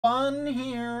On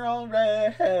here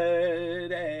already.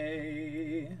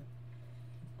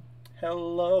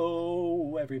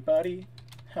 Hello, everybody.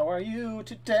 How are you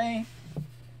today?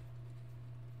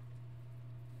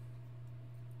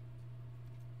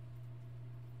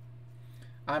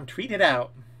 I'm tweeted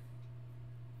out.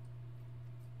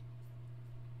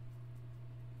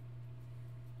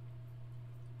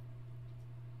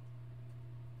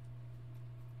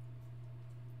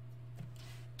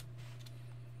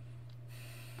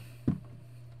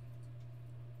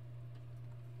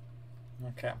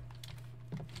 Okay.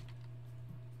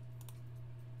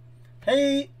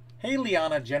 Hey,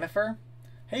 Liana Jennifer.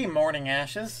 Hey, Morning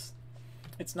Ashes.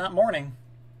 It's not morning.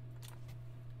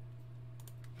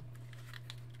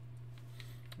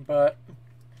 But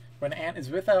when Ant is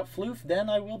without floof, then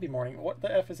I will be morning. What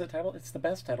the F is the title? It's the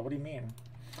best title. What do you mean?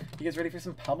 You guys ready for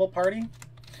some Pummel party?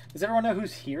 Does everyone know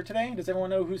who's here today? Does everyone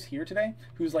know who's here today?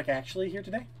 Who's like actually here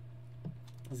today?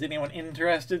 Is anyone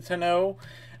interested to know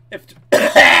if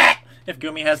if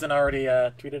Gumi hasn't already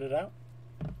tweeted it out?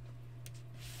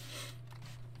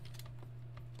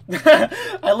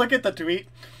 I look at the tweet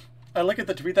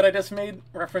that I just made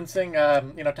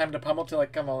referencing you know, time to pummel to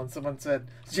like CUMMEL, and someone said,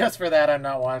 just for that I'm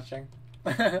not watching.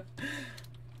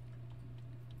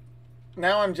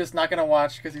 Now I'm just not gonna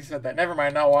watch because he said that. Never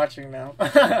mind, not watching now.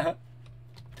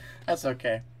 That's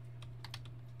okay.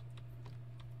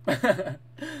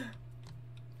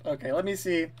 Okay, let me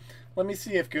see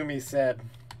if Gumi said.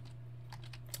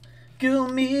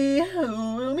 Gumi,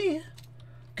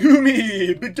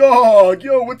 big dog,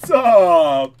 yo, what's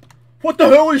up? What the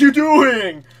hell are you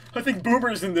doing? I think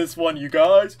Boomer's in this one, you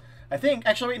guys. I think,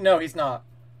 actually, wait, no, he's not.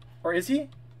 Or is he?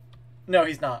 No,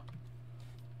 he's not.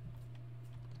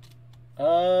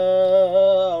 Whoa.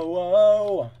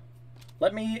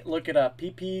 Let me look it up.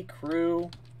 PP crew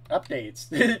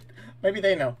updates. Maybe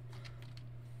they know.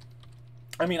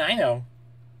 I mean, I know.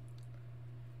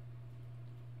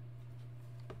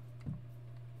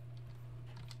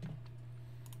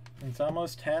 It's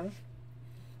almost 10.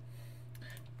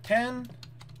 10?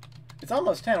 It's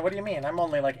almost 10. What do you mean? I'm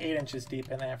only like 8 inches deep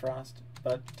in that frost.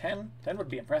 But 10? 10 would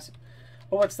be impressive.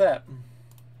 Oh, what's that?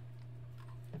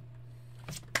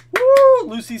 Woo!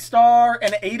 Lucy Star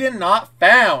and Aiden not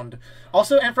found.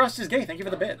 Also, Antfrost is gay. Thank you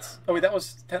for the bits. Oh, wait, that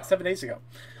was 7 days ago.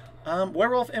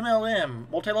 Werewolf MLM.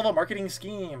 Multi-level marketing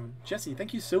scheme. Jesse,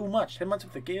 thank you so much. 10 months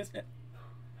with the gayest...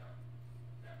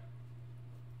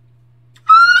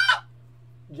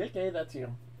 JK, that's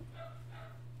you.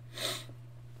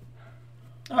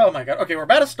 Oh my god. Okay, we're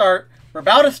about to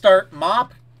start.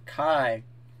 Mop Kai.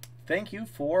 Thank you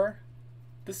for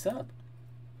the sub.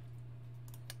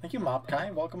 Thank you, Mop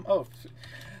Kai. Welcome. Oh,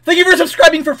 thank you for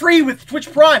subscribing for free with Twitch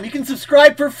Prime. You can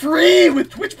subscribe for free with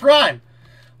Twitch Prime.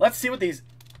 Let's see what these...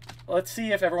 Let's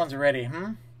see if everyone's ready.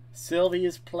 Sylvie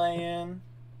is playing.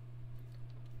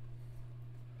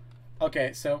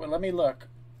 Okay, so let me look.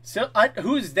 So,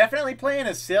 who's definitely playing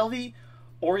is Sylvie,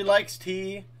 Ori Likes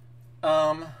Tea,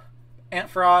 Antfrost,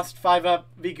 5-Up,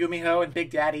 V Gumiho, and Big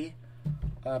Daddy.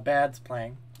 Bad's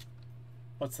playing.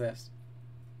 What's this?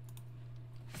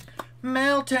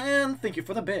 Melton, thank you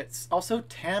for the bits. Also,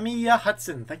 Tamia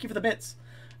Hudson, thank you for the bits.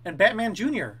 And Batman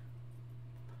Jr.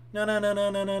 No,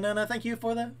 thank you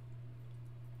for the...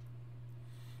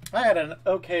 I had an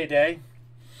okay day.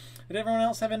 Did everyone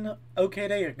else have an okay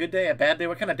day, a good day, a bad day?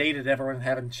 What kind of day did everyone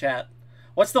have in chat?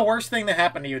 What's the worst thing that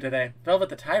happened to you today? Velvet,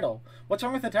 the title. What's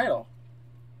wrong with the title?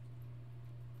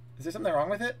 Is there something wrong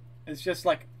with it? It's just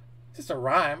like, it's just a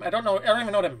rhyme. I don't know. I don't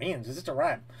even know what it means. It's just a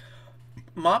rhyme.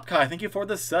 Mopkai, thank you for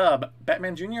the sub.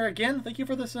 Batman Jr. again, thank you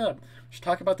for the sub. We should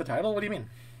talk about the title. What do you mean?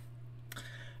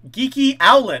 Geeky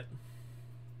Owlet.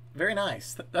 Very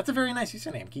nice. That's a very nice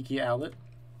username, Geeky Owlet.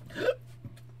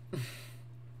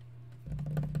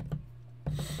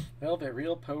 Velvet,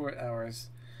 real poet hours.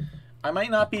 I might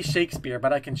not be Shakespeare,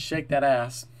 but I can shake that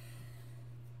ass.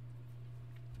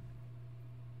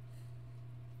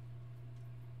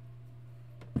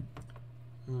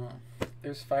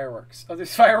 There's fireworks. Oh,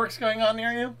 there's fireworks going on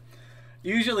near you?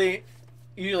 Usually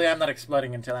I'm not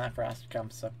exploding until Antfrost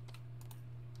comes, so.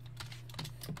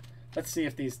 Let's see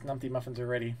if these numpty muffins are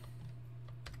ready.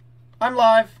 I'm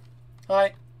live.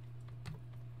 Hi.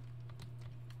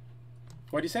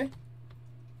 What'd you say?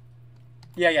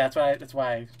 Yeah, that's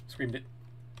why I screamed it.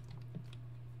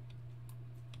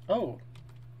 Oh.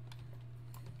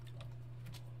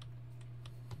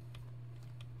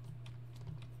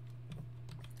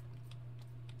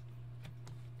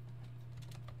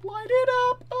 Light it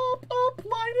up,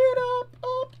 light it up,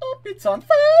 it's on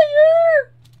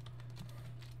fire!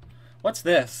 What's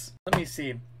this? Let me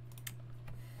see.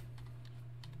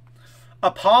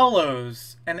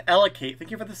 Apollos and Elicate, thank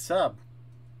you for the sub.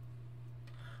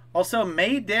 Also,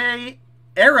 Mayday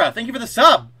Era, thank you for the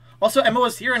sub. Also, Emma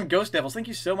was here and Ghost Devils, thank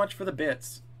you so much for the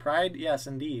bits. Pride, yes,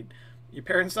 indeed. Your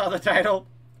parents saw the title?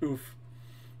 Oof.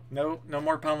 No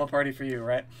more Pummel party for you,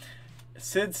 right?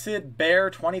 Sid Bear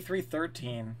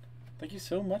 2313, thank you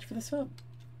so much for the sub.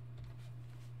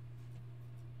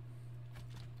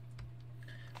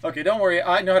 Okay, don't worry,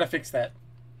 I know how to fix that.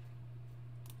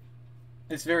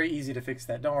 It's very easy to fix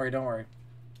that. Don't worry, don't worry.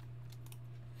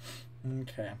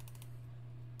 Okay.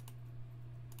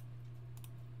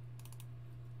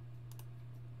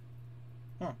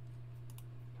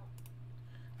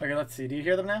 Okay, let's see. Do you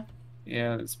hear them now?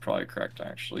 Yeah, it's probably correct,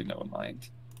 actually. Never mind.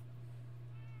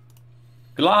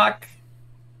 Good luck!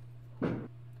 You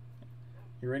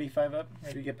ready, 5-Up?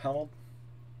 Ready to get pummeled?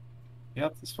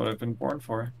 Yep, that's what I've been born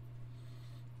for.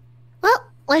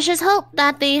 Well, let's just hope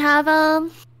that they have,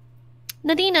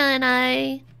 Nadina and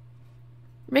I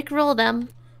rickroll them.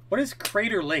 What is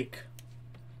Crater Lake?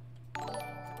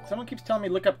 Someone keeps telling me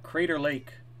look up Crater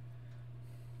Lake.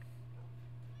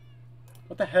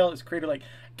 What the hell is Crater Lake?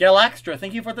 Galaxtra,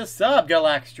 thank you for the sub,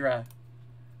 Galaxtra.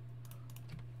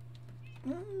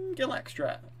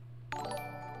 Galaxtra.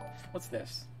 What's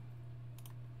this?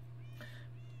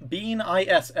 Bean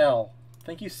ISL.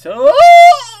 Thank you so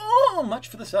much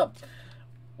for the sub.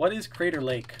 What is Crater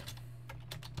Lake?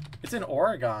 It's in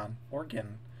Oregon.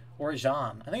 Oregon.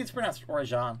 I think it's pronounced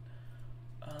Oregon.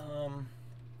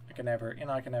 I can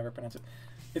never pronounce it.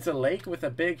 It's a lake with a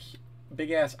big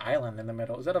ass island in the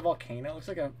middle. Is that a volcano? It looks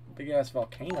like a big ass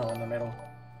volcano in the middle.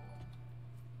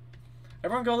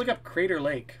 Everyone go look up Crater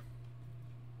Lake.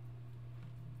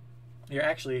 Here,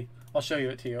 actually, I'll show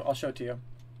it to you. I'll show it to you.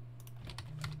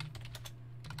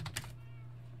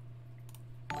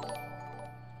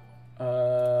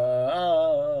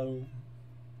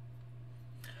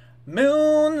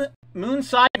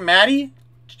 Moonside Maddie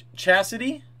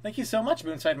Chastity. Thank you so much,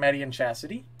 Moonside Maddie and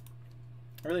Chastity.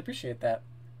 I really appreciate that.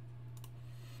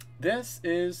 This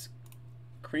is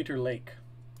Crater Lake.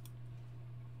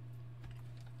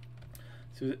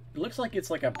 So it looks like it's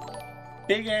like a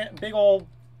big old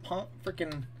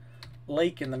freaking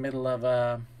lake in the middle of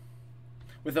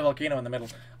with a volcano in the middle.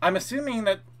 I'm assuming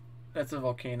that that's a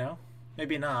volcano.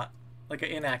 Maybe not. Like an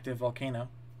inactive volcano.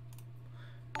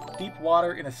 Deep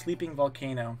water in a sleeping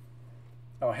volcano.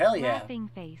 Oh, hell yeah. Laughing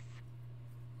face.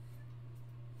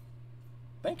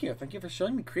 Thank you. Thank you for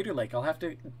showing me Crater Lake. I'll have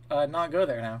to not go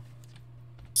there now.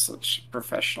 Such a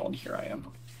professional, and here I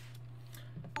am.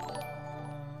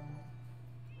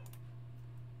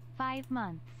 5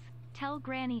 months. Tell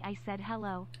Granny I said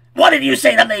hello. What did you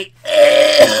say to me?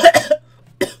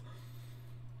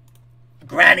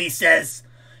 Granny says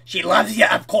she loves you,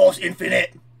 of course,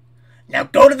 Infinite. Now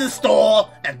go to the store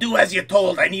and do as you're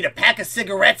told. I need a pack of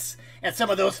cigarettes and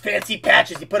some of those fancy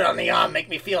patches you put on the arm make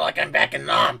me feel like I'm back in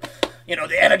Nam. You know,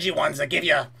 the energy ones that give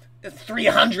you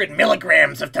 300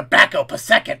 milligrams of tobacco per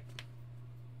second.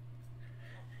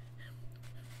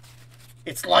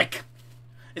 It's like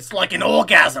an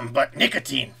orgasm, but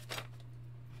nicotine.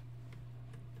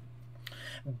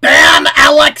 Bam,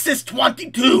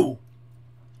 Alexis22.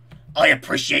 I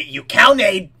appreciate you,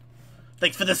 Cownade.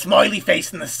 Thanks for the smiley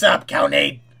face and the sub,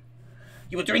 Cownade.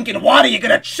 You were drinking water, you're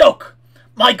gonna choke.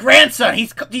 My grandson, he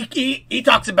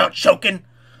talks about choking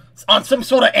on some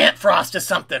sort of ant frost or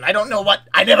something. I don't know what.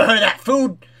 I never heard of that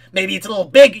food. Maybe it's a little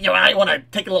big. You know, I want to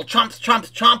take a little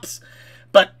chomps.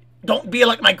 But don't be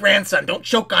like my grandson. Don't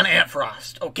choke on ant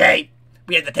frost, okay?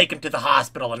 We had to take him to the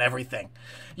hospital and everything.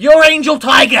 Your Angel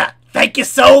Tiger. Thank you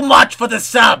so much for the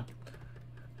sub.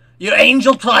 Your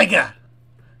Angel Tiger.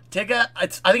 Tigger? I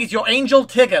think it's your Angel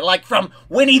Tigger, like from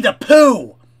Winnie the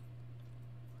Pooh.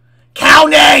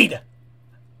 Cownade!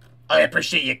 I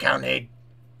appreciate you, Cownade.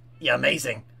 You're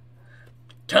amazing.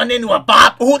 Turned into a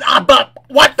bop. Ooh, a bop.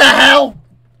 What the hell?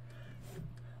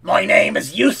 My name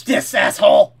is Eustace,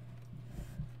 asshole.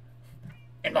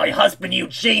 And my husband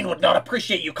Eugene would not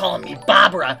appreciate you calling me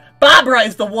Barbara. Barbara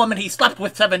is the woman he slept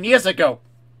with 7 years ago.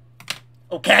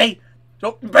 Okay?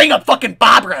 Don't bring up fucking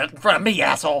Barbara in front of me,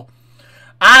 asshole.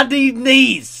 Auntie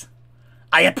Knees.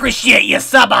 I appreciate your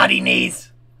sub, Auntie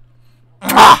Knees.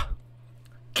 Mwah!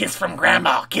 Kiss from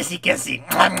Grandma. Kissy kissy.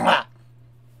 Mwah, mwah.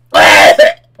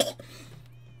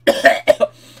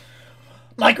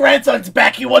 My grandson's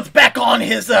back. He wants back on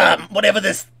his, whatever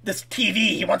this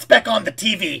TV. He wants back on the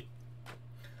TV.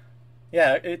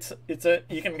 Yeah,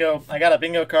 you can go. I got a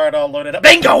bingo card all loaded up.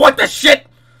 Bingo, what the shit?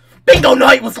 Bingo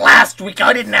night was last week.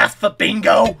 I didn't ask for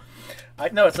bingo. I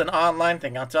know it's an online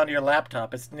thing. It's on your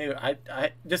laptop. It's new. I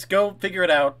just go figure it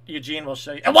out. Eugene will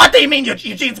show you. And what do you mean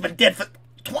Eugene's been dead for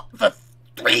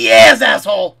 3 years,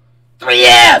 asshole! 3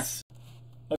 years!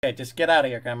 Okay, just get out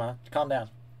of here, Grandma. Calm down.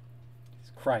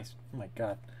 Jesus Christ. Oh my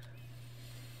god.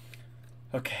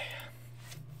 Okay.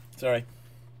 Sorry.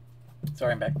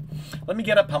 Sorry, I'm back. Let me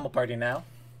get a Pummel party now.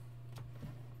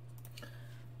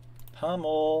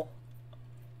 Pummel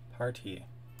party.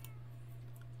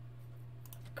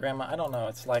 Grandma, I don't know.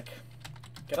 It's like...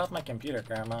 Get off my computer,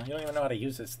 Grandma. You don't even know how to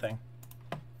use this thing.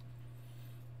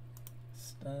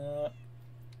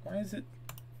 Why is it...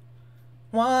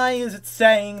 Why is it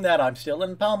saying that I'm still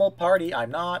in Pummel party?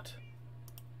 I'm not.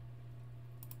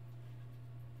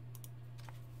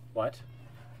 What?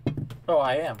 Oh,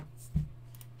 I am.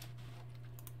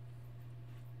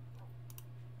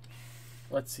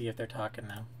 Let's see if they're talking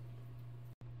now.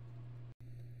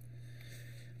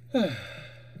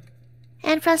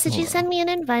 And Frost, did you send me an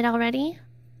invite already?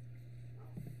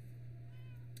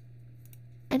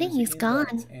 I think he's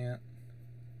gone.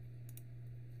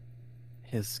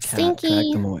 His cat Stinky.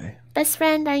 dragged him away. Best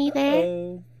friend, are you there?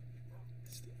 Oh.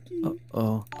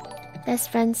 Uh-oh. Best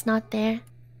friend's not there.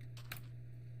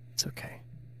 It's okay.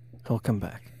 He'll come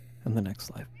back in the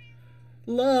next life.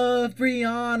 Love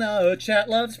Brianna, chat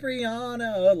loves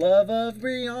Brianna, love of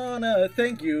Brianna,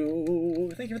 thank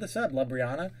you. Thank you for the sub, love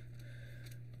Brianna.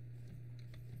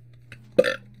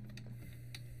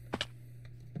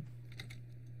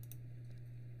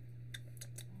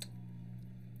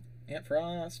 Aunt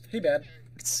Frost, hey Bad.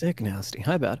 Sick nasty.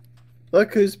 Hi, Bad.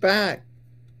 Look who's back.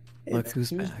 Look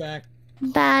who's back.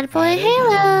 Bad boy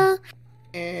Halo.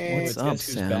 What's up, Guess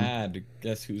who's Sam? bad?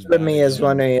 Guess who's Let bad? me as again?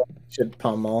 one of you should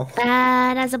pummel.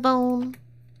 Bad as a bone.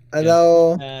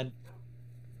 Hello. Bad.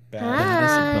 Bad. Bad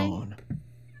as a Hi. bone.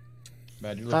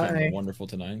 Bad. You're looking Hi. wonderful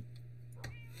tonight.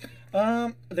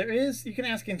 There is, you can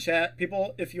ask in chat,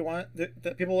 people, if you want,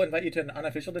 that people will invite you to an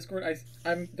unofficial Discord.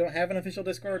 I don't have an official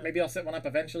Discord. Maybe I'll set one up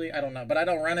eventually. I don't know, but I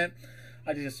don't run it.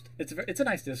 I just, it's a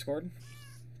nice Discord.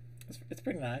 It's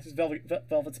pretty nice. It's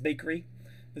Velvet's Bakery,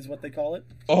 is what they call it.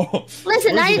 Oh. Listen,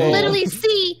 first I of all, literally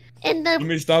see in Let the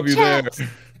me stop you chat. there.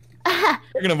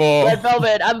 Second of all, Red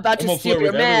Velvet, I'm about I'm to gonna steal flirt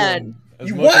your with man. everyone as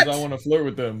You much what? as I want to flirt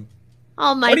with them.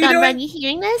 Oh my What are you god, doing? Ren, you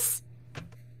hearing this?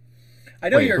 I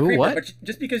know Wait, you're a who? creeper, What? but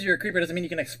just because you're a creeper doesn't mean you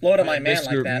can explode on my man Mr.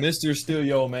 like that. Mr. Steal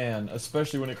Yo Man,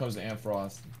 especially when it comes to Aunt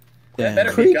Frost. That better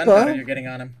be Creeper? gunpowder you're getting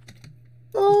on him.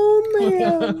 Oh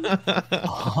man.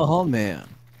 Oh, man.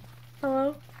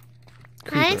 Hello?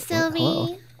 Hi, Creeper. Oh, hello.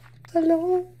 Sylvie.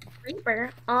 Hello.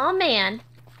 Creeper. Aw, man.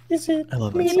 Is it I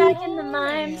love me? it. Back in the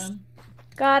mimes.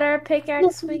 Got our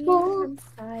pickaxe swinging from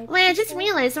side. Wait, I just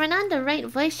realized we're not on the right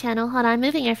voice channel. Hold on, I'm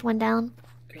moving everyone down.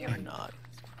 We're not.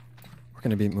 We're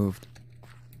gonna be moved.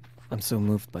 I'm so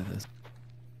moved by this.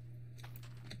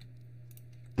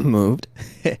 Moved?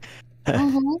 I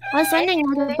was wondering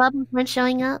why the bubbles weren't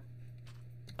showing up.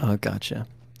 Oh, gotcha.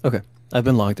 Okay. I've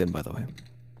been logged in, by the way.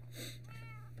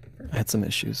 I had some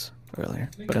issues earlier,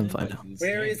 but I'm fine now.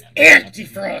 Where is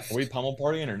Anti-Frost? Are we pummel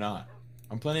partying or not?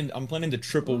 I'm planning to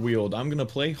triple wield. I'm gonna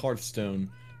play Hearthstone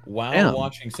while Damn.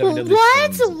 watching Seven Deadly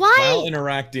What? Sins, Why? while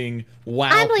interacting,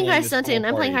 while I'm playing this Hearthstone too. pummel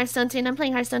I'm playing party. Hearthstone too. I'm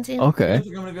playing Hearthstone too. You Okay. think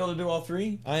I'm gonna be able to do all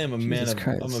three? I am a Jesus man of.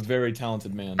 Christ. I'm a very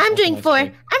talented man. I'm What doing can I 4.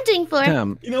 say? I'm doing 4.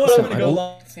 Damn. You know what? So I'm I gonna go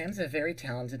don't- Sam's a very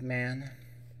talented man.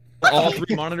 all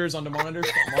 3 monitors onto monitor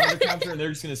capture, and they're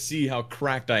just gonna see how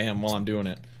cracked I am while I'm doing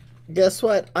it. Guess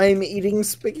what? I'm eating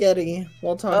spaghetti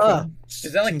while talking.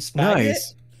 Is that like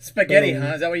Nice. spaghetti,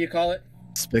 huh? Is that what you call it?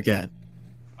 Spaghetti.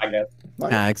 I guess.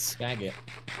 Ags. Bag it.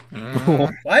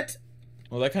 What?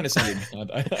 Well, that kind of sounded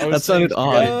odd. I That was sounded saying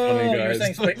odd. spaghetti, Oh, funny, you're guys.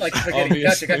 saying like spaghetti.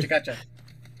 Gotcha, Obviously. gotcha.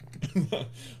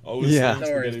 I was Yeah. saying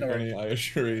No worries, spaghetti no funny. I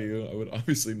assure you, I would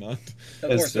obviously not.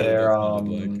 Of Is course. there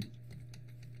Like-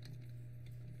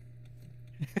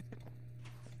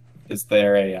 is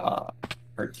there a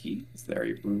party? Is there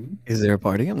a room? Is there a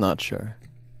party? I'm not sure.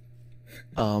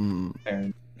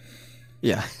 And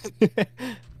Yeah.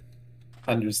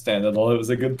 understandable. It was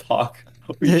a good talk.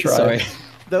 We tried. Sorry.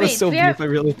 That was Wait, so do we have-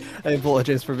 brief. I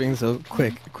apologize for being so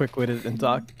quick-witted and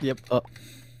talk. Yep.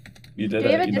 You Do did we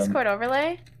it. have a you know. Discord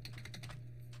overlay?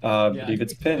 I Yeah, believe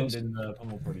it's pinned. in the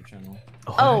Pummel Party channel.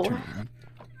 I Oh. turned it on.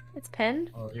 It's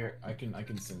pinned? Oh, here I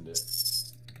can send it.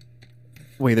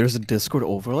 Wait, there's a Discord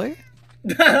overlay?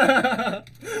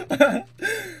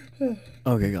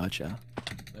 Okay, gotcha.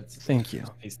 Let's Thank you.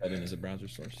 paste that in as a browser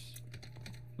source.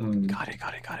 Got it.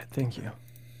 Thank you.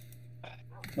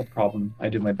 No problem. I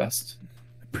do my best.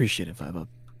 Appreciate it, 5 up.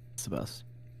 It's the best.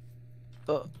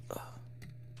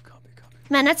 Copy.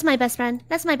 Man, that's my best friend.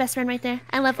 That's my best friend right there.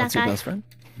 I love that That's your guy. best friend?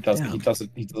 He does. Damn. He does it.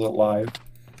 He does it live.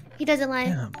 He doesn't lie.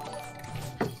 Damn.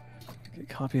 Okay,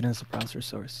 copy it as a browser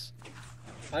source.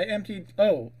 I emptied.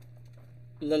 Oh.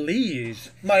 Liege.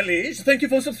 My liege, thank you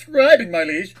for subscribing, my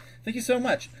liege. Thank you so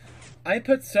much. I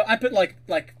put like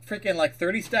freaking like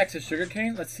 30 stacks of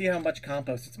sugarcane. Let's see how much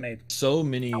compost it's made. So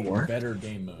many better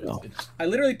game modes. Oh. I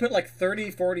literally put like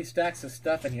 30, 40 stacks of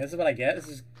stuff in here. This is what I get. This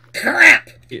is crap!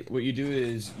 What you do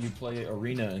is you play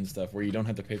arena and stuff where you don't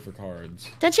have to pay for cards.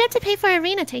 Don't you have to pay for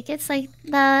arena tickets, like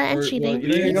the entry thing?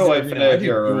 You know what,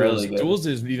 you're really good. Duels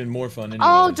is even more fun. Anyways.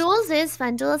 Oh, duels is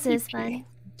fun. Duels is fun.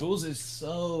 Duels is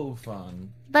so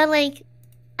fun. But like,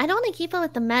 I don't want to keep up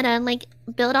with the meta and like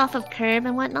build off of curb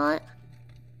and whatnot.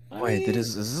 Wait,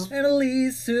 is this?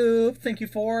 Annalise Soup, thank you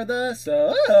for the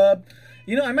sub.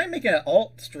 You know, I might make an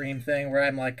alt stream thing where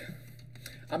I'm like,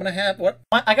 I'm gonna have what?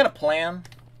 I got a plan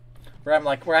where I'm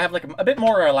like, where I have like a bit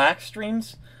more relaxed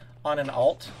streams on an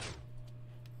alt,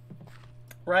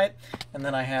 right? And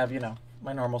then I have, you know,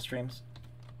 my normal streams.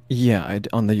 Yeah,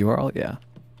 on the URL, yeah.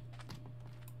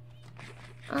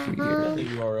 On the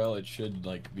URL, it should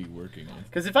like be working on.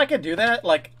 Because if I could do that,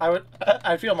 like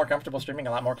I'd feel more comfortable streaming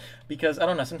a lot more. Because I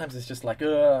don't know, sometimes it's just like, you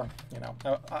know,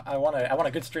 I want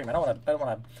a good stream. I don't want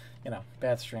a, you know,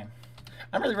 bad stream.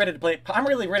 I'm really ready to play. I'm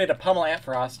really ready to pummel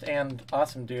Antfrost and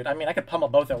Awesome Dude. I mean, I could pummel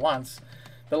both at once.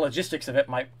 The logistics of it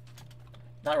might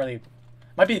be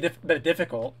a bit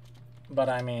difficult, but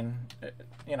I mean,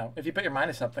 you know, if you put your mind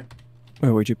to something.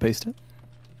 Where would you paste it?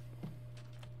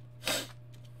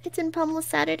 It's in Pummel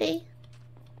Saturday.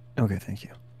 Okay, thank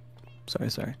you.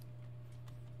 Sorry.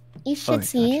 You should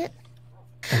see it.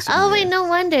 See Oh it. wait, no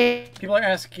wonder. People are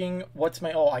asking, what's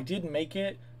my alt? I did make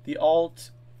it. The alt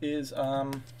is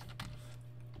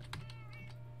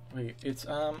wait, it's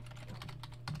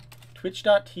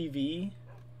twitch.tv/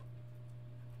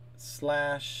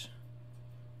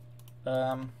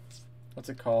 what's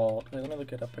it called? Wait, let me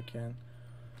look it up again.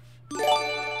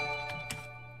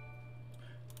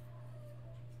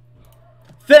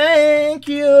 Thank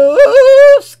you,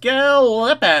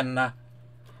 Skeleton.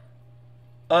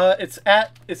 It's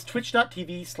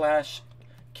twitch.tv/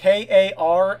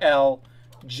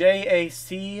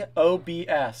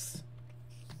 KARLJACOBS.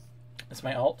 That's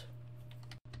my alt.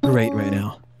 Great right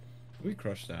now. We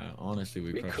crushed that. Honestly,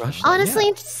 we crushed crushed that. Honestly,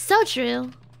 it's so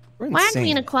true. We're Why aren't we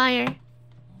insane. in a choir?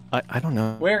 I don't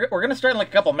know. We're gonna start in like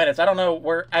a couple minutes. I don't know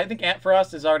where. I think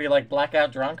Antfrost is already like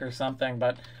blackout drunk or something,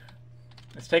 but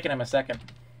it's taking him a second.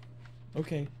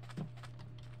 Okay.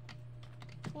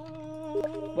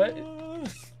 What?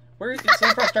 Where is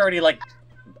Antfrost already like,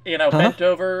 you know, bent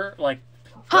over, like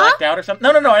blacked out or something?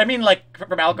 No. I mean like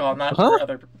from alcohol, not for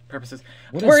other purposes.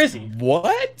 Where is he?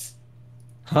 What?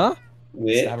 Huh?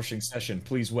 Establishing session.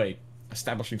 Please wait.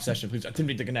 Establishing session. Please.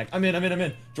 Attempt to connect. I'm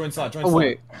in. Join slot. Oh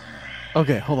wait.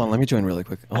 Okay, hold on. Let me join really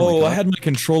quick. Oh, I had my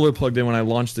controller plugged in when I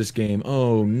launched this game.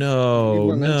 Oh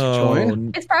no, no.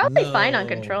 It's probably fine on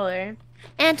controller.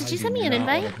 And did you send me an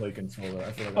invite?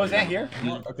 Oh, is that here?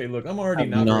 Okay, look, I'm already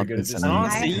not very good at this. I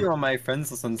don't see you on my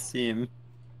friends list on Steam.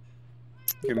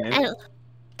 The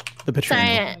betrayal.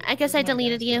 Sorry, I guess I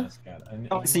deleted you.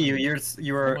 I see you.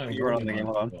 You were on the game.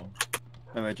 Hold on.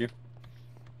 I made you.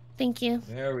 Thank you.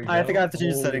 There we go. I think I have to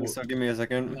change the settings, so give me a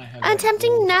second. I'm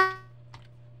attempting now.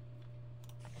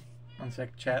 One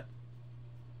sec, chat.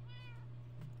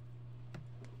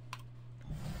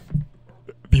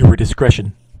 Viewer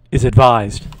discretion is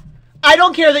advised. I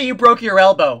don't care that you broke your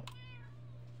elbow.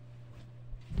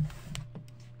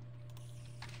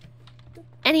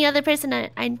 Any other person,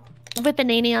 I whip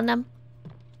an 80 on them.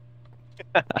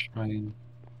 Try and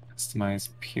customize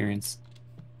appearance.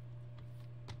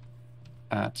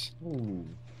 I'm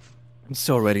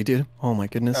so ready, dude. Oh my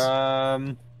goodness.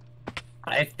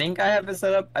 I think I have it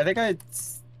set up. I think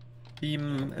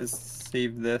Steam has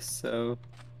saved this, so.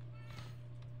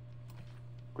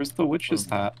 Where's the witch's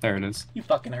hat? There it is. You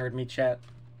fucking heard me, chat.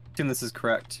 I assume this is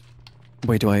correct.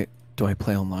 Wait, do I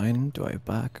play online? Do I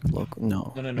back local?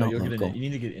 No. No. You're local. you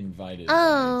need to get invited.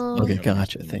 Oh. Okay,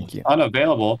 gotcha. Thank you.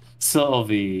 Unavailable.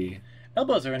 Sylvie.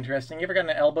 Elbows are interesting. You ever gotten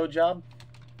an elbow job?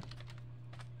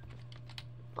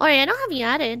 Ori, I don't have you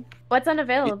added. What's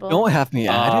unavailable? Don't have me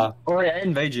added. Or I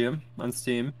invade you on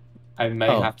Steam. I may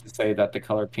have to say that the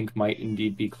color pink might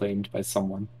indeed be claimed by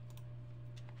someone.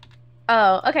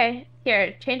 Oh, okay.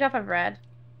 Here, change off of red.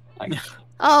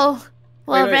 Oh,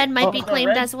 well, Wait. red might be Oh, claimed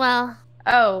red? as well.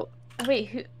 Oh, wait,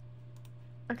 who?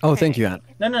 Oh, thank you, Ad.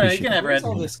 No, you Appreciate can have it. red.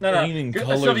 All this No. claiming Good-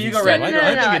 colors Sylvie, you and go stuff. red.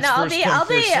 I think it's I'll first be- come, I'll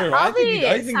first be- serve. I'll be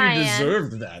I think you cyan.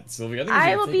 deserved that, Sylvie.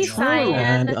 I will be cyan.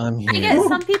 And I'm here. I guess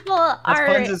some people That's are.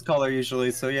 Pun's color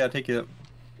usually, so yeah, take it.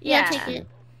 Yeah. Take it.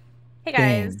 Hey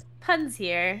guys, Pun's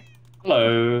here.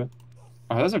 Hello.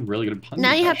 Oh, that's a really good pun.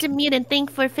 Now you have to mute and think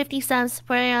for 50 subs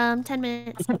for 10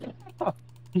 minutes.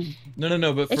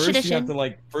 No. But It's first you tradition. have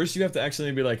to first you have to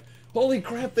accidentally be like, "Holy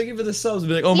crap! Thank you for the subs."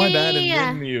 Be like, "Oh my bad," and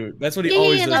then mute. That's what he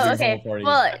always does Oh, during okay. Pummel party.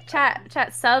 Well,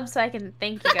 chat sub so I can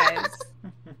thank you guys.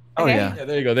 Oh Okay? yeah. Yeah,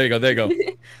 there you go.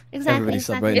 Exactly. Everybody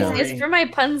sub right exactly. now. It's for my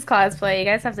puns cosplay. You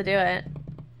guys have to do it.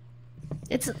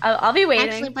 It's I'll be waiting.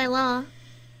 actually by law.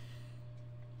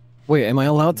 Wait, am I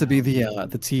allowed to be the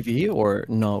TV or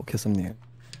no? Because I'm new.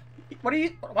 What are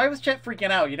you? Why was Chet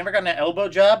freaking out? You never got an elbow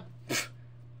job?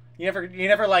 You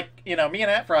never like, me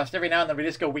and Aunt Frost, every now and then we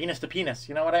just go weenus to penis.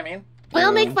 You know what I mean?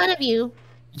 We'll make fun of you.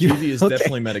 TV is Okay.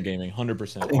 definitely metagaming,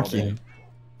 100%. Thank you.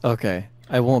 Okay,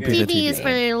 I won't be the TV TV. is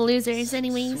for losers,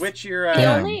 anyways. Switch your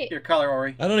Damn. your color,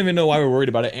 Ori. I don't even know why we're worried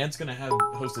about it. Ant's gonna have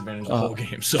host advantage the whole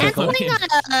game. So Ant's playing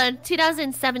on a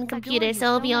 2007 computer, so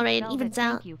it'll be alright. Evens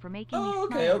out. Oh,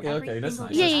 okay. That's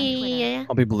nice. Yeah.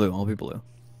 I'll be blue. I'll be blue.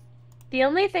 The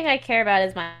only thing I care about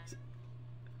is my.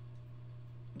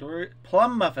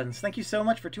 Plum Muffins, thank you so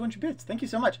much for 200 bits. Thank you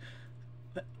so much.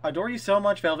 Adore you so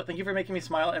much, Velvet. Thank you for making me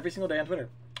smile every single day on Twitter.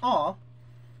 Aw.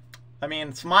 I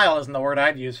mean, smile isn't the word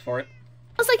I'd use for it.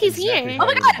 Looks like he's here. Oh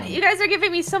my god, you guys are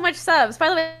giving me so much subs. By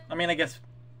the way. I mean, I guess,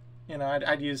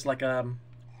 I'd use like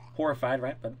horrified,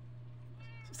 right? But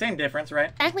same difference, right?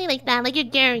 Exactly like that, like you're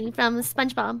Gary from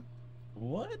SpongeBob.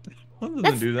 What? What does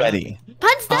That's do that? Ready.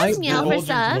 Puns does I meow for will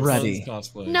subs. ready.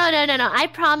 No. I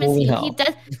promise Holy you, hell.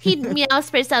 he meows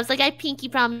for subs. Like I pinky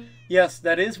promise. Yes,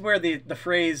 that is where the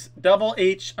phrase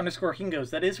 _H_Hingos.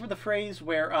 That is where the phrase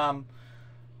where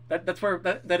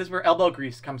that is where elbow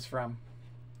grease comes from,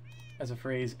 as a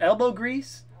phrase. Elbow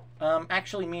grease,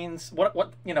 actually means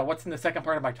what's in the second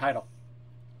part of my title.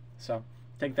 So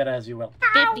take that as you will.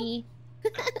 50.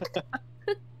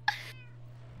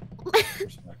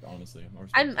 Respect, honestly.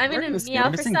 I'm gonna meow for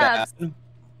missing subs. that.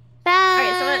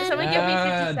 Alright, someone give me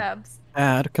 50 subs.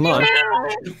 Ad, come on.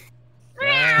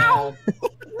 Bad.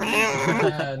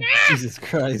 Jesus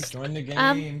Christ. Join the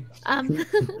game.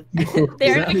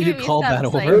 They're that how you giving me call that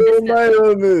subs, like, over?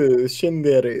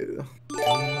 Shinderu.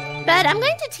 Bed, I'm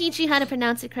going to teach you how to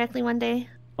pronounce it correctly one day.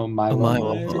 Oh my Oh my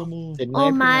lord. Didn't Oh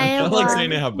I my. I like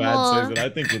saying it how Bad says it. I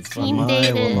think it's Team funny.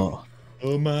 David.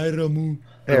 Oh my Ramu.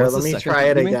 Here, What's let the me second try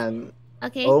it one, you mean? again.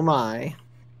 Okay. Oh my.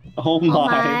 Oh Oh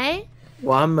my. my.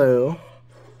 Wamu.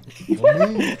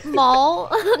 Mole.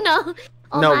 No.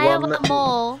 Oh No, my, I'm one- a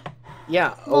mole.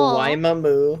 Yeah. Mole. Oh why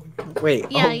mamu. Wait.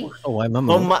 Yeah. Oh, why Oh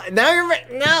mama? my. No, you're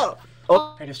right. No.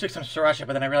 Oh. I just took some sriracha,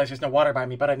 but then I realized there's no water by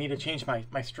me. But I need to change my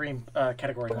stream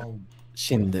category.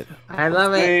 Shinderu. I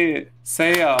love it.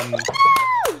 Say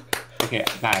okay,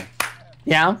 Matt.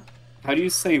 Yeah. How do you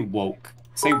say woke?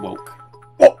 Say woke.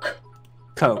 Woke.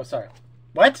 Oh, Coke. sorry.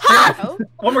 What? Oh.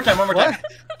 One more time.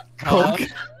 Coke.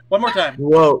 One more time.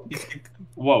 Woke.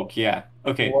 Woke, yeah.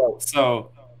 Okay. Woke.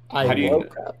 So I how do you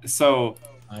woke up. so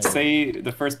say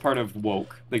the first part of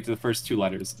woke, like the first two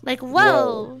letters. Like,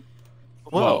 whoa.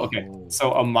 Whoa, okay.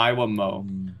 So Amaiwa Mo.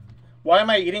 Why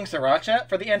am I eating sriracha?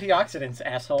 For the antioxidants,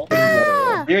 asshole.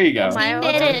 Ah, There you go. you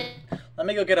did it. Let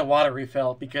me go get a water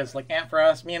refill because, like, Aunt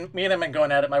Frost, me and him been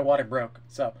going at it. My water broke,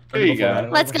 so. There you go.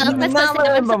 Let's go. Let's go.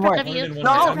 I'm so proud of you. I'm so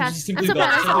proud. I'm so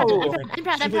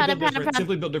proud. I'm proud.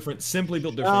 Simply built different. Simply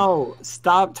built different. No,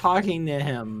 stop talking to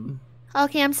him.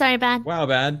 Okay, I'm sorry, Bad. Wow,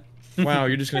 Bad. Wow,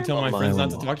 you're just gonna tell my Oh my friends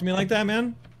not to lord. talk to me like that,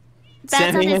 man?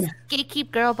 Bad's on Send his gatekeep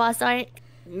girl boss art.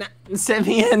 Send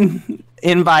me an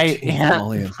invite. Yeah.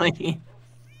 Molly. please.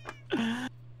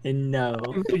 No.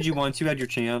 Did you want to had your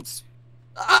chance?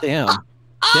 Damn.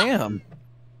 Damn.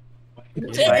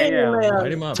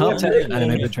 Light him up. Top Tell him 10 to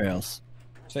anime me. betrayals.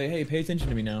 Say, hey, pay attention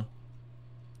to me now.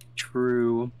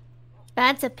 True.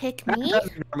 Bad to pick me.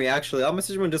 Me actually, I'll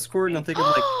message him on Discord and I'll take him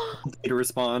like to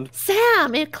respond.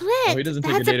 Sam, it clicked. Oh, he doesn't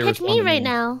take Bad's a to day to pick respond me to right me.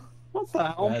 now. What the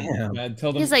hell? Bad, Bad,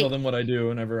 tell them, He's like- tell them what I do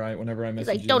whenever I message He's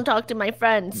like, you. don't talk to my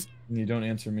friends. And you don't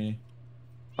answer me.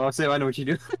 Oh, say I know what you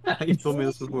do. You told me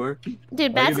this before.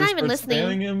 Dude, I Bad's either not even start spamming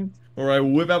listening. him, or I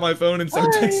whip out my phone and start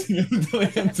Hi. texting him until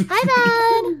he answers.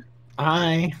 Hi, Bad.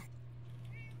 Hi.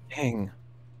 Dang.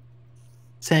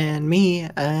 Send me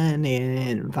an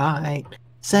invite.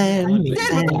 Send me,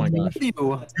 Oh my gosh.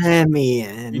 send me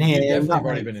an You definitely have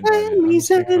already invite. been invited.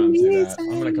 Send me, I'm just gonna come out and say send that.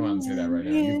 I'm gonna come out and say that right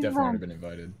now. You've definitely already me, been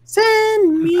invited.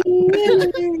 Send me an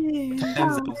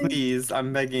Enzo, invite. please,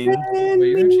 I'm begging. Wait,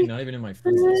 you're actually not even in my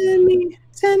friends list.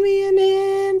 Send me an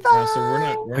invite. So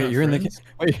we're Wait, not you're in the friends? game.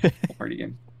 Wait, Party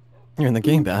game. you're in the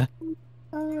game, Bad.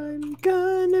 I'm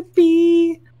gonna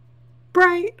be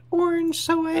bright orange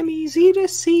so I'm easy to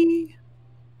see.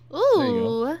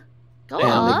 Ooh. Go And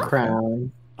the off.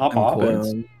 crown. Hop I'm off. cool.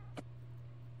 Boom.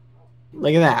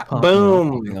 Look at that. Popping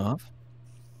Boom. off.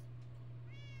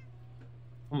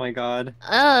 Oh my god.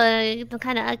 Oh,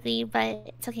 kind of ugly,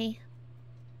 but it's okay.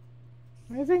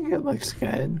 I think it looks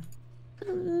good. I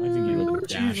think you look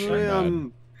dash Usually,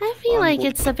 bad. I feel like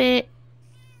it's a bit.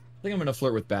 I think I'm gonna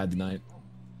flirt with bad tonight.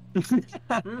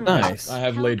 Nice. I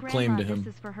have Tell laid Grandma claim to this him.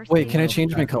 is for her Wait, can I safety.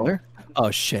 change my color?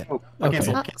 Oh shit. Oh, Okay.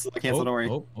 cancel, don't worry.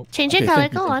 Change your Okay, color.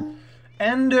 thank you, Go thank on.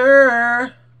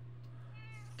 Ender.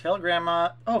 Tell Grandma.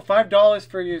 Oh,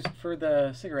 $5 for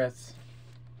the cigarettes.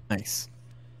 Nice.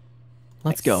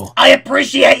 Let's go. I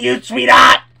appreciate you,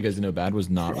 sweetheart. You guys know Bad was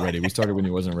not ready. We started when he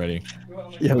wasn't ready.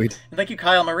 Yeah, we. And thank you,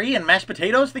 Kyle Marie, and mashed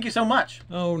potatoes. Thank you so much.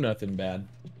 Oh, nothing bad.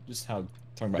 Just how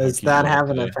talking about. Does how cute that you have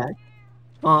look an today. effect?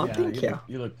 Oh, Yeah, thank you.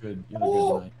 You look good. You look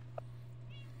good tonight.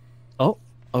 Oh,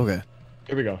 okay.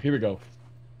 Here we go. Here we go.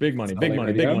 Big money. Solid Big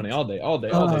money. Big video. money. All day. All day.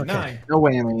 Oh, All day. okay. 9. No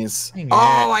whammies. Dang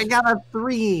Oh, it. I got a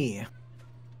 3.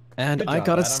 And Good I job,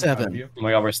 got a Bad. I'm proud of 7. you. Oh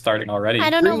my god, we're starting already. I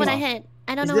don't know what I Grandma. hit.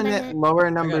 I don't know what Isn't I it hit. lower I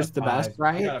got numbers a the 5. best, I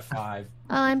right? got a 5.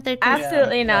 Oh, I'm 13.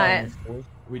 Absolutely not.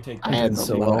 We take. I'm had doing the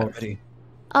so well last. already.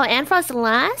 Oh, Anfrost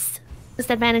last?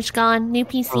 Disadvantage gone. New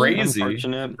PC. Crazy.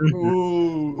 Unfortunate.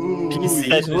 Ooh. PC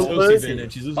He's losing his losing.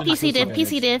 advantage. He's losing his PC diff. advantage.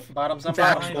 PC diff. Bottoms on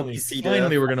Back. bottom. Finally, PC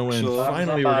finally we're gonna win. Actual-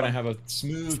 Finally, we're bottom. gonna have a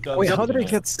smooth. Wait, how did I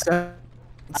tonight. get 7?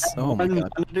 Oh my god.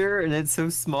 Monitor, and it's so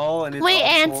small, and it's Wait,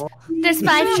 Ant. awful. There's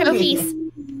 5 trophies.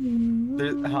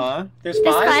 Huh? There's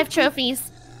There's 5? 5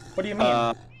 trophies. What do you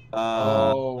mean?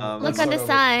 Look let's on the start over.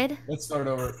 side. Let's start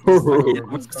over. Let's start over.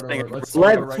 Let's start over. Let's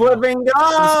start over Let's right flip now. and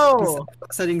go!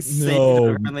 Settings saved, No.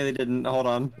 but apparently they didn't. Hold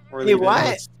on. Or Hey, they did.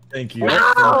 what? Thank you. No! Thank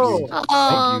you.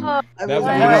 Oh. Thank you. I'm That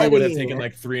literally would have ready. taken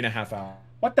like 3.5 hours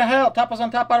What the hell? Top was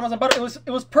on top, bottom was on bottom.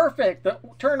 It was perfect. The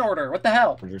turn order. What the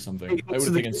hell? or something. It That would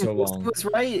have taken so long. was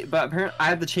right, but apparently I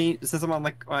had to change. Since I'm on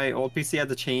like my old PC, I had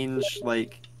to change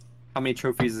like how many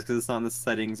trophies because it's not in the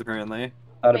settings apparently.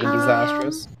 That'd have been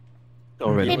disastrous.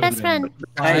 Already. Hey, best friend.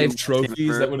 5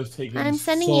 trophies that would have taken I'm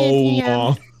sending so you a DM.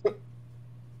 long.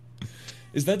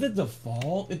 Is that the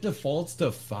default? It defaults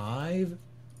to 5?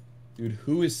 Dude,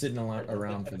 who is sitting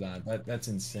around for that? That's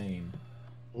insane.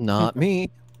 Not me.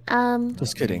 People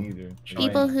Just kidding.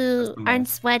 Either. who aren't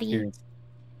sweaty.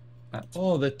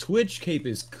 Oh, the Twitch cape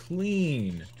is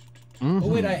clean. Mhm. Oh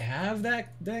wait, I have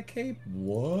that cape?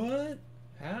 What?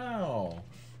 How?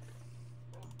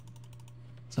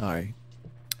 Sorry.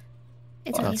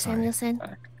 It's Oh, okay, sorry. Samuelson.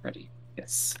 Back, ready.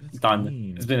 Yes. That's Done.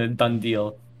 clean. It's been a done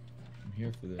deal. I'm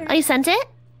here for this. Oh, you sent it?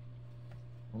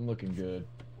 I'm looking good.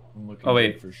 I'm looking Oh,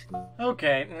 wait. good for sure.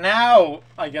 Okay, now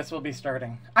I guess we'll be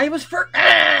starting. I was for.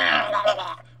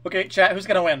 Okay, chat. Who's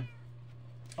gonna win?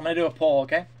 I'm gonna do a poll.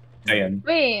 Okay. Saying.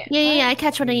 Wait. Yeah. I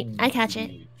catch I catch it.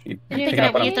 You I'm pick picking up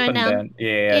up what what you're I'm throwing putting down.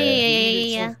 Yeah.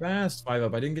 Yeah. So fast, 5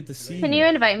 up. I didn't get to see. Can you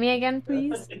invite me again,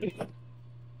 please?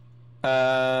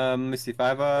 Let me see.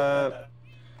 5 up.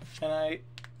 And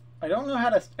I don't know how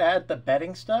to add the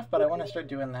betting stuff, but I want to start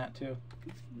doing that too.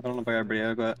 I don't know if I got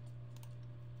everybody, but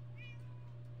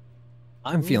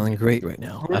I'm feeling great right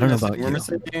now. I don't know about we're you.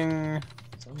 missing.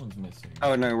 Someone's missing.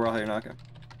 Oh no, we're all here now. Okay.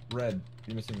 Red.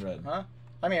 You're missing red. Huh?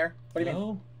 I'm here. What do you mean?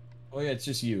 No? Oh yeah, it's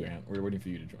just you, Ant. We're waiting for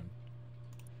you to join.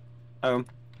 Oh.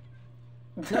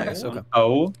 Nice. Okay.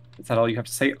 Oh, is that all you have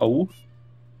to say? Oh.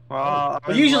 Well,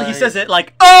 Well, usually he says it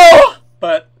like "oh,"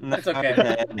 but that's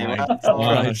okay. My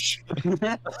Alright. gosh.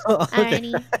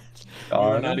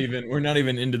 Alrighty. We're not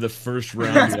even into the first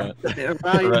round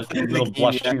yet. Little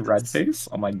blushing red face.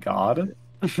 Oh my god.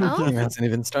 Oh. It hasn't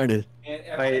even started.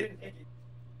 Wait.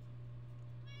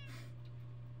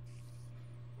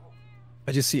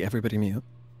 I just see everybody mute.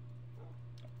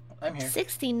 I'm here.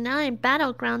 69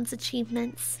 Battlegrounds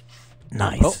achievements.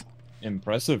 Nice. Oh,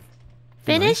 impressive.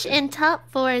 Finish in top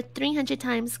 4 300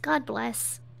 times. God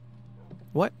bless.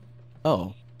 What?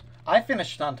 Oh. I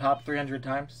finished on top 300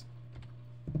 times.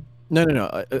 No.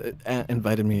 Ant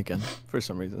invited me again for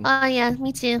some reason. Oh yeah,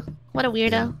 me too. What a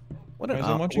weirdo. What an Guys,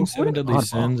 I'm odd- watching what Seven an Deadly oddball.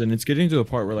 Sins, and it's getting to a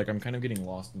part where like I'm kind of getting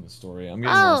lost in the story. I'm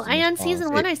getting Oh, lost in are you this on season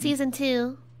plot. 1 or season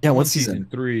 2? Yeah, I'm what on season?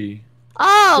 3.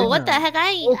 Oh, what the heck?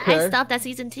 I Okay. stopped at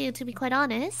season 2 to be quite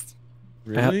honest.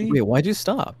 Really? Wait, why'd you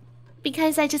stop?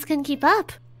 Because I just couldn't keep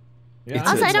up. Yeah, It's-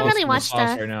 I'm Also, I getting don't lost really in the watch sauce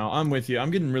that. right now. I'm with you.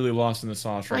 I'm getting really lost in the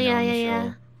sauce right Oh, now yeah, on the yeah, show.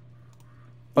 yeah.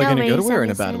 Are you No gonna go to worries, her in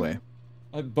a Samuelson.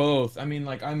 bad way? Both. I mean,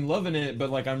 like I'm loving it, but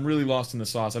like I'm really lost in the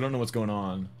sauce. I don't know what's going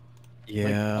on. Like, I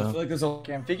Yeah. feel like there's a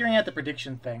Okay, I'm figuring out the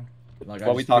prediction thing. like What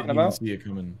I are we just talking didn't even about? see it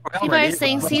coming. People are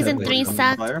saying season 3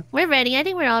 sucked. We're ready. I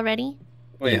think we're all ready.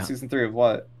 Wait, Yeah. season 3 of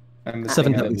what? I'm missing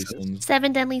Seven it. Deadly Deadly Sins.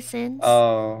 7 Deadly Sins.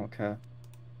 Oh, okay.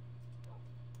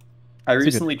 I It's a good-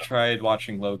 recently tried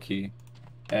watching Loki,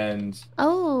 and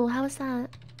Oh, how was that?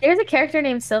 There's a character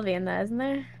named Sylvie in that, isn't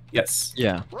there? yes,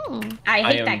 Yeah. Hmm. I I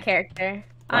hate am- that character.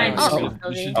 I'm You should- Sylvie.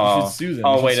 you should Oh. sue them.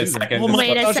 Oh, You wait should a sue them. second. Oh my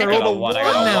Wait a gosh, I rolled a second. one I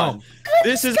rolled a now. one.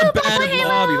 This is a Scoop bad over Halo.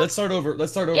 lobby. Let's start over.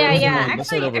 Let's start over. Yeah, yeah. Let's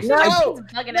start over. Actually,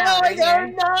 bugging out right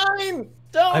here. 9!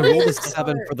 Don't I rolled a start.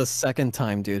 7 for the second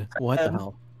time, dude. What the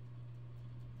hell?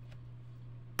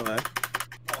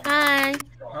 Hi.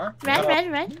 Huh?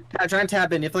 Red. I'm trying to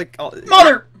tap in. You have to like.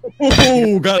 Mother!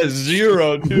 Oh, got a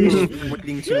 0, dude.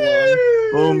 Waiting too long.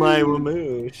 Oh my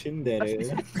wamu,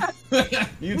 shindere.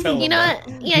 You tell You him know that.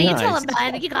 what? Yeah, you tell Nice.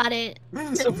 him, bud. You got it.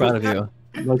 So proud of you.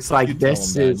 Looks like You tell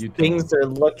this him, Dad, is you tell things him. are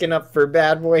looking up for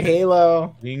Bad Boy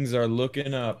Halo. Things are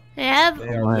looking up. Yep. They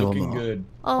are Oh, I looking don't know. good.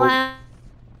 Oh, wow.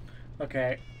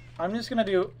 Okay. I'm just gonna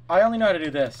do. I only know how to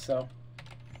do this, so.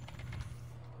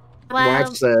 Wow.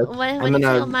 Watch this. What I'm do you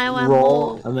gonna feel my one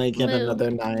roll. move? I'm gonna get move? another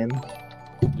 9.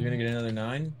 You're gonna get another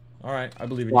 9? Alright, I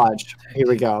believe in you. Watch. Here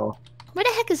we go. Where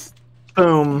the heck is?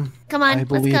 Boom. Come on, I let's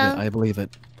believe it. go. I believe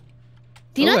it.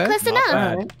 Do you know Okay. what close Not enough?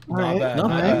 bad. Alright, Not alright, bad. not Not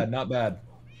bad. bad. Not bad.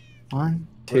 1,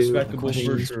 2, Respectable for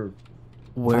 3, sure.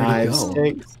 Where to 5, go?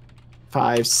 6.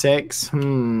 5, 6.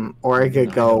 Or I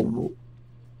could go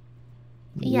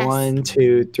Yes. 1,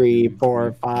 2, 3,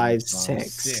 4, 5,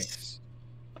 6.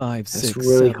 5, It's 6,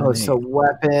 really 7, close 8. to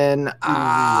weapon.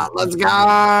 Ah, let's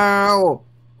go.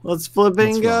 Let's flip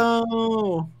Let's and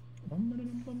go.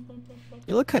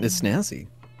 You look kind of snazzy.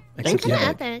 Thank Except you Kind of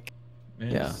have, like, epic.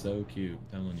 Man, Yeah. it's so cute.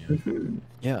 I'm telling you.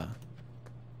 yeah.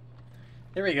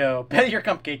 Here we go. Bet your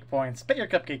cupcake points. Bet your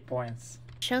cupcake points.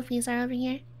 Trophies are over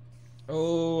here.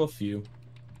 Oh, a few.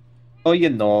 Oh, you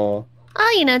know.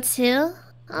 Oh, you know too.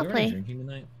 I'll You already play. drinking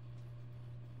tonight?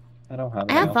 I don't have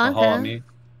I any have alcohol on vodka. me.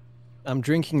 I'm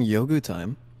drinking Yogu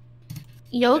time.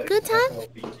 Yoga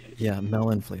time? Yeah,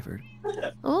 melon flavored.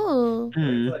 Ooh.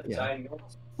 Yeah.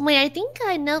 Wait, I think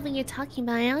I know what you're talking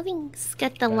about. I don't think it's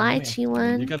got the Yeah, lychee You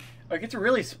one. got Like, it's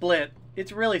really split.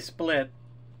 It's really split.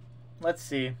 Let's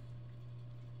see.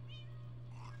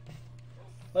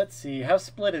 Let's see. How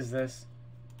split is this?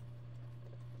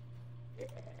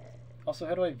 Also,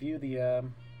 how do I view the,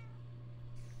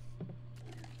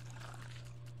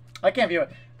 I can't view it.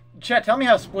 Chat, tell me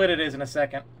how split it is in a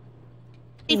second.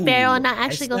 Be feral, not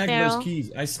actually go I snagged feral. those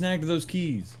keys. I snagged those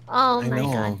keys. Oh I my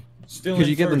know. god. Still Could in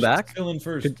you give them first. back? Still in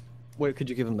first. Wait, could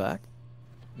you give them back?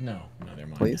 No, they're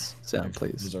mine. Please? now. Sam, They're-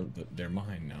 please. those are- They're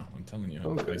mine now. I'm telling you.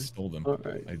 Okay. I stole them.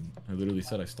 Alright. I literally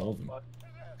said I stole them.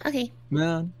 Okay.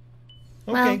 Man.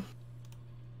 Okay.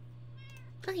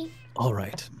 Okay. All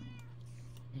right.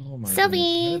 Oh my Sylvie.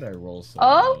 goodness. How did I roll so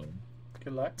Oh. bad? Good luck.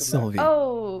 Good luck. Sylvie.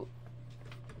 Oh,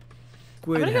 I'm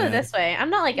Squid gonna go head. this way. I'm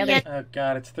not like other. Yeah. Oh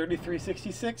god, it's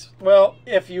 33.66. Well,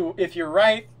 if you're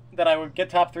right that I would get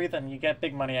top 3, then you get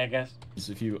big money, I guess.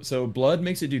 So blood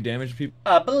makes it do damage to people.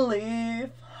 I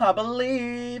believe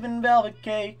in velvet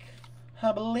cake.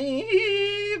 I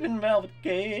believe in velvet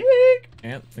cake.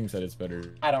 Ant thinks that it's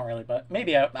better. I don't really, but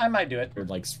maybe I might do it. Or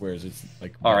like swears it's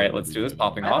like. All right, let's do this.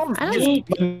 Popping off. I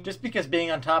don't Just because being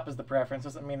on top is the preference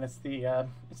doesn't mean it's the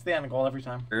end goal every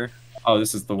time. Oh,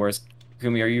 this is the worst.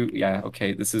 Kumi, are you? Yeah.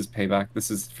 Okay. This is payback. This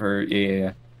is for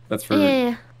yeah. That's for.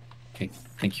 Yeah. Okay.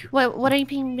 Thank you. What are you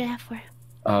paying me back for?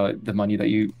 The money that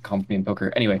you comped me in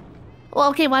poker. Anyway. Well,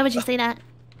 okay, why would you say that?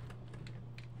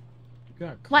 You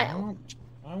got What? comped?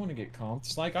 I want to get comped.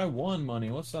 It's like I won money.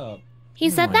 What's up? He Oh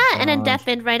said my that and then gosh.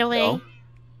 deafened right away. No.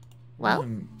 Well,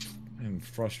 I'm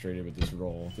frustrated with this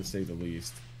roll, to say the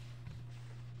least.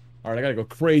 All right, I gotta go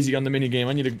crazy on the mini game.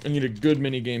 I need a good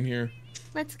mini game here.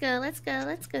 let's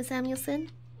go, Samuelson.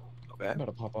 I'm about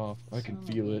to pop off. I can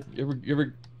feel it. You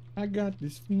ever? I got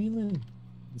this feeling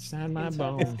inside my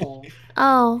bones.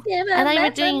 Oh, Yeah, I thought you were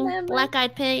doing Black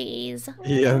Eyed Peas.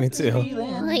 Yeah, me too.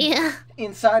 Oh, yeah.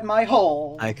 Inside my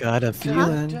hole. I got a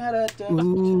feeling. Da-da-da-da.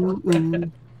 Ooh,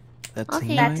 ooh. That Okay,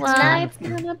 tonight's well, Tonight's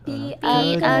gonna be Be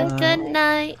a good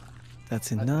night. That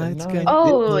tonight's gonna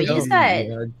Oh, be- you just got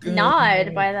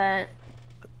gnawed by that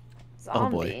Oh,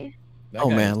 boy. zombie. That Oh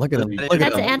guy man, is look at him. pretty Look at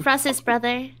That's him. Aunt Frost's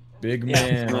brother. Big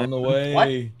man on the way.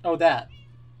 What? Oh, that.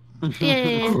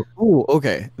 Yeah. Ooh,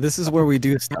 okay. This is where we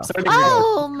do stuff.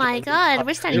 Oh my god,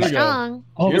 we're starting Here we go. strong.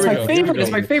 Oh, Here it's we my go, favorite. here we It's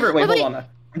go. my favorite. Wait, Wait, hold on.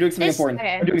 I'm doing something This- important.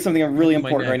 okay. I'm doing something really My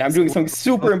important right now. I'm neck. doing something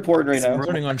super important right I'm now.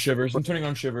 turning on shivers. I'm turning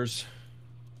on shivers.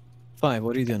 5,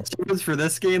 what are you doing? For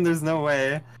this game, there's no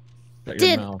way. Shut your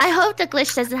Dude, mouth. I hope the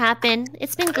glitch doesn't happen.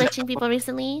 It's been glitching people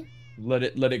recently. Let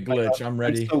it glitch. I'm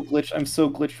ready. I'm so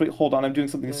glitched. Wait, hold on. I'm doing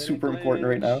something super important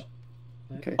right now.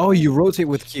 Okay. Oh, you rotate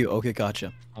with Q. Okay,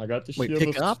 gotcha. I got the Wait, shivers.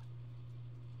 pick up?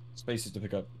 Spaces to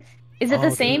pick up. Is it Oh, the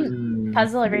okay. same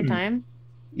puzzle every time?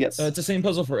 Yes. It's the same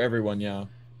puzzle for everyone, yeah.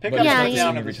 Pick But up it's Yeah, not and the down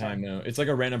same every every time, no. It's like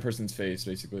a random person's face,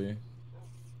 basically.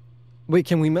 Wait,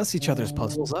 can we mess each other's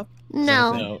puzzles up?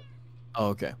 No. No. Oh,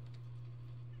 okay.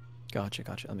 Gotcha.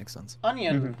 That makes sense.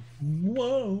 Onion.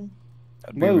 Whoa.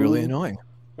 That'd be really annoying.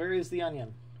 Where is the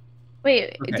onion?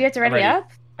 Wait, Okay, do you have to I'm ready ready.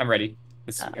 up? I'm ready.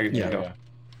 Are you Yeah. go?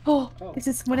 Oh, this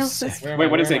is someone else's. Wait,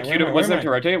 what is it? Q, what's it to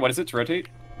rotate? What is it to rotate?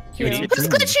 Q. Who's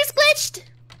glitched? Who's glitched?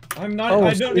 I'm not. Oh,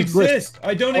 I don't it's glitched. exist.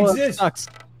 I don't Oh, that exist. sucks.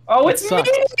 Oh, That it's sucks.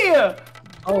 me!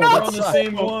 Oh, We're that on the sucks.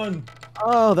 same one.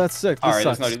 Oh, that's sick. This Alright,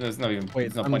 sucks. there's no even Wait,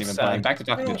 there's no I'm point even sad. playing. Back to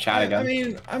talking to the chat again.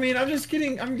 I mean,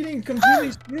 I'm getting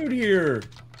completely screwed here.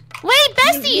 Wait,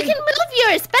 Bestie, you can move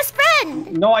yours. Best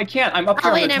friend. No, I can't. I'm up here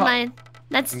Oh, on wait, the never top. mind.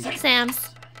 That's Sam's.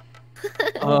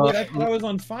 Oh, wait, I thought I was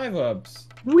on 5-ups.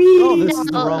 Oh, this is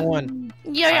the wrong one.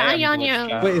 You're I am on your glitched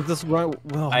own. out. Wait, is this right?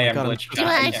 Well, I am God, I'm glitched See out.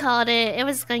 what I Yeah. called it? It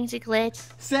was going to glitch.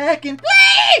 Second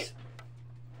place!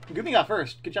 Gumi got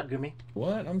first. Good job, Gumi.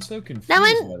 What? I'm so confused That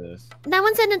one- by this. That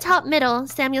one's in the top middle,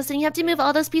 Samuelson. You have to move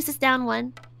all those pieces down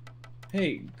one.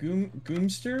 Hey,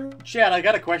 Goomster? Chad, I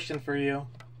got a question for you.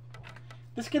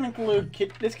 This can include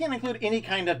any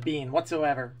kind of bean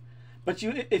whatsoever. But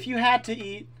if you had to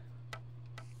eat...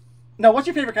 No, what's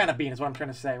your favorite kind of bean is what I'm trying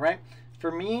to say, right?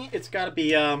 For me, it's gotta be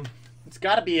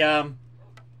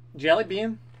jelly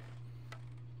bean.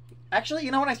 Actually,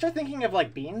 you know, when I start thinking of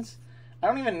like beans, I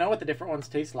don't even know what the different ones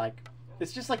taste like.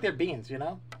 It's just like they're beans, you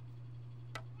know?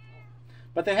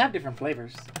 But they have different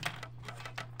flavors.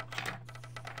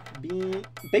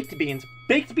 Baked beans.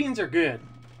 Baked beans are good.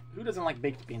 Who doesn't like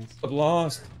baked beans? I've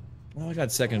lost. Well, I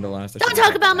got second to last. Don't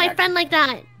talk about my friend like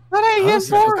that. What I That's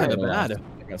hit for? kind of bad.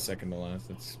 I got second to last.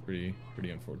 That's pretty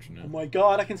unfortunate. Oh my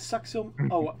god, I can suck so...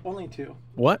 Oh, only two.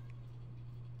 What?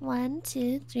 1,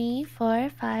 2, 3, 4,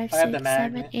 5, I have 6, the 7,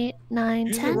 magnet. 8, 9,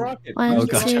 Use the 10. rocket. 1, Oh,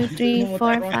 gotcha. 2, 3, 4,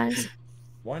 5.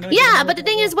 Why not? Yeah, but the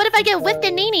thing is, what if I get with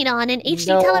the Nene on in HD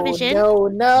television? No.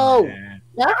 Nah.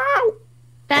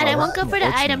 Dad, I Oh, won't go for the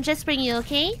unfortunate. item just for you,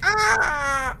 okay?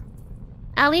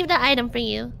 I'll leave the item for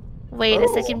you. Wait a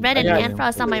second, Red and I got Ant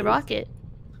Frost on my rocket.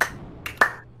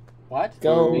 What?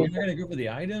 Go. You're gonna go for the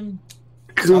item?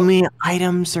 Gumi,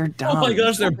 items are dumb. Oh my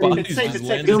gosh, their bodies It's safe, just it's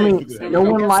safe, landed. it's safe. Gumi, no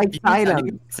one likes I items.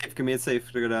 think it's safe, Gumi. It's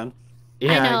safe to go down.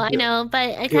 I know, but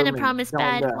I kind of Gumi, promised don't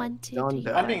bad. die. 1, 2, Don't 3,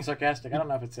 die. I'm being sarcastic. I don't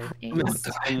know if it's safe. 8.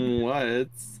 What?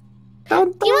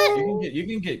 Don't do it. You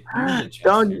can get chest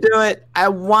Don't here. do it. I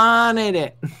wanted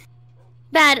it.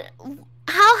 Dad,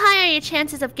 how high are your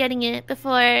chances of getting it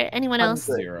before anyone else?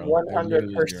 0.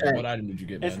 100%. What item did you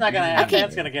get? It's man? not gonna happen. Okay.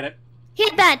 It's gonna get it. Here,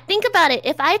 Dad, think about it.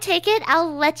 If I take it,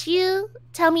 I'll let you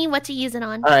tell me what to use it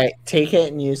on. All right, take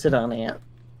it and use it on Ant.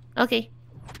 Okay.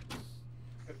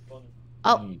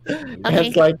 Oh, okay.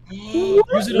 It's like,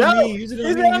 Use it on no, me. Use it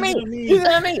use on it on me. me. Use it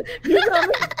on me. Use it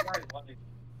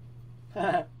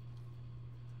on me.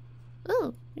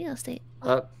 Ooh, real estate.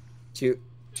 Do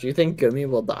you think Gumi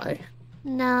will die?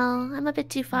 No, I'm a bit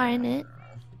too far in it.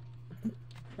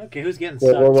 Okay, who's getting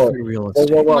Whoa, sucked? whoa, whoa. Real Whoa,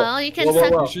 estate. whoa, whoa. Well, you can Whoa, whoa,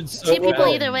 suck whoa. You should two suck people that.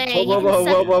 either way. Whoa, You whoa, can whoa,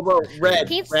 suck- whoa, whoa, whoa. Red,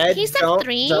 Can you suck don't,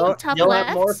 3 don't. top You'll left?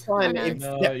 have more fun. Oh, no. It's,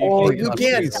 No, oh, you you can't.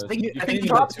 can't. You I think can't you even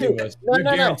dropped get two it. of us. No, You're no,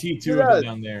 no. guaranteed two Do of them those.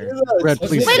 down there. Do those. Red,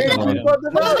 please Wait, take no, an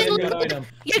no, item.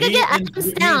 You're gonna get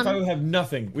items down. We have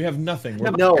nothing. We have nothing.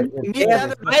 We're No,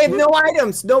 I have no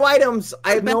items. No items.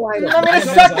 I have no items. I'm gonna Red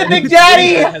suck has the a- Big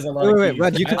Daddy! Red has a lot of Wait, keys.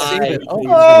 Red, you can save it. Oh,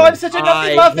 I'm such a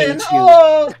nutty muffin! hate you.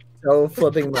 Oh! So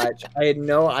flipping much. I had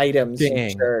no items. You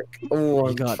Dang. jerk. Oh, You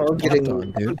I'm got forgetting. fucked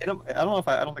on, dude. I don't know if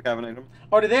I don't think I have an item.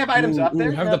 Oh, do they have items up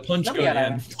there? Have No, the punch nobody gun, had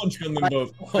man. items. Punch gun them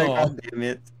both. Oh, Oh. God damn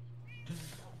it.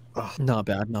 Not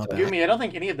bad, not bad. Gumi, I don't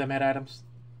think any of them had items.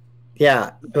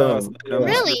 Yeah. Oh, Boom.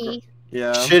 Really?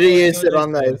 Yeah. Should have used it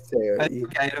on those I two.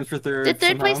 think items for third. Did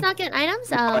third place somehow. not get items?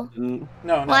 Oh. Mm,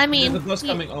 No, no. Well, I mean, There's a bus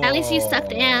coming. at least you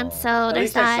sucked Ant, so At there's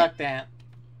least I that. sucked Ant.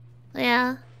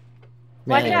 Yeah.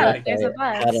 Watch Man, out, if there's I a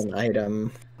bus. had an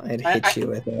item, I'd I- hit you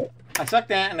with it. I sucked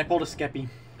Ant and I pulled a Skeppy.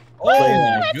 Oh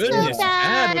my That's goodness! so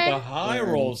Add with bad. the high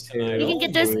rolls tonight. You can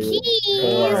get those Oh,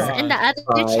 keys God. and the other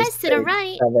Five, chest to the 6,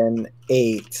 right. 7,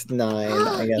 8, 9.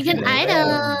 I got You can no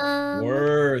item.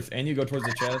 Worth, and you go towards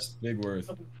the chest. Big worth.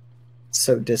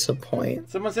 So disappointed.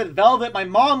 Someone said, Velvet, my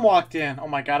mom walked in. Oh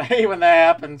my god, I hate when that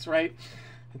happens, right?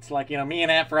 It's like, you know, me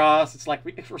and Aunt Frost, it's like,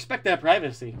 we respect that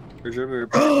privacy. for sure.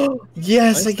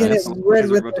 Yes, I get it Nice. red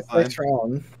with About the to find. first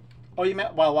round. Oh, you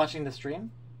meant while watching the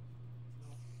stream?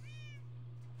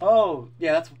 Oh,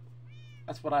 yeah,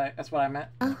 that's what I meant.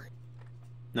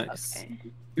 Nice.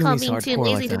 Call Gumi's being too hardcore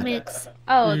lazy like to that. mix.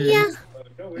 Oh, Yeah.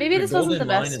 maybe this wasn't the golden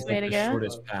line best is way like to the go.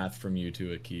 shortest path from you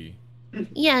to a key.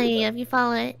 Yeah, if you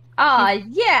follow it. Aw,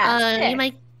 yeah. You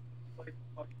might.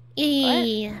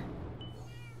 Yeah.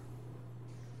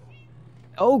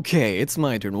 Okay, it's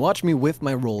my turn. Watch me whiff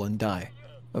my roll and die.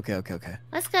 Okay.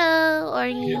 Let's go, or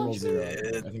We didn't roll you. 0.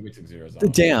 I think we took 0s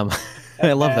off. Damn.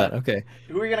 I love that. Okay.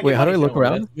 Who are you gonna Wait, give how do I money look to?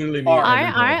 around? That's literally me R, every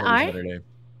R, time R. Saturday.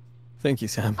 Thank you,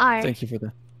 Sam. R. Thank you for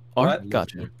the. R? What?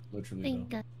 Gotcha. Literally, Thank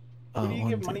though. God. Who do you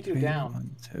give money to down?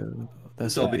 1, 2.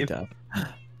 That's Still all be- down.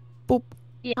 Boop.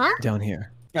 Huh? Down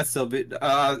here. That's still bit.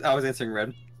 I was answering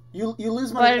red. You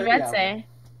lose What money. did Red say?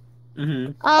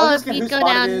 Mm-hmm. I'll Oh, just if get you whose go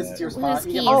spot it down is, it's your spot. whose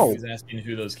You get keys. money. Oh. He was asking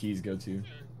who those keys go to.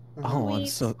 Oh, I'm Sweet.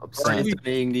 so Or upset.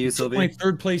 answering to you, It's my Sylvie.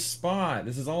 3rd place spot.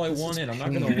 This is all I wanted. I'm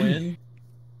not gonna win.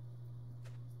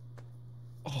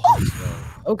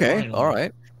 Oh, Okay, Finally.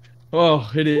 alright. oh,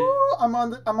 it is. Woo, I'm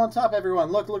on top,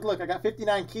 everyone. Look. I got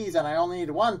 59 keys, and I only need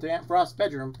 1 to Aunt Frost's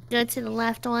bedroom. Go to the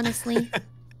left, honestly.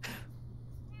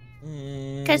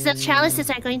 Because the chalices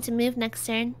are going to move next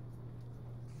turn.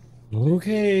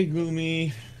 Okay,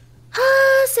 Gloomy.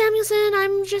 Ah, Samuelson,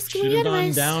 I'm just giving Should you have gone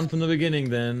advice. down from the beginning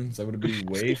then. So I would have been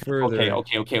way further.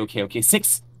 Okay.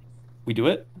 6. We do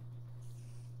it.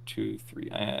 2, 3.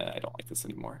 I don't like this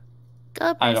anymore.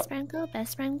 Go, I best don't- friend, go,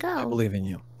 best friend, I go. believe in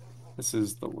you. This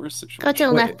is the worst situation. Go to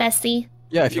the Wait. left, bestie.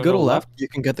 Yeah, if you Go go to to left, you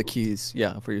can get the keys.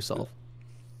 Yeah, for yourself.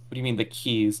 What do you mean the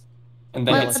keys? And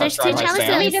then Well, it's there's not 2 by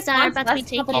chalices Sam? that are about to be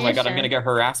taken. Oh my god, I'm gonna get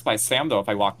harassed by Sam though if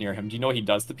I walk near him. Do you know what he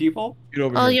does to people? Get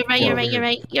over Oh, here. you're right, Get you're over right, here. you're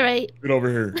right, you're right. Get over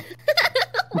here.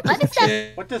 What is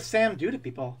that? What does Sam do to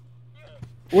people?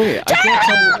 Wait, I can't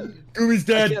tell. Goomy's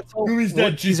dead. can't tell Goomy's what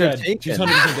dead. She's keys are dead. taken. She's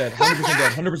 100% dead. 100%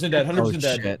 dead. 100% dead. 100% Oh,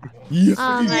 dead. shit. Yes.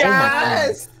 Oh my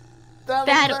Yes!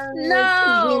 That-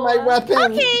 No. My weapon.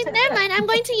 Okay, never mind. I'm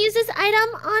going to use this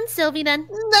item on Sylvie then.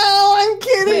 No, I'm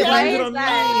kidding. Wait, Why why is it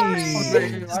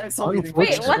is on that? me?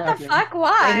 Wait, what the fuck? I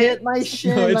Why? hit my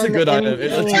shin. No, it's a on good the item. enemy.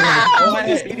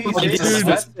 It's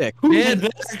Dude, Man,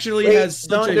 this actually Wait, has such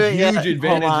don't a do it huge yet.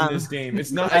 advantage Hold in this game.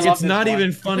 It's not. I love It's this not one.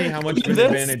 even funny how much of an This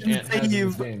advantage Ant has in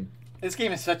this game. This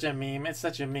game is such a meme. It's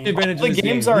such a meme. The advantage The in this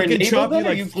games game. are We can enabled chop you then? Are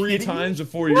like you 3 kidding times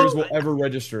before yours will ever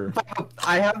register.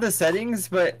 I have the settings,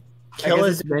 but Kill guess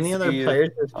as it's many other you. players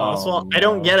as possible. Oh, I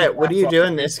don't no. get it. What do you do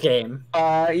in this game?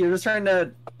 You're just trying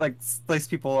to like slice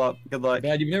people up. Good luck.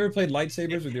 Dad, you've never played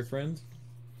lightsabers with your friends?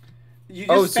 You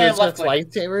Oh, just so spam it's left with click.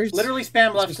 lightsabers? Literally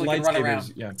spam left Just click and run lightsabers.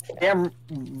 around.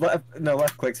 Yeah.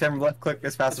 Left click. Sam, left click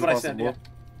as fast That's what I as said. possible.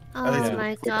 Yeah. At least Oh my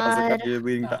it feels like god. you're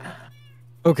leading back.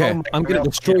 Okay, Oh my I'm gonna God.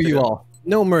 destroy you all.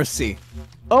 No mercy.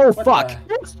 Oh, What fuck.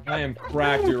 I am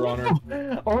cracked, Your Honor.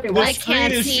 Oh, wait, The what? I screen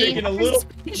can't is see. shaking a little too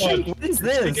much. What is It's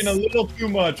shaking a this? little too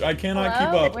much. I cannot keep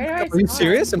Hello? up. Where do I Are you spawn?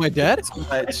 serious? Am I dead?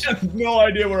 I have no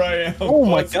idea where I am. Oh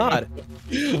my god.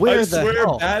 Where I the swear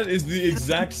hell? that is the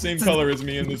exact same color as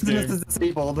me in this This game. is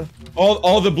disabled.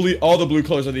 All the blue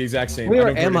colors are the exact same. Where I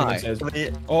don't care am what I? anyone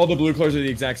says. All the blue colors are the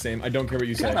exact same. I don't care what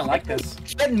you I say. kind of like this.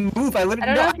 Shouldn't move. I I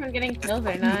literally don't know if I'm getting kills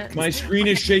or not. My screen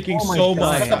is shaking Oh my so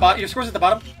God. At the much. bottom, your score's at the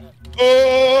bottom.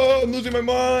 Oh, I'm losing my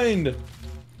mind.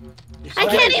 I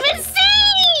can't even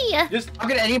see! Just, How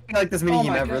could anybody like this Oh minigame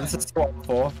my ever? God. This is so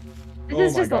awful. This Oh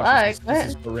is my just gosh, luck. This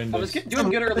is I was horrendous. doing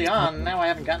good early on. Now I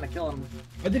haven't gotten to kill him.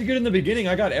 I did good in the beginning.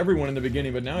 I got everyone in the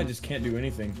beginning, but now I just can't do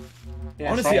anything.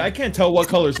 Yeah, Honestly, I can't tell what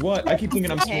color's what. I keep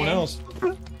thinking I'm someone Okay. else.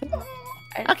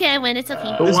 Okay, I win. It's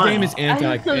okay. This Wow. game is I don't know.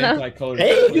 anti-color.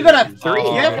 Hey, you got a 3.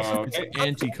 Oh, Yeah. okay.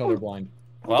 Anti-colorblind.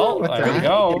 Well, What there the we heck?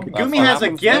 go. That's Gumi what has a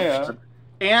happens gift there.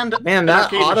 and Man, an that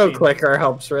arcade auto machine. clicker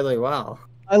helps really well.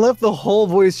 I left the whole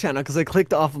voice channel because I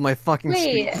clicked off of my fucking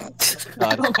Wait. screen.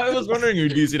 God. I was wondering who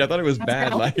DC'd. I thought it was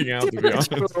bad lagging out, to be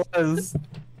honest. It was.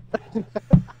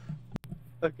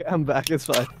 Okay, I'm back. It's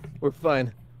fine. We're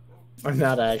fine. I'm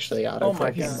not actually auto Oh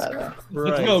my clicking, God. but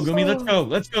Let's go, Gumi. Let's go.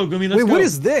 Let's go, Gumi. Let's Wait, go. what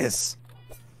is this?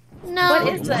 No.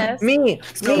 What is this? me,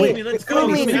 Gumi, let's go.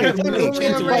 Gumi, Gumi, I got Gumi, no Gumi,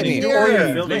 chance I'm of right winning.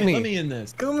 here. Let Gumi. me in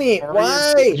this. Gumi,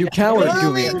 why? You coward,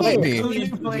 Gumi. Gumi. Fight me.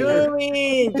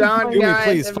 Gumi, don't Gumi, guys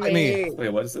please, at fight me. Wait,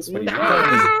 what is this? What do you No.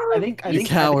 want? I think. You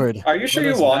coward. Are you sure Let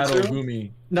you us want battle, to?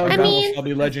 Gumi. No, I Battle mean- shall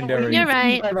be legendary. You're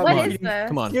right. What is this?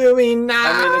 Come on. Gumi, no.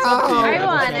 I mean, it's up to you. I Battle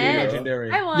want shall be it.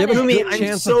 legendary. I want Yeah, but it. Gumi, Gumi, good I'm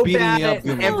chance so of beating bad me up, at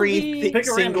Gumi. every Pick a random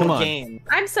single Come on. game.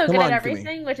 I'm so Come good on, at Gumi.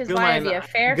 everything, which is Gumi, why it'd be a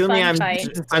fair, Gumi, fun fight.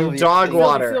 I'm dog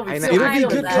water. Sylvie, I know. Sylvie, It'll be I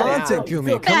good was that. content,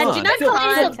 Gumi. Come Bad, do on. not call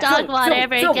yourself dog water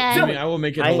ever again. Gumi, I will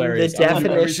make it I'm the hilarious. I will do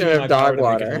definition everything in of my dog power to make it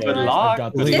water. hilarious. Good I've luck.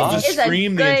 got This this. is I'll This just is a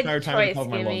scream the good entire time at the choice, top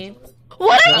of my lungs. Gumi.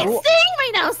 What are you saying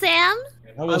right now, Sam?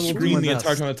 I will I will do scream my the entire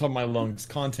best. time at the top of my lungs.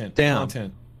 Content. Damn.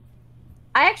 Content.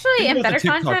 I actually Think am about the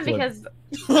better TikTok content clip.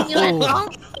 because You know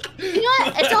what?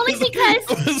 It's only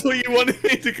because. That's what you wanted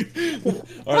me to. Well,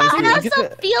 Alright, and let's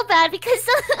also feel bad because.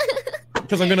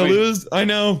 Because I'm gonna lose. I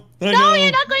know. I No, know.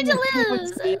 you're not going to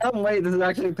lose. Oh wait, this is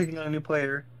actually picking on a new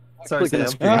player. Sorry, Click on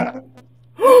Sam.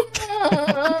 the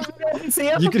screen.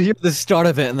 Sam, You could hear the start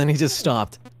of it, and then he just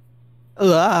stopped.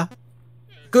 Ah.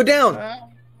 Go down.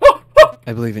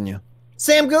 I believe in you.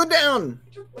 Sam, go down.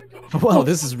 Wow,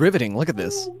 this is riveting. Look at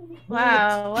this.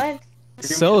 Wow, what?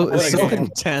 So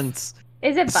intense.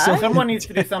 Is it So- bugged? Someone needs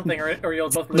to do something, or you'll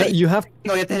both No, lose. you have.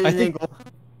 No, you have to hit I an think. angle.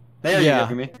 There Yeah. you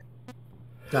go, me.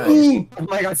 Nice. Oh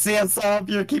my god, Sam, stop!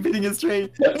 You're keeping it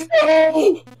straight.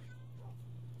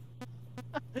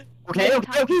 Okay, Sam.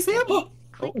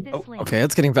 Click this link. Okay,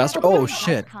 it's getting faster. Oh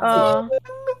shit! Oh.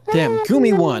 Damn,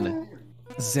 Gumi 1,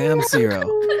 Zam 0.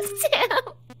 Sam.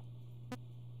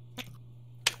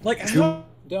 Like, how...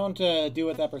 Don't do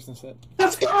what that person said.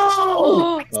 Let's go!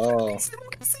 Oh.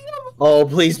 Oh,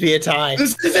 please be a tie.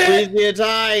 This is Please it! be a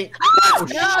tie.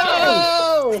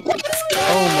 No!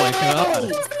 Oh my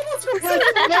god!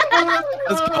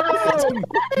 Let's go.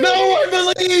 No one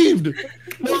believed!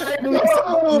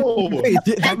 No! Wait,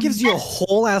 that gives you a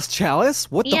whole ass chalice?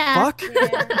 What the Yeah. fuck?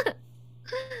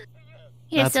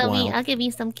 Here, That's Sylvie, wild. I'll give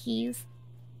you some keys.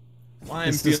 I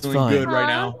am This is feeling fine. good right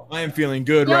now. I am feeling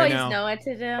good You right always now. know what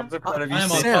to do. I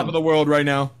am on Sam. top of the world right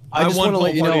now. I I just won wanna Pummel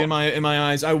let you Party know- in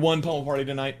my eyes. I won Pummel Party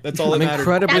tonight. That's all I'm that matters.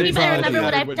 incredibly Sam, you better proud of remember you.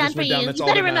 what I've What done just for went you. down, You that's all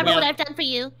better that remember what matters. I've done for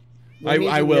you.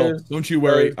 I will. use Don't you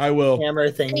worry. I will.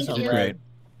 Camera things Thank on you. red.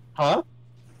 Huh?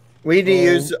 We need to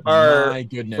use our My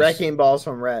goodness. wrecking balls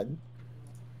from red.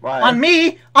 Why? On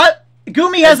me?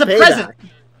 Gumi has a That's present. payback.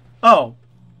 Oh.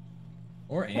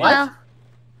 Or Ant. Well,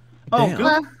 Oh, Damn. Gumi.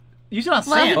 well, Use it on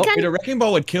well, Sam. you Wait, a wrecking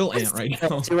ball would kill Ant right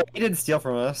now. He didn't steal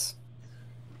from us.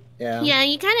 Yeah. yeah,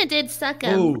 you kind of did suck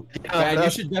him. Oh, Bad,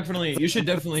 that's- you should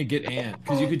definitely get Ant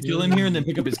because you could kill him here and then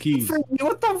pick up his keys.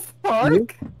 What the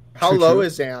fuck? How low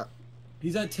is Ant?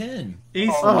 He's at 10. He's...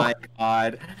 Oh my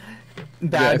god.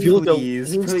 Bad, if you look-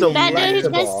 please, he's please. Bad dude, he's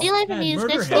gonna delectable. steal it from Yeah, you. He's murder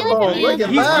gonna him. steal it Oh, from look you. at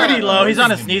He's that. pretty low. He's on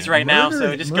his knees right now, so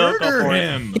Murder- just go murder for it.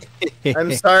 him.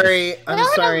 I'm sorry. I'm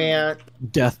sorry, Ant.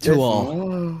 Death to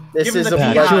all. This Give him is the a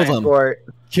PI. blood Kill them. sport.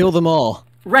 Kill them all.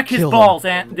 Wreck his Kill him. balls,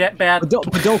 Ant. That bad.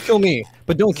 But don't kill me.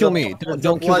 But don't kill me. It's a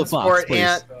Don't kill blood the fox, sport, please.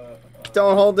 Ant.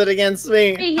 Don't hold it against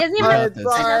me. Hey, he hasn't even got I'm this.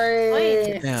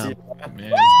 sorry. Damn.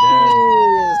 Man,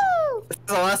 he's This is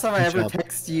the last time I Good ever job.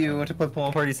 text you to play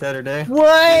Pummel Party Saturday.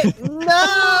 What?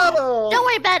 No. Don't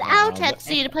worry about it. I'll Wow, text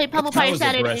you to play Pummel dead. That Party was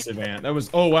Saturday. aggressive, Ant. That was.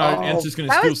 Oh wow, Oh, Ant's just gonna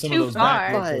that steal was some too of those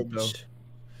back. far. Fudge.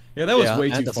 Yeah, that was Yeah, way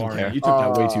Ant too doesn't far. care. Ant. You took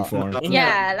that way too far.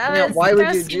 Yeah, that was. Why would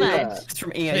that you was do too much. that? It's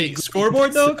from Ant. Hey,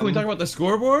 scoreboard though? Can we talk about the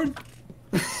scoreboard?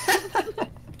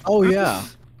 Oh yeah.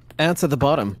 Ants at the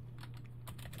bottom.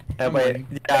 Wait.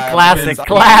 Classic, He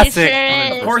classic.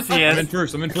 sure Of course he I'm in is.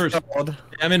 first. I'm in first.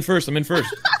 I'm in first. I'm in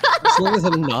first. As long as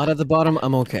I'm not at the bottom,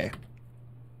 I'm okay.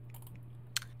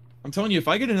 I'm telling you, if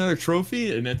I get another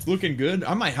trophy and it's looking good,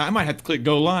 I might have to click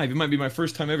go live. It might be my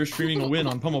first time ever streaming a win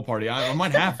on Pummel Party. I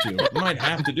might have to. I might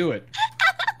have to do it.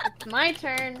 It's my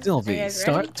turn. Are you Sylvie, guys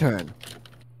start ready? turn.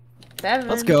 7.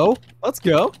 Let's go. Let's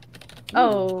go.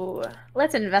 Oh,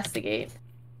 let's investigate.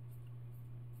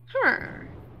 Huh.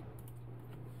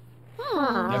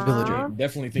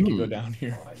 Definitely think you go down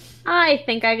here. I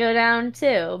think I go down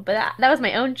too, but that was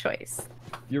my own choice.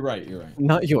 You're right. You're right.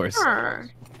 Not yours. Huh.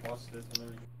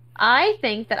 I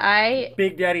think that I.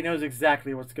 Big Daddy knows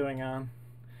exactly what's going on.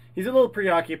 He's a little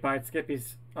preoccupied.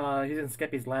 Skippy's he's in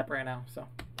Skippy's lap right now, so.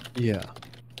 Yeah.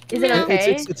 Is it Yeah.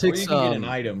 okay? It Or takes you can get an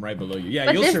item right below you. Yeah,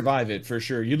 But you'll this- survive it for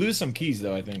sure. You lose some keys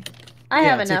though, I think. I yeah,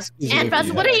 have it enough. takes- And Russ,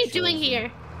 Yeah, what are you actually. doing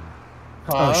here?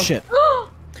 Oh shit.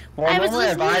 Well, I was normally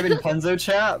I vibe listening. in Punzo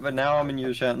chat, but now I'm in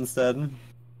your chat instead.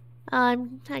 I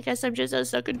guess I'm just a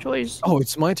second choice. Oh,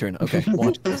 it's my turn. Okay,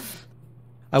 watch this.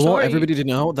 I want Sorry. everybody to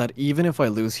know that even if I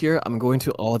lose here, I'm going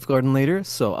to Olive Garden later,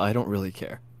 so I don't really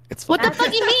care. It's fine. What the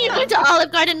fuck you mean you're going to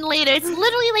Olive Garden later? It's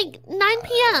literally like 9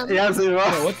 p.m. Yeah, absolutely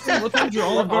Yeah, right. what time did your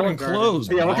Olive Garden close?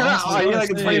 Yeah, what kind of- Honestly, are you like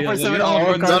a honestly, 24/7 your Olive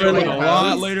Garden's Garden open like a lot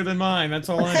house? later than mine. That's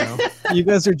all I know. You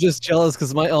guys are just jealous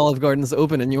because my Olive Garden's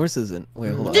open and yours isn't.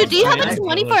 Wait, hold on. Dude, do you have Yeah, a I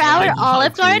 24-hour know.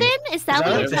 Olive Garden? Is that what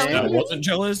Yeah, you're it's- I telling me? wasn't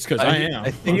jealous because I am.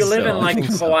 Do think you live so, in I like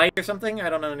think so. Hawaii or something? I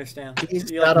don't understand. He's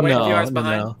You like got a wait a No, few hours no,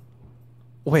 behind? no.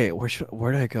 Wait,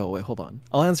 where did I go? Wait, hold on.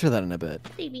 I'll answer that in a bit.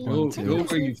 Baby. Go, One, two, go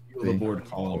where you feel the three, board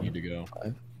calling you to go.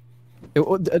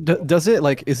 Does it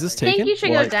like? Is this I think taken? you should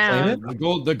Will go I claim down.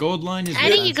 it? The gold line is. I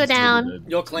think you go down.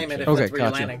 You'll claim it if Okay, that's where you're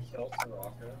gotcha. landing.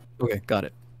 Okay, got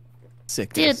it.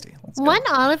 Sick, Dude, tasty. Let's go. One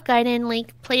Olive Garden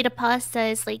like plate of pasta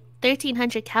is like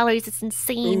 1,300 calories. It's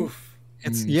insane. Oof.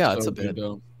 It's yeah, it's so a good bit.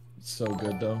 though. It's so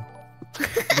good though.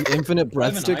 The infinite I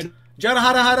have an breadstick. item- Jada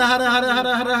hada hada hada hada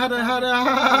hada hada hada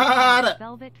hada hada.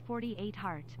 Velvet 48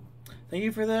 heart. Thank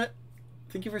you for that.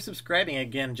 Thank you for subscribing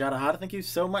again, Jada Hada. Thank you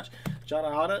so much, Jada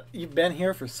Hada. You've been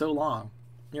here for so long.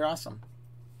 You're awesome.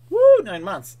 Woo! 9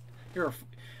 months.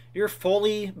 You're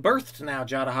fully birthed now,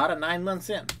 Jada Hada. 9 months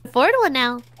in. Affordable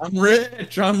now. I'm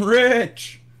rich. I'm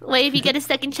rich. Wait, if you get a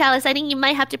second chalice, I think you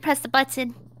might have to press the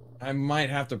button. I might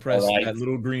have to press Alright. that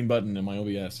little green button in my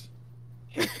OBS.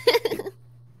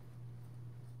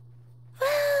 Well,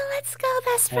 let's go,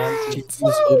 best friends. Is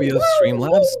OBS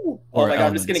Streamlabs? Oh Or my god,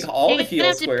 I'm just Elements? getting all the You're gonna heal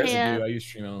have to squares. pay I do. I use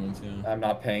Stream Elements. Yeah. I'm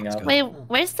not paying up. Wait,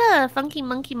 where's the funky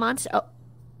monkey monster? Oh.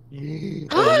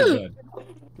 Oh,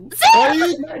 Zip!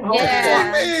 you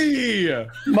Yeah.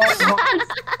 me!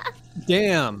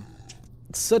 Damn.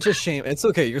 It's such a shame. It's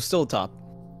okay. You're still top.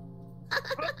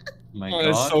 My Oh, god.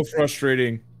 it's so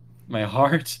frustrating. My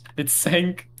heart. It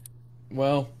sank.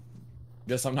 Well,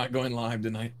 guess I'm not going live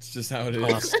tonight. It's just how it is.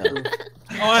 Awesome.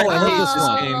 I I hate love this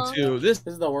this game too. This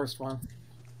is the worst one.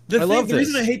 The love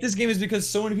reason this. I hate this game is because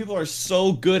so many people are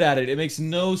so good at it. It makes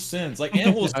no sense. Like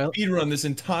Ant will speedrun this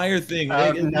entire thing.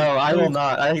 Like, No, I will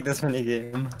not. I hate this mini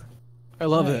game. I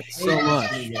love it so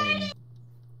much.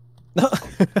 No.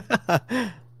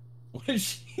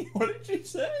 What did she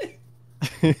say?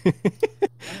 I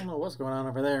don't know what's going on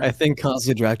over there. I think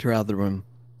Kazuya dragged her out of the room.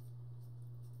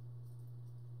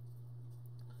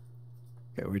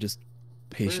 Okay, we're just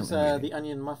Where's patiently waiting. the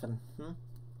onion muffin? Hmm?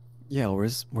 Yeah,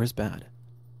 where's bad?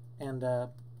 And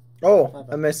Oh,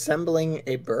 I'm assembling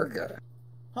a burger.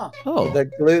 Oh, The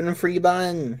gluten-free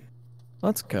bun.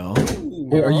 let's go.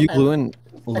 Wait, are you gluing?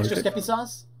 extra skeppy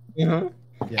sauce? Mm-hmm.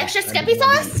 Extra skeppy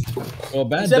sauce? Well,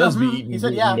 Bad He said, does be mhm. eating He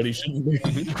said, gluten, yeah. but he shouldn't be.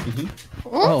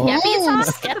 Oh. Skeppy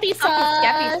sauce? Skeppy sauce.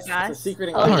 Skeppy It's a sauce.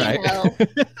 secret Oh, ingredient.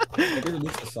 you know.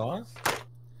 Is the sauce?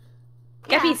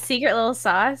 Skeppy's secret little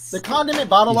sauce. The condiment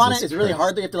bottle on it Jesus is really Christ.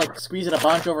 hard. They have to like squeeze it a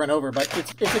bunch over and over, but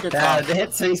it's a good Bad. sauce. Hit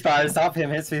spacebar. Stop him.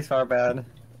 Hit spacebar. Bad.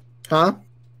 Huh?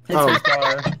 Hit Oh.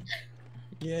 spacebar.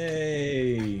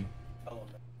 Yay.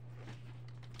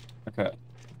 Okay.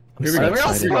 I'm Here we so go. We're all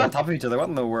excited. super on top of each other. What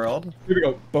in the world? Here we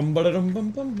go. Bum ba dum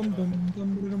bum bum bum bum bum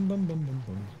bum bum bum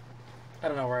bum. I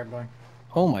don't know where I'm going.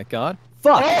 Oh my god.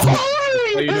 Fuck! That's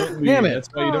why you don't lead. Damn it. That's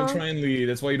why you don't try and lead.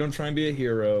 That's why you don't try and be a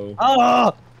hero.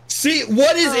 Ah! See,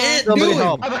 what is it Somebody doing?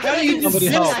 help. How do you Somebody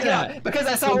resist help. that? Because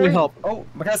I saw Somebody Ori. help. Oh,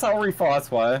 because I saw Ori fall.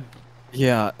 That's why.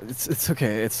 Yeah, it's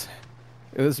okay.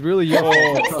 It was really your fault.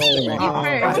 Trust me.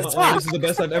 This is the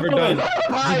best I've ever done. This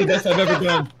is the best I've ever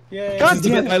done. Yay. God This is the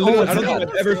damn best- it. I don't think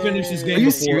I've ever finished this game Are you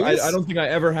before. serious? I don't think I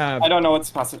ever have. I don't know what's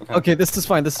possible. Okay, this is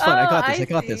fine. This is fine. I got this. Oh, I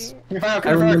got see. this. You're fine,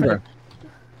 I remember.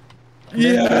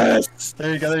 Yes!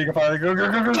 There you go. There you go. Father. Go. Go.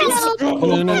 Go. Go.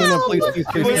 Oh, no, please, please,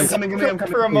 please, I'm please. coming. I'm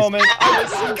coming. For a please. moment.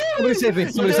 Somebody save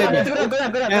me. Somebody save me.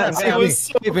 Yeah, save me.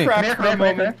 Save me. For a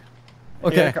moment.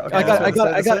 Okay, I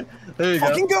got it. There you go.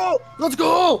 Fucking go! Let's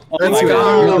go! Oh Thank my you.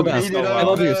 God. You're the best. You did I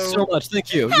love you it. so much.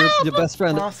 Thank you. You're the best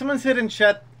friend. Oh, someone's hit in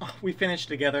chat. Oh, we finished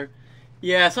together.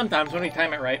 Yeah, sometimes when we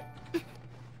time it right.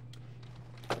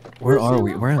 Where are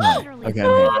we? Where am I? Okay, I'm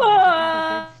here.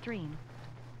 Ah. Stream.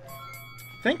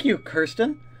 Thank you,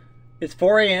 Kirsten. It's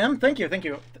 4 a.m. Thank you.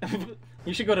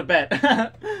 You should go to bed.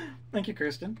 Thank you,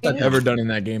 Kirsten. I've ever done in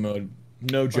that game mode.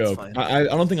 No joke. fine. I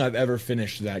don't think I've ever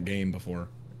finished that game before.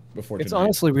 Before It's tonight.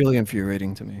 honestly really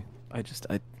infuriating to me. I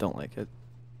don't like it,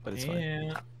 but it's fine.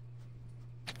 Yeah.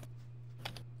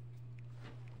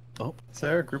 Oh, Is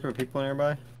there a group of people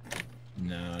nearby?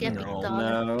 No, Get no, me no.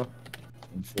 done. No.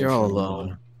 you're all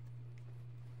alone.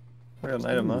 We got an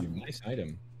item though. Ooh, nice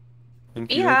item.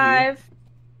 Beehive.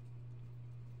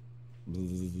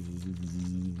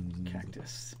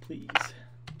 Cactus, please.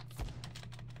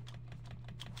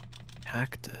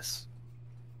 Cactus.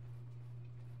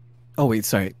 Oh wait,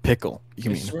 sorry, pickle.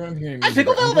 You I mean? swear I'm hearing I'm music.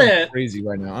 Pickle I'm going Velvet! crazy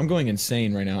right now. I'm going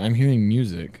insane right now. I'm hearing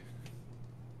music.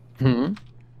 Hmm.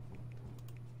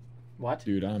 What?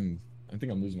 Dude, I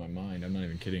think I'm losing my mind. I'm not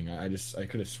even kidding. I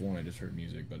could have sworn I just heard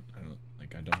music, but I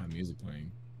don't have music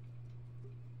playing.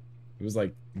 It was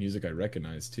like music I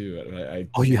recognized too. I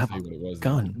Oh, you can't have tell what it was.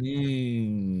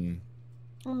 gun.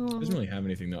 Doesn't really have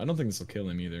anything though. I don't think this will kill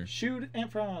him either. Shoot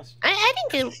Ant Frost. I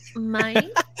think it might.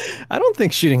 I don't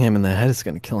think shooting him in the head is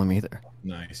gonna kill him either.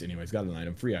 Nice. Anyways, got an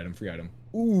item. Free item. Free item.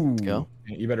 Ooh. Go.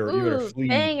 You better Ooh, flee.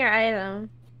 banger item.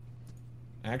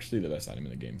 Actually, the best item in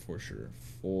the game for sure.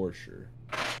 For sure.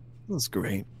 That's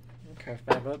great. Okay,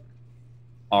 fab up.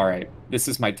 All right, this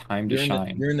is my time to You're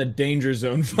shine. you're in the danger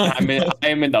zone. I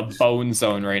am in the bone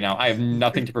zone right now. I have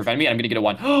nothing to prevent me. I'm gonna get a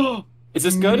 1. Is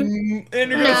this good?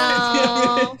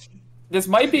 No. This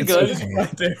might be It's good. just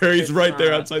right there. He's right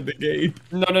there outside the gate.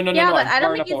 No. Yeah, but I'm I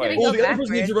don't far think enough he's away. gonna Oh, go the other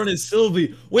person needs to backwards. run is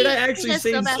Sylvie. Wait, I He actually does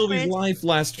go saved Sylvie's backwards. life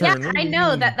last Yeah, turn. What do I you know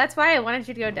mean? that's why I wanted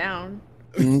you to go down.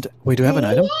 And wait, do I have an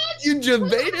item? What? You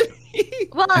debated me.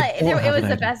 Well, I don't it have was an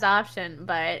the item. best option,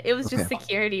 but it was just Okay.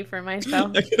 security for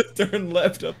myself. I could have turned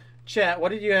left up. Chat, what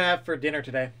did you have for dinner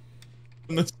today?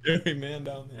 the scary man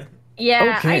down there.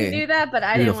 Yeah, Okay. I knew that, but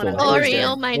I didn't want to. Beautiful. Ori,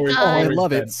 oh my Ori- Oh, I god.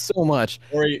 love dead. it so much.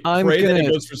 Ori, I'm pray that gonna-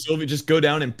 it goes for Sylvie. Just go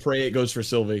down and pray it goes for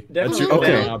Sylvie. That's your Definitely.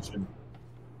 only Okay. option.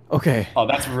 Okay. Oh,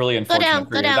 that's really unfortunate down,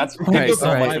 for go you. down. That's Alright, thank you so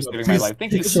much alright. for saving my Please life.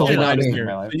 Thank you pick so Sylvie, much not for me. saving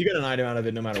my life. You get an item out of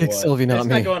it no matter Pick what. Sylvie, It's not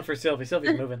not me. going for Sylvie.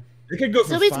 Sylvie's moving. It could go for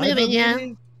Sylvie's 5 moving, yeah.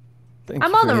 maybe? Thank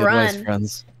I'm you on for the advice, run.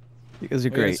 friends. You guys are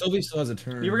Wait, great. Sylvie still has a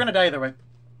turn. You were gonna die either way.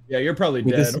 Yeah, you're probably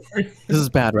This- dead. This is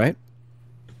bad, right?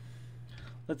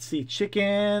 Let's see.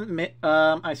 Chicken.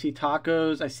 I see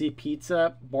tacos. I see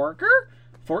pizza. Burger.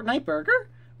 Fortnite burger.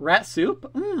 Rat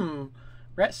soup.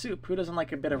 Rat soup. Who doesn't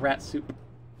like a bit of rat soup?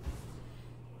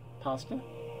 Pasta.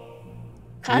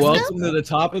 Costa? Welcome to the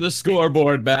top of the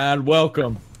scoreboard, Bad.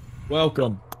 Welcome.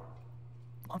 Welcome.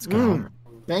 Let's go.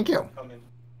 Thank you.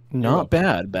 Not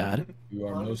bad, bad. You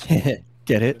are most.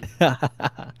 Get it?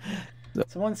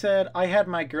 Someone said I had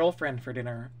my girlfriend for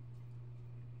dinner.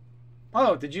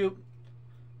 Oh, did you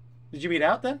eat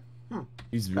out then?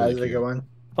 He's That really was a good one.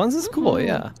 Buns is cool,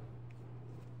 yeah.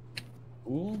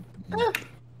 cool.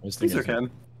 These are thinking-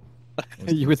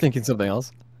 good. You were thinking something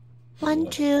else. 1,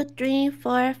 2, 3,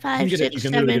 4, You 5, can, 6, you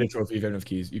can literally 7. get a trophy if you have enough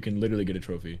keys. You can literally get a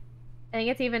trophy. I think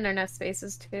it's even enough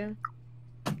spaces too.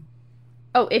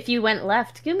 Oh, if you went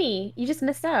left, Gumi, you just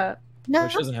missed out. No, Oh,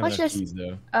 she doesn't have watch enough this. keys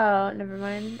though. Oh, never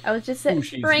mind. I was just Ooh,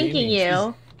 she's pranking gaming.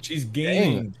 you. She's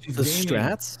gaming. Dang, She's the gaming.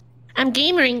 strats? I'm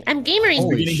gamering. I'm gamering.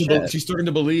 Holy Beginning to shit. she's starting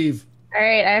to believe. All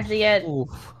right, I have to get Oof.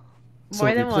 more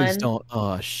Sylvie, than please one. don't.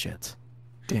 Oh, shit.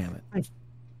 Damn it.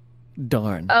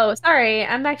 Darn. Oh, sorry.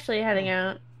 I'm actually heading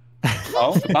out.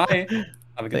 Oh, bye.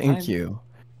 Have a good time. Thank you.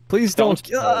 Please don't.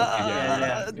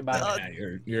 Yeah. Goodbye.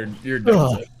 Yeah, you're done.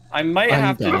 Ugh. with it. I might I'm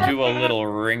have to done. do a little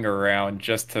ring around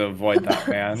just to avoid that,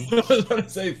 man. I was about to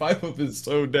say 5 up is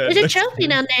so dead. There's a trophy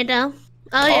down there, though.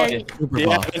 Oh, yeah. Super Yeah,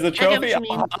 buff. there's a I know trophy.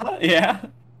 what you mean. Yeah.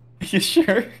 You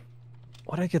sure?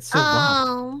 Why'd I get so buff?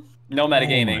 Oh, No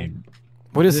metagaming.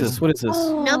 What is this? What is this?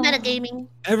 no metagaming.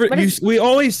 We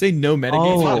always say no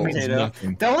metagame. Oh. It means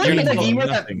nothing. The only You're thing that gonna gamer know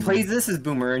that nothing. plays this is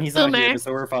Boomer, and he's not Boomer. here,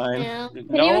 so we're fine. Yeah. Can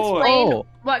you No. explain Oh.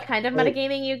 what kind of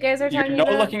metagaming you guys are You're talking no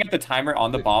about? looking at the timer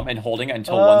on the bomb and holding it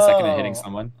until 1 second and hitting Oh.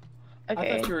 someone. I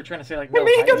Okay. thought you were trying to say like You're no.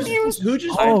 being hiding. confused. Who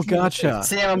just? Oh, gotcha.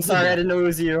 Sam, I'm sorry, I didn't know it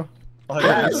was you. Oh,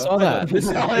 I saw that. This is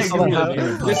I saw that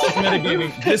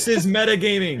metagaming. This is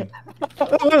metagaming.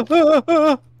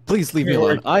 Please leave me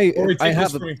Ori, alone. I take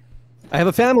have this from me. I have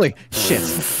a family. Shit.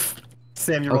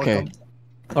 Sam, you're Okay. welcome.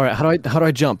 All right. How do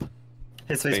I jump?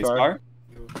 His space Space bar. bar?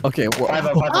 Okay. 5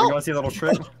 up, 5 up. You want to see a little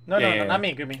trick? No, Yeah, yeah. not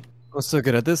me, Gooby. I'm so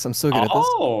good at this. I'm so good at this.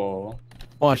 Oh.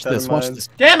 Watch Keep that this. in Watch mind. this.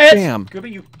 Damn it! Bam.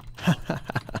 Gooby, you.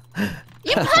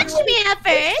 You punched me at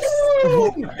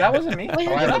first. That wasn't me.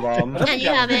 Oh, I have a bomb. Yeah, you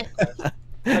have it.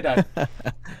 I died.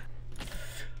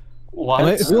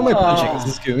 What? Who am I punching? Is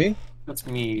this Gooey? That's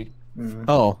me.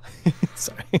 Oh.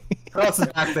 Sorry. Who else is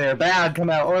back there? Bad, come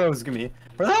out. Oh, that was me.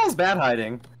 Where the hell is Bad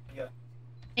hiding?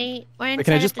 Hey, we're Wait, inside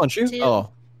can I of just the punch you? tube. Oh.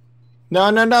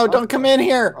 No, don't come in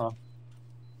here. Not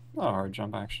a hard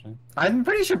jump, actually. I'm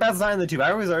pretty sure Bad's not in the tube.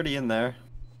 I was already in there.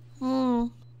 Hmm.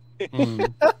 Hmm.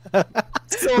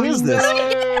 Who is this?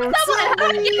 Someone,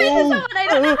 how to get into someone? I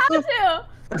don't know how to.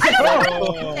 I don't know how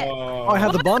to get Oh, I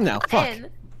have the bomb now. Fuck. in.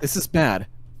 This is bad.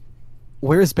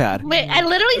 Where is bad? Wait, I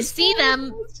literally see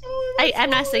them. I'm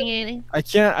not saying anything. I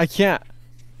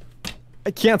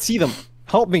can't see them.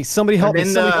 Help me. Somebody help me.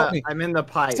 Somebody help me. I'm in the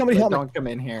pipe. Somebody but help me. don't come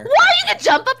in here. What? You can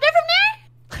jump up there from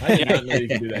I did not know you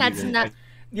could do that. That's either. not.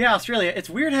 Yeah, Australia. It's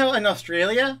weird how in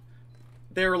Australia,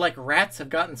 their like rats have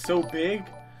gotten so big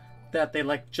that they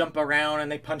like jump around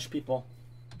and they punch people.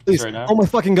 Please. Right now? Oh my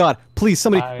fucking god. Please,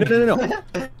 somebody. I- No.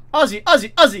 Aussie.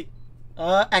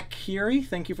 Akiri,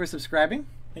 thank you for subscribing.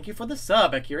 Thank you for the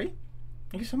sub, Akiri.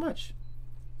 Thank you so much.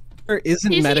 There isn't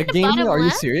Do you see the metagaming? bottom Are you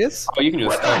left? serious? Oh, you can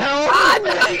just.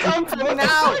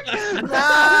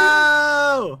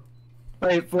 No!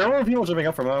 Wait, where were people jumping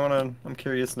up from? I'm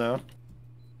curious now.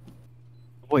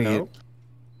 Wait. No.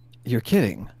 You're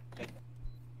kidding.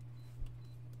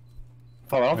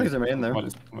 Oh, I don't think there's in there.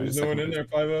 Wait There's a no one second. in there,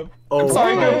 5 up. Oh,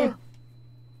 sorry, no.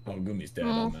 Oh, Gumi's dead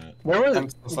on that. Where was I'm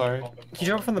so sorry. Can you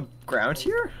jump from the ground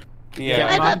here? Yeah.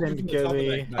 I Come bet- on,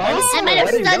 Gilly. I might have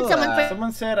I didn't stunned know someone that. for.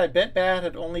 Someone said I bet Bad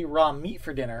had only raw meat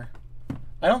for dinner.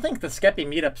 I don't think the Skeppy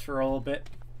meetups for a little bit.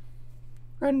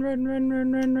 Run.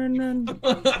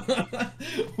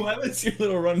 Why was your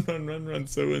little run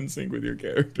so in sync with your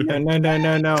character?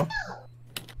 No.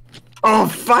 Oh,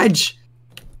 fudge!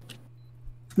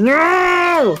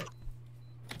 No!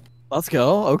 Let's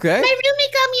go. Okay. My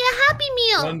roomie got me a Happy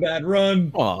Meal. Run, Bad,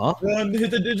 run! Aw. Run,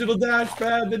 hit the digital dash,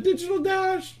 Bad, the digital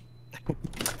dash!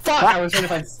 Fuck! I was trying to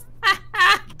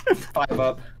find 5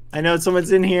 up. I know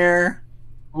someone's in here.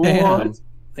 Damn.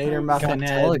 Later, Got Muffin Head.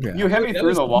 telegraph. You hit me That through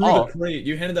was the wall. crate.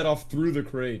 You handed that off through the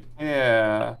crate.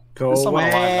 Yeah. Go There's someone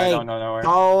alive, I away. don't know nowhere.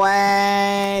 Go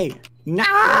away. You're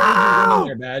No.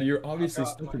 there, Bad. You're obviously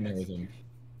stuck in there with him.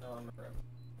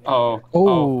 Oh.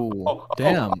 Oh.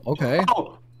 Damn. Okay.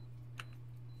 Oh.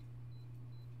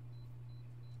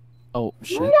 Oh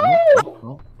shit. No!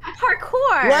 Oh.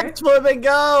 Parkour! Let's flip and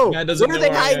go. Matt doesn't Where know are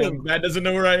they where I am. hiding? Matt doesn't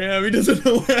know where I am. He doesn't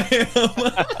know where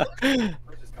I am.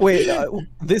 Wait,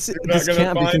 this not gonna can't be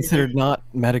find me. considered not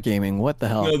metagaming. What the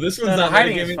hell? No, this one's No, not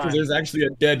hiding is metagaming fine. because there's actually a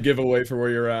dead giveaway for where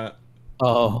you're at.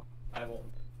 Oh. I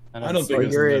don't think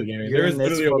it's you're metagaming. in There is this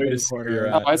literally a way to fucking see where corner.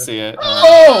 you're Oh, at. I see it.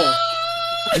 Oh!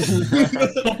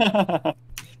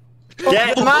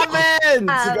 Get Muffin. Get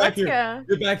back Let's here. go.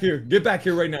 Get back here. Get back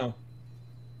here right now.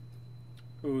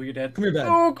 Ooh, you're dead. Come here, Bad.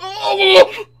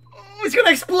 Oh, he's gonna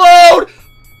explode!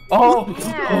 Oh.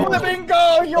 Yeah. Flip and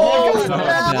go. You're Oh, done.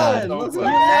 God. Let's go.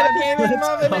 Metagaming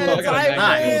Muffin Oh, I Heads. got a I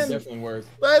nice. win. Definitely work.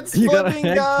 Let's You got flip a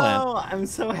and eggplant. go. I'm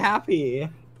so happy.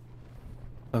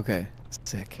 Okay.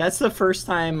 Sick. That's the first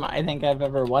time I think I've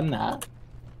ever won that.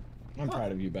 I'm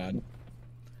proud of you, Bad.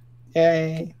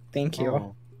 Yay. Thank you.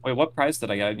 Oh. Wait, what prize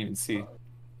did I get? I didn't even see.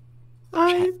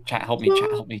 I'm, Chat, help me. Chat,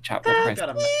 help me. Chat, what I prize? got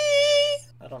him.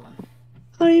 I don't know.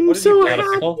 I'm What did so you Got a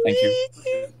happy. pickle? Thank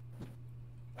you.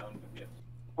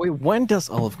 Wait, when does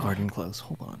Olive Garden close?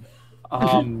 Hold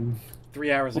on.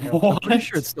 3 hours ago. I'm What? pretty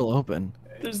sure it's still open.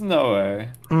 There's no way.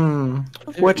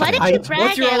 What Why did I- you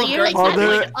brag your earlier like Are that there-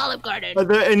 going to Olive Garden? Are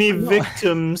there any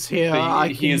victims here?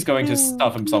 But he is going to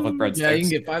stuff himself with breadsticks. Yeah, you can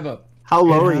get 5 up. How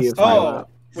low are It you? has to- Oh,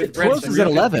 with It closes at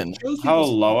 11. How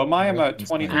low am I? I'm at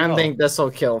 23. I don't think this will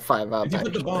kill 5 up. If you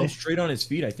put the bomb Actually. straight on his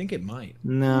feet, I think it might.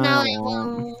 No. No, it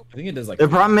won't. I think it does like. The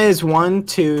problem is 1,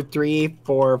 2, 3,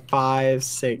 4, 5,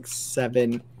 6,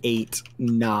 7, 8,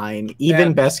 9. Even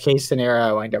Yeah. best case scenario,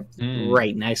 I wind up Mm.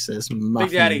 right next to this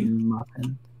muffin. Daddy.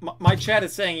 muffin. My chat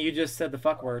is saying you just said the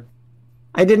fuck word.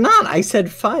 I did not. I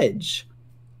said fudge.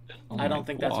 Oh I my don't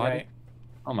think that's God. right.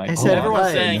 Oh my I god. said Everyone's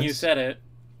fudge. saying you said it.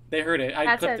 They heard it. I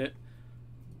That's clipped it. it.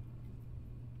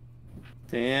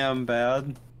 Damn,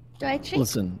 Bad. Do I drink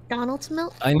Listen, McDonald's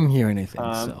milk? I didn't hear anything,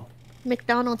 Um, so.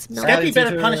 McDonald's milk. Skeppy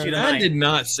better punish you I tonight. did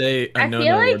not say a I no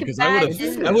feel no like word because I Bad would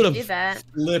didn't have do that.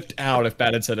 flipped out if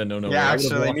Bad had said a no no word. Yeah, I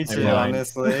would've actually, lost me my too, mind.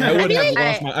 honestly. I would I have feel like-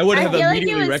 lost my. I would I have feel like it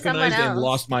immediately was someone recognized and else.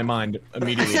 lost my mind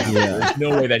immediately. Yeah. There's no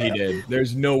way that he did.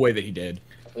 There's no way that he did.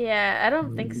 Yeah, I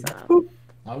don't think so.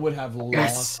 I would have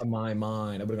lost my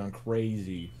mind. I would have gone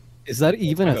crazy. Is that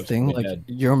even I a got thing? something Like, dead.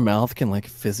 your mouth can, like,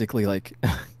 physically, like,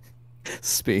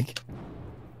 speak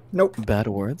Nope. bad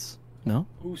words? No?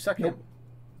 Ooh, suck him.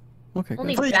 Okay,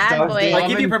 Only good. bad boys. I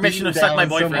give you permission to suck my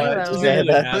boyfriend. Yeah,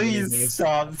 that- Please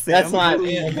stop. Sam. That's not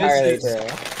Yeah, entirely this is-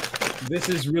 true. This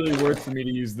is really worth for me to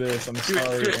use this. I'm Do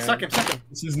sorry. it, man. suck him, suck him.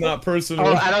 This is not personal.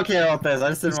 Oh, I don't care about this. I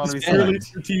just This didn't want to is be purely sucked.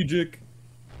 strategic.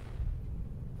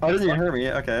 Oh, it doesn't even hurt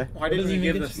me. Okay. Why It didn't doesn't you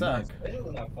even give the get suck?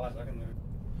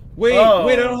 Wait, Oh.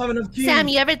 wait, I don't have enough keys. Sam,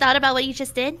 you ever thought about what you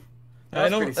just did? I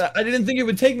don't. I didn't think it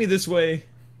would take me this way.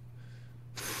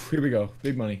 Here we go.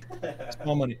 Big money.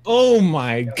 Small money. Oh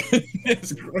my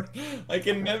goodness. I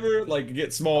can never like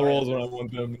get small rolls when I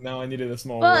want them. Now I needed a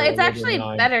small Well, roll. it's I rolled a actually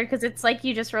 9. better because it's like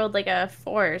you just rolled like a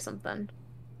 4 or something.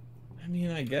 I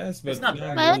mean, I guess, but It's not now bad.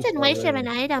 I'm Well, really it's a waste of sorry. an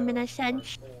item in a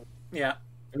sense. Yeah,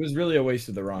 It was really a waste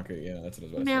of the rocket. Yeah, that's what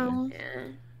I was about to say. No. Yeah.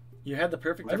 you had the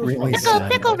perfect. I Really Pickle,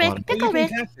 sad Pickle about Rick, it. Pickle you Rick.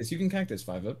 can cactus. You can cactus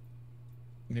 5 up.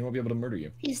 And he won't be able to murder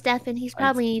you. He's deaf and he's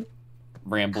probably.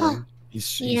 Rambling.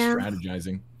 He's Yeah.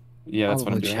 strategizing. Yeah, that's what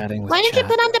I'm Probably doing. chatting with Why didn't you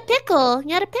chat. put on the pickle?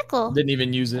 You had a pickle. Didn't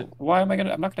even use it. Why am I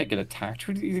gonna? I'm not gonna get attacked.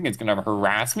 Who do you think is gonna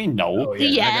harass me? No. Oh yeah,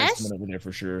 that Yes. guy's coming over there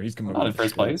for sure. He's I'm coming not over in for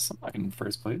first sure. place. I'm not in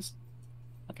first place.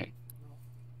 Okay.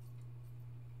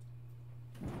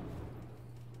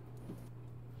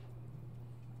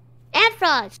 And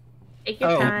Frost. Take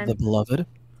your Oh, time. The beloved?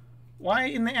 Why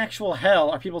in the actual hell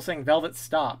are people saying Velvet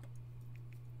stop?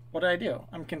 What did I do?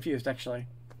 I'm confused actually.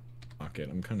 Rocket.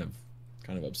 I'm kind of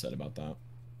upset about that.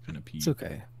 Kind of peeved. It's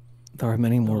okay. There are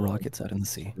many more rockets out in the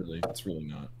sea. Really, it's really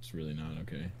not. It's really not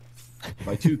okay.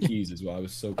 By 2 keys as well. I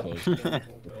was so close.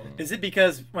 Is it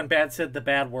because when Bad said the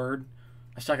bad word,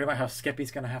 I was talking about how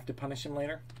Skippy's gonna have to punish him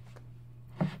later?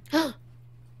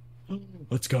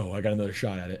 Let's go. I got another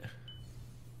shot at it.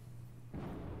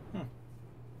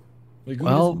 Wait, Gumi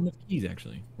Well- doesn't have enough keys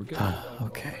actually. We're good.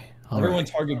 Okay. All Everyone right.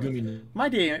 target Gumi. My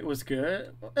day was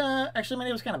good. Actually, my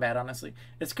day was kind of bad, honestly.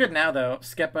 It's good now, though.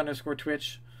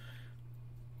 Skep_Twitch.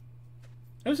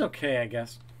 It was okay, I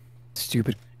guess.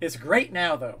 Stupid It's great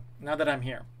now, though. Now that I'm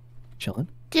here. chillin'.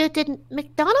 Dude, did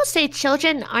McDonald's say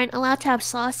children aren't allowed to have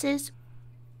sauces?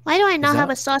 Why do I not that- have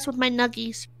a sauce with my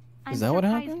nuggies? I'm Is that what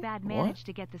surprised happened? Bad What? managed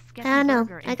to get the Skeppy I don't know.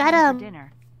 burger in I got, time for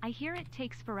dinner. I hear it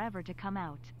takes forever to come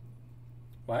out.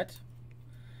 What?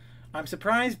 I'm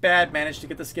surprised Bad managed to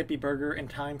get the Skippy burger in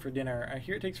time for dinner. I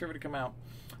hear it takes forever to come out.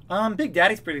 Big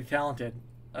Daddy's pretty talented.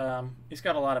 He's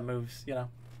got a lot of moves, you know.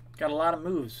 Got a lot of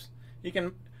moves. He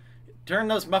can turn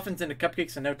those muffins into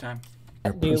cupcakes in no time.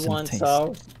 Do you want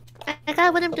so? I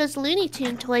got one of those Looney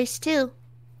Tune toys too.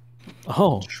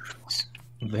 Oh,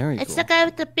 very It's cool. the guy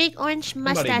with the big orange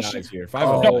Somebody mustache. dies here.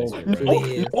 5 dies here,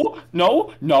 right?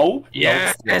 No.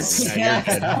 Yes.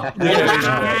 Yeah,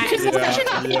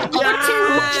 you're dead.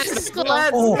 Let's go.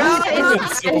 Oh,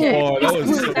 that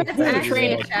was so That's bad.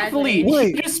 actually a tragedy. Please,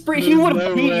 Wait. he just he would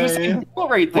have beat you saying no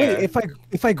right there. Wait,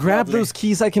 if I grab those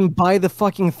keys, I can buy the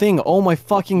fucking thing. Oh my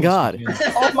fucking god!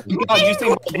 Oh my god, you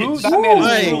say blue? That man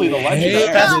is truly the I legend. hate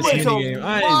That's this what- minigame.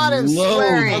 I lot of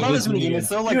swearing. I love love this this game. minigame. It's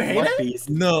so like You hate Luck it? Beast.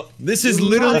 No, this is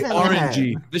literally Love it.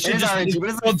 RNG. This should It is just RNG, be but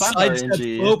it's called fun sidestep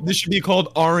RNG. slope. This should be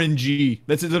called RNG.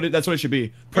 That's what it should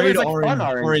be. Pray it's to like fun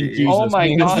RNG. RNG. Oh my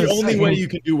That's god. the only way you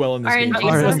can do well in this game.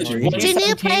 RNG. To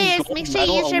new players, make sure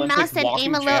you use your mouse and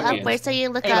aim a little upwards so you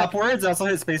look Aim up. upwards. Also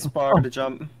hit space bar to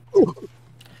jump.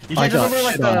 You I can jump got over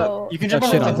like shit on. the. You can jump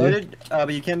Got shit over on, the hood,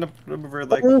 but you can't jump over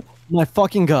like Oh my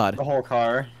fucking god! the whole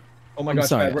car. Oh my I'm gosh,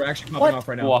 sorry. Brad, we're actually popping off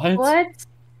right now. What? What?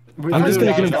 I'm just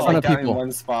gonna get in Like, front of down in people.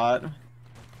 one spot.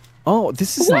 Oh,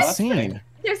 this is What? insane.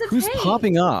 There's a Who's tank.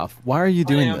 popping off? Why are you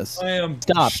doing this? I am.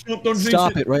 Stop. Don't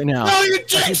Stop it right now. No, you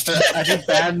I think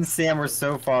Bad and Sam were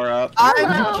so far up. It's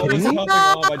popping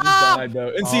off. I just died though.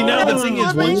 And see now the thing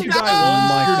is, once you die Oh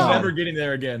my once, you're God. never getting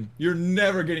there again. You're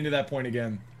never getting to that point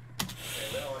again.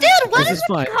 Dude, what This is is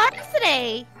with fine. cars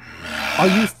today? Are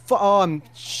you? Oh, I'm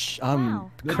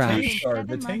Wow. The crash. tanks are.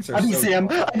 The tanks are. I beat so Sam.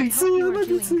 good. I beat Sam. I beat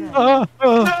Doing Sam. good. Oh,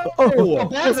 Oh,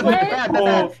 Bad's a bad.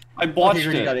 Oh, I botched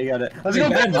Okay, you got it. it. You got it. Let's Wait, go.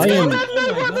 Bad, Let's I go. am-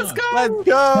 Let's go. Let's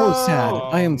go. so sad.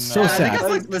 I am so I think sad. that's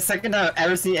like the second time I've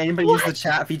ever seen anybody use the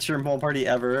chat feature in Ball Party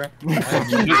ever. I have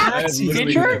literally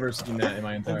Feature? never seen that in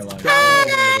my entire life.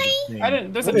 I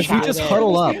didn't. There's a If we chat. just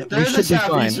huddle up, we There's should a be chat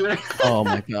fine. feature. Oh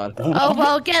my god. Oh,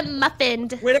 well, get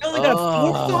muffined. Wait, I only got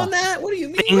Oh. 4th on that? What do you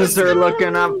mean? Things are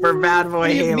looking up for Bad Boy What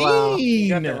do you Halo. mean?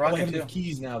 got the Oh, I rocket, have too. enough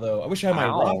keys now, though. I wish I had my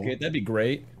Ow. rocket. That'd be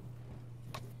great.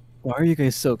 Why are you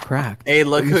guys so cracked? Hey,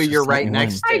 look who It's you're just right not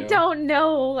next to. I don't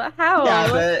know how. Yeah,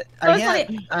 but I was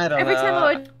I don't Every know. time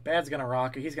I would. Bad's gonna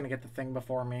rock it. He's gonna get the thing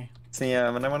before me.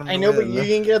 Sam, and I want him to I know, but win. you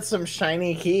can get some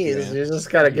shiny keys. Yeah. You just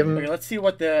gotta give Okay, him. let's see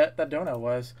what that donut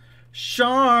was.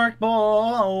 Shark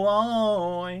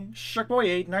Boy, Shark Boy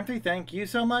 893. Thank you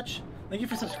so much. Thank you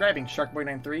for subscribing, Shark Boy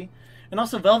 93. And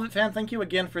also Velvet Fan, thank you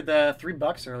again for the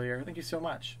 $3 earlier. Thank you so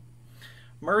much.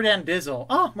 Murdan Dizzle.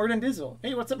 Oh, Murdan Dizzle.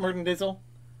 Hey, what's up, Murdan Dizzle?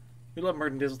 We love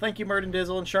Murdan Dizzle. Thank you, Murdan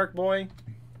Dizzle and Shark Boy.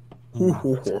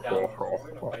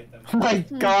 Oh my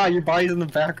god, your body's in the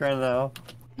background now.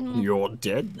 You're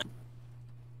dead.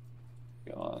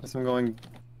 God. So I'm going.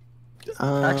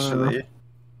 Actually,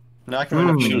 no, I can win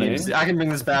Actually. I can bring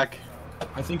this back.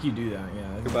 I think you do that, yeah.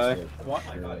 I think Goodbye. that's good. What?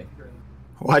 Really.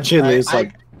 Watch you lose I-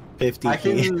 like 50 I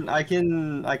keys. can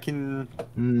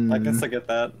still get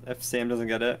that if Sam doesn't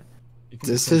get it. You can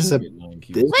This still is a- get 9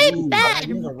 keys. this- Wait, Ooh, Bad.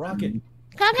 give him a rocket.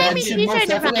 Come have me You should be most trying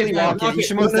to definitely run. rock it. You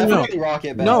should most No, no, no. definitely rock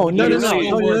it back. No, no, no, You no, really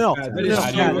no, no, no. That No, is no,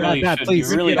 true. Bad, You really Bad, should-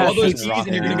 please. you really Bad, all those please. keys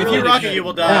and you're gonna If get you the rock it, you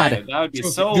will die. Bad. That would be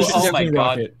This so. is Oh my definitely god.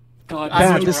 rocket. God. I'm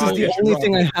Bad, so this is the rocket. only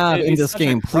thing I have in It's this such a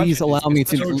game. Please crutch. allow me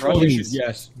It's such a to. crutch. Please.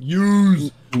 Yes.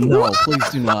 Use. No, please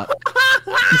do not.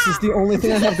 This is the only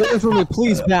thing I have going for me.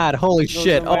 Please, Bad. Holy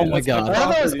shit. Oh my I god. thought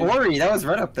that was Ori. That was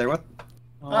right up there. What?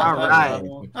 Alright.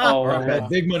 Oh, Okay,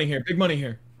 big money here. Big money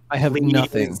here. I have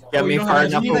nothing. Get me you don't far have-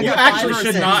 enough you away. need You to actually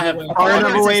should not have. Far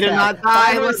enough away to not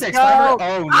die. Let's go.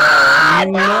 Oh no!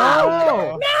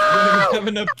 No! You don't have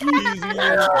enough keys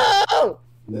here.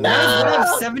 I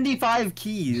have 75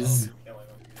 keys.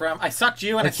 From I sucked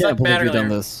you and I I can't sucked believe Bad you've done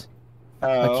earlier. this.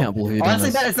 Oh. I can't believe you've done Honestly,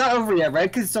 this. that it's not over yet,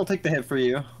 right? Could still take the hit for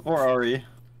you or Ori.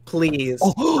 Please.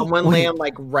 Oh, Someone wait. land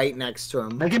like right next to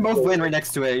him. They can both win right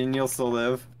next to it, and you'll still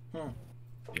live.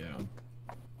 Yeah.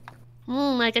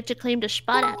 I get to claim the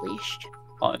spot at least.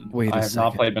 Fun. Wait a I have not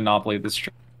second. played Monopoly this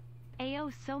trip.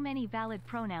 Ayo, so many valid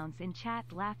pronouns in chat.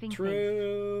 Laughing face.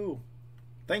 True.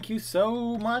 Thank you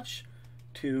so much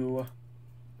to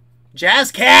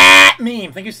Jazz Cat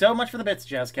Meme. Thank you so much for the bits,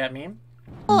 Jazz Cat Meme.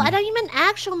 Oh, I don't even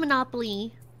actual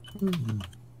Monopoly.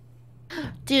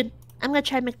 Dude, I'm gonna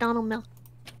try McDonald's milk.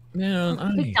 Man,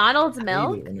 I McDonald's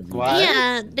milk. What?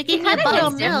 Yeah, they give you kinda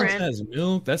buttermilk tastes milk. different. has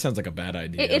milk. That sounds like a bad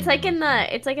idea. It's like in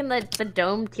the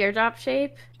dome teardrop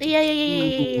shape. Yeah.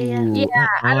 Yeah,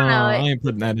 I don't know. I ain't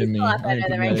putting that in me. It's a lot I ain't better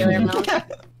than putting that regular in me. milk.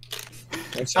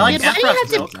 That I like Dude, why sounds do you Efra's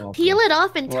have to awful. peel it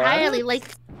off entirely? Like,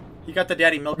 You got the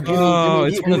daddy milk. Oh,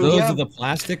 it's one of those yeah. with the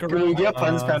plastic Can we around. get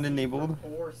Punch Pound enabled?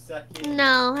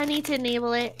 No, I need to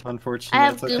enable it. Unfortunately, I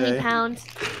have that's Goomy okay. Pound.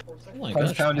 Oh my Punch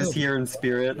gosh, Pound is no. here in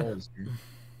spirit. I'm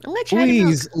gonna try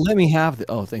Please let me have the.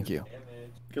 Oh, thank you.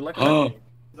 Good luck. Oh,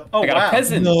 Oh I got wow. a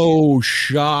peasant. No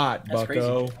shot, That's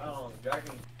Bucko.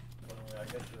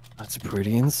 That's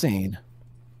pretty insane.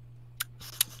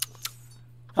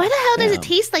 Why the hell does Damn. it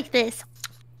taste like this?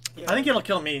 I think it'll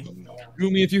kill me.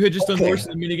 Gumi, if you had just done worse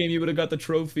in the minigame, you would have got the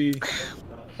trophy.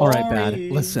 All right, Bad. Ori.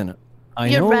 Listen,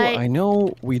 You're right. I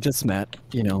know we just met.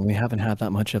 You know, we haven't had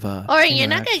that much of a. Or you're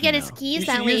not gonna interaction get his now. keys You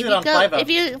that should way. use If it you on go, 5-up. if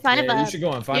you find Yeah, you up, should go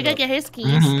on you're 5 gonna up. get his keys.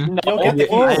 Mhm. You'll get the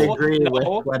Oh, I keys. agree with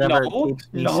no, whatever no, keeps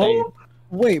me no. safe.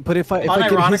 Wait, but if I get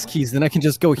Unironic. his keys, then I can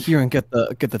just go here and get the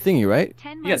thingy, right?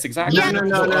 10 Yes, months. exactly. Yeah, No.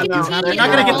 You're not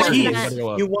gonna get the keys.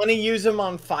 You want to use them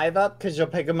on 5-up because you'll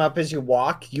pick them up as you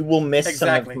walk. You will miss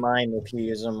Exactly. some of mine if you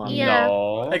use them on. Yeah.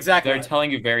 No. Exactly. They're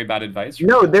telling you very bad advice.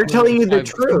 No, they're telling you the I'm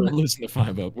truth. losing the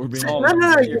 5-up. We're being. Oh, No.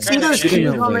 You're You see kinda those cheating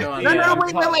keys a on the? little No,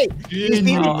 bit. wait. You see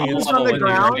the I'll keys level on the when you're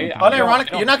ground? ready.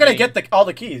 Unironic, you're not gonna get all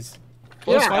the keys.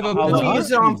 Plus Yeah, 5-up if is you hard.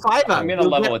 use it on 5-up. I'm gonna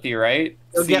level with you, right?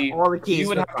 you'll get all the keys you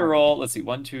would with have to 5-up. roll. Let's see,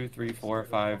 1, 2, 3, 4,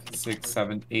 5, 6,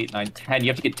 7, 8, 9, 10. You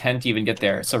have to get 10 to even get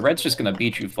there. So Red's just gonna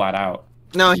beat you flat out.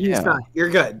 No, he's Yeah. not. You're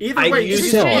good. Either way, you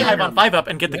used should it. have on 5-up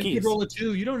and get the Red keys. could roll a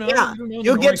 2. You don't know. Yeah, You don't know.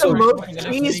 you'll get the Norris most is keys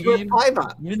winning with game.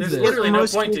 5-up. Wins There's this. literally no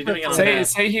Most point to keys doing it on with Say that.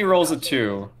 say he rolls a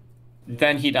 2,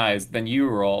 then he dies, then you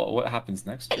roll. What happens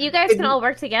next? You guys can all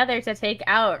work together to take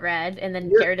out Red and then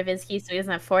get rid of his keys so he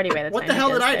doesn't have 40 by the time What the he hell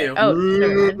gets did I there. do? Oh,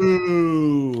 never mind.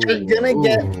 Ooh. You're gonna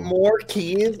get more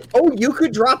keys. Oh, you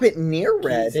could drop it near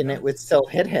Red and it would still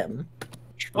hit him.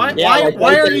 Why? Yeah, why? like,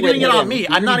 Why are they you would doing it hit on him. me? You're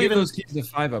I'm gonna not get even. those keys to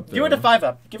 5-up. Give it a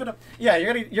 5-up. Give it a. Yeah,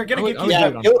 you're gonna I get would keys. do Yeah,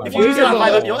 it on you'll- 5-up. If you use it on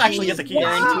 5-up, you'll Wow. actually get the keys.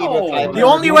 Guaranteed with 5-up. The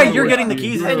only way you're getting the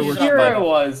keys is And if you use it on here I 5-up.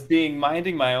 was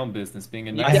minding my own business, being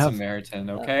a nice have- Samaritan.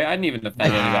 Okay, I didn't even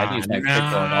offend anybody. I didn't use my pickle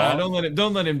at Nah, all.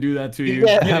 don't let him do that to you.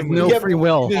 Yeah, I have Hit him no with- free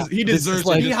will. He This is deserves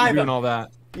like it just for Beehive doing him. all that.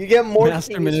 You get more Master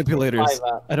keys with manipulators.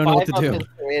 5-up. I don't know what to 5-up do. is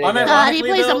creating- Unironically, God, he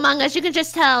plays though- Among Us. You can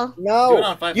just tell. Do it No,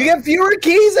 on 5-up. you get fewer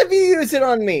keys if you use it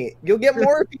on me. You'll get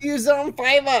more if you use it on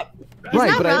 5-up. He's Right,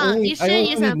 not but I wrong. only- You I should only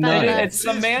use it need on nine. 5-up. It's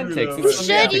semantics. You It's should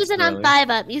semantics, use it on really.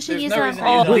 5-up. You should There's use no it on reason to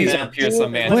 5-up. use Please. it on It's pure that.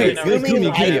 semantics. Wait, No, wait, Gumi, Gumi,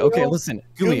 okay, Gumi, listen,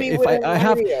 Gumi Gumi. If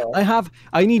with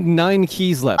I need 9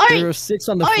 keys left. Alright. There are 6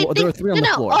 on the Alright, floor. There are 3 on the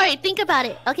floor. Alright, think about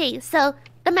it. Okay, so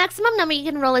the maximum number you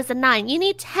can roll is a 9. You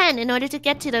need 10 in order to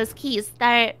get to those keys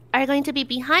that are going to be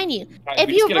behind you. Alright, If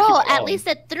we just you gotta roll keep at going. least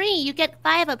a 3, you get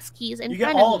 5-up keys in You get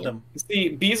front all of of you. them. See,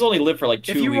 bees only live for like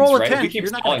 2 If you weeks, roll a right? 10, If we keep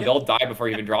you're not stalling, gonna they'll die before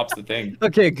he even drops the thing.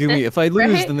 Okay, Gumi, if I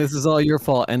lose, Right? then this is all your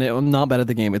fault, and I'm not bad at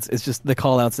the game. It's just the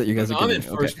call-outs that you guys are I'm giving in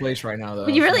me. first Okay. place right now, though.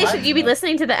 You really so- should you be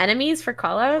listening to the enemies for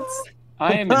callouts?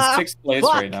 I am in 6th place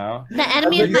Fuck. right now. The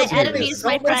enemy of my You're enemies,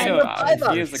 my so much friend. of a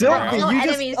 5-up. He is a Sylvie, girl. All you just,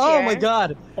 enemies oh my here.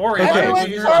 god. Ori, Okay. why Everyone's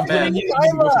you're not talking.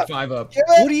 bad. 5-up.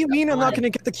 What do you mean I'm not going to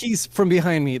get the keys from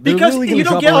behind me? They're Because really you going to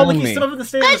don't drop get all the around keys. me. Some of them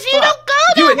stay in the Because you spot. don't go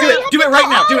Do that it, do way. it, do it right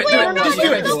now. Do it, do No, it. Just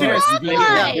do it, just do it.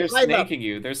 Why? They're Five up. snaking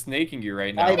you. They're snaking you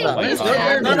right now. Five up. Oh my Please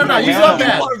God. No, no, no, you got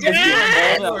bad.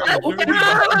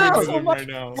 Right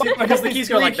now. Because the keys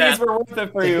go like that. were worth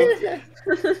it for you.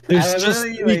 There's I just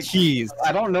literally, 3 like- keys.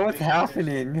 I don't know what's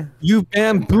happening. You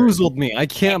bamboozled me. I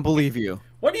can't believe you.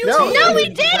 What do you No. mean? No, we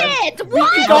didn't!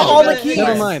 What? got all the keys.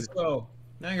 Never mind. So,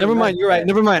 now you're Never right. mind. You're right.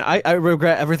 Never mind. I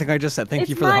regret everything I just said. Thank It's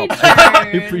you for the my help. turn.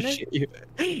 I appreciate you.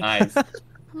 Nice.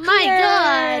 My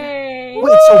god. Yay.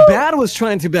 Wait, so Bad was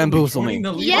trying to bamboozle Joining me.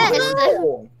 the leaderboard. Yes.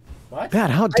 No. What? Bad,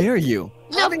 how dare you?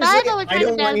 No, Obviously, 5-up was I trying to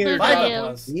don't want you to bamboozle Five-up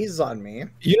you. was. Keys on me.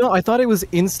 You know, I thought it was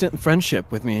instant friendship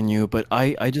with me and you, but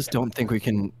I just don't think we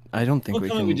can. I don't think we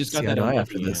Look how can we just got see that eye to eye unlucky.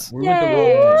 after this. We're with the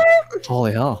wrong one.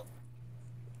 Holy hell!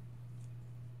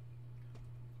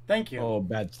 Thank you. Oh,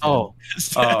 bad. Oh.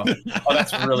 Oh,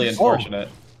 that's really unfortunate.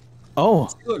 Oh,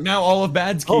 Look, now all of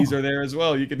Bad's keys are there as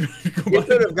well. You can go You back.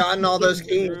 could have gotten all those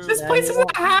keys. This place is a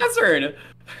hazard.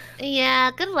 Yeah,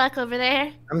 good luck over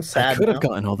there. I'm I sad. could have now.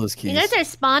 gotten all those You keys. guys are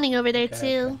spawning over there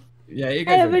too. Yeah, you I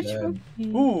guys have are a dead. trophy.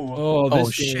 Ooh. Oh, this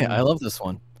Oh shit! game. I love this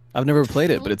one. I've never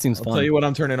played it, but it seems I'll fun. tell you what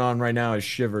I'm turning on right now is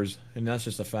Shivers, and that's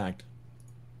just a fact.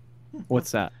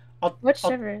 What's that? I'll, What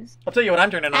I'll, shivers? I'll tell you what I'm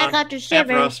turning on. I got the Amp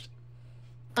shivers. roast.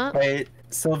 Wait,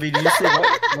 Sylvie, did you say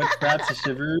what's that to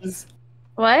Shivers?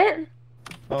 What?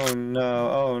 Oh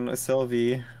no,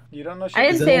 Sylvie. You don't know I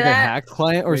Is didn't that say like a that. hack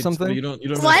client or Wait, so something? you don't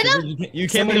know Why Shivers? You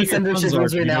can't Somebody make send her your Shivers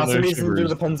puns right if you now. don't know Somebody send her the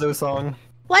Shivers. Punzo song.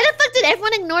 Why the fuck did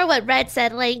everyone ignore what Red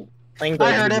said? Like, I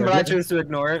heard him, but I chose to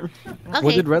ignore it. okay.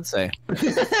 What did Red say? No,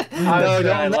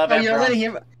 I love no, Amp you're Roast. letting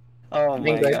him. Oh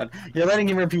my god. You're letting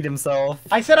him repeat himself.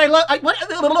 I said I love. What?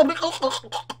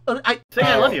 Saying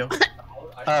I love you.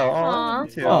 Oh, me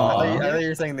too. I thought you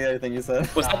were saying the other thing you said.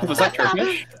 Was that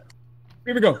Turkish?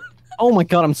 Here we go. Oh my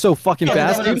god, I'm so fucking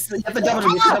fast, dude. You have to double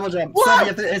jump. You have to double jump. Sylvie,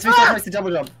 it's refresh twice to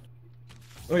double jump.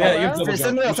 Oh yeah, you have to double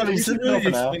jump. Somebody sit there for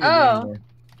now. Oh.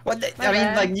 What? I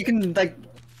mean, like you can like.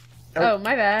 Oh,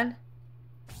 my bad.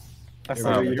 That's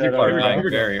People are dying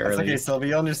very That's early. okay, Sylvie.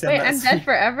 You'll understand. Wait, that. I'm dead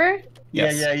forever?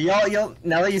 Yes. Yeah. You'll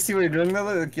now that you see what you're doing, though,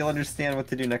 like, you'll understand what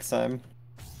to do next time.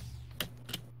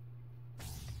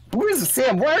 Who is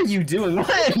Sam? What are you doing?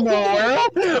 What in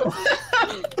the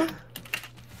world?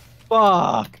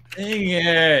 Fuck. Dang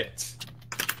it.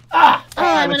 Oh,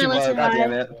 I'm but gonna you let blow, you God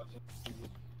damn ride. it.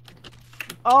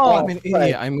 Oh, I'm an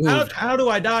idiot. I moved. How do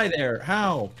I die there?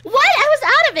 How? What? I was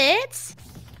out of it.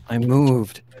 I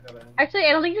moved. Actually,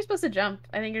 I don't think you're supposed to jump.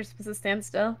 I think you're supposed to stand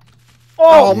still.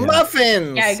 Oh, Yeah.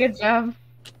 muffins! Yeah, good job.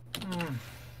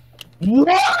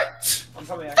 What?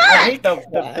 I hate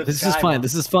the This is fine.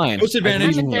 This is fine. Host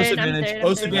advantage. I'm Host third, I'm advantage. third,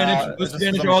 Host I'm advantage. third. Host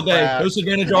advantage all day. Host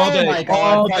advantage all Oh day. my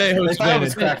god. All day host I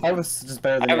was advantage. cracked. I was just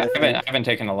better than I you. haven't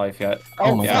taken a life yet.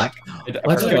 Oh my Yeah. god.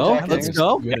 Let's go. Let's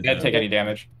go. I didn't take any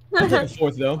damage. I took a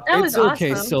fourth though. That was It's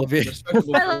okay, awesome. Sylvie.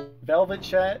 Respectable. Velvet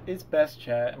chat is best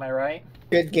chat. Am I right?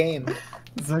 Good game.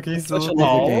 It's okay, Such a Sylvie.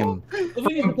 lovely game. I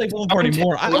need to play Golden Party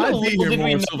more. I'd be here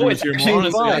more. Silver's here more.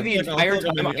 Honestly, I I the feel like entire I'm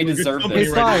time in I a good deserve company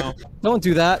this. right now. Don't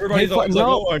do that. Everybody's Hey, always like,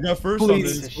 no. oh, I got first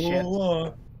Please. on this. Shit.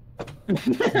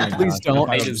 Please don't.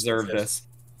 I deserve this.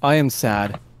 I am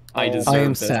sad. I deserve I am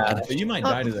this. sad. But you might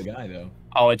die to the guy though.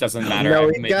 Oh, it doesn't matter. No,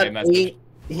 I he made got a message. 8.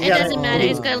 It doesn't matter.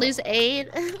 He's gonna lose 8.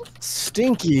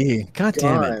 Stinky. God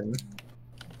damn it. Gone.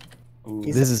 Ooh.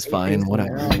 He's This is fine.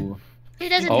 Whatever. He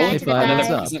doesn't Oh, die to the fine, guy.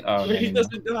 that's up. Oh, He man.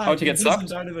 doesn't die. Oh, to get He doesn't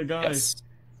sucked? die to the guy. Yes.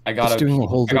 I got Just doing a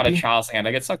whole I got a loopy? child's hand.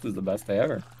 I get sucked is the best day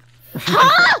ever.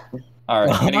 Alright,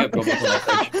 I'm gonna get Google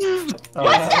for my fridge.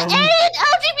 What's the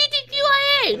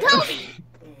LGBTQIA? Tell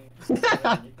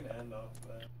me.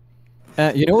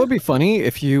 You know what would be funny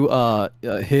if you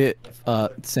hit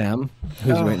Sam,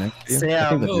 who's right next to you. I Sam. think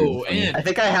that'd be Oh, funny. and I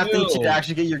think I have to chill.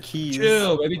 actually get your keys.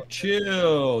 Chill, baby,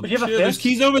 chill. But you have a chill. There's fist?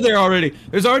 keys over there already.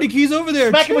 There's already keys over there.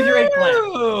 Smack him with your eggplant.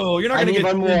 Chill. You're not I gonna need get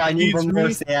one more. I need keys one from more,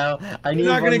 me. Sam. I need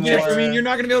You're not one gonna more. get it from me. You're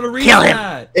not gonna be able to reach Kill him.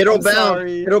 that. It'll I'm bounce.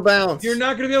 sorry. It'll bounce. You're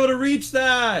not gonna be able to reach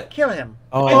that. Kill him.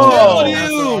 Oh, told you. That's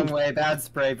the wrong way. Bad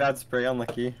spray. Bad spray.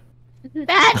 Unlucky.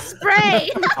 Bad spray.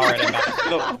 Alright, I'm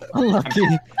back. unlucky.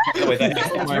 Wait, that A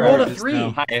stands my for rolled a God. 3.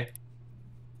 Hi.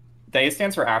 The A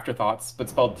stands for afterthoughts, but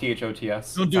spelled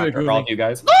THOTS. Don't do it, for all of Google. you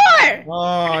guys. 4.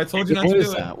 Oh, I told you not What to is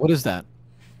do it. that? What is that?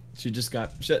 She just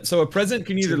got shit. So a present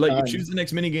can either let you done. choose the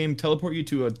next minigame, teleport you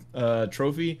to a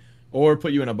trophy, or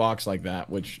put you in a box like that,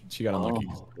 which she got unlucky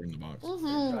because put her in the box.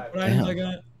 Mhm. What items I Damn.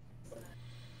 got?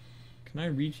 Can I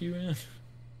reach you in?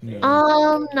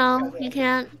 No. No, you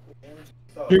can't.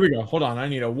 Here we go. Hold on. I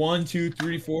need a 1, 2,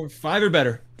 3, 4, 5 or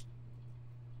better.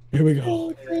 Here we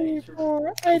go.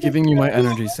 Giving you my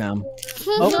energy, Sam.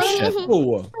 Oh shit!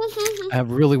 Oh, I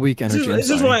have really weak energy. this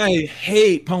is why I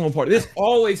hate Pummel Party. This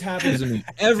always happens to me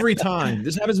every time.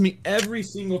 This happens to me every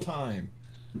single time.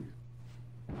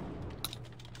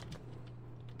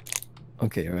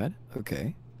 Okay, alright.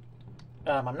 Okay.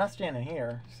 I'm not standing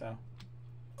here, so.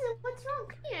 What's wrong?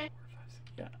 Come here.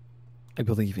 Yeah. I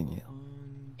believe in you.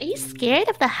 Are you scared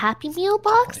of the Happy Meal Oh,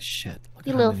 box? shit. Look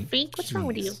You at how little many freak. What's wrong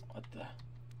with you? keys. What the?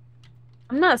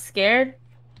 I'm not scared.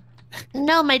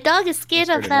 No, my dog is scared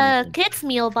I'm of scared of the anything. kids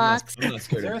meal box. I'm not Is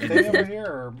scared there a of thing anything. over here,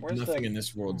 or where's Nothing the? in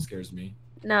this world scares me.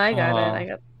 No, I got it. I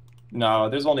got it. No,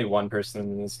 there's only one person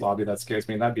in this lobby that scares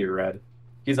me, and that'd be Red.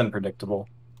 He's unpredictable.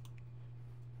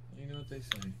 You know what they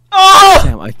say. Oh!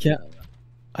 Sam,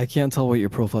 I can't tell what your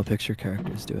profile picture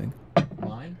character is doing.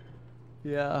 Mine?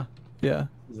 Yeah. Yeah.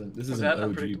 This Was is that an OG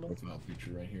unpredictable? profile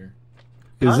picture right here.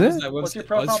 Is Huh? it? That What's your was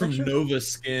profile from picture? Nova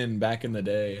Skin back in the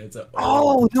day. It's a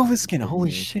Oh, Nova Skin. Holy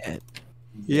me. shit.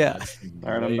 Yeah.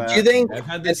 Alright, I'm back. Do you think I've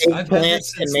had an this. I've had eggplant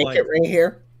this can since make like. it right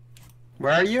here?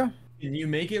 Where are you? Can you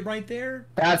make it right there?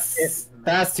 That's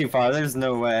too far. There's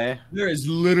no way. There is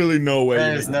literally no way.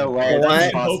 There's no way. What?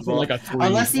 That's I hope for impossible. like a 3,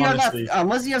 Unless you honestly.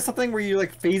 unless you have something where you're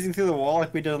like phasing through the wall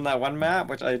like we did on that one map,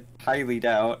 which I highly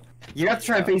doubt. You have to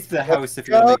try and phase through the house if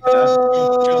you're like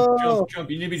Jump,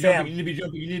 jump. You need to be Sam. jumping. You need to be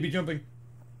jumping. You need to be jumping.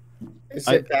 Is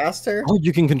it faster? Oh,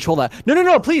 you can control that.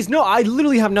 No, please, no. I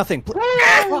literally have nothing.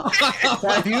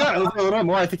 if you got over a little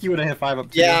more, I think you would have hit 5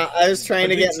 up too. Yeah, I was trying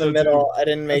to I think get in the so, middle. I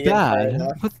didn't make it far Bad.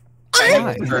 enough. What?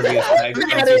 Why? Why?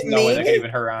 There's no way they can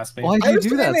even harass me. Why do I you was do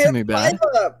trying that to to hit me, Bad? 5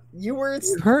 up. You were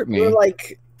You hurt you were me.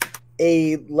 like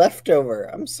a leftover.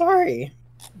 I'm sorry.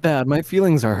 Bad. My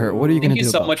feelings are hurt. What are you Thank gonna you do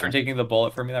so about much for that? taking the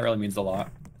bullet for me. That really means a lot.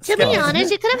 To be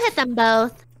honest, you could have hit them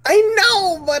both. I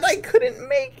know, but I couldn't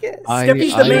make it.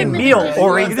 Skippy's the main meal,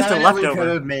 or you're just a Could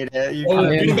leftover. have made it. You Oh,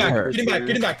 could've get him made back, it. get him back,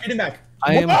 get him back, get him back.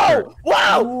 I am hurt.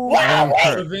 Wow! Wow!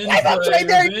 Wait! Revenge 5 ups play, right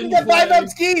there! You can get revenge 5 up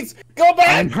skis! Go back!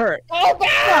 I'm hurt. Go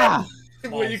back!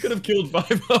 Well, you could have killed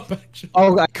 5 up, actually.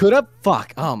 Oh, I could have?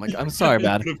 Fuck. Oh my god. I'm sorry,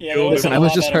 bad. Yeah, it would've Listen, been I a was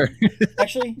lot just better. hurt.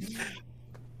 Actually,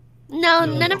 No,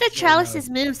 none of the trellises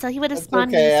moved, so he would have It's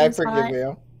spawned okay, I in the same forgive spot.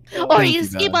 you. Or Thank you you,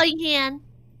 skip Bad. all you can.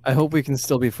 I hope we can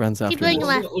still be friends after Keep going this.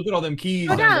 left. Look at all them keys.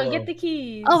 Go down, below. get the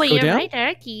keys. Oh wait, Go you're down? right. There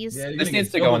are keys. Yeah, you're This gonna needs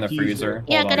get to go in double the keys freezer. there.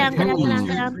 Yeah, Hold go on. down, go down, go down,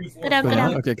 go Ooh. down. 3, 4, Go down, go 5.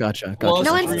 down. Okay, gotcha. Well, Gotcha.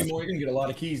 No it's one's- 3 more. You're gonna get a lot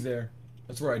of keys there.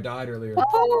 That's where I died earlier.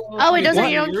 Oh wait, those are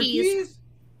What? your own keys.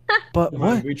 But Come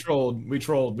on, what? we trolled. We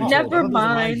trolled. Never Those are my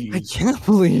mind. I keys. can't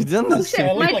believe you done Oh this. shit, Yeah,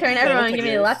 it my looked like- turn. yeah, it Everyone, looked give like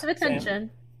me yours. lots of Same. attention.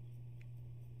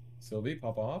 Sylvie,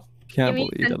 pop off. Can't Give me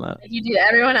believe you done that. attention. You do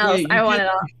everyone else. you I want can't-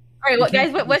 it all. Alright, what you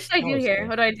guys? can't What should I do promise here? that.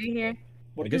 What do I do here?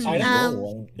 I guess you items? just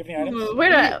roll. Give me items. Where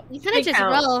do I? You could have just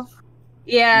count. roll.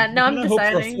 Yeah, no, I'm You hope for a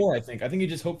deciding. 4, I think. I think you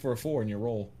just hope for a 4 in your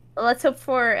roll. Let's hope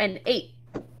for an 8.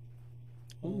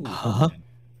 Ooh. Huh?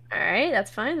 Alright,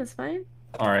 that's fine. That's fine.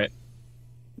 All right.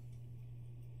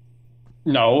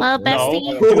 No. Well, no.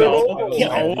 bestie.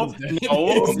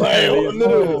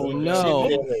 No. No.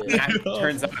 It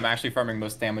turns out I'm actually farming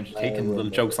most damage taken.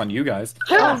 Little jokes on you guys.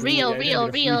 Oh, real. Real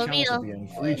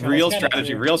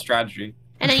strategy. Real strategy.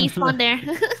 And then you spawn there.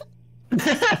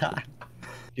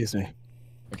 Excuse me.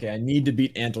 Okay, I need to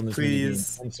beat Ant on this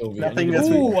Please. minigame. I'm Sylvie. Nothing I need to this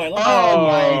beat- week. Ooh, I like Oh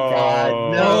my god.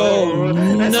 No.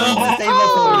 No. This No. one's the same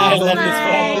Oh one I for love me. this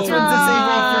one. This one's the same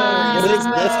one for me. It is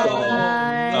this one.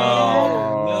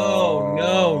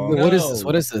 No. What is this?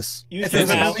 What is this? Use It's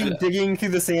the mouse. literally digging through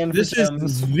the sand This for is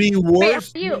gems. the Wait,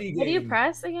 worst. what do you minigame.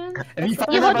 press again? If you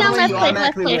find You that hold down way, left you click,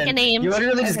 automatically left click, win. and aim. You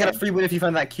literally just Okay. got a free win if you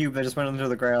find that cube that just went under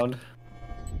the ground.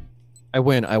 I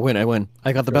win.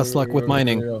 I got the best luck with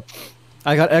mining. Go.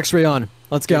 I got X-ray on.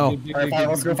 Let's go. Alright, fine,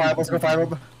 let's go 5, let's go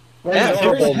 5. Yeah,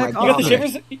 Shivers, oh my you got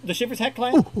the God. shivers hack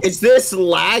climb? Is this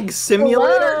lag simulator?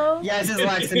 Hello? Yeah, this is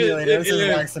lag simulator. This is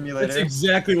lag That's simulator.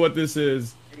 exactly what this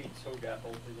is.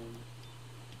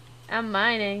 I'm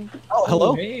mining. Oh,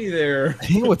 hello. Hey there.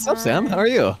 Hey, what's up, Sam? How are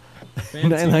you?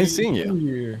 Nice seeing you.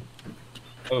 Here.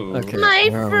 Oh. Okay. My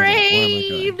where am I going?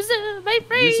 frames! My This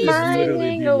frames! is literally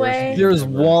Mining the worst away. minigame There's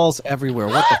ever. walls everywhere.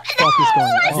 What the fuck is going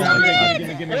on? Oh Yeah, my yeah,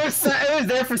 god. Gimme. It was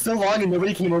there for so long and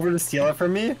nobody came over to steal it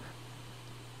from me.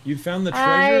 You found the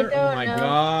I treasure? Oh don't my know.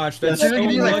 gosh, Yeah, that's it's so gonna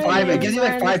give you like lucky. 5. It gives you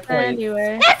like 5 points.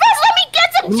 Anyway. First, let me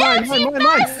get some Mine, gems, mine, you mine,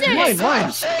 mine, bastards!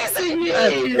 mine. Chasing me!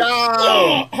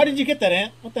 Oh, how did you get that,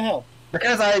 Ant? What the hell?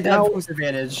 Because I have post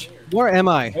advantage. Where am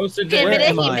I? Posted Give Where it,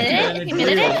 am give I? it, give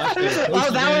it.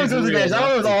 Oh, that one was post advantage. That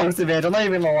one was all post advantage. I'm not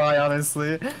even gonna lie,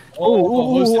 honestly.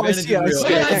 Oh, I see it, I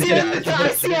see it. I see it. I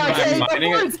see it. I can't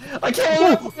mining hit it. points. I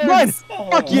can't hit Run! points.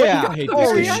 Fuck yeah! I hate this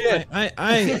Holy game. shit!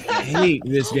 I hate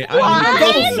this game.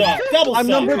 Double suck. Double I'm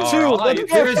suck. number 2. Alright. Let's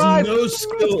go There is 5. no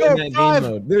skill go, in that 5.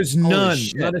 game mode. There's none.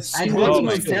 shit. Not a I single know, skill.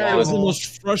 it's That was the terrible.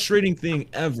 most frustrating thing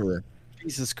ever.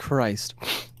 Jesus Christ.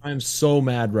 I'm so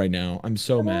mad right now. I'm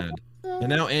so mad. And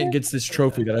now Ant gets this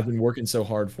trophy that I've been working so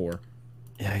hard for.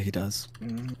 Yeah, he does.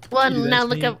 Well, Dude, now that's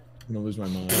look me. up. I'm gonna lose my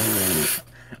mind.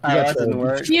 Alright, that didn't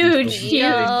work. Huge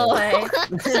play.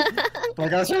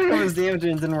 Like, I was trying to go his damage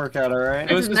and it didn't work out, alright?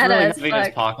 It was just Meta really as heavy in his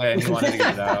fuck. pocket and he wanted to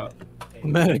get it out.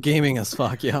 Metagaming as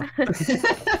fuck, yeah.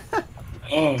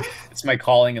 Oh, it's my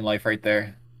calling in life right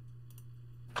there.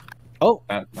 Oh,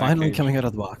 That finally page. coming out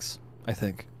of the box, I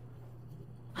think.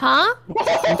 Huh?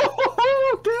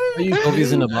 Are you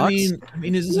Sylvie's in the box? I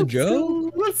mean, is this a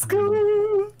joke? Let's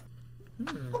go.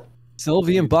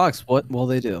 Sylvie and box, what will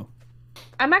they do?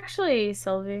 I'm actually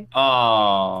Sylvie.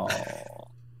 Oh.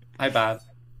 Hi, bad.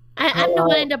 I'm the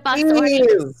one in the box.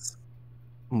 Please.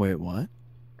 Wait, what?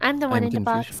 I'm the one I'm in the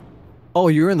confused. box. Oh,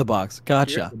 you're in the box.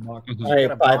 Gotcha.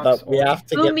 Alright, 5 up. We have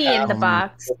to Gumi get in the past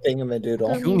box. the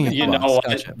thingamadoodle. Gumi in the You know box. what?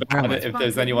 Gotcha. Where am I? If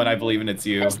there's anyone I believe in, it's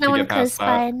you. There's to no one get past close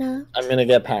by, that. no. I'm gonna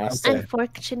get past it. We're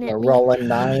Unfortunately. rolling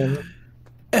 9.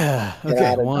 Okay,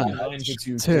 out of 1, Mine puts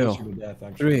you Two, closer to death,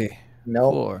 actually. 3,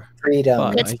 Nope. 4. Freedom.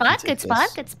 Five. Good I can spot, take good spot,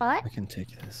 this. good spot. I can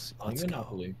take this. I'm Let's in go.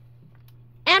 Monopoly.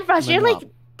 And Frost, you're like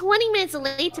Monopoly. 20 minutes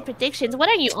late to predictions. What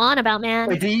are you on about, man?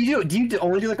 Wait, do you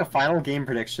only do like a final game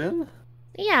prediction?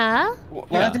 Yeah.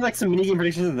 Why not do like some mini game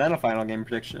predictions and then a final game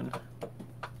prediction?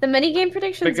 The minigame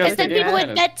predictions. Because Because then they people did.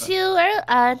 would get too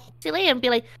late and be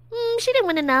like, she didn't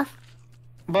win enough.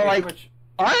 But like,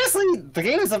 honestly, the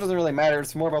game stuff doesn't really matter.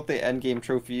 It's more about the end game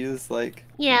trophies. Like,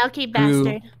 Yeah, okay,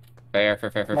 bastard. Fair.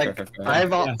 like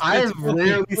Yeah, I've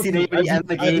literally seen anybody end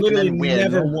the I've game and literally then win.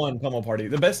 never won Pummel Party.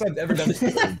 The best I've ever done is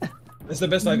third. That's the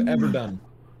best I've ever done.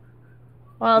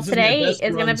 Well, This is my today best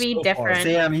is gonna run be so far. different.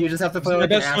 Sam, you just have to play This is like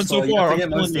my an best one so asshole. You have far, to get I'm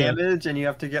most telling you. damage, and you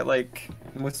have to get like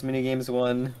most minigames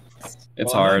won. It's Well, I'm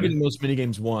not hard. getting most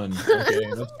minigames won.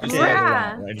 Okay, let's just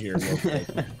Yeah. right here. Real quick.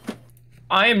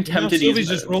 I am Now tempted to Sylvie's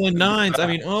use just rolling nines. I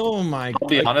mean, oh my I'll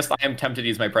be god. honest, I am tempted to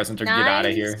use my present to get out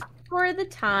of here. For the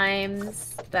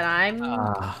times that I'm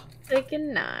Ah, sick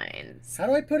and nines. How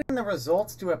do I put in the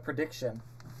results to a prediction?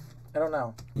 I don't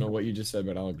know. I don't know what you just said,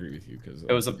 but I'll agree with you because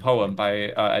It was a poem by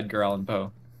Edgar Allan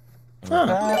Poe.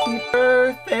 Happy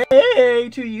birthday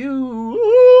to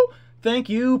you. Thank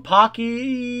you,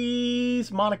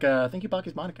 Pocky's Monica. Thank you,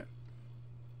 Pocky's Monica.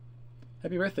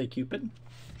 Happy birthday, Cupid.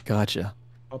 gotcha.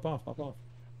 Pop off, pop off.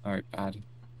 All right, bad.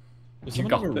 Does You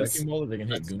someone have a got this. wrecking ball that they can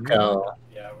hit Goomy? Go.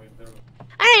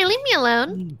 Alright, leave me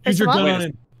alone. Use your First of all. gun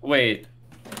and Wait,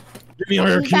 give me all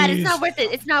your keys. Bad, it's not worth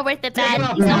it. It's not worth it, Bad.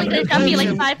 He's only gonna drop you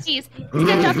like 5 keys. He's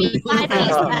gonna drop you 5 keys,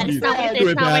 Bad. It's not worth it.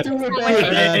 It's not worth it. It's not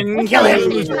worth it. Kill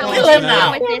him! It's not worth Kill it. him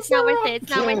now! It's not worth it.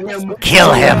 It's not worth it. It's not worth it.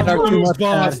 Kill him!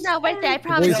 It's not worth it. I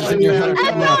promise you.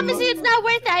 I promise you, it's not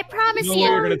worth it. I promise No way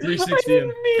you're you. gonna 360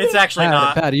 him. It's actually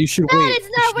not. Pat, you should Bad, wait. it's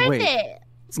You not should worth wait. it.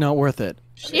 It's not worth it.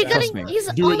 You're Trust gonna. me. He's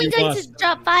Do what only you going to must.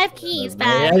 drop 5 keys,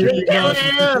 Bad. Kill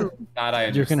him! that I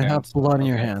understand. You're gonna have blood in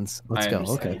your hands. Let's I go.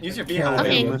 understand. Okay. Use your beehive.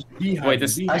 Okay. Wait,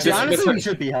 this Actually, this honestly, we hurts-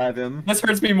 should beehive him. this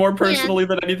hurts me more personally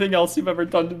than anything else you've ever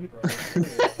done to me.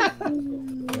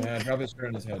 Yeah, drop his shirt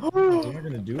on his head. You're not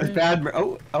gonna do It's it. bad.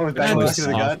 Oh, it's bad. Bad Look is at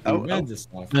the gun. soft, dude. Oh, Bad is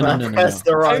soft. No, no, no, no, Press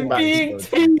no. the wrong I'm button. being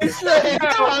teased right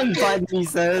come now. on, Biden, he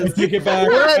says. Take it back.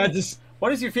 What? Bad just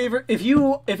What is your favorite? If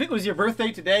it was your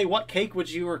birthday today, what cake would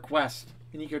you request?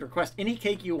 And you could request any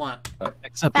cake you want.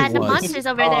 Except Bad, it the was. monster's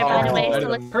over there, by the way. So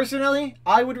look. Personally,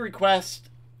 I would request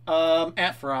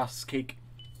at Frost's cake.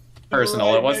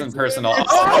 Personal. It wasn't personal. Oh,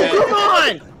 come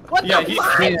on! What Yeah, the he,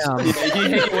 fuck? he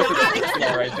hit it with a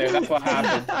pistol right there. That's what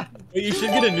happened. Wait, you should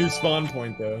get a new spawn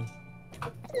point though.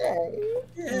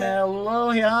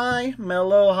 Mellow high,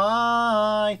 mellow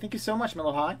high. Thank you so much,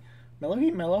 mellow high. Mellow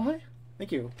high.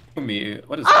 Thank you. Me,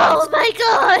 what is Oh my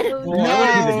god! Oh, I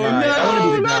want to be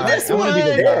the guy. not this I want to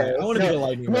be the guy. one. I want to be the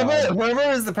lightning rod. Whoever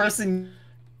is the person.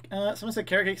 Someone said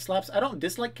carrot cake slaps. I don't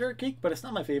dislike carrot cake, but it's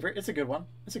not my favorite. It's a good one.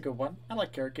 It's a good one. I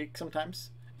like carrot cake sometimes.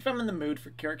 If I'm in the mood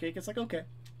for carrot cake, it's like, okay.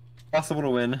 Possible to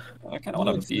win. I kind of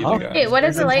want to be the Okay. guy. Wait, what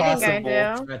does the It's lightning guy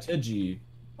impossible. do? Strategy.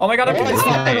 Oh my god, I'm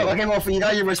Okay, well, you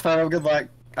got your wish photo. Good luck.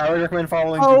 I would recommend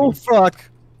following. Oh fuck.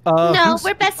 No, who's-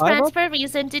 we're best Five friends up? for a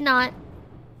reason. Do not.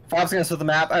 Fob's gonna split the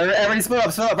map. Everybody split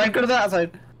up. Split up. Right, go to the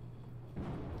outside.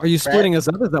 Are you splitting us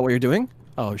up? Is that what you're doing?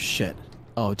 Oh shit.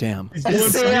 Oh damn. He's going for me.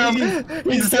 Sam. He's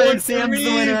going decided for Sam's me.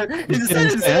 the winner. He's He's decided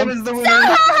getting Sam Sam? is the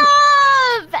winner.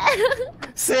 Stop!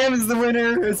 Sam is the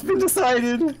winner. It's been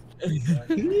decided.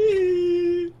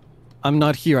 I'm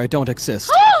not here. I don't exist.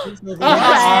 What was that?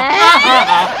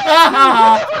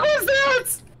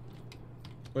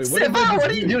 Wait, Sam, what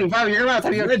are you doing? Bob, you're out.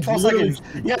 You got 12 literally-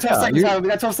 seconds. You got 12 seconds. you- Bob. We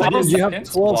got 12 seconds. You have Seconds?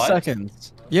 12 What?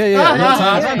 seconds. Yeah, yeah. You have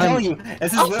time. I'm telling you.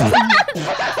 This is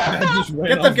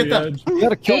Get them. You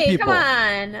gotta kill Hey, people. come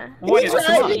on. What is He's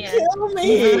trying to kill He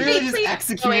me! literally just Please,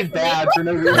 executed please. bad for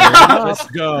no reason. Let's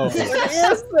go. What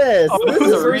is this? Oh, This this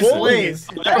is is Bruce bull- Blaze.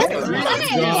 Gosh,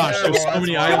 there's so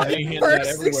many items being handed out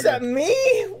First except everywhere.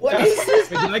 me? What is this?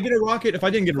 Wait, did I get a rocket? If I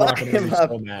didn't get a rocket, I'm gonna be Climb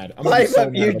so mad. I'm gonna be Climb so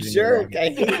up, mad you if I didn't get a jerk. rocket. I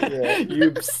hate you.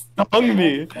 You stung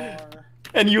me,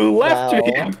 and you left me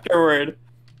Wow. afterward.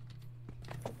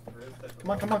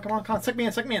 Come on. Suck me in.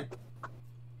 It's a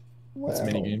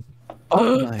minigame.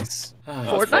 Oh, nice.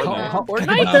 Fortnite? How- What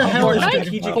the hell is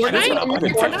strategic? Got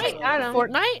him.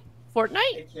 Fortnite?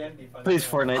 Please,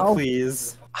 Fortnite, Oh.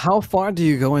 please. How far do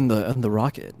you go in the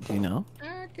rocket? Do you know?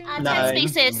 10 Nine.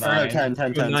 spaces. No, 10,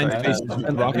 10, 10. 9 sorry. spaces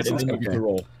and rocket, and then you get Okay. to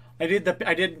roll. I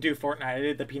didn't do Fortnite. I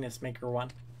did the penis maker one.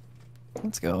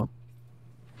 Let's go.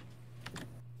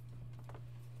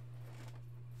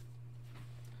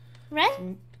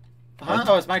 Red? Huh?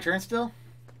 Oh, it's my turn still?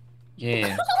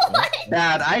 Yeah.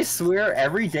 Dad, I swear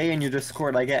every day in your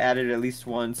Discord I get added at least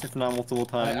once, if not multiple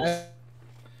times.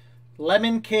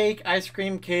 Lemon cake, ice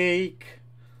cream cake,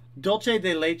 dulce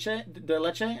de leche. I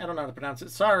don't know how to pronounce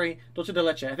it. Sorry, dulce de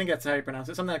leche. I think that's how you pronounce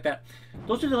it. Something like that.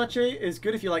 Dulce de leche is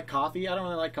good if you like coffee. I don't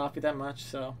really like coffee that much,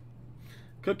 so.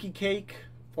 Cookie cake,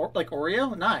 or like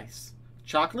Oreo, nice.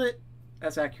 Chocolate,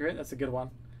 that's accurate. That's a good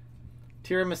one.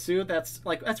 Tiramisu, that's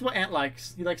what Ant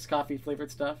likes. He likes coffee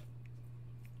flavored stuff.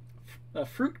 A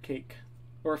fruit cake,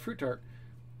 or a fruit tart.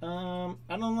 I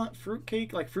don't know, fruit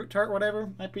cake, like fruit tart, whatever.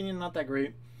 My opinion, not that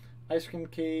great. Ice cream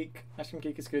cake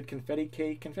is good. Confetti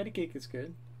cake is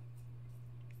good.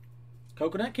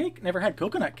 Coconut cake, never had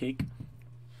coconut cake.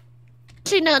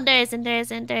 Actually, no, there isn't.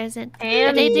 And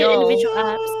They do yo. individual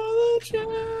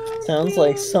apps. sounds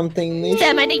like something they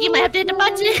Sam, I think you might have to hit the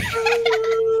button.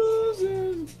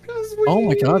 Oh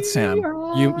my God, Sam.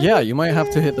 You might have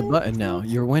to hit the button now.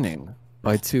 You're winning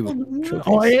by 2 trophies.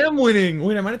 Oh, I am winning.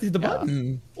 Wait, I might have to hit the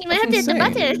button. You might have to hit the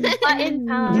button. Button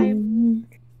time.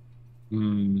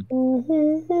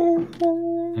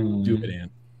 Do it,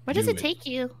 Ant. Where does it take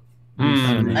you?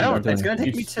 I don't. It's gonna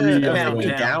take me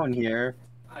to down here.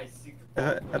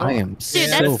 I am Dude,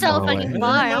 that's so fucking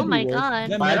far. Oh my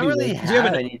God. I don't really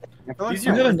have anything. You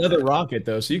have another rocket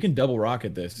though, so you can double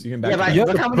rocket this. You can back. Yeah, but You have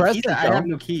look to how many press keys it, I have though.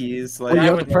 no keys. Well, you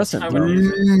have to press it. I though. would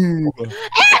use it. And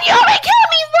you already killed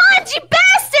me once, you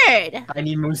bastard! I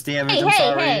need most damage. Hey, I'm hey,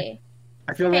 sorry. hey.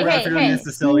 I feel more Hey, bad hey, for doing hey. this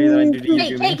to Sylvia than I do to you, Hey,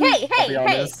 Jimmy. hey, hey, I'll be hey,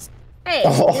 honest. Hey.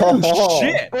 Oh,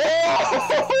 Shit! What?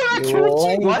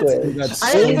 That's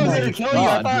I so didn't even much kill you. I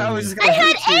God, thought I was dude. just gonna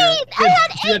hit you.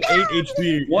 You had 8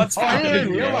 HP. What's Oh, I didn't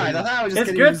happening? realize. I thought I was just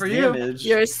It's getting good most for you. damage.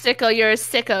 You're a sicko, you're a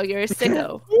sicko, you're a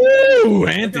sicko. Woo! Look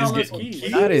Ant at is all those getting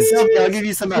keys. That is. I'll give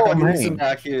you some back. I'll give you some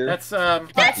back here. That's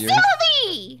That's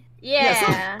Sylvie!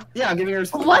 Yeah. Yeah, I'm giving her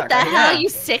some What the back. hell, Yeah. you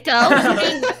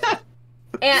sicko?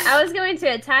 And I was going to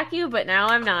attack you, but now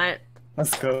I'm not.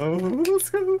 Let's go. Let's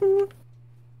go.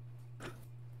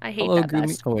 I hate Hello, that Gumi.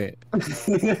 best. Oh wait. Yeah.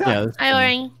 That's Hi, fine.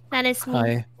 Ori. That is me.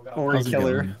 Hi. Ori How's it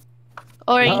killer. going?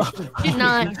 Ori, No. do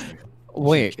not.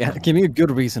 Wait. Give me a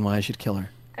good reason why I should kill her.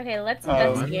 Okay, let's Oh,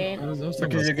 investigate.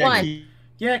 Because you One. get key.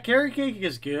 Yeah, carrot cake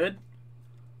is good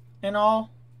and all,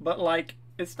 but like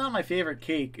it's not my favorite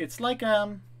cake. It's like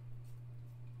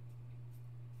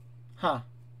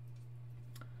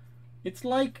it's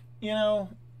like, you know,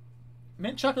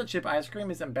 mint chocolate chip ice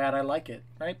cream isn't bad. I like it,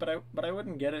 right? But I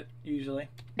wouldn't get it usually.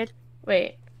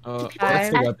 Wait. That's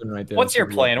the weapon right there. What's your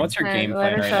That's the plan? weapon. What's your 10, game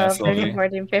plan 11, right now, 12, 13, Sylvie?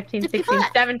 14, 15, 16,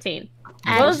 17. What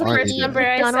What was the Add first the number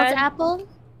I McDonald's said? apple? The first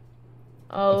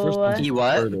Oh. one's Key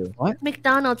what? further.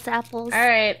 McDonald's apples.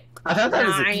 Alright. I thought that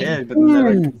as a Nine. kid, but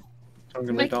never don't go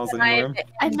to McDonald's anymore.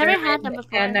 I've never had them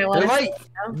before. And I They're want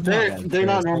like, they're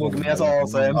not normal to me. That's all I'll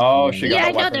say. Oh, she got Yeah, I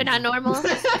the know weapon. they're not normal.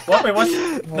 What? Wait, what's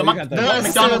Oh, the you got that. They're not McDonald's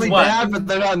necessarily what? bad, but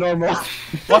they're not normal.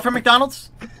 What from McDonald's?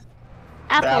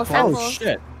 Apples, apple. apples. Oh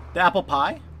shit. The apple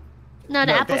pie? No,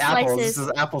 the apple the apples. slices. This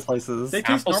is apple slices. They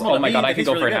taste Apples? normal Oh to my me. god, They I could taste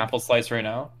go really for an good. apple slice right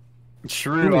now.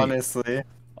 True, honestly.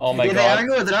 Oh my Yeah,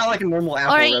 god. they're not like a normal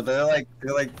apple. Or- They're like.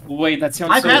 Wait, that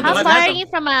sounds I've so had How them, I've far had are them. you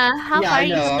from how Yeah, far I are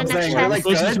you know, from I'm the saying next they're chest? like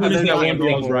Closest good, one but is they're that not one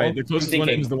girl's normal. right. The closest one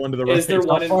thinking, is the one to the is there right.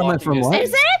 one in How far am I from walking what?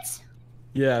 Is distance? it?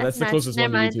 Yeah, that's the That's closest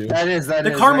never one to you two. That is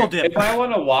The caramel dip. If I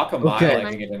want to walk a mile, Okay. I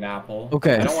can get an apple.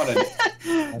 Okay. I don't want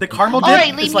to. The caramel dip.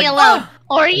 Ori, leave is me like, alone.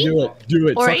 Ori? Do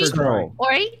it, Ori? sucker girl.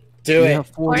 Ori? Do You it. have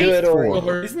four. Do it, Ori.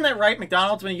 Over. Isn't that right,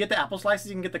 McDonald's? When you get the apple slices,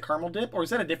 you can get the caramel dip, or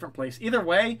is that a different place? Either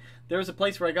way, there was a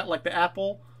place where I got like the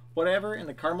apple, whatever, and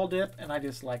the caramel dip, and I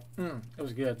just like, it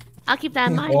was good. I'll keep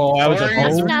that in mind. Oh, I was Ori at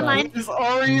is Keep that in home. mind. This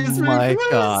Ori is Oh my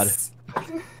ruthless.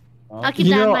 I'll keep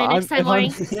You that in know, mind next time, Ori.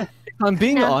 if I'm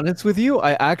being No. honest with you,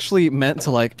 I actually meant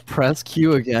to like press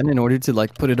Q again in order to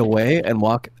like put it away and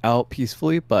walk out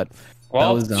peacefully, but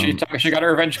Well, was, she got her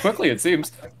revenge quickly, it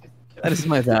seems. that is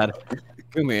my bad.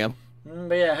 Gumi,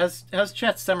 But yeah, how's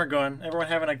chat's summer going? Everyone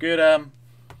having a good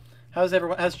how's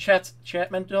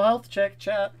chat mental health? Check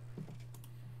chat.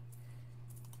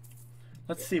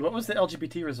 Let's see, what was the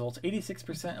LGBT results?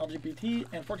 86% LGBT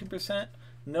and 14%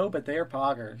 no, but they are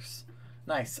poggers.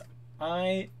 Nice.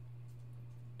 I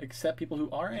accept people who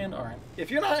are and aren't.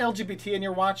 If you're not LGBT and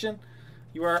you're watching,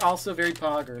 you are also very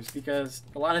poggers, because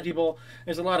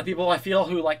there's a lot of people I feel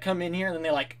who like come in here and then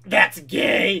they're like, that's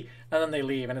gay, and then they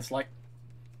leave, and it's like,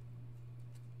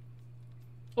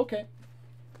 okay.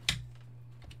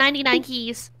 99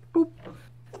 keys.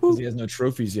 Because he has no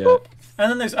trophies yet. And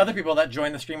then there's other people that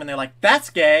join the stream and they're like, that's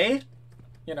gay,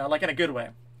 you know, like in a good way.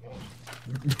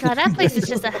 God, that place is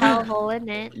just a hellhole, isn't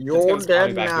it? You're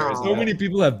dead back here, now. isn't So many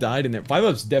people have died in there.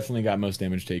 5-Up's definitely got most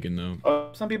damage taken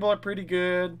though. Some people are pretty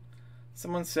good.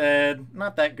 Someone said,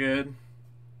 not that good.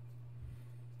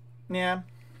 Yeah.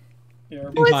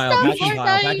 Pile, What's back that and pile,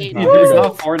 back and Fortnite? pile. It's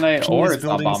not Fortnite or Penis it's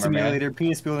not building Bomberman. simulator.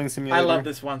 Penis building simulator. I love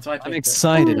this one, so I picked I'm it.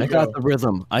 excited. I got go. the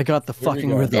rhythm. I got the Here we fucking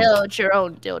go. rhythm. Build your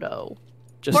own dildo.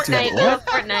 Just do Fortnite, it. go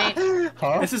Fortnite.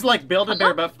 Huh? This is like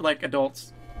Build-A-Bear, but for, like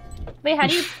adults. Wait, how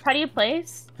do you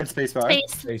place? It's spacebar.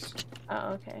 Space. Face. Oh,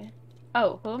 okay.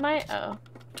 Oh, who am I? Oh.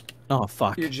 Oh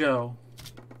fuck. You're Joe.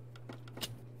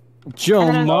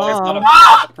 Joe No, it's not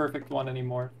Ma. a perfect one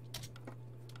anymore.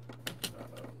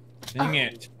 Dang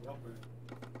it.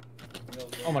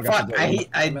 Oh my Fuck, god.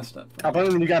 I messed up. I'm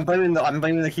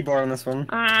blaming the keyboard on this one.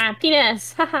 Ah,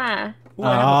 penis. Haha. Ooh,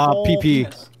 I have a Ah, whole PP.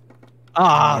 penis. I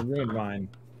Ah. ruined mine.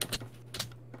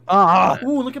 Ah.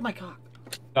 Ooh, look at my cock.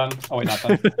 Done. Oh wait, not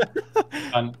done.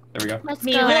 Done. There we go. Let's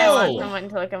Me go. when I want someone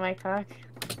to look at my cock.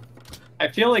 I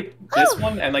feel like this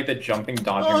one and like the jumping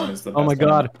dodging one is the best. Oh my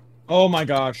god. Oh my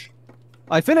gosh.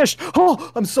 I finished.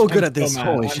 Oh, I'm so good at this. Mad.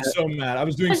 Holy I'm shit. so mad. I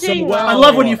was doing so Pushing. well. I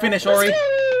love when you finish, Ori.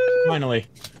 Finally.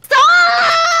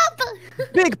 Stop!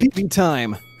 Big peeping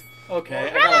time. Okay,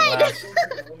 I got a glass.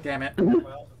 Damn it.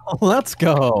 Let's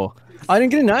go. I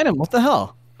didn't get an item. What the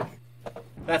hell?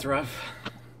 That's rough.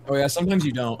 Oh yeah, sometimes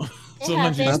you don't.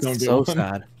 Sometimes you just happens. don't That's do so it.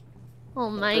 sad. Oh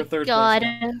my For third god.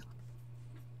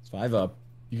 It's 5 up.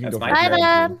 You can That's go for nice. Five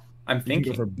blood. up. I'm You can go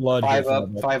thinking. for blood. 5 here, up,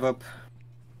 5 up.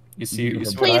 You see, You can you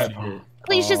go see for what Please. I- blood.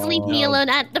 Please just leave me Oh, alone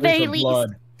at the Play very for least.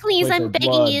 blood. Please, Play I'm for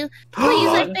begging blood. you. Please,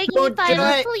 I'm Blood? begging you, Don't do Five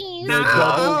it. please. The No,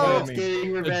 double it's whammy.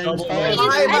 getting revenge. double Five whammy. up, I'm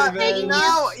revenge. begging you.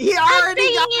 No, he I'm already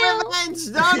begging got you. revenge.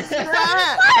 Don't do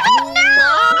that.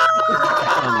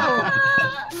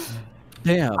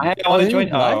 Damn. I want to join.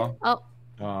 Anyway. Oh.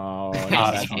 Oh, that's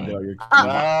that's fine.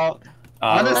 Well,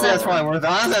 honestly, that's probably worth it.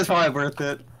 Honestly, that's probably worth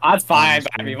it. That's fine.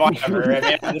 I mean, whatever. I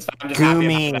mean, I'm just happy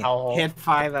Gumi, about the hellhole. hit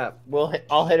 5 up.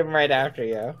 I'll hit him right after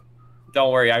you.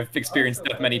 Don't worry, I've experienced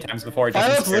death many times before. It I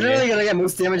doesn't was scare me. literally gonna get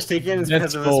most damage taken is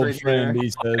because That's of this gold, right friend, here.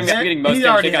 he I'm says. getting most He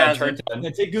damage already taken on has turn it. 10. Yeah,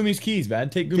 take Gumi's keys, man.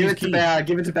 Take Give Gumi's it to keys. Bad.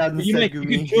 Give it to Bad You instead, make you Gumi.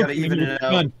 can You kill gotta Gumi even when it you're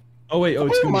out. done. Oh wait, oh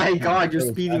it's Oh Gumi. my god, you're That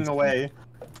was speeding fast. away.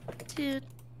 2,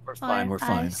 We're 4, fine. We're 5,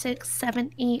 fine. 6,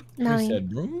 7, 8, He 9. said,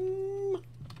 "Vroom."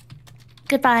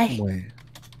 Goodbye. Wait.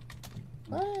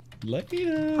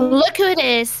 Later. Look who it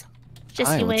is.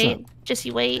 Just Hi, you what's wait. up? Just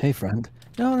you wait. Hey, friend.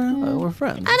 No, we're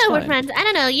friends. I It's know we're fine. friends. I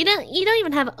don't know. You don't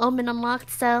even have Omen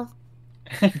unlocked, so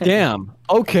Damn.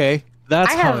 Okay.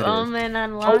 That's I how have it is. Omen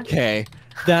unlocked. Okay.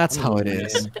 That's how it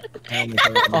is. Man.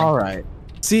 All right.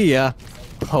 See ya,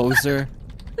 poser.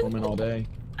 Woman all day.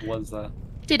 Was that?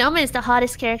 dude, Omen is the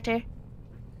hottest character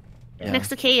Yeah. next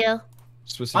to KO.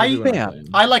 Specifically what I'm saying.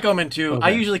 I like Omen too. I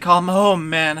Okay. usually call him Home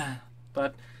Man,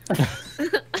 but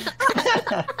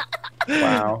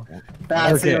Wow.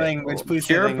 Bad say Okay. language, please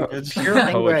say Pure, language. pure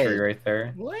poetry right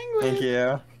there. Thank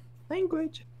you.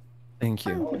 Language. Thank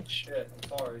you.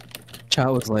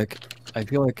 Chat was like, I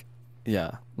feel like,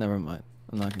 yeah. Never mind.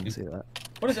 I'm not gonna say that.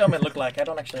 what does Omen look like? I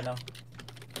don't actually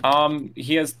know.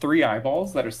 He has 3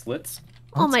 eyeballs that are slits.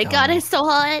 Oh my god, it's so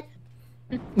hot.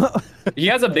 He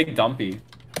has a big dumpy.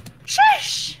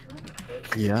 Shush!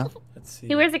 Yeah. Let's see.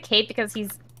 He wears a cape because he's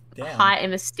Damn. hot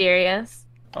and mysterious.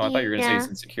 Oh, I thought you were gonna say Yeah. he's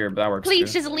insecure, but that works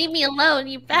Please too. just leave me alone,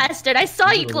 you bastard. I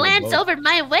saw you Leave her glance alone. over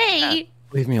my way.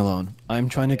 Leave me alone. I'm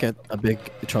trying to get a big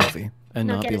trophy and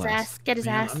No, not get be his last. ass. Get his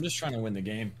Man, ass. I'm just trying to win the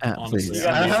game. Ah, honestly. please. You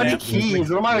I don't have any Sam. keys.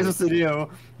 What am I supposed to do? I'm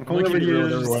I'm coming over gonna keep it here real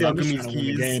to with steal everyone. I'm just Gumi's trying to win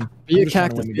the keys. game. Be a I'm just trying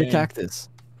to cactus. win the Be a game. cactus.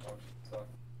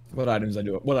 What items I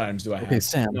do? What items do I have? Okay,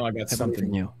 Sam. No, I got something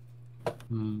new.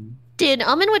 Dude,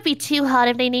 Omen would be too hot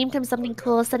if they named him something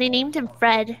cool, so they named him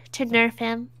Fred to nerf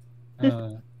him.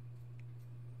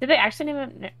 Did they actually name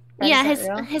him? Fred? Yeah, Is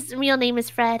that real? his real name is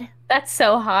Fred. That's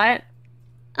so hot.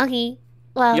 Okay,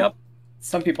 well, Yep.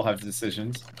 Some people have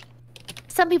decisions.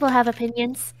 some people have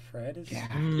opinions. Fred is.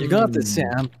 You got this,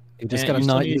 Sam. You just gotta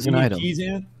not use an item. Keys,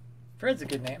 Ant? Fred's a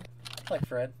good name. I like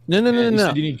Fred. No. You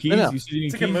said you need keys? No. You said you need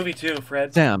It's a keys? good movie too,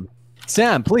 Fred.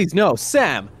 Sam, please, no.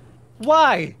 Sam!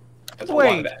 Why? That's a lot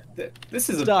of Wait. that. This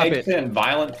is a Stop big it. and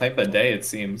violent type of day, it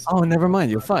seems. Oh, never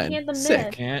mind. You're He fine. had the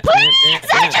Sick. myth.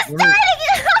 I'm just starting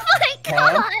it! Oh my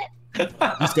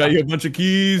god! Just got you a bunch of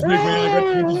keys, big man. I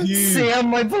got you a bunch of keys. Sam,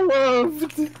 my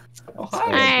beloved. Oh, hi.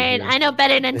 Alright, I know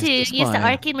better than to It's use the fine.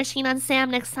 arcade machine on Sam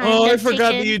next time. Oh, No I forgot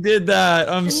that chicken. you did that.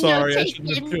 I'm No sorry. I shouldn't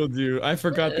have chicken. killed you. I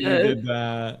forgot that you did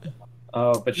that.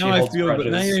 Oh, but she Now I holds feel, but now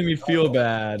you grudges. made me feel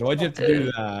bad. Why'd you have to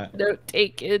do that? No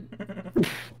taken.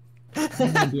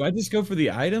 Do I just go for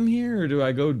the item here, or do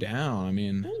I go down? I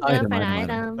mean, Go Item, for an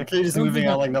item, item. Okay, just moving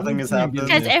on like nothing has happened.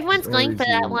 Because everyone's going for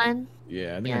that Or one.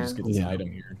 yeah, I think I Yeah. just get this Yeah.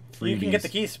 item here. You can get the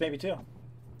Freebies. keys maybe too.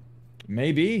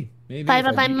 Maybe. Five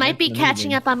if up, I beat might be Ant in the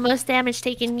catching minigame. up on most damage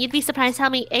taken. You'd be surprised how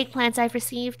many eggplants I've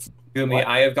received. Gumi,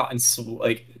 I have gotten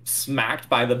smacked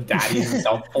by the daddy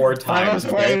himself 4 I times. was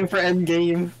okay? playing for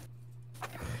endgame.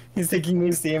 He's taking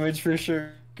most damage for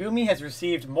sure. Gumi has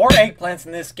received more eggplants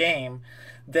in this game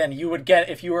than you would get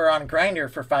if you were on Grinder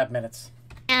for 5 minutes.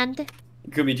 And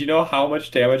Gumi, do you know how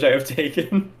much damage I have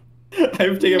taken? I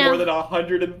have taken No. more than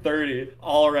 130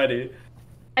 already.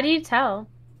 How do you tell?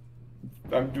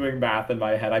 I'm doing math in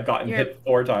my head. I've gotten You're- hit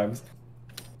 4 times.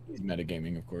 He's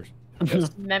metagaming, of course.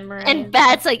 Memory. and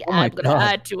Bad's like, Oh my I'm gonna God.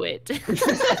 add to it.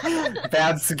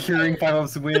 Bad securing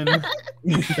 5-up's win.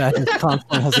 That is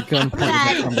constantly has a gun pointed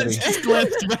at somebody. Just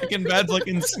glanced back and Bad's like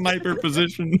in sniper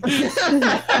position.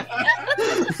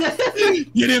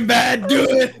 Get him, Bad! Do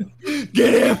it!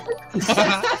 Get him!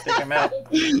 Take him out.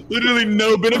 Literally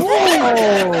no benefit.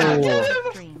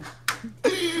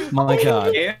 My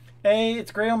God. Hey,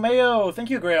 it's Grail Mayo. Thank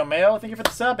you, Grail Mayo. Thank you for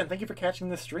the sub, and thank you for catching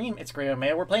the stream. It's Grail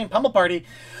Mayo. We're playing Pummel Party.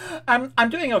 I'm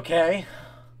doing okay.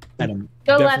 Adam,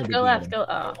 Go definitely left, go beat left, Adam. go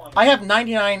up. I have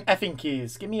 99 effing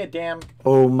keys. Give me a damn...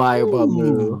 Oh my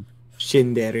babu.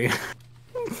 Shinderu.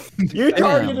 You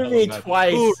targeted me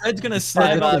twice. Ooh, Red's gonna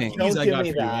snipe all the Don't keys I give got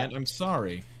me for you, that. man. I'm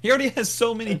sorry. He already has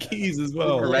so many keys as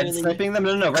well. Red sniping them?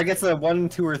 No. Red gets a 1,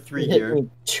 2, or 3 Hit here. me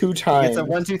 2 He times. gets a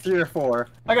 1, 2, 3, or 4.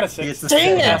 I got a He 6. gets the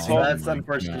Dang six. it! So that's Oh my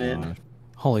unfortunate. gosh.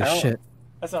 Holy I don't- shit.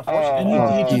 That's unfortunate.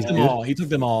 And he keys, took them dude. all. He took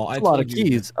them all. That's a lot of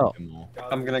keys. Oh.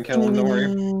 I'm gonna kill him, don't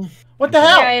worry. What the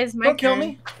hell? Guys, my Don't kill turn.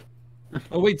 me.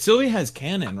 Oh wait, Sylvie has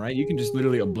cannon, right? You can just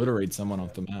literally obliterate someone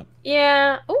off the map.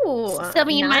 Yeah. Ooh. So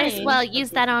you might as nice. well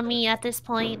use that on me at this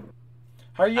point.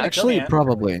 How are you gonna Actually, kill me?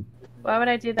 probably. Why would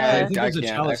I do I that? think there's a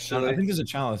can't, chalice. Down, I actually. think there's a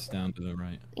chalice down to the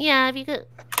right. Yeah, if you could.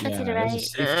 That's Yeah, to the there's a right.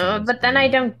 safe chalice But then down I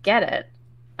there. don't get it.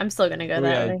 I'm still gonna go Oh,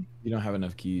 that yeah, way. you don't have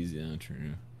enough keys. Yeah,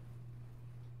 true.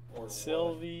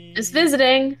 Sylvie. Just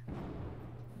visiting.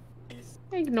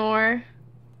 Ignore.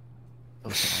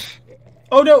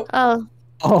 Oh no! Oh.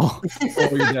 Oh.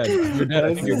 Oh, you're dead. You're dead.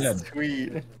 I think you're dead.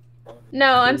 Sweet.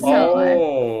 No, I'm still alive.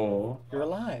 Oh, You're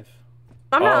alive.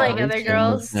 I'm not Oh, like me other too.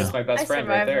 girls. Yeah. that's my best I friend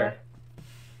right survived there.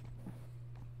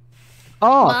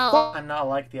 Oh. Well, I'm not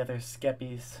like the other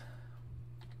skeppies.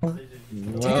 Well,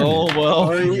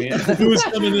 Sorry. who's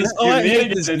coming this? Oh, I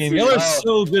hate this game. Y'all are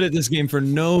so good at this game for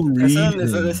no reason.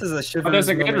 This is a shiver. But there's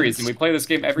a good reason. We play this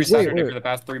game every Wait, Saturday wait. for the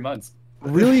past 3 months.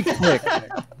 Really quick.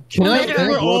 Can I Literally.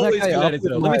 We're blow that always guy good up at it,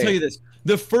 with though. Let me my- tell you this.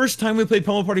 The first time we played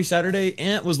Pummel Party Saturday,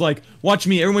 Ant was like, watch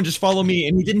me, everyone just follow me,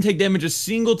 and he didn't take damage a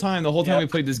single time the whole time we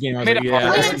played this game. I was Made like, a yeah,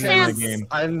 popular this is game. the game.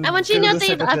 I'm I want you to doing know the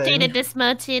they've same thing. updated this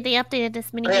mode too. They updated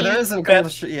this mini Oh, yeah, there game. is some couple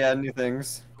of new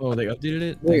things. Oh, they updated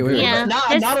it? Wait, wait, wait. Yeah. Not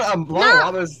There's a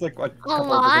lot. There's like a a couple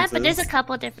lot, but there's differences. a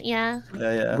couple different. Yeah.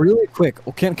 Yeah. Really quick.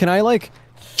 Can I like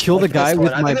kill the Like this guy one.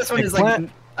 with I my think this one is like.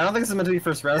 eggplant? I don't think this is meant to be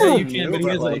first round. Yeah, so you can, but he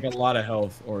has like like, a lot of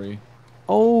health, Ori.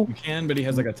 Oh. You can, but he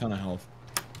has like a ton of health.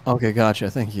 Okay,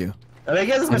 gotcha. Thank you. I mean,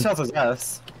 he has as much health as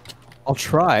us. I'll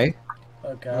try.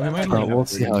 Okay. Well, he might Oh, not we'll have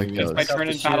see how it to. goes. It's my turn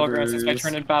in Battlegrounds. It's my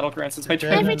turn in Battlegrounds. It's my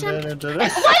turn. Every time. Why did you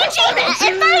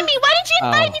invite me? Why did you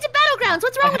invite me to Battlegrounds?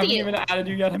 What's I wrong with haven't you? even added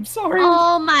you yet. I'm sorry.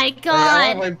 Oh my I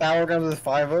god. don't like Battlegrounds with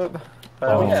 5 up. But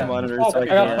I Oh, don't yeah. have monitors, Oh, so I I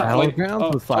got it. can't.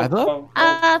 Battlegrounds with 5 up?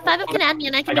 5 up can add me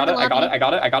and I I can got make it. a I got it. lobby. I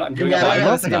got it. I got it. I'm doing Yeah, I it. got a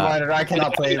love second that. monitor. I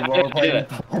cannot play while we're playing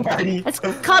Pummel Party. It's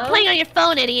called playing on your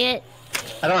phone, idiot.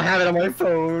 I don't have it on my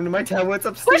phone. My tablet's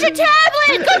upstairs. Where's your tablet?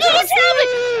 Go get your tablet!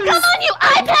 Come on, you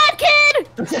iPad kid!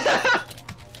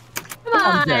 Come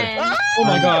on. dead. Oh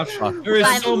my gosh, there is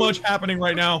Five. so much happening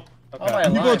right now. Oh my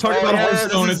People are life. talking about Yeah,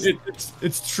 Hearthstone. this is-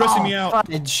 It's stressing me out.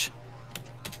 Fudge.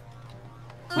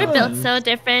 We're built so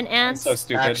different, I'm and so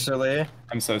stupid. Actually.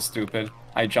 I'm so stupid.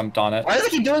 I jumped on it. Why does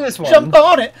it keep doing this one? Jump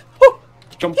on it! Woo!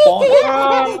 Jump on it.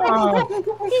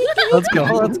 Let's go.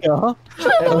 Let's go.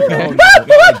 Oh, Okay. no,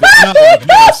 not like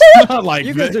this. Not like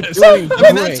You guys are this. doing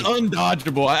I mean, that's great.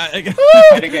 undodgeable. I didn't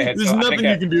get hit. There's so I nothing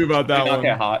didn't you can do about I that did not one.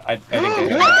 get hot. I didn't get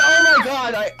hit. Oh my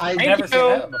god, I I've never seen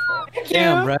that before.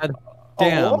 Damn, Red.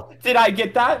 Damn. Oh, did I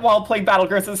get that while playing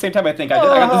Battlegrounds at the same time? I think I did.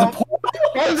 I got this.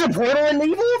 Oh, is a portal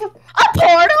enabled? a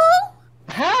portal?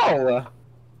 How?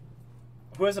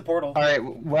 Who has a portal? Alright,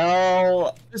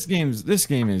 well, This game is.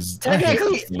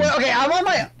 technically, well, okay, I'm on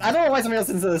my, I don't know why somebody else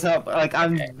didn't set this up, like,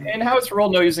 I'm, In-house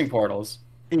rule, no using portals.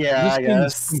 yeah, I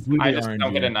guess. I just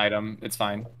don't get an item. It's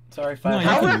fine. Sorry, No, fine. you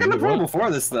How can were I use gonna it, portal what?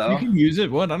 before this, though? You can use it.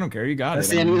 What? I don't care. You got it.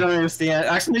 Sam, you don't understand.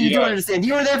 Actually, no, you don't understand.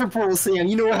 You were there for portals, Sam.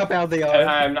 You know how bad they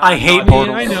are. I hate I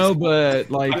portals. mean, I know,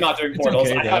 but like, I'm not doing it's portals.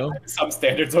 okay, I have though. some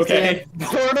standards, okay? Sam,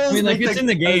 portals I mean, like, make it's in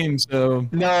the game, so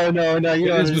No, you don't it is what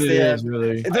it understand. is,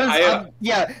 really. There's,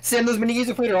 yeah, Sam, those mini games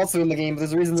you played are also in the game, but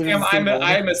there's a reason they're Sam, simple.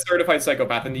 I'm a certified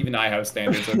psychopath, and even I have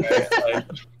standards, okay? Like,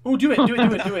 Ooh, do it.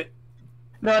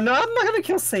 No, I'm not gonna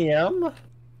kill Sam.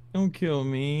 Don't kill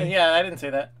me. Yeah, I didn't say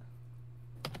that.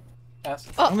 Ass.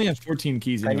 I only have 14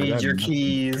 keys. I anyway. need have your nothing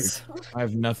keys. for you. I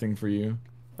have nothing for you.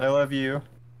 I love you.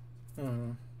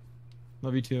 Hmm.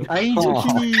 Love you too. I need your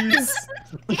Aw. keys.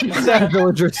 That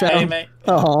villager Hey, sound. mate.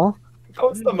 Oh. that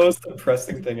was the most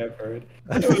depressing thing I've heard.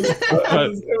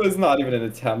 It was not even an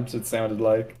attempt, it sounded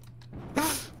like.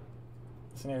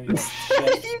 Scenario.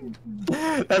 Shit.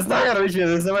 That's not gonna reach me.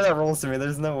 There's no way that rolls to me.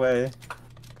 There's no way.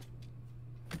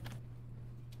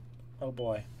 Oh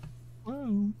boy.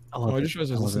 Oh, I just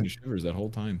realized I was listening to Shivers that whole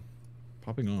time.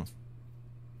 Popping off.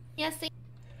 Yes, see.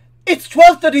 It's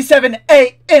 12:37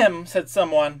 a.m. said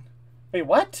someone. Wait,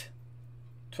 what?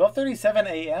 12:37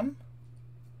 a.m.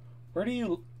 Where do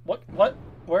you? What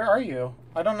Where are you?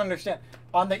 I don't understand.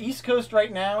 On the East Coast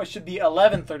right now, it should be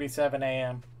 11:37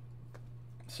 a.m.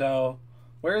 So,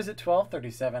 where is it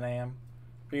 12:37 a.m.?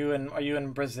 Are you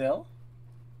in Brazil?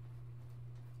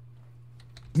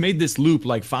 Made this loop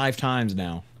like 5 times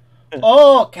now.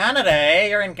 Oh, Canada, eh?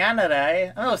 You're in Canada,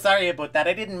 eh? Oh, sorry about that.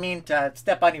 I didn't mean to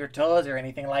step on your toes or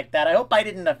anything like that. I hope I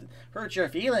didn't hurt your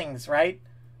feelings, right?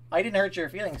 I didn't hurt your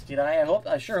feelings, did I?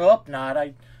 I sure hope not.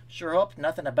 I sure hope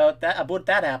nothing about that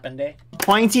happened, eh?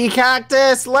 Pointy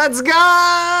cactus, let's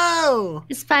go!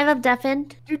 Is 5-Up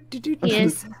deafened? He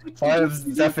is. Five's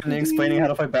definitely explaining how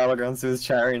to play Battlegrounds to his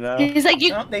chat right now. He's like, you.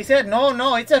 No, they said,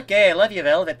 no, it's okay. I love you,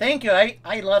 Velvet. Thank you.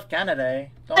 I love Canada, eh?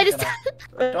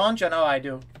 Don't you know I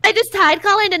do. I just Tide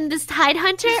Colin and this Tide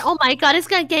Hunter. Oh my god, it's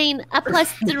gonna gain a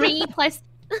 +3 plus.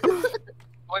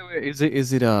 Wait,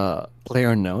 is it a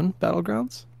player unknown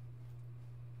Battlegrounds?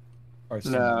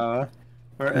 No.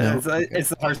 It's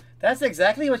the hard. That's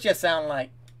exactly what you sound like.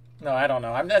 No, I don't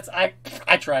know.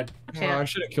 I tried. Oh, I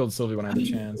should have killed Sylvie when I had the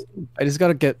chance. I just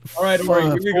gotta get all right, here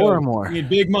we 4 go. or more. You need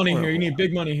big money here. You need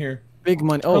big money here. Big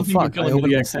money. Oh fuck! I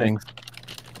opened the settings.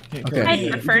 Okay.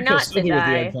 I'd prefer not to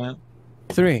die.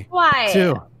 3, Why?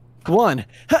 2, 1.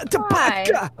 Why?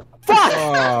 Fuck!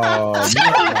 Oh,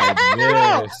 not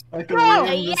like this. Like a Oh,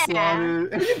 win yeah.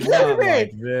 Not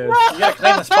like this. You gotta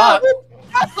claim the spot.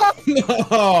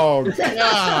 Oh,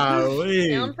 golly.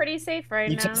 Feeling pretty safe right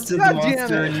You now. tested the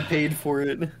monster and you paid for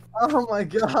it. Oh my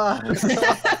god.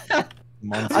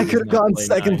 I could have gotten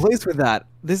second place with that.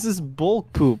 This is bull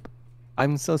poop.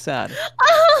 I'm so sad.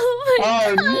 Oh my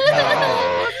Oh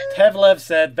no! Tevlev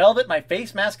said, "Velvet, my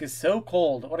face mask is so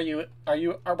cold. What are you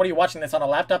watching this on a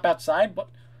laptop outside? What?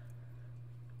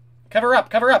 Cover up,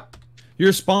 cover up.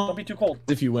 Your spawn Don't be too cold.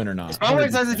 if you win or not.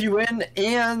 Spawn says if you win,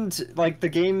 and like the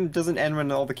game doesn't end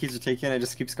when all the keys are taken. It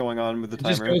just keeps going on with the It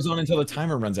just timer. goes on until the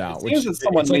timer runs out. Seems that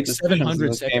someone made decisions in 700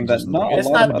 this game seconds. that not a It's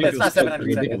lot not- of it's others not did.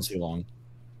 700 seconds. Too long.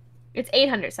 It's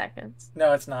 800 seconds.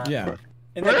 No, it's not. Yeah.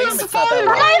 In the game, it's not that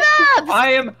long.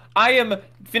 5-Up! I am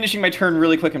finishing my turn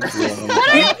really quick and What are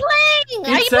you playing?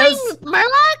 Are you says- playing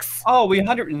Murlocs? Oh, we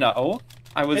 100. No,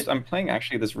 I'm playing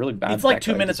actually this really bad. It's like deck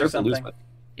 2 that I minutes or deserve to lose something. with.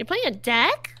 You're playing a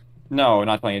deck? No,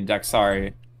 not playing a deck.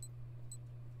 Sorry.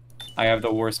 I have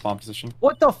the worst spawn position.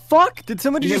 What the fuck? Did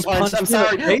somebody You just get punched. punch I'm me in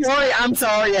sorry. the face? Rory, I'm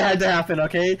sorry. It had to happen.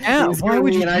 Okay. Yeah, It was why you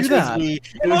would and you me, and I do chose that? me.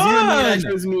 It was you and me, and I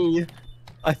chose me.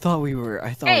 I thought we were.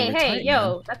 Hey, tight,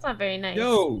 yo, that's not very nice.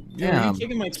 Yo, Yeah. are you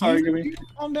taking my Sorry, keys?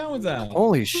 Calm down with that.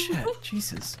 Holy shit!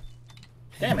 Jesus.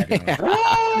 Damn it.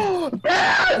 Oh,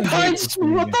 bad punched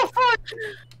me. What the fuck?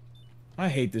 I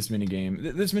hate this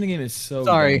minigame. This minigame is so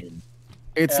Sorry. dumb.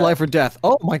 It's Yeah. life or death.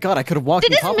 Oh my god! I could have walked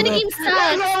Dude, on this top of minigame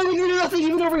that. sucks. No, you do nothing.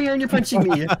 Even over here, and you're punching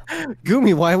me.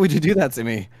 Gumi, why would you do that to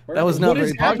me? That was not What very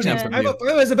is happening? PogChamp from I you.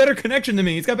 have has a better connection than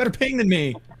me. It's got better ping than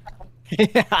me.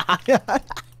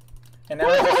 And now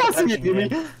I'm Awesome, punching you you.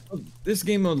 do me. This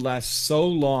game mode lasts so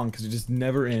long because it just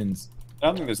never ends. I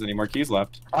don't think there's any more keys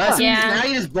left. Honestly, Yeah. now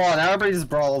you just brawl. Now everybody just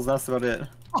brawls. That's about it.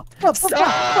 Stop!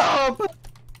 Stop!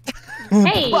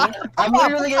 Hey, I'm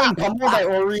literally getting pummeled by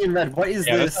Ori and Red. What is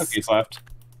Yeah, there's no this? keys left.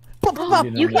 you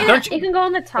Don't can go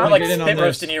on the I'm top. like Get in on spit this.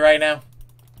 roasting you right now.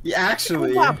 Yeah,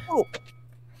 actually.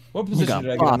 What position got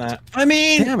did I get on popped. that? I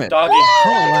mean, Damn it! Doggy. Oh,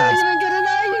 last. I didn't get an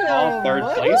item. All third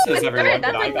What? places, That's everyone. good.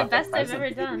 That's but I like the got best I've present. ever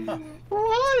done.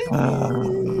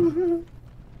 What?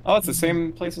 Oh, it's the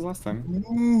same place as last time.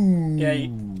 Yeah,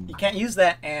 you can't use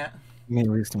that ant. Maybe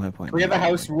to my point. We have a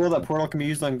house rule that portal can be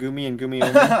used on Gumi and Gumi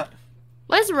only.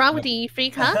 What's wrong with you,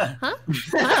 freak, huh? Huh?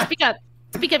 Speak up.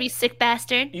 Speak up, you sick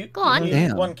bastard. You, Go on. you Damn.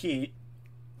 use one key.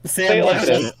 Say it like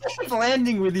this.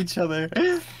 landing with each other.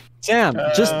 Sam,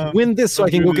 just win this so I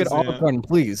can go get Don't do this, Autogun,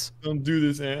 please. don't do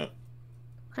this, Ant.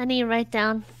 I need to write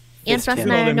down. Yes, Ian Frost and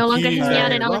Kim. I are no longer Keys, hanging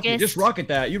out in rocket- August. Just rocket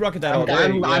that. You rocket that all I'm, day.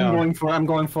 I'm, yeah. I'm going for it. I'm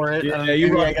going for it. Yeah, you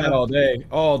maybe I rocket that gotta- all day.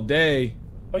 All day.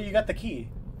 Oh, you got the key.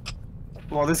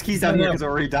 Well, this key's down here because it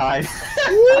already died.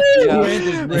 Thank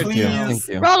you. Thank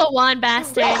you. Roll a one,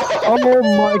 bastard. Oh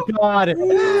my god!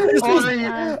 This was, Ori,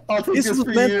 I'll take this this was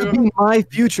for meant to you. be my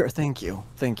future. Thank you.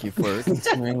 Thank you for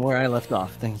considering where I left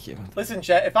off. Thank you. Listen,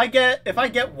 chat. If I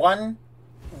get one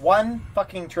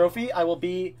fucking trophy, I will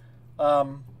be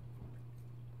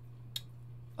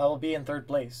in third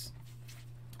place.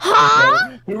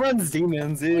 Huh? Who runs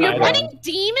demons, dude? You're I running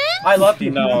demons? I love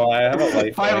demons. No, I have a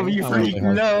light. Five of thing. you Oh, freak. okay.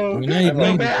 No. Now you- now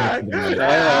Go you back. can take it.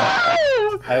 I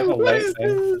have a What light is thing.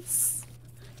 this?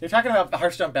 You're talking about the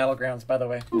Hearthstone Battlegrounds, by the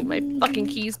way. My fucking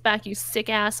keys back, you sick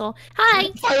asshole. Hi.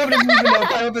 Five up doesn't even know.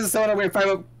 Five up is so unaware. Five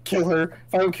up, kill her.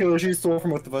 Five up, kill her. She stole from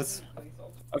both of us.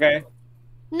 Okay.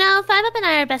 No, 5-Up and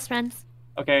I are best friends.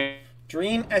 Okay.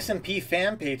 Dream SMP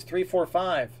fan page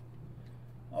 345.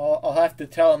 I'll have to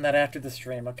tell him that after the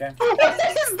stream, okay?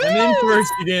 I'm in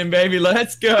first again, baby.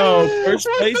 Let's go. First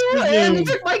place resumed.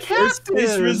 First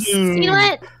place resumed. You know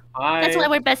what? I... That's why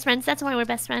we're best friends. That's why we're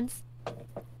best friends.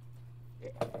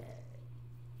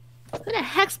 Who the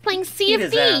heck's playing Sea of Eat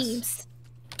his ass. Thieves?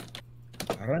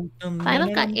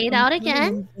 I've got 8 out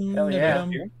again. Hell yeah.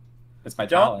 It's my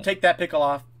Don't talent. take that pickle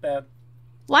off, Bad.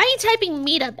 Why are you typing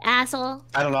meetup, asshole?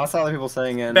 I don't know. I saw other people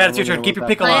saying it. Bad, it's your turn. Keep your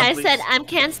pickle on, I please. said I'm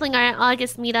canceling our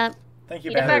August meetup. Thank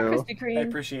you, Eat it Bad. back, Krispy I Kreme.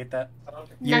 appreciate that.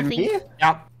 Nothing.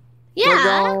 Yep.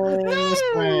 Yeah. Who else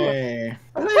am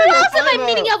I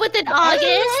meeting up with in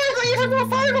August? You have no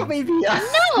final, baby. No,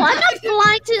 I'm not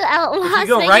flying to Las If you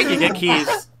go Vegas. right, you get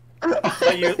keys.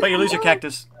 but you lose your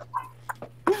cactus.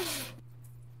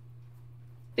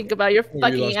 Think about your you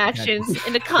fucking lost your actions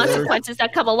and the consequences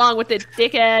that come along with it,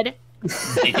 dickhead.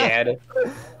 Dickhead.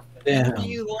 Damn.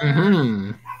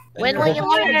 Mm-hmm. When will you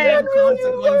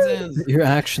learn? Your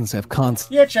actions have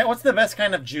consequences. Yeah, chat, what's the best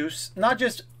kind of juice? Not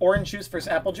just orange juice versus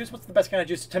apple juice. What's the best kind of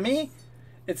juice? To me,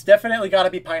 it's definitely got to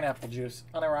be pineapple juice,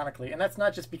 unironically. And that's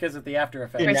not just because of the after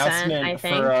effects. The announcement I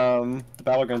think. for the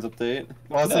Battlegrounds update.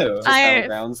 Well, it's No. not just Fire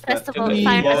Battlegrounds, Festival, Did they-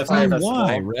 Fire well, Festival.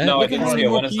 Why, Red? No, I Look didn't at how see many it.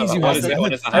 more What is keys the- you what have. is it?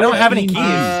 What is the- I don't have any keys.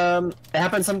 It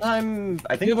happened sometime,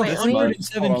 I think You have this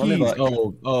 107 month. Hold on, let me keys.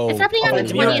 look. Oh. It's happening on the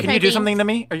Can you 20th, do I think. something to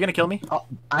me? Are you gonna kill me?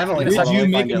 I have only Did hold on, you let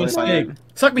me make find a it, let me find mistake?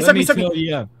 it. Suck me, Let suck me, me suck me. tell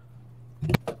you.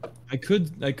 I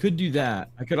could do that.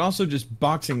 I could also just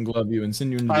boxing glove you and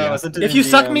send you into Oh, the I sent it If in you the,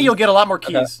 suck me, you'll get a lot more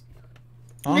keys.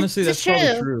 Honestly, It's that's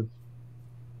probably true.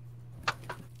 true.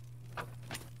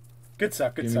 Good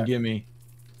suck, good suck. Gimme.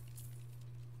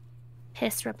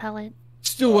 Piss repellent.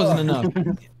 Still wasn't enough.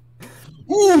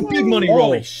 Ooh, big money roll.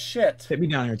 Holy shit. Take me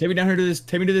down here. Take me down here to this.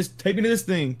 Take me to this. Take me to this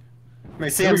thing.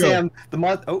 Wait, Here we go. Sam, the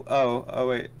mod. Oh,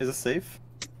 wait, is it safe?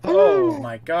 Oh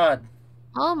my god.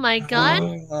 Oh my god.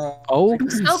 Oh,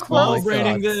 So close.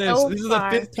 Celebrating this. So This is the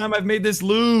far. 5th time I've made this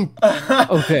loop.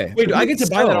 okay. Wait, I get to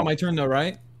buy that So, on my turn though,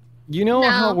 right? You know No.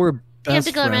 how we're You have best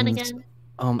to go around friends, again.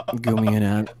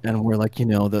 Gumi and we're like,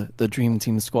 the dream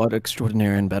team squad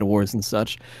extraordinaire in Bed Wars and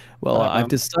such. Well, I've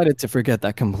decided to forget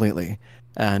that completely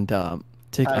and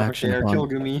take I don't action care. Kill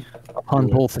Gumi. upon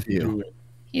both of Do you. it.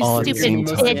 You all at the stupid same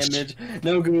time. bitch.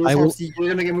 No, Gumi, I will- you're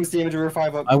gonna get most damage over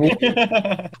 5 up. I will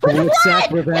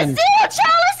exact revenge. Zero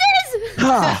chalices!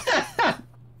 Ha!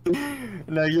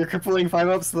 No, you're crippling 5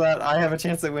 up so that I have a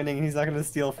chance at winning and he's not gonna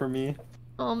steal from me.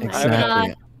 Oh my Exactly.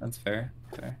 god. That's fair.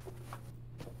 Fair.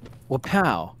 Well,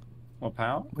 pow. Well,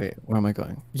 pal. Wait, where am I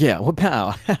going? Yeah, well, pow.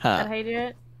 Is that how you do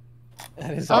it?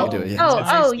 That is how I do it. Yeah.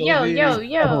 Oh, yo.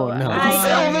 Oh, no.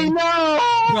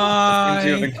 Seems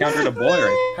you have encountered a boy,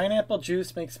 right? Pineapple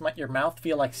juice makes your mouth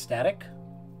feel like static?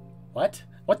 What?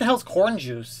 What the hell's corn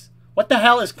juice? What the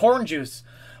hell is corn juice?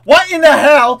 What in the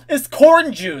hell is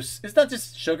corn juice? Is that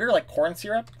just sugar, like corn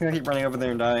syrup? I'm gonna keep running over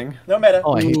there and dying. No meta.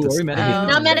 Oh, I hate Ooh, this. are we I hate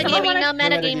No this. metagaming, no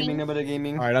metagaming. No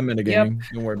metagaming. All right, I'm metagaming.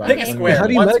 Don't worry about Pick it. a square. How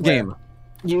do you one metagame?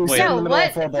 You Wait. stand in the middle No,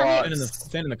 of 4 what? Tell me- blocks.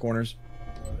 Stand in the corners.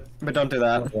 But don't do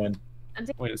that. One.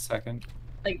 Wait a second.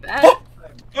 Like that?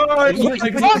 Oh, You- I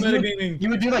keep you- metagaming. You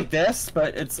would do like this,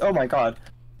 but it's oh my god.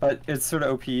 But it's sort of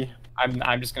OP.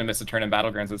 I'm just gonna miss a turn in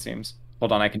Battlegrounds, it seems.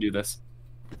 Hold on, I can do this.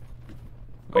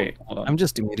 Wait, hold on. I'm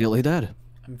just immediately dead.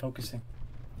 I'm focusing.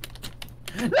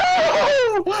 No!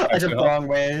 I took the wrong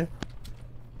way.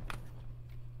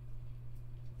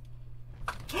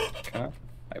 Okay.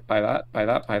 Buy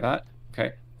that.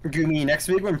 Okay. Gumi, next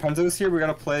week when Punzo's here, we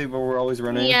gotta play where we're always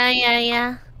running.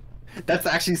 Yeah. That's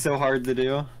actually so hard to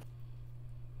do.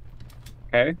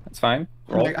 Okay, that's fine.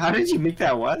 Roll. Like, how did you make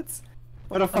that?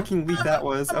 What a fucking leap that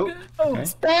was. Oh, Okay.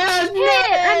 bad!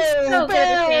 I'm so good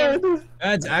at this game.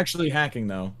 That's actually hacking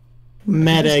though.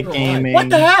 Metagaming. What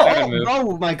the hell? I can move.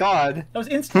 Oh my god. That was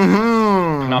instant.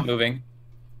 I'm not moving.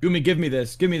 Gumi, give me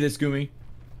this. Give me this, Gumi.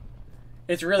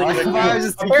 It's really I good. was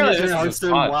just Apparently thinking this is a Hearthstone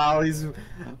spot. while he's.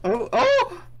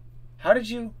 Oh! How did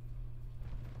you?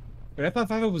 But I thought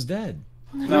 5 was dead.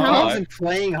 No, No, I I- wasn't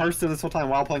playing Hearthstone this whole time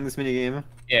while playing this minigame.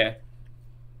 Yeah.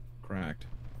 Cracked.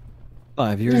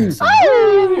 5 years.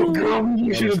 Girl,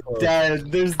 you should have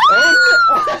dead. There's.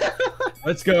 Oh!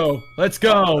 Let's go. Let's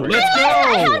go. Let's I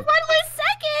had go. one more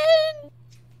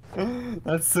second!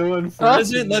 That's so unfortunate.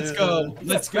 President, let's go.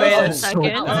 Let's go. Wait a Let's second.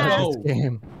 go. This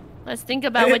game. Let's think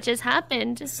about what just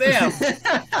happened. Sam.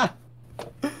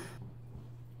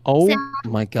 Oh Sam,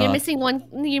 my You're god. missing one.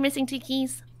 You're missing 2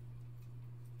 keys.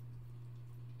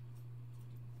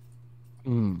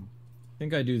 Hmm. I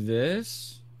think I do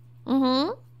this.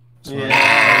 Mm-hmm. Yeah.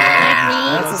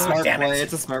 Like That's a smart Damn it. play.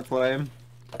 It's a smart play.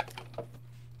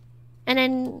 And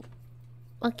then,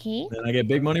 okay. Then I get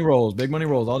big money rolls. Big money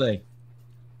rolls all day.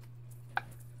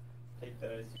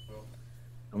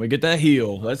 And we get that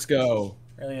heal. Let's go.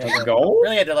 Really Let's had to, go.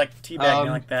 really had to like teabag me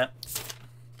like that.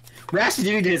 We're actually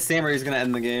doing it. Sam, or he's gonna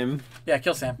end the game. Yeah,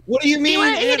 kill Sam. What do you mean?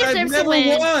 He Ed? I've deserves to never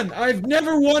win. won. I've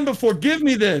never won before. Give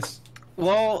me this.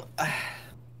 Well,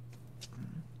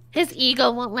 His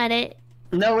ego won't let it.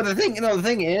 no. The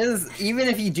thing is, even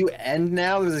if you do end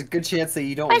now, there's a good chance that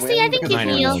you don't Percy, win. I think because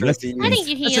you of heal. the trophies. I think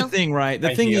you That's the heal. thing, right?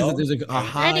 The I thing is heal? that there's a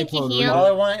high think you probability. heal. All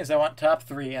I want is top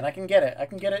 3, and I can get it. I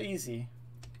can get it easy.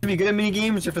 To be good at mini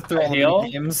games, you have to throw all the Heal?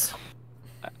 mini games.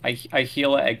 I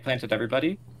heal eggplant at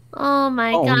everybody. Oh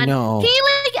my Oh, god. no. Can you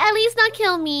like at least not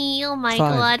kill me? Oh my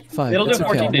god. 5. It'll do It's okay,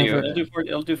 14 I'll to you. never-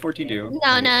 It'll do 14 to you. No,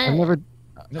 I've no. never.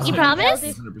 You promise?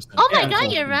 100%. Oh my Yeah,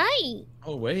 god, you're right.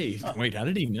 Oh wait, wait. How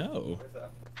did he know?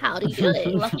 How'd he do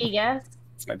it? Lucky guess.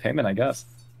 It's my payment, I guess.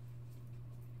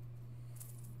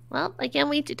 Well, I can't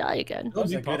wait to die again. That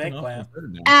was Be a good popping off eggplant. my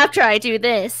third now. After I do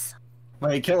this.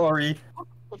 Wait, kill Ori.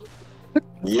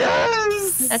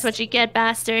 Yes. That's what you get,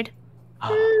 bastard.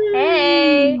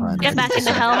 Hey. Get back in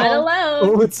the Not hellhole. Oh,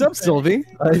 alone. what's up, Sylvie?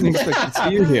 I didn't expect to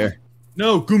see you here.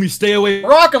 No, Gumi, stay away.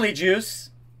 Broccoli juice.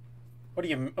 What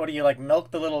do you like?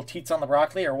 Milk the little teats on the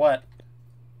broccoli or what?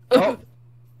 Oh,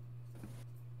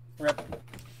 Rip.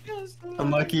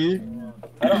 unlucky.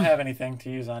 I don't have anything to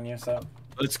use on you, so.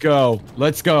 Let's go.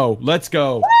 Let's go. Let's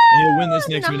go. I need to win this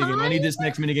next Nice. minigame. I need this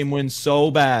next minigame win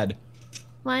so bad.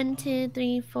 1, 2,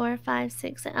 3, 4, 5,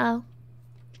 6. Oh, Are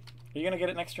you gonna get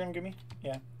it next turn, Gumi?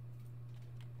 Yeah.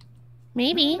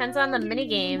 maybe. Depends on the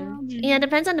minigame. Yeah, it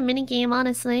depends on the minigame,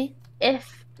 honestly.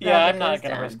 If Yeah, I'm Velvet not goes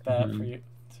gonna down. risk that Mhm. for you.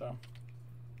 So.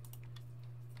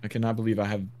 I cannot believe I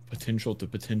have potential to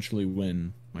potentially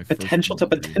win my first Potential to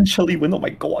minigame. potentially win. Oh my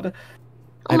god.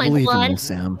 Oh I my believe in you, god.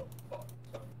 Sam.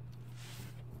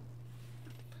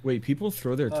 Wait, people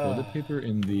throw their toilet paper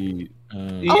in the. Oh,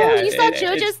 Yeah, you saw it-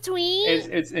 JoJo's tweet?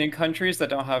 It's in countries that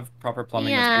don't have proper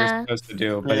plumbing. That's Yeah. what you're supposed to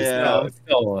do, but Yeah. it's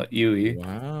still Yui.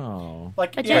 Wow.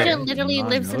 Like, But yeah. JoJo literally not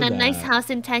lives in a know nice that. house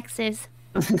in Texas.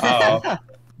 Oh.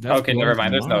 That's Okay, never blows mind. my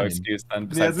There's no mind. excuse then.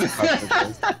 Besides Yes. the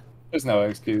consequences. There's no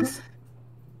excuse.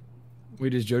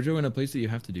 Wait, is JoJo in a place that you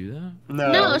have to do that?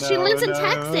 No, she lives in no.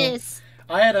 Texas.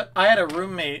 I had a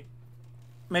roommate.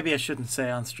 Maybe I shouldn't say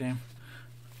on stream.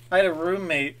 I had a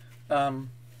roommate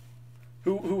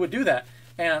who would do that,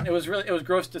 and it was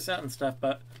gross to set and stuff.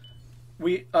 But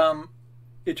we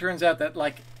it turns out that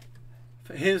like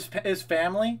his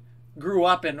family grew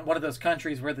up in one of those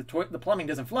countries where the plumbing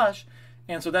doesn't flush,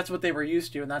 and so that's what they were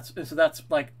used to, and that's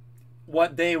like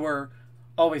what they were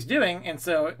always doing, and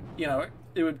so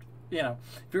it would.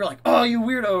 If you're like, oh, you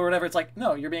weirdo or whatever, it's like,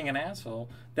 no, you're being an asshole.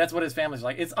 That's what his family's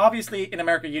like. It's obviously in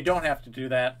America you don't have to do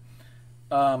that,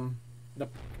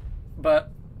 but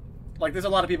like there's a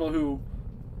lot of people who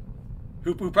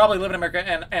probably live in America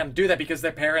and do that because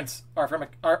their parents are from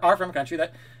a country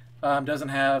that doesn't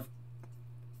have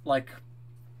like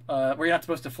where you're not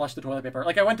supposed to flush the toilet paper.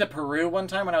 Like I went to Peru one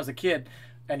time when I was a kid,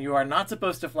 and you are not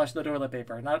supposed to flush the toilet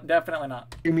paper. Definitely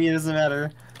not. To me, it doesn't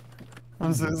matter.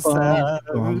 I'm so sad.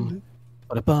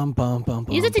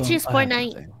 Use it to choose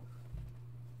Fortnite.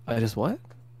 I just what?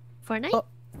 Fortnite? Oh.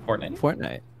 Fortnite.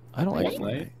 Fortnite. I don't like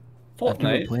Fortnite. I've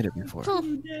never Fortnite. played it before.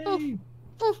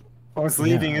 Oh, it's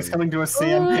leaving. Yeah. It's coming to us,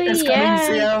 Sam. Oh, It's yeah.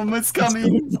 coming, Sam. It's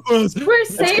coming. We're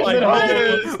safe.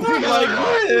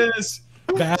 Like this.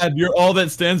 Bad. You're all that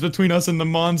stands between us and the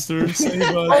monsters. Save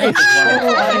us. I hate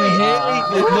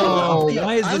it. No.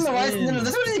 Why is I don't know why. this? No,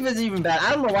 this one isn't even bad.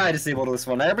 I don't know why I disabled this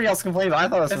one. Everybody else complained, but I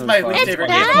thought this That's one my was least fun. favorite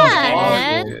It's game.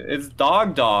 bad. It's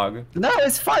Dog Dog. No,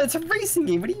 it's fun. It's a racing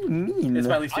game. What do you mean? It's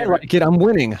my least I favorite. like it. I'm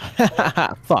winning.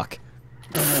 Fuck.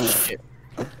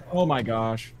 Oh my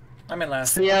gosh. I'm in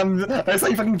last. Sam, I saw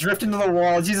you fucking drift into the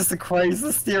wall. Jesus Christ,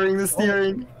 the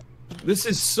steering. This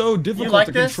is so difficult like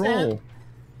to this, control.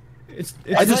 It's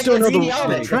I just don't know the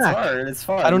It's track. hard. It's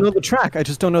fun. I don't know the track. I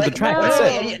just don't know the track. That's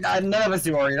it. None of us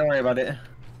do, Ori. Don't worry about it.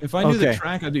 If I knew the Okay.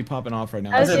 track, I'd be popping off right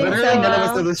now. I I was said, doing literally, so none of us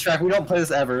well. do this track. We don't play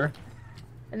this ever.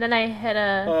 And then I hit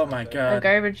Oh my a god.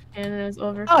 garbage can and it was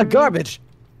over. Ah, for me. garbage.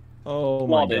 Oh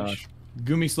my Wallage. gosh.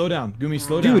 Gumi, slow down. Gumi,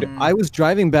 slow Dude, down. I was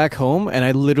driving back home and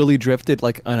I literally drifted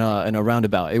like in a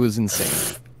roundabout. It was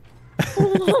insane.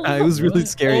 It was really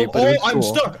scary, but it was I'm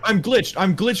cool. stuck. I'm glitched.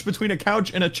 I'm glitched between a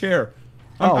couch and a chair.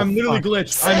 Oh, I'm literally fuck.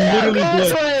 glitched. I'm literally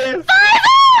glitched.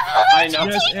 I know.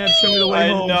 Yes, and show me the way I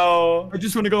home. know. I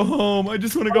just want to go home. I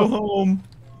just want to go home.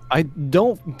 I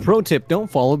don't. Pro tip: don't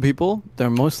follow people. They're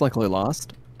most likely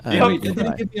lost. Yeah, Wait, you'll you didn't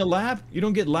die. give me a lab? You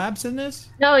don't get labs in this?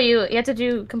 No, you have to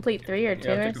do complete 3 or 2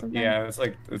 You or have to- something. yeah, it's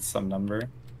like it's some number.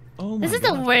 Oh my This is the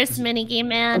gosh. worst minigame,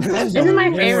 man. This is my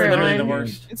It's favorite literally the one.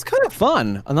 worst. It's kind of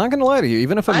fun. I'm not gonna lie to you.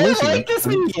 Even if I'm I losing, like this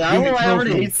mini. I don't know why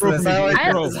everybody hates this. I like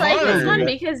I this. like this one hard.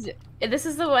 because this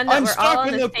is the one that I'm we're all stuck on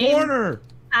in the the same corner.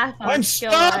 path on I'm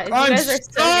skill stuck. wise. You I'm guys are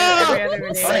so good every other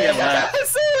I video. get that.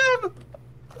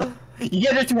 Sam! You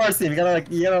get it too hard, Steve. You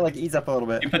gotta like ease up a little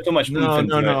bit. You put too much oomph No,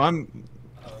 into no, it.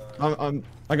 no.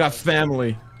 I got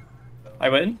family. I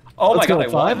win? Oh Let's my go, god,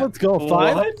 I five, won. let's go,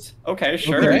 five. What? Okay,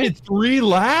 sure. Okay, we did 3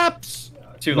 laps.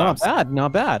 2 not laps. bad,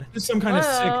 not bad. This is some kind of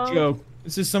Whoa. sick joke.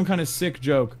 This is some kind of sick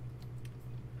joke.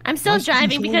 I'm still Why is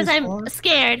driving because control I'm this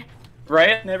scared.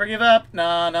 Right? Never give up,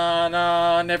 nah, nah,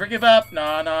 nah. Never give up,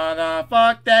 nah, nah, nah.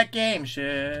 Fuck that game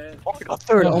shit. Oh, I got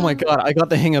third. Oh my god, I got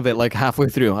the hang of it like halfway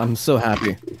through. I'm so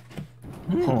happy.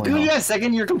 Holy Dude, hell. yeah,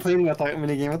 second you're complaining about that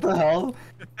minigame. What the hell?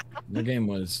 The game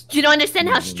was. You don't understand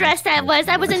how stressed I was.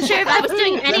 I wasn't sure if I was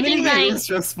doing That anything minigame right. is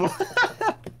stressful.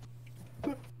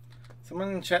 Someone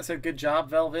in the chat said, good job,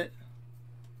 Velvet.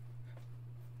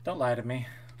 Don't lie to me.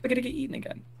 I gotta get eaten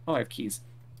again. Oh, I have keys.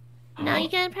 Now you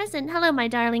get a present. Hello, my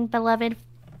darling, beloved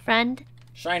friend.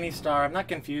 Shiny star. I'm not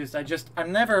confused. I've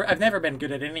never been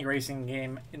good at any racing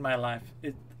game in my life.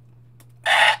 There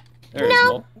is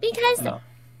No, because No.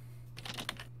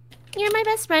 you're my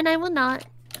best friend. I will not.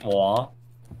 Aw.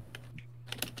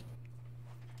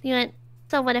 You went.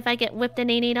 So what if I get whipped and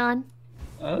 88 on?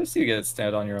 At least you get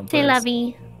stand on your own C'est place. la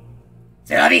vie.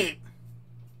 C'est la vie.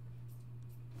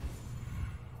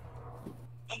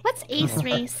 What's Ace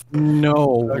Race?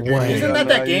 No way. Isn't that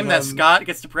that game that Scott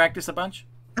gets to practice a bunch?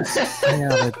 I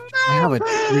have it.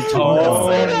 Oh Scott's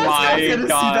my gonna see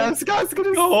god. that. Scott's gonna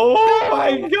see Oh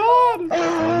my god.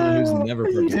 Someone who's never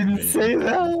You didn't participated. say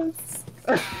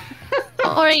that.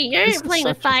 Ori, you're This is playing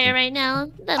with such a fire thing. right now.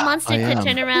 That monster I could am.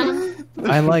 turn around.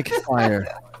 I like fire.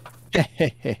 You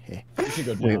should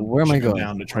go down. Wait, where am I You should go going?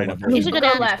 down to train up. You should go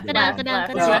down, left, go down, go left, down,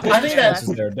 go left. down. I think that's.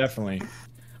 There, definitely.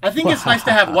 I think it's nice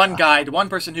to have one guide, one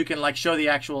person who can like show the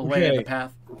actual way of the Okay.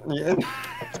 path. Yeah.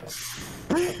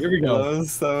 Here we go. That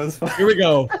was fun. Here we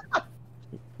go.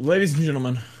 Ladies and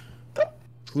gentlemen,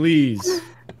 please.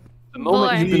 The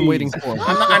moment you've been Please. waiting for.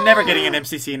 I'm never getting an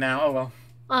MCC now. Oh well.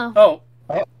 Oh.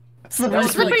 Oh, Slippery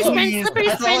Slippery sprint, slippery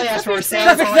That's all I sprint, asked for. slippery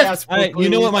Sam. That's all I asked for. You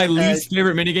know what my please. least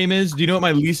favorite minigame is? Do you know what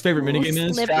my least favorite minigame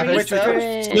is? Slippery Which one?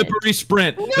 sprint. Slippery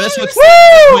sprint. That's what's Woo!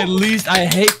 my least. I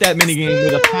hate that minigame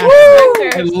with a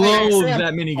passion. I loathe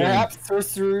that minigame. Perhaps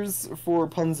sorcerers for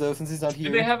Punzo since he's not here.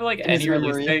 Do they have like In his any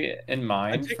release memory. date in I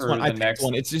mind picked for one. the I picked next?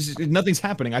 one. It's just nothing's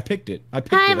happening. I picked it. I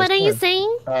picked Hi, it. what I are you swear.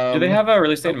 saying? Do they have a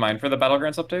release date in mind for the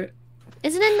Battlegrounds update?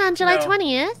 Isn't it on July No.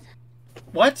 20th?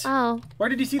 what? Oh, Where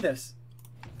did you see this?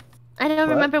 I don't What?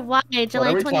 remember why July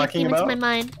are we 20th talking came into about? my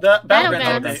mind. The Battlegrounds.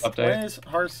 Battlegrounds update. Update. When is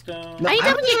Hearthstone? Are you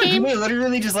done with your game? It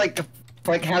literally just like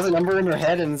has a number in her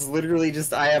head and it's literally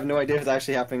just I have no idea if it's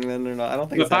actually happening then or not. I don't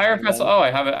think The it's Fire happening Festival. then. Oh,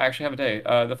 I have it. Actually have a date.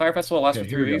 The Fire Festival lasts Okay, for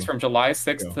here 3 we weeks go. from July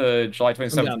 6th to July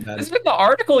 27th. down, Dad. This is the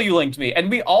article you linked me,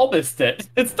 and we all missed it.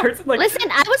 It starts in like.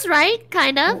 Listen, I was right,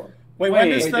 kind of. Wait, when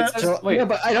Wait, is it the? says- wait. Yeah,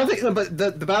 but I don't think. No, but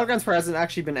the Battlegrounds part hasn't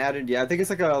actually been added yet. I think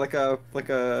it's like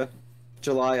a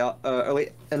July,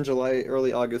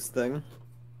 early August thing.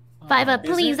 Five, Is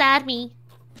please it? add me.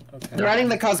 Okay. They're adding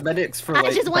the cosmetics for I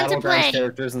like just want to Battlegrounds play.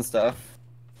 characters and stuff.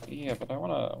 Yeah, but I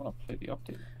wanna play the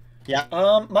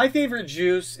update. My favorite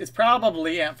juice is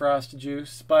probably Antfrost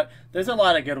juice, but there's a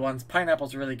lot of good ones.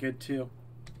 Pineapple's really good too.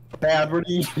 Bad, what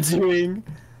are you doing?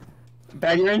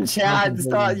 Bad, you're in chat.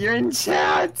 Stop. You're in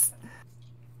chat.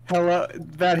 Hello,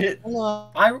 that hit.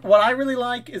 What I really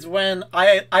like is when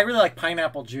I really like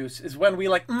pineapple juice. Is when we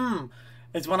like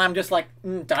is when I'm just like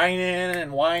dining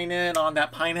and whining on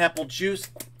that pineapple juice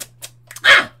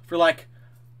for like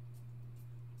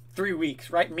 3 weeks,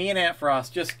 right? Me and Aunt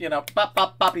Frost just bop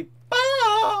bop boppy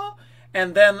ba,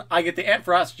 and then I get the Aunt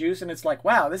Frost juice, and it's like,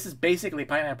 wow, this is basically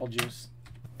pineapple juice.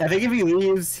 I think if he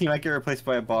leaves, he might get replaced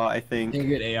by a bot. I think. You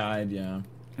get AI'd, yeah.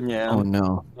 Yeah. Oh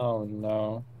no, Oh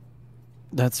no.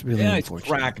 that's really Yeah, it's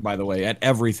unfortunate. cracked, by the way, at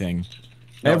everything.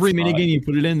 No, Every it's not. minigame you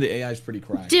put it in, the AI is pretty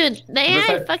cracked. Dude, the AI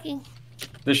that- fucking.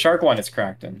 The shark one is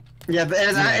cracked in. Yeah, but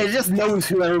it just knows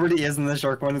who everybody is in the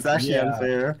shark one. It's actually Yeah.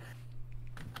 unfair.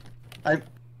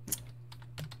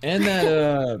 And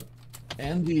that,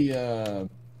 and the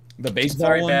baseball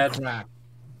Sorry, one, Bad. cracked.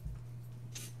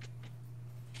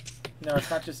 No, it's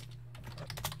not just.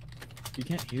 He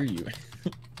can't hear you.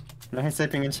 No, he's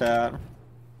typing in chat.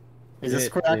 Is this It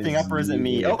Square acting is up or is it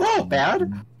me? you. Oh,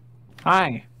 Bad?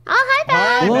 Hi. Oh, hi,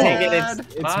 Bad. Hello. Bad. Dang it,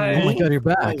 it's Bye. Oh my god, you're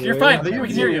back. You're I fine. think We it can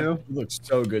was hear you. You look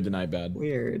so good tonight, Bad.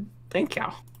 Weird. Thank you.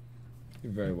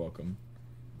 You're very welcome.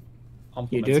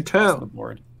 Compliments You do across too. the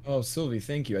board. Oh, Sylvie,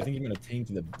 thank you. I think you're gonna tank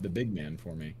the big man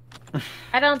for me.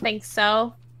 I don't think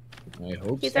so. I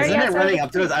hope He's so. already Isn't it outside running the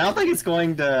up to us? I don't think it's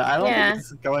going to. I don't Yeah. think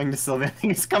it's going to Sylvia. I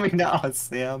think it's coming to us,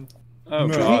 Sam. Oh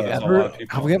No, god, have that's a Ever- lot of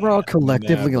people. have we ever all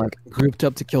collectively Never. like grouped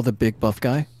up to kill the big buff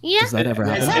guy? Yeah. Does that ever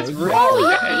happen? That's Oh,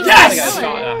 right. yes! Yes!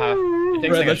 It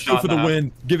takes Red, like a let's go shot for and the a half.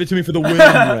 win. Give it to me for the win,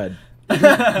 Red.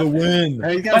 The win.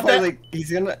 He's gonna But play that- like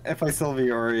he's gonna play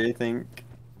Sylvia Ori, I think.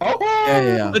 Oh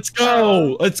Yeah. Let's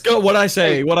go. Let's go. What I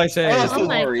say? What I say? Oh, Oh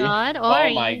my Ori. god, Oh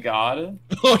Ori. my god.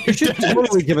 Oh, You should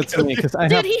totally give it to me because I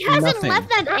have Dude, he hasn't nothing. left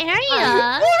that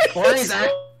area. Ori's out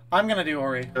I'm gonna do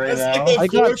Ori. right That's now. like the I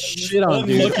got fourth shit on,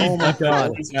 dude. unlucky Oh my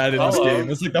god. he's had in this Hello. game.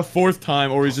 It's like the fourth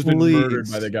time Ori's just been Please. murdered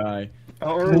by the guy.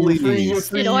 Ori, you're free, you're Please.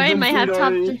 free, Dude, Ori you're might have free,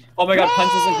 top. Ori. Oh my god,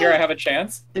 Punch isn't here, I have a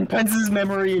chance. In Penz's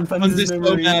memory, in I'm Penz's just so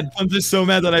memory. mad. I'm just so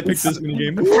mad that I picked this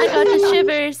minigame. I got the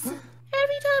shivers.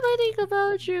 Every time I think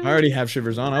about you. I already have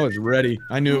shivers on. I was ready.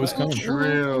 I knew it was coming.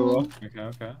 True.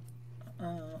 Okay.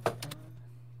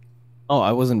 Oh,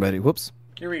 I wasn't ready. Whoops.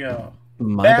 Here we go.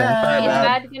 My Is bad.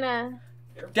 Bad. Bad gonna?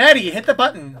 Daddy, hit the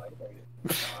button.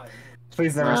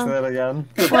 Please never say that again.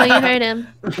 Well, you heard him.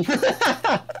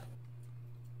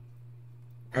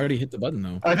 I already hit the button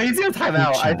though. I think he's gonna time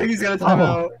out. I think he's gonna time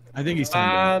out. I think he's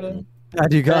timed out.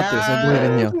 Dad, you got this. I believe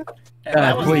in you. And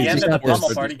that was please, the end you of the got this.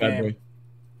 Pummel Party game.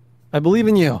 I believe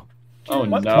in you. Oh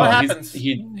What- no, what he's- happens?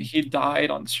 he died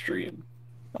on stream.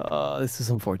 This is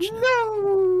unfortunate.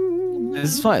 No.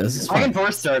 This is fine. This is I can fine.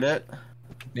 force start it.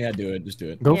 Yeah, do it. Just do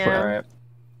it. Go Yeah. for it. Alright.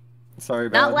 Sorry,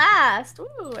 Not bad. last.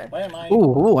 Ooh. Why am I?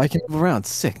 Ooh, I can move around.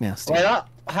 Sick, nasty. Why not?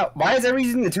 Why is everyone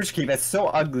using the Twitch key? That's so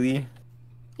ugly.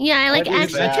 Yeah, I like What is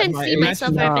actually that? couldn't My see image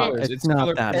myself is for a not- bit. It's It's not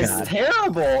color- that It's bad.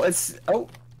 terrible. It's Who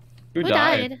Who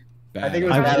died? died? I think it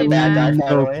was I bad. really Bad guy have no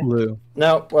finally. clue.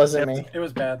 Nope, wasn't me. It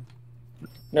was bad.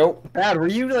 Nope. Bad. Were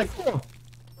you like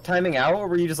timing out, or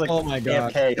were you just like? Oh my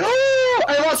god. AFK? Oh,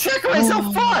 I lost track of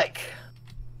myself. Fuck.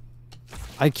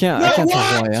 I can't tell who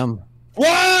I am.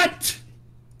 What?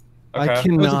 I Okay. That's a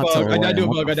cannot tell bug. who I I died to a am.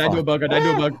 bug. I What the died to a fuck? bug. I died to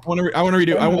a bug. I want to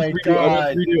redo. I Oh want my to redo. I want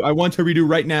God. to redo. I want to redo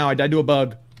right now. I died to a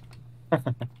bug.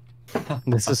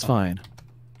 This is fine.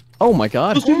 Oh my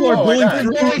god. Those people are Oh, going I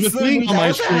through Wait, the thing on my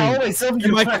what the hell? screen. Wait, Sylvia,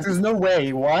 Am I- there's no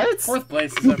way. What? Fourth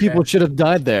place is Two okay. people should have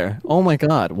died there. Oh my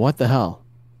god. What the hell?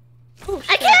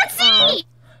 I can't see.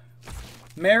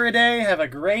 Meriday, have a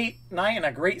great night and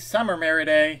a great summer,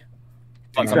 Meriday.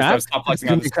 Flex, Cracked? stop Is flexing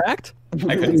it on gonna be this. cracked?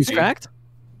 I couldn't He's see. cracked?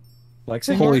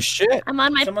 Flexing. Holy shit. I'm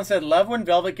on my. Someone said, love when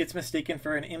Velvet gets mistaken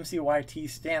for an MCYT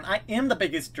stan. I am the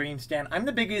biggest Dream stan. I'm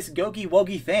the biggest Gogi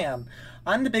Wogi fan.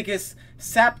 I'm the biggest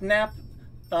Sap Nap,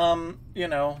 you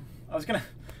know, I was gonna,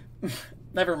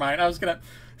 never mind. I was gonna,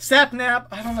 Sap Nap,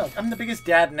 I don't know. I'm the biggest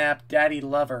Dad Nap, Daddy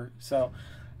lover. So,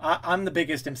 I'm the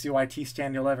biggest MCYT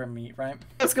stan you'll ever meet, right?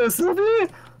 Let's go, Sylvia.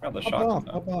 Grab the Up shot. off.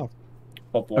 Up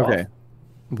off. Okay.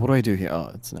 What do I do here?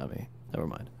 Oh, it's not me. Never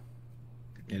mind.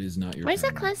 It is not your. Where's the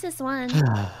turn. closest one?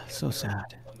 So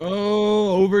sad.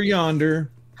 Oh, over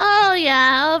yonder. Oh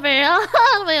yeah, over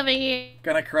all the way over here.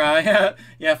 Gonna cry.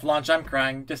 Yeah, Flanch, I'm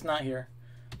crying. Just not here.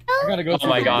 I gotta go Oh through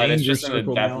my the god, it's danger just in a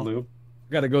circle death now. loop.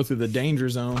 I gotta go through the danger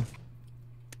zone.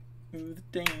 Through the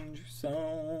danger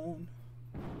zone.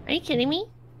 Are you kidding me?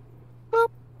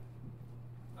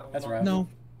 That's right. No.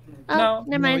 Oh, No,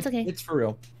 never mind. It's okay. It's for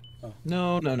real. Oh.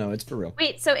 No, it's for real.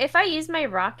 Wait, so if I use my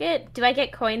rocket, do I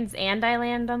get coins and I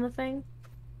land on the thing?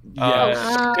 Uh, What the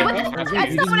Oh, fuck? wait, That's you not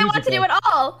just what I used want it to do though. at all.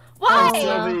 Oh, Why?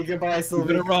 Sylvia, goodbye, You Sylvia.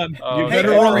 better run. Oh, You hey,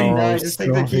 better Ori. run. Guys, just take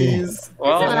the sorry. keys.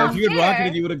 Well, It's not If you had fair.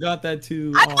 rocketed, you would have got that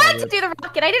too. I Oh, wanted to rip. do the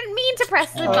rocket. I didn't mean to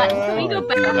press the button. Can we go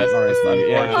back? that's Sorry, it's not- yeah,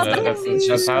 yeah, that's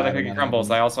just how the sad cookie that crumbles.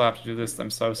 happened. I also have to do this. I'm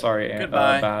so sorry,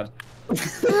 Goodbye. Bad.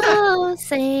 Oh,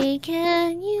 say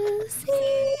can you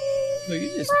see? No, you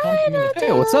just pumped him in the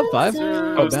Hey, what's up, Five?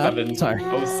 Oh, Oh, bad. 07. Sorry.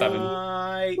 07.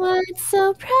 Bye. What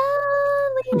so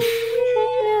proudly we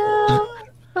hail,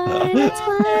 by the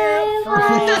time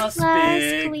Frost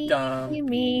last Big Dump.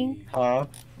 gleaming. Huh?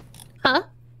 Huh?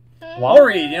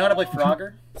 Ori, do you know how to play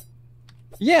Frogger?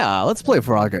 Yeah, let's play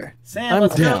Frogger. Sam, I'm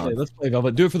let's down. go. Let's play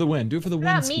Velvet. Do it for the win. Do it for the What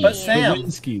win about ski. me? But For Sam- the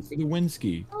win ski. For the win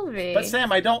ski. But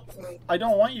Sam, I don't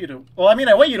want you to. Well, I mean,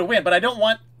 I want you to win, but I don't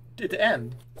want it to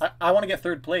end. I want to get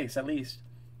third place at least.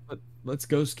 Let's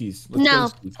go skis. Let's No, go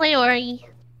skis. play Ori.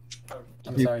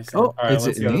 I'm sorry, Sam. Oh, All right, is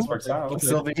let's it see how me? this works out. Okay.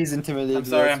 Sylvia's intimidated. I'm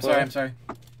sorry. I'm that's sorry. why. I'm sorry.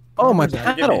 Oh, my Forgive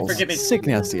me, paddles. forgive me. Sick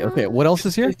nasty. Okay, what else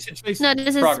is here? No, this is Frogger.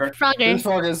 This is Frogger.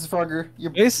 Frogger. This is Frogger. You're...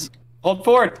 Base? Hold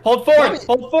forward! Hold forward!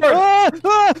 Hold forward! Ah,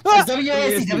 ah, ah! It's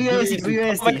WASD, WASD,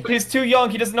 Oh my WASD. god, he's too young.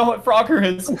 He doesn't know what Frogger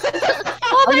is. Oh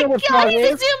my know what god, Frogger he's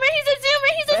a is. zoomer, he's a zoomer,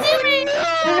 he's a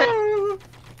zoomer!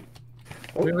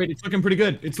 Wait, it's looking pretty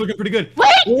good. It's looking pretty good. Wait!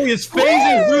 Oh, he's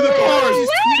phasing through the cars.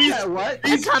 Yeah, what?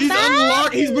 He's comeback?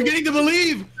 unlocked. He's beginning to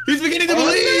believe. He's beginning to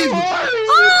believe.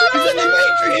 Oh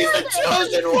He's the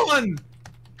chosen one!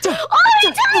 Oh, I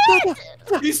did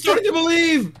it! He's starting to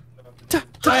believe!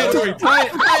 Tie it, Tori, tie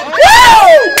it!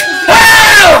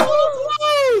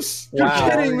 You're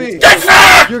kidding me!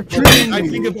 You're kidding I me.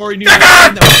 think if Ori knew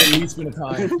that would have at least been a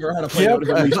tie. Or how to play that would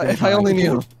have at least been a If I tie. only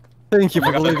knew. Thank you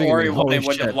for believing in Ori me. won, they Holy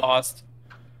wouldn't have shit. lost.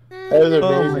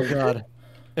 Oh my god.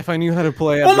 If I knew how to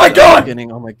play Oh at my the God!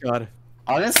 beginning, oh my god.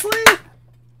 Honestly,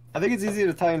 I think it's easier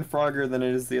to tie in Frogger than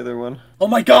it is the other one. Oh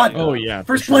my god! Oh yeah.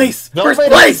 First for sure. place! First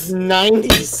Velvet place! is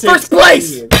 96. First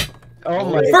place! Oh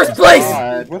my First place!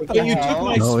 God, what the Yeah, you took hell?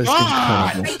 my No, it's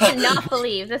spot! incredible. I cannot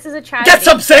believe this is a tragedy. Get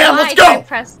some, Sam! Why Let's did I go!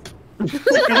 press-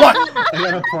 Good luck! I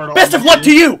got a portal. Best of luck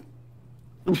to you!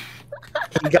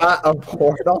 He got a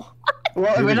portal.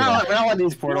 Well, we're not on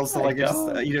these portals, so like it's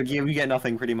God. just, you get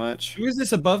nothing pretty much. Who is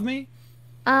this above me?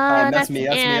 That's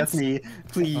me.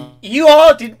 Please. You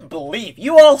all didn't believe.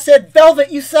 You all said,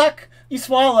 Velvet, you suck. You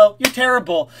swallow. You're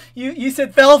terrible. You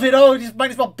said, Velvet, oh, you just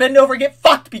might as well bend over and get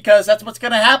fucked because that's what's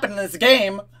gonna happen in this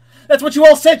game. That's what you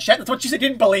all said, Chet. That's what you said. You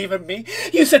didn't believe in me.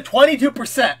 You said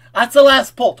 22%. That's the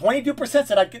last poll. 22%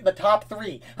 said I'd get in the top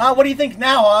 3. Huh? What do you think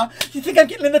now, huh? Do you think I'm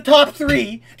getting in the top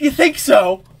 3? Do you think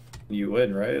so? You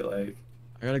would, right? Like.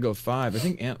 I gotta go 5. I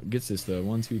think Ant gets this though.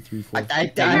 1, 2, 3, 4.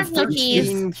 I have no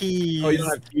 13 keys. Oh, you don't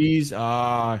have keys?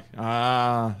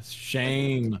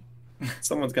 Shame.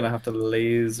 Someone's gonna have to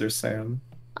laser Sam.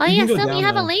 Oh You yeah, can go Sylvie, down you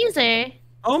have a now. laser.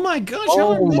 Oh my gosh!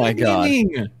 Oh you're my God.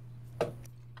 metagaming.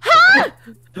 Ha!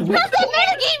 That's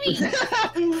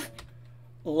metagaming!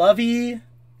 Lovey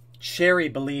Cherry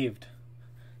believed.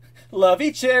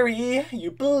 Lovey Cherry,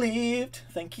 you believed.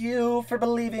 Thank you for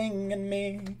believing in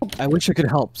me. I wish I could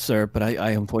help, sir, but I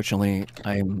unfortunately,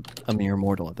 I'm a mere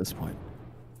mortal at this point.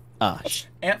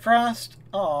 Aunt Frost?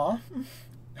 Aw.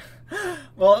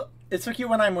 Well, it's so cute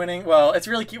when I'm winning. Well, it's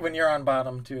really cute when you're on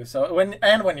bottom too. So when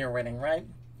you're winning, right?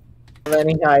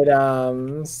 Many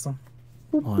items.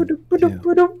 1,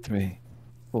 2, 3,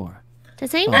 4.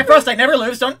 Does anyone Aunt Frost, I never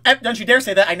lose. Don't you dare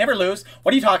say that. I never lose.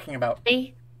 What are you talking about?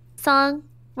 a song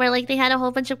where like they had a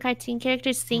whole bunch of cartoon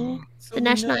characters sing the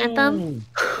national anthem?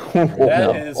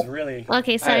 That is really.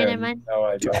 Okay, sorry, never mind. No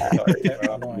idea. What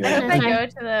if I go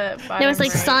to the bottom There was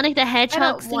like right? Sonic the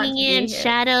Hedgehog don't want singing to it, and be here.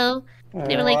 Shadow.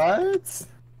 They were like, What?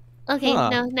 okay, Huh.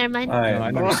 no, never mind.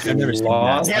 I've never seen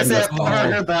lost. that. Yes, I've never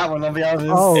heard that one, I'll be honest.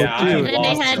 Oh, Yeah, I dude. And then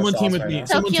they had Someone team with me.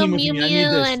 Someone Tokyo team with Mew me. I need Mew,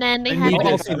 this. and then they I had need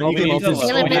like this. I'll We need to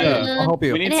Sailor level. Moon. I'll help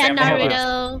you. We need And they had Sam to help us.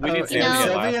 Naruto. We need you Sam to know. get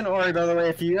Sylvie and Ori, by the way,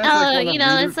 if you guys Oh, like, you wanna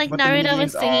know, read it's like what the Naruto was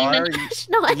meanings singing are, the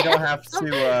national you don't anthem. have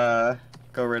to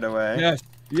go right away. Yes,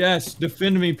 yes.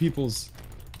 Defend me, peoples.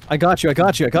 I got you. I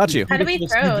got you. I got you. How do we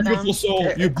Beautiful- throw you them? beautiful soul.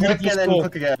 Click You and beautiful then soul.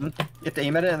 click again. You have to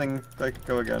aim at it and then like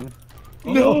go again.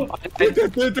 No, they're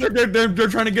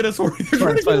trying to get us. They're trying It's to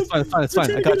fine. get us. It's fine. It's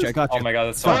fine. I got you. I got Oh you. my god,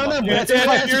 that's so Fire them, much. Brett.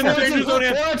 You're in the danger zone.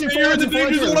 You're in the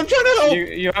danger zone. I'm trying to help.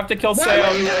 You have to kill Why Sam.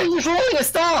 are you rolling a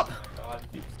stop?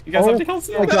 You guys have to Oh kill my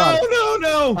Sam. God.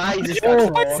 No. I just Oh,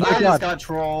 got trolled. my I God. just got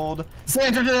trolled.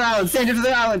 Santa to the island. Santa to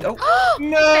the island. Oh,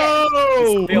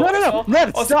 No. No.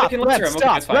 Red, Oh, stop. so we can lecture Red, him. Okay,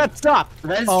 stop. it's fine. Red, stop.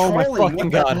 Red's Oh my trolling.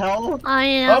 fucking What God. the hell? I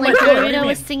know, Oh my like God, what do you Naruto mean?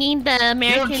 was singing the You're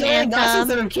American killing us anthem.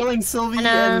 instead of killing Sylvie And,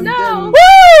 and No.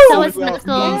 So was well,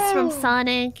 Knuckles from no.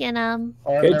 Sonic and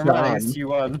Oh, Good never mind. I job. guess you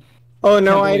won. Oh,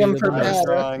 no Can't item believe for that was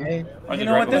bad. wrong. Okay. You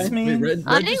know what this means?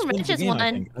 I think Red just won. I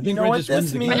You think know Red what just this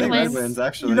wins the means? I think game. Red wins,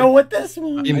 actually. You know what this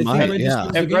means? You I think might, Red just yeah.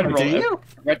 wins the If Red game. roll, Do you?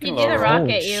 Red You can do low the roll.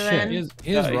 rocket, Shit, you he win. has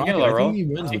He can rocket. low I roll. think he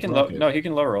wins He with can low. rocket. No, he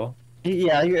can low roll.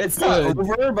 Yeah, it's not Good.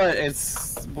 over, but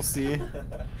it's. We'll see.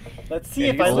 Let's see Yeah,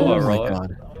 if you I can Oh low lose. roll my it.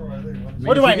 God.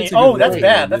 What do I If he need? gets a Oh, good that's roll,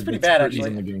 bad. That's pretty it's bad, pretty easy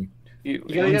actually. in the game. You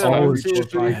gotta get Oh, 1, it's 2, so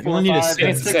 3, fine. 4, Only need a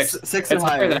 5, six. six It's and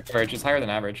higher than higher. average. It's higher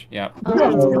than average. Yeah.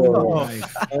 Oh.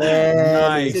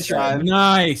 Nice. Good try.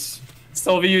 Nice.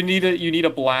 Sylvie, you need a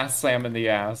blast Sam in the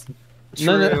ass.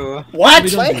 True. What?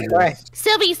 Wait.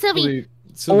 Sylvie, Sylvie, you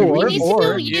we need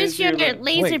can- to use your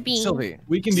laser Wait, beam. Sylvie.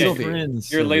 we can be Sylvie,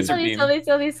 friends. your laser Sylvie.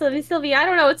 beam. Sylvie. I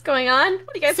don't know what's going on.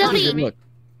 What do you guys Sylvie. want from me? Look,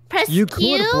 Press You could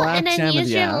Q blast and then Sam in use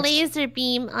the your ass. laser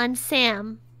beam on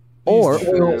Sam. or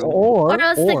Or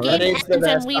else the game That is the ends and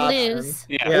best we option. lose.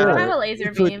 Yeah. I don't Or have a laser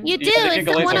you could- beam. You do. You can It's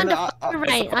the laser one on beam. the far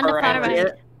right. It's the On the far far right.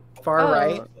 right. Far Oh.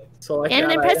 right. Select And that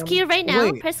then press item. Q right now.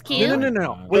 Wait. Press Q.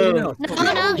 No. Wait, no.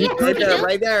 No, you Right could there, do.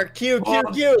 right there. Q, Q,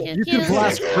 Q. You can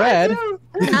blast Red. You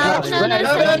can blast no, Red.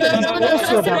 no,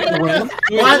 Also about to win.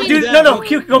 What? Dude, no,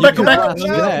 Q, go back, go back. You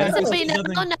can blast Red. Sylvie,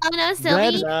 no,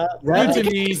 Sylvie. Red. Do it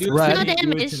to me. Do Red. it to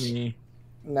me. Do it to Damage. me.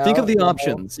 No, Think of the no.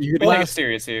 options. You could Playing blast.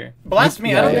 serious here. Blast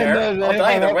me, I don't Yeah. care. I'll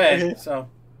die either way. So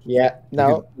Yeah.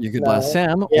 No. You could no. blast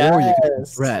Sam, or you could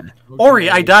blast Red. Ori,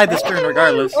 I died this turn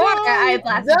regardless. Or I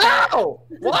blasted. No!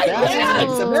 Why?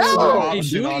 No! Hey,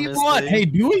 do what you want. Hey,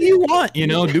 do what you want. You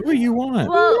know, do what you want.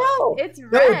 Well, No. it's No,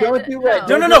 red. don't do red. No,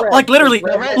 Don't no, do no. red. Like literally,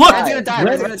 Red look,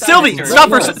 died. Sylvie, stop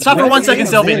for 1 second,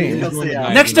 Sylvie.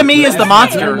 Next to me is the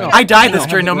monster. I died this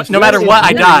turn, no matter what.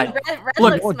 I died. Red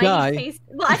Look, looks die. face.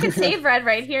 Well, I could save red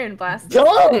right here and blast.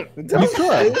 Don't. You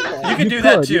could. You can do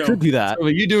that You too. could do that. So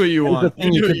you do what you It's want. the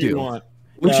thing You you do what could you do. want.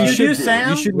 Which you You should do, do. Sam?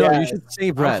 You should know. Yeah. You should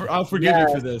save Red. I'll forgive you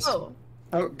for this. Oh,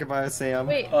 Oh, goodbye, Sam.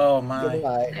 wait. Oh my.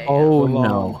 Goodbye. Oh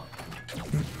no.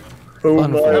 Oh,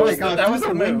 Unfortunate. my. That was a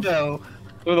the move. window.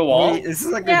 Through the wall? Wait, this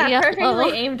is like Yeah, Yeah.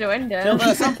 perfectly aimed window.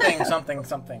 Tilda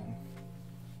something.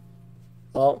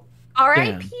 Well,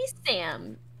 R.I.P.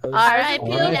 Sam.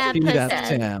 R.I.p. R.I.P. that that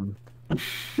pussy. Sam.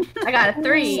 I got a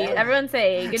 3. Everyone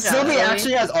say good job. Sylvie Chloe.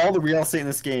 actually has all the real estate in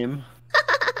this game.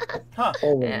 Huh.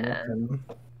 oh, Yeah. man.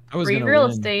 I was Free gonna real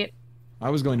win. estate. I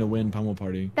was going to win Pummel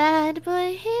Party. Bad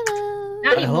boy Halo.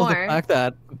 Not I love the anymore. fact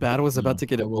that Bad was about to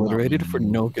get obliterated for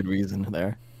no good reason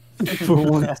there. For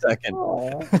 1 second.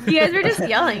 Aw. You guys were just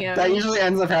yelling at That me. usually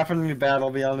ends up happening to Bad, I'll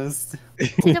be honest. To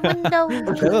the window.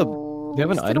 Do you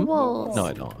have an To item? the walls. No,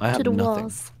 I don't. I To have the nothing.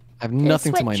 walls. I have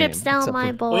nothing to Sweat my name. drips down except my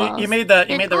for- balls. Well, you made the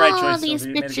And right all choice. these Sylvie.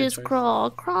 You made a good bitches choice.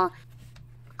 crawl.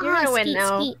 You're gonna win skeet,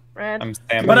 now, skeet. Red. I'm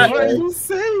Sam. But What are you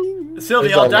saying?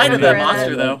 Sylvie, I'll die to that Red.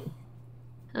 monster though.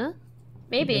 Huh?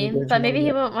 Maybe, but maybe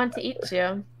he won't want to eat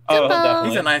you. Oh, Jumbo. definitely.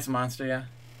 He's a nice monster, yeah.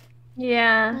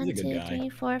 Yeah. He's a good 1, 2, guy. 3,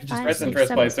 4, 5, Red's in 6, first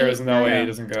 7, place. There's 8, no way 9, he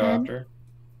doesn't go 10. after.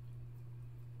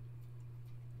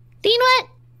 Dean, what?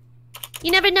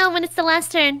 You never know when it's the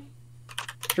last turn.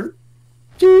 True.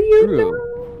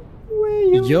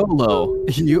 YOLO.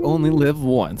 You only live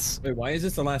once. Wait, why is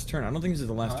this the last turn? I don't think this is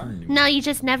the last turn anymore. No, you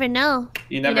just never know.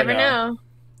 You You never, never know.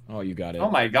 Oh, you got it. Oh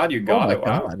my god, you Oh got my it.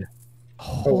 Wow. god.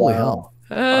 Holy wow. hell.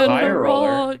 And higher roller.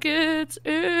 rockets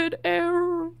in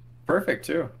air. Perfect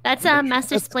too. That's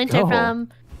Master Let's Splinter go.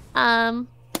 from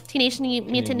Teenage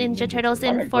Mutant Ninja Turtles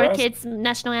and Alright, 4 gross. Kids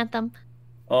National Anthem.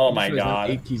 Oh I'm my sure it's like god.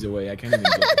 8 keys away. I can't even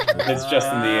get it. It's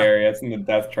just in the area. It's in the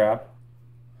death trap.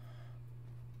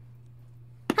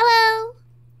 Hello.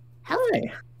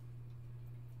 Hi.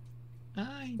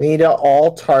 We need to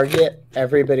all target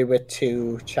everybody with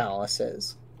 2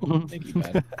 chalices. Thank you,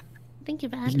 Bad. Thank you,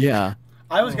 Bad. Yeah.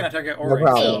 I was gonna target No Ori.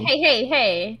 problem.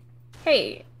 Hey.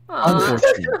 Aw.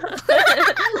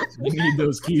 Unfortunate. We need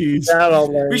those keys.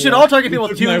 That'll learn We you. should all target people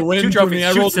with Took my two win from trophies. me.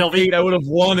 I Shoot, rolled Sylvie. 8. I would have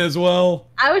won as well.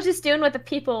 I was just doing what the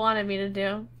people wanted me to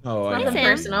do. Oh, I Nothing Sam.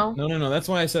 personal. No. That's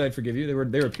why I said I'd forgive you. They were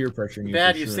peer pressuring you.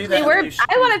 Bad, for you sure. see They that? were. You should-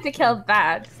 I wanted to kill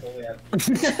Bad. Yeah,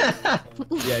 you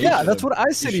Yeah, should've. that's what I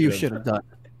said you should've. should have done.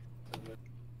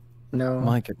 No.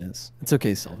 My goodness. It's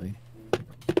okay, Sylvie.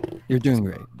 You're doing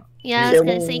great. Yeah, I was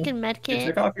gonna say you can You medkit.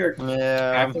 took off your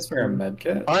Yeah. cactus for a med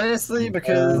kit? Honestly,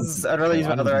 because I'd rather use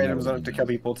my other items to kill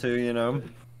people too, you know?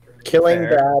 Killing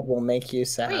Fair. Bad will make you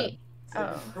sad. Wait.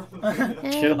 Oh.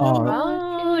 And Oh. Oh,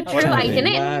 rockets true. I Killing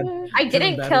didn't. Bad. I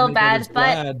didn't Bad kill will make Bad, others but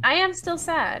glad. I am still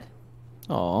sad.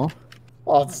 Aw.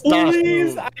 Well, it's not.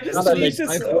 Please, I Not just that need makes- this.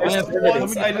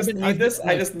 I just need this.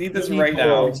 I just need this right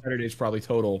now. Saturdays probably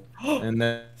total, and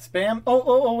then Spam.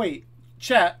 Oh, wait.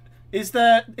 Chat. Is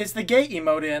the gate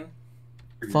emote in?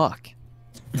 Fuck.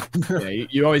 yeah,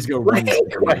 you always go one Right.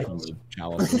 step away from the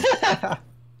chalice.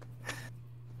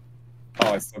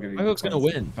 Oh, I still give you. Fiveoak's gonna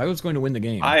win. Fiveoak's going to win the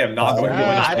game. I am not going to win.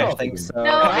 I this don't game. think so.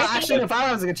 No, I think Actually, if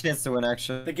I was a good chance to win,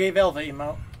 actually. The gay velvet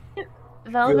emote.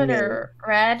 Velvet or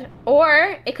Red,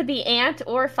 or it could be Ant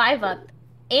or 5-Up,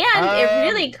 and it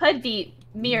really could be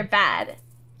me or Bad.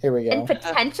 Here we And go.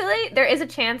 potentially, there is a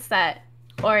chance that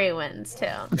Ori wins too.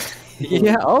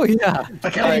 Yeah, oh yeah.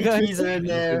 Look how many keys are in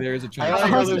there. There is a I chance. want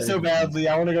to go there so badly.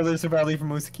 I want to go there so badly for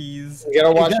most keys. You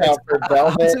gotta watch Hey, guys, out for How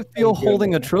Velvet. does it feel and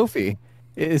holding a Jimmy. trophy?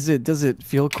 Does it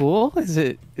feel cool? Is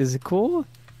it cool?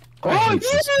 I hate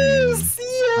this yes!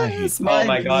 I hate Yes! Oh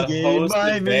my god, mini host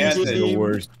my mini advantage. game. The game.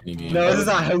 worst game. No, this is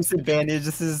not host advantage.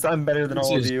 This is I'm better than This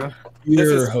all of is- you. This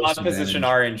Pure is host not position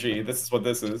advantage. RNG. This is what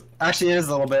this is. Actually, it is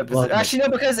a little bit. Love it. Actually, no,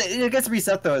 because it gets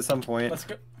reset though at some point. Let's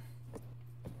go.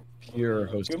 Pure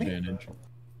host Gumi? advantage.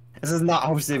 This is not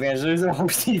host advantage. There's no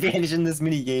host advantage in this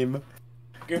mini game.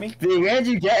 Gumi? The advantage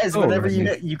you get is Oh, whenever you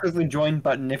right. hit you click the join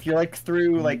button. If you're like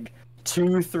through like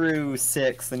 2 through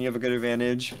 6, then you have a good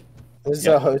advantage. This is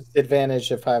a host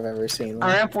advantage if I've ever seen one.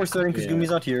 I am forced starting because Yeah. Gumi's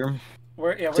not here.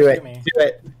 Where's Do it. Gumi? Do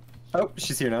it. Oh,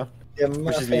 she's here now. Give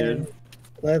Which is muffin. needed.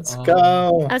 Let's Oh.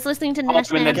 go. I was listening to Oh,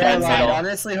 National in the Yeah, Anthem. dead like, middle.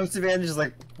 honestly, host advantage is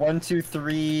like 1, 2,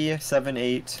 3, 7,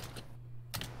 8.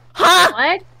 Huh?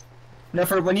 What? No,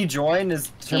 for when you join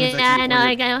is Yeah, I know.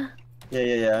 I go.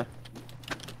 Yeah.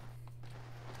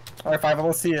 Alright, 5,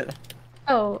 let's see it.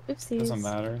 Oh, oopsies. Doesn't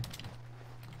matter.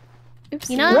 Oopsies.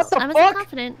 You know, What the I'm fuck? so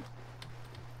confident.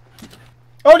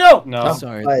 Oh no! No.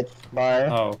 Sorry. Bye.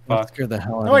 Oh, That fuck. scared the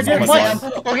hell out No, I of me. didn't. Sam.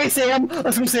 What? Okay, Sam.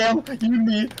 Let's go, Sam. You and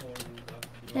me.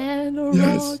 And a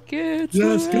Yes. rocket.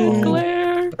 Let's go.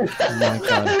 Glare. Oh my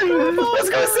god. Let's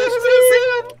go,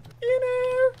 Sam.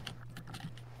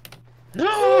 Let's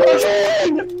go,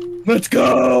 Sam. Let's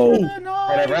go!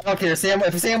 Whatever, I don't care. Sam,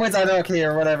 if Sam wins, I don't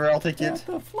care. Whatever, I'll take it.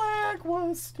 The flag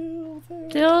was still there.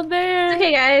 Still there.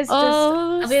 Okay, guys. Just,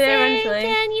 Oh, I'll be there say, eventually.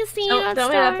 Can you see Oh, our don't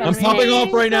wait up stars? on I'm popping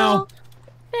off right now.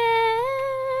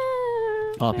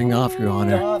 Popping off, Your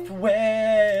Honor.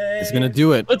 Northway. He's gonna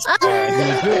do it. Let's He's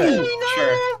gonna do it.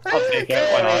 Sure. I'll take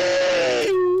it. Why not?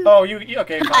 Oh, you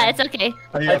okay? Ah, Fine. it's okay.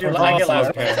 I get last.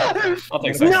 Okay. I'll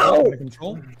take second. No!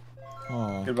 Control?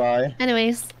 Oh. Goodbye.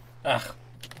 Anyways. Ugh.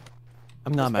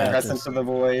 I'm not mad at Press this. into the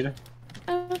void.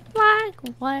 Flag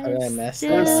was I messed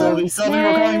still up. Sylvie,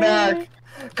 we're coming back.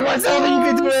 Come on, Sylvie, you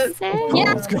can do it.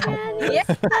 Yeah. Let's go.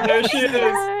 There she is.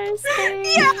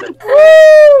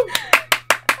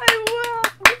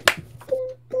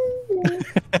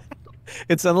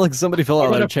 It sounded like somebody fell out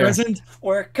of What their a chair. present?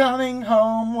 We're coming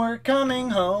home. We're coming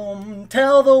home.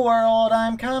 Tell the world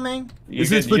I'm coming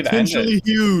This is potentially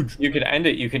huge. You can end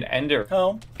it. You can end it.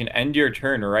 home. You can end your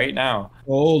turn right now.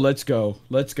 Oh, let's go.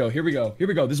 Let's go. Here we go. Here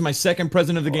we go. This is my second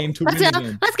present of the game to Let's win go. the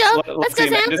game. Let's go. Let's Let's go, see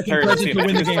him end Sam. this turn. Let's see him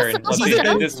end this turn. Let's see him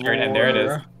end this turn. And there it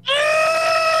is.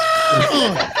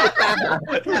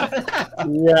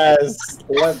 Yes,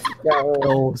 let's go.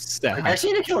 Oh, I sad.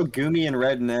 actually need to kill Gumi and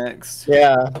Red next.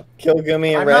 Yeah, kill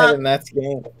Gumi and I'm Red, not- and that's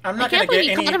game. I'm I not gonna can't believe get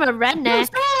you any. called him a redneck.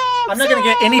 I'm not gonna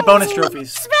get any bonus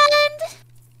trophies. Friend.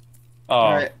 Oh.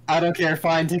 Alright, I don't care.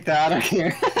 Fine, take that. I don't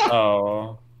care.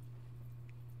 Oh.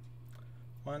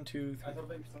 1, 2, 3.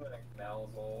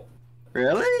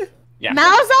 Really? Yeah.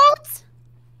 Malzolt?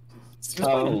 It's just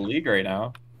in the league right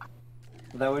now.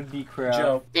 That would be crap.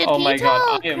 Joe. Did Oh my you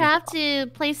God, tell I am- Crab to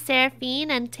play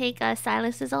Seraphine and take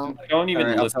Silas's ult? Don't even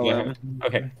Alright, I'll listen tell to him. him.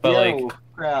 Okay, but Yo, like,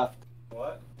 crap.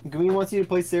 What? Gumi wants you to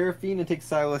play Seraphine and take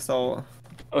Silas ult.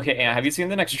 okay, Anna, have you seen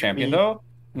the next champion though?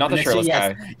 Not the Next- shirtless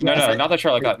yes. guy. No, Yes, no, I- not the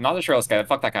shirtless guy. Not the shirtless guy.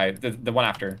 Fuck that guy. The one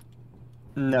after.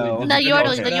 No. The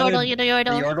Yordle, Okay. the Yordle, the The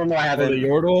Yordle. Yordle, no, I Oh, haven't. the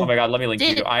Yordle? Oh my god, let me link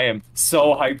Dude. you. I am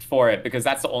so hyped for it because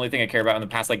that's the only thing I care about in the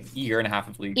past like year and a half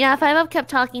of League. Yeah, 5up kept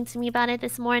talking to me about it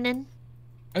this morning.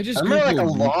 I just I remember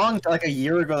Googled like a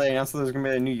year ago they announced that there's gonna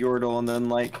be a new Yordle, and then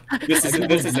like This is League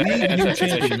new it's a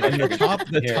champion. And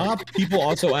the Here. top people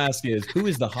also ask is, who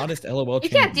is the hottest LOL You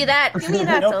champion? can't do that. To me,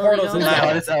 that's No portals illegal. in who's the that.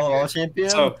 hottest LOL champion.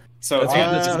 So That's okay,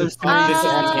 what this is. there's too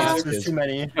Ah. many. There's too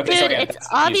many. okay, so Dude, yeah, it's that's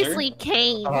the obviously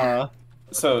Kane.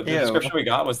 So the Ew. description we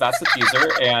got was that's the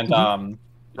teaser, and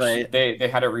Right. they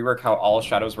had to rework how all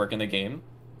shadows work in the game,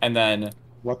 and then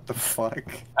What the fuck? and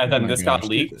Oh then my this gosh. got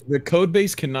leaked. The code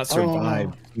base cannot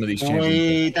survive some of these champions.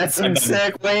 Wait, that's so And then-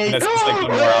 sick. Wait. and that's just, like,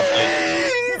 one more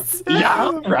update.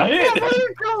 Yeah, right?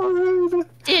 Oh my god.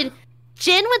 Dude,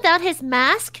 Jin without his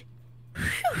mask?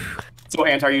 So,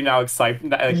 Ant, are you now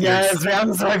excited? Like, Yes, man,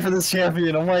 I'm sorry for this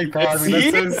champion. Oh my god, See?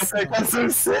 that's so sick. That's so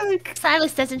sick.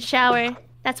 Silas doesn't shower.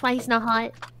 That's why he's not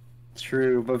hot.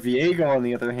 True, but Viego on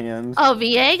the other hand. Oh,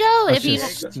 Viego? If That's he,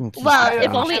 just stinky. well, Yeah.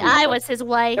 if only I was his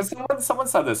wife. And someone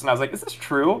said this, and I was like, is this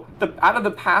true? Out of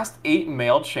the past 8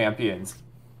 male champions,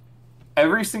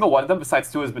 every single one of them,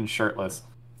 besides 2, has been shirtless.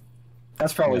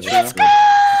 That's probably true. Let's go!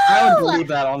 I would believe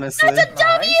that, honestly. That's a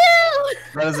W!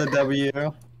 That is a W.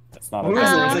 That's not Who a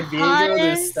is it? Uh, There's like Viego, there's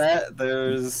hottest. Set,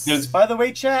 there's... By the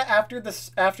way, chat,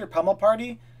 after Pummel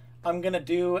Party, I'm gonna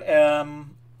do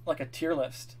like a tier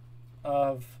list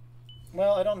of,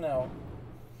 well, I don't know.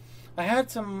 I had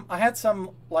some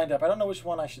lined up. I don't know which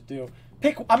one I should do.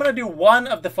 I'm gonna do one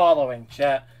of the following,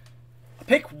 chat.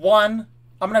 Pick one.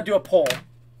 I'm gonna do a poll.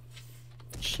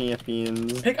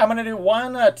 Champions. I'm gonna do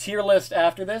one tier list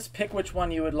after this. Pick which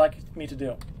one you would like me to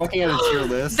do. Looking at a tier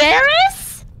list.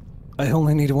 Varys? I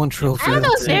only need one trophy. I don't know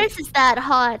if that's it. Varys is that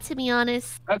hot, to be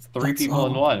honest. That's 3 That's people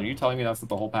in all. one. Are you telling me that's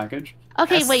the whole package?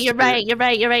 Okay, That's wait, you're true. right, you're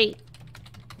right, you're right.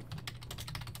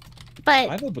 I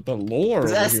But, know, but the lore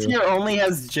This over S here. tier only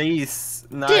has Jace.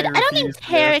 dude, I don't think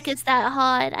Tarek is that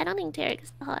hot. I don't think Tarek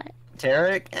is that hot.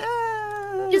 Tarek?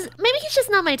 Maybe he's just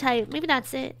not my type. Maybe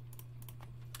that's it.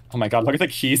 Oh my god, look at the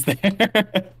keys there.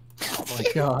 Oh my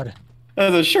god.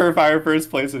 That's a surefire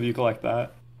first place if you collect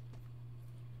that.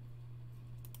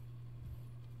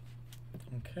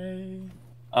 Okay.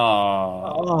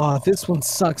 Oh, this one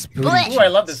sucks, booty. Blech. Ooh, I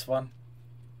love this one.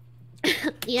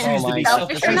 Yeah. Oh my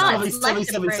Selfish or not, Sylvie, selective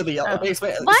Sylvie. for- Let me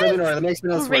explain. Why Sylvie, is let me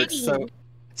explain how this works. So,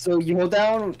 So you hold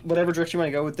down whatever direction you want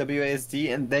to go with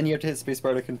WASD, and then you have to hit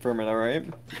spacebar to confirm it. All right.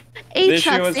 Eight The issue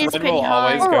shots is is Red pretty will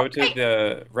always hard.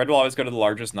 go to the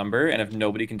largest number, and if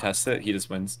nobody contests it, he just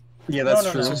wins. Yeah, that's No,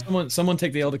 no, true. no. So someone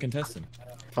take the elder contestant.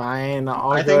 Fine,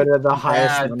 I'll I go think to the highest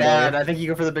bad, number. bad. I think you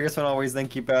go for the biggest one always, then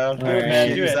keep bad. Alright. Appreciate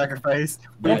Do your it. sacrifice.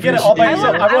 We'll get it all by I yourself.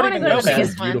 wanna- I I won't wanna even go go to the there.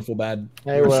 biggest one. Beautiful bad.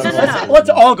 I will. Let's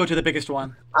all go to the biggest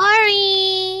one.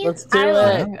 Ari! Let's do I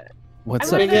it. will-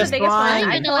 What's I up? wanna go to the Biggest biggest one. one.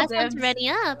 I I know call last one's dibs. ready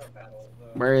up.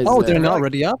 Where is Oh, it? they're not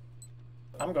ready up?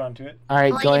 I'm going to it.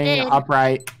 Alright, Well, you going did.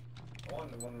 upright.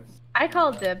 I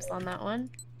call dibs on that one.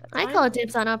 That's I fine. call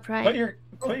dibs on Put upright. your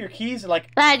keys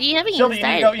like. Bad, you haven't Sylvie, even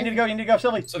you need to started. go. You need to go. You need to go,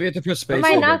 Sylvie. So we have to press space. Am I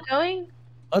over. not going?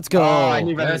 Let's go. Oh, I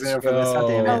knew better Let's for this. God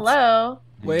damn it. Hello.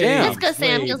 Wait, Damn. Let's go, wait,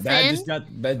 Samuelson. Bad just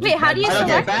got, bad Wait, just- how bad do you just I don't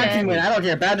got- care. select Bad can it? win. I don't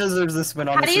care. Bad deserves this win.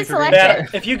 How do honestly, you for select being Bad.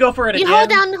 If you go for it You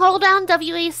again, hold down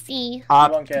WAC.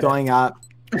 Up, won't get it. going up.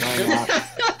 Going up.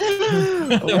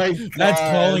 Oh my God. That's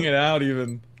calling it out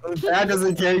even. Bad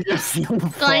doesn't care. He gives no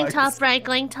Going fucks. top right,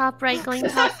 going top right, going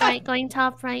top right, going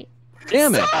top right.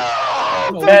 Damn it.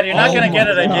 Bad, you're not Oh gonna get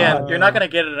it my again. God. You're not gonna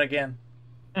get it again.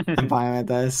 I'm fine with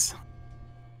this.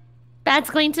 That's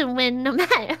going to win no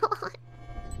matter what.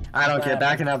 I don't care.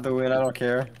 Bad can have the win. I don't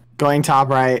care. Going top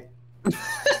right.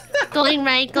 Going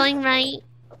right, going right.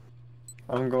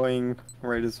 I'm going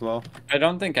right as well. I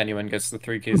don't think anyone gets the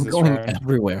 3 keys I'm this going round.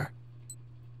 everywhere.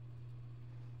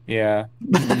 Yeah.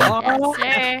 Yes,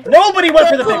 sir. Nobody went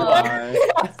for the big one.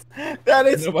 Bye. That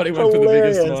is Nobody went for the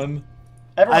biggest hilarious. one.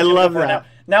 Everyone's I gonna love go for it that.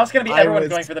 Now it's gonna be I everyone was-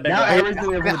 going for the big Now one. everyone's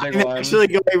going for the big I'm one. actually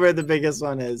going where the biggest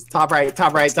one is. Top right,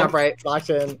 top right, top right. Locked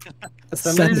in. Somebody's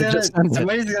Send it, gonna, just send it.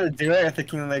 somebody's gonna do it,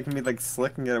 thinking they can be like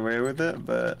slick and get away with it,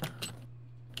 but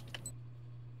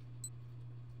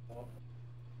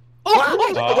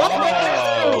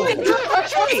Oh.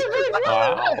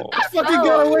 Wow. Fucking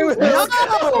got away with it.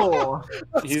 No!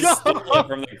 He's stealing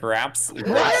from the graps. Oh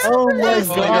my Oh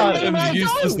my God, Tim's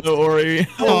useless though, Ori.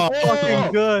 Oh,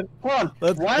 Fucking good. hold on.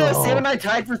 Let's Why go. is Sam and I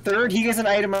tied for third? He gets an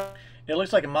item. It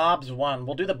looks like mobs one.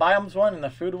 We'll do the biomes one and the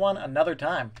food one another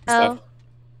time. Oh,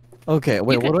 Okay,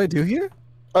 wait, You what do I do here?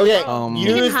 Okay, You can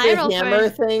use high the roll for hammer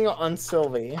it. thing on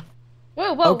Sylvie.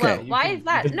 Whoa, whoa, Okay. whoa. Why is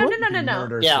that? No, no, no, no, no.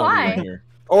 Murder Yeah. Sylvie Why? here.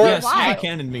 Or Yes, Why? Sylvie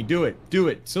cannoned me. Do it. Do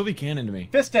it. Sylvie cannoned me.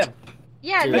 Fist him.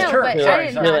 Yeah, Do no, it. but Sorry, I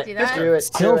did sorry. not do that. do it.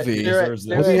 Sylvie Do it. deserves Do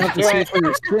this. What do you have it. to say When for did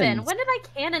your that happen? sins? When did I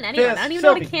cannon anyone? I don't even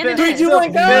know what a Fist, cannon Sylvie, is. you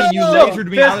like that? You Sylvie, lasered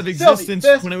me fist, out of Sylvie, existence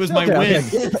fist, when it was my Sylvie. win.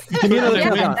 You cannot Okay,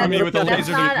 win okay. from me with a That's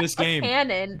laser not to this a game.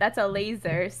 cannon. That's a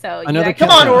laser. So Another you actually- Come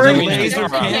on, cannon. Ori. No, She's laser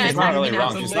not wrong. cannon. She's not really It's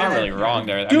wrong. a She's not laser. really wrong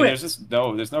there. I Do mean, it. there's just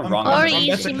there's no I'm wrong. fine. Ori, answer.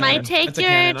 That's a she might cannon. take That's a your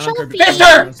cannon. I don't care if trophy. it's-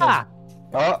 Fist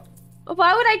her! Oh,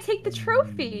 Why would I take the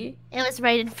trophy? It was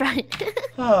right in front.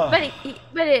 But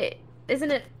it isn't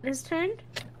it his turn?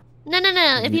 No, no,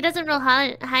 no. If he doesn't roll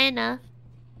high enough.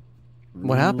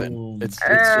 What happened? It's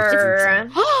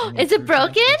Is it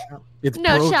broken? it's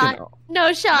No broken. shot. No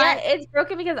Yeah, shot. it's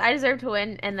broken because I deserve to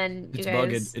win, and then you It's guys.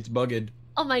 bugged. It's bugged.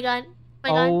 Oh my god. My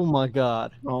god. Oh my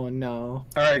god. Oh no.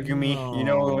 alright, Gumi. You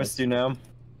know what we must do now.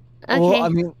 Okay. Well, I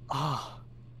mean, ah.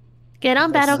 Get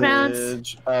on battlegrounds.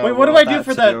 Message. Wait, what do I do That's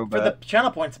for to the go for the back. channel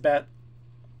points bet?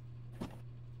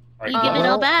 You give it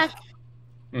all back.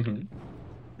 Mhm.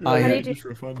 I How do you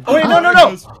do- Oh wait,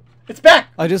 no! It's back.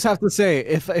 I just have to say,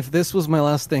 if this was my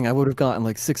last thing, I would have gotten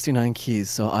like 69 keys,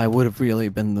 so I would have really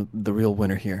been the real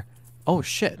winner here. Oh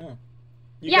shit.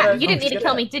 Yeah, you didn't need to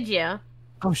kill me, did you?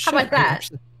 Oh shit. about that?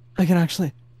 I can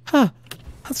actually. Huh.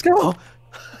 Let's go.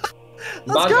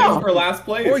 Not go. good for last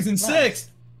place. Poison 6.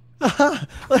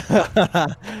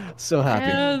 So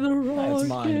happy. That's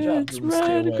mine. Good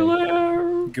stay away.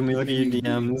 Gumi, look at your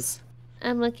DMs.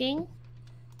 I'm looking.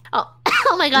 Oh,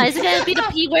 oh my god. Is it gonna be the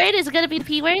P word? Is it gonna be the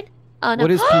P word? Oh no.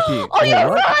 What is PP? Oh,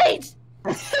 you're right.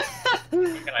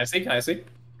 Can I see? Can I see?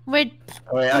 We're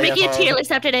Oh, wait, I making a guess tier I'll-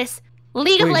 list after this.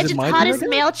 League of Wait, is it Legends my turn hottest again?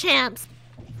 male champs.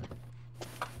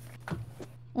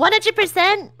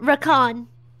 100% Rakan.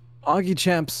 Augie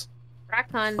champs.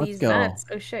 Rakon Let's these go. nuts.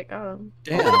 Oh shit, got him.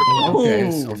 Damn.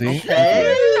 Okay, Sylvie.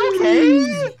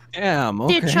 Okay. Damn.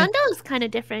 Okay. Dude, Trundo's kind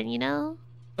of different, you know?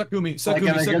 Suck Gumi. Suck Like in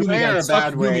Gumi. a Suck good Gumi. way or a guys. Suck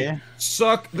bad Gumi. way?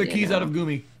 Suck the keys out of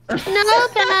Gumi. No,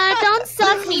 Bad, don't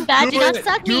suck me, Bad. Do Do not it.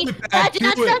 suck Do me. it, Bad. Bad, do Do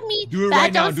not it. suck me. Do it Bad,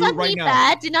 right now. don't Do it suck right me. now.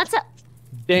 Bad, do not suck.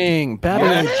 Dang.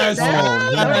 Batman. Yes.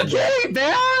 Okay,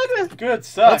 bad. Good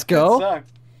suck. Let's go. Good suck.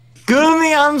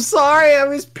 Gumi, I'm sorry. I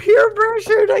was peer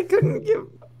pressured. I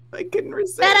couldn't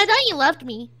resist. Bad, I thought you loved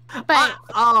me. But,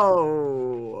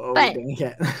 Oh, But- dang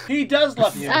it. He does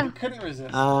love you. He couldn't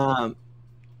resist.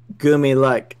 Gumi,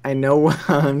 look, I know,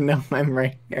 no, I'm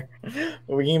right here.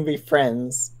 We can be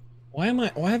friends. Why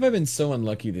have I been so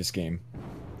unlucky this game?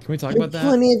 Can we talk You about have that?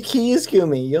 plenty of keys,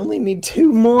 Gumi. You only need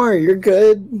 2 more. You're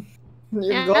good. You're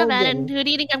Yeah, golden. man. Who do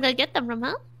you think I'm gonna get them from,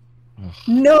 huh?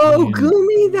 No, Man.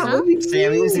 Gumi, that Huh? would be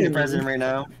Sam, you see the mean. president right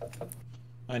now.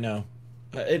 I know.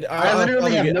 I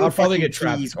literally have no I'll probably fucking get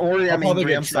trapped. keys. Or, I I'll mean, probably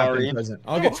I'm get trapped sorry. in present.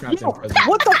 I'll get trapped in present.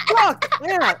 What the fuck?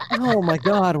 Yeah. Oh my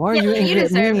god, why are you You angry at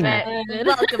deserve me? it.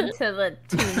 Welcome to the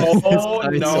team. Oh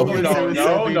Sorry, no Sylvie.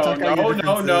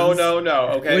 no no no no!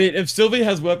 Okay. Wait, if Sylvie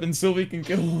has weapons, Sylvie can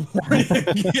kill.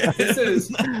 This is.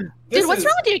 Dude, what's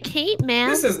wrong with your cape, man?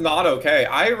 This is not okay.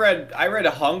 I read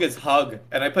hung as hug,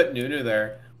 and I put Nunu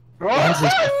there. Oh,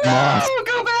 no!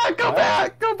 Go back! Go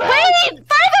back! Go back!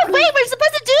 Wait, wait, we're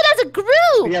supposed to do it as a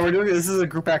group. Yeah, we're doing this. This is a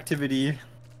group activity.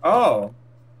 Oh,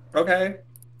 okay.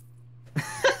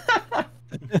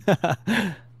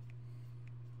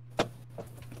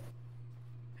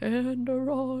 And the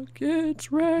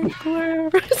rockets red glare.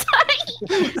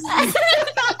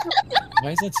 Why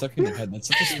is that stuck in your head? That's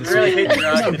such a specific. Really hate the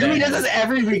rock No, today. Gumi does this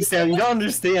every week, Sam. You don't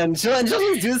understand. She'll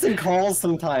do this in calls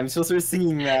sometimes. She'll start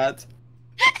singing that.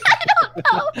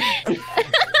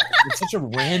 It's such a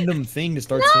random thing to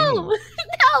start singing.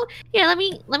 No. Here, let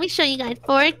me show you guys.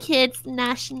 4Kids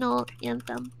National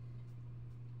Anthem.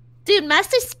 Dude,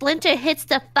 Master Splinter hits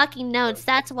the fucking notes.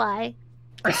 That's why.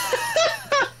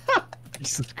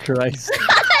 Jesus Christ.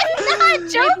 I'm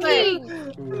not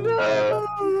joking.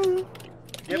 No.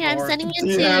 Yeah, I'm sending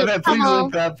it Yeah, to that, please Pummel.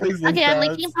 link that. Please link Okay, I'm that.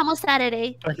 linking Pummel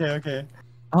Saturday. Okay, okay.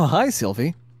 Oh, hi,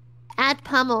 Sylvie. At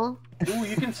Pummel. Ooh,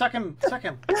 you can suck him. Suck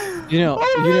him. You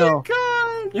know,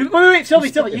 Wait,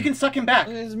 Sylvie, you can suck him back.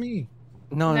 It's me.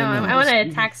 No, I want to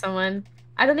attack someone.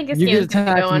 I don't think this You game can is going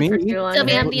to attack go on for me? too long.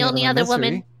 Sylvie, I'm Put the me only out of other misery.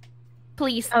 woman.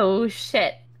 Please. Oh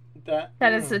shit.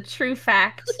 That is a true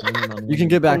fact. You can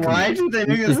get back to Why me. did they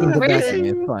do You this? can get back Where's- to me.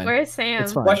 It's fine. Where's Sam?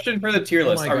 It's fine. Question for the tier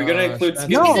list: my Are we going to gosh, include that's-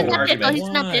 Skippy No. in He's the not pickle. argument? He's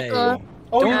not pickle.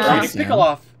 Oh, Don't you hit got him, pickle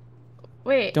off.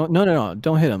 Wait. Don't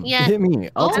don't hit him. Yeah. Hit me.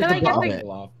 I'll Oh. take How the do I ball. get It.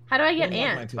 How do I get Don't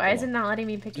knock my Ant? tooth Why is off. it not letting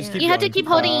me pick Just Ant? keep You have to going. keep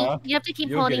holding. You have to keep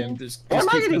You'll get him. holding. Just Why am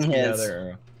I keep getting touching the hits? other arrow.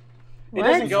 It What?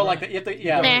 doesn't go like that. You have to,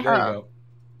 yeah. There. There you go.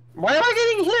 Why am I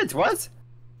getting hit? What?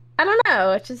 I don't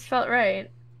know. It just felt right.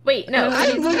 Wait, no.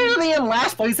 I'm literally in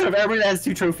last place out of everyone that has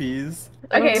 2 trophies.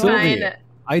 Okay, Sylvie, fine.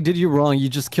 I did you wrong. You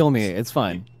just kill me. It's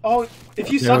fine. Oh,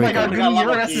 if you There suck we like go. that, we got a lot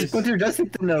You're more an keys. Splinter does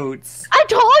hit the notes. I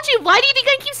told you. Why do you think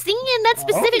I keep singing in that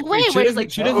specific way? She Where it's doesn't, like,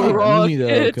 she doesn't like Looney though,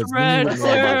 rockets because red Looney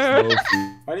glare. loves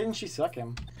trophy. Why didn't she suck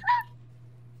him?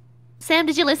 Sam,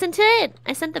 did you listen to it?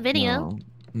 I sent the video.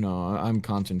 No, I'm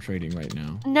concentrating right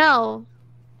now. No.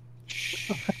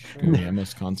 Shh. Maybe I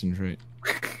must concentrate.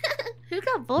 Who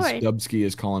got bored? Dubsky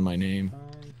is calling my name. 5,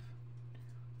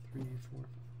 3,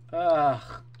 4. Ugh.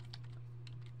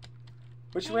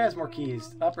 Which way has more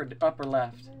keys? Up or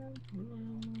left?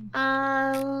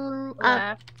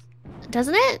 Left.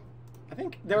 Doesn't it? I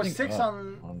think there were 6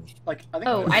 on. Like I think.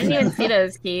 Oh, I didn't even see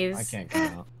those keys. I can't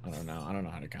count. I don't know. I don't know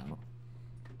how to count.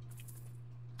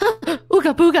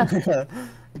 Ooga booga.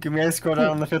 Can we scroll down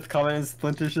on the 5th comment and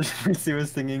Splinter should pursue a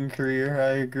singing career?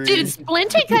 I agree. Dude,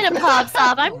 Splinter kind of pops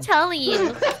off. I'm telling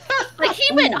you. Like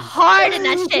he went hard in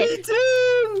that shit.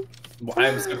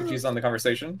 I'm so confused on the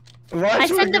conversation. I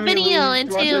sent the video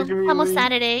into almost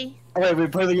Saturday. Oh,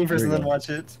 wait, play the game first and then watch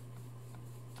it.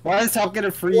 Why does Top get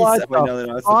a freeze? What Wait, the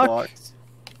no, it's the fuck? blocks.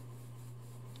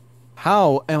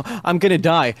 I'm gonna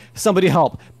die. Somebody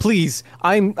help, please.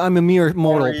 I'm a mere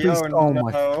mortal. Sorry, Please. oh, Oh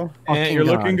my. no. And fucking you're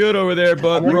God. looking good over there,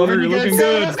 bud, I'm brother. You're looking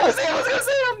good. Let's go, Sam! Let's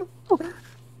go, Sam!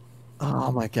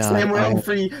 Oh my God. Sam, we're home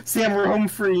free. Sam, we're home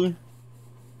free.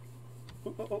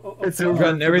 It's I've over.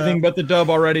 gotten everything but the dub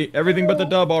already. Everything but the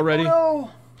dub already. No.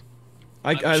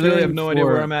 I literally have no idea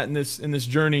where for- I'm at in this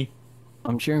journey.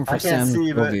 I'm cheering for I can't Sam see,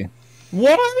 and but- Sylvie.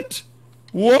 What?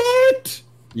 What?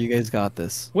 You guys got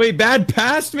this. Wait, bad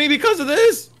passed me because of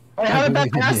this? Wait, how did that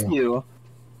believe in pass you. you?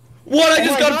 What? I Oh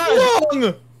just my got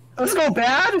flung! Let's go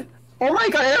bad? Oh my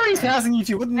god, everybody's passing you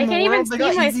two. What in I the can't even world? They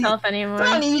got see easy- myself They're anymore.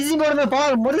 on easy mode on the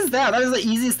bottom. What is that? That is the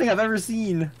easiest thing I've ever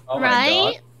seen. Oh my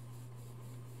Right? god.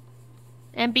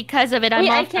 And because of it, I'm Wait,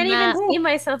 I off can't the map. even see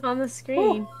myself on the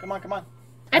screen. Come on, come on.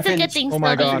 That's I a good finished. thing, Oh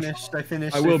my Sylvie. gosh. I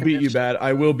finished. I will beat you, bad.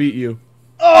 I will beat you.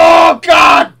 Oh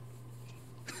God!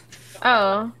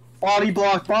 Oh. Body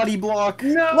block, body block.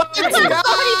 No! What?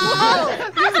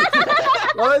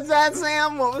 What was that,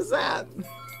 Sam? What was that?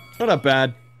 Shut up,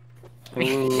 bad. I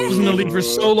was in the lead for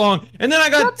so long, and then I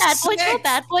Go got bad boy, go six.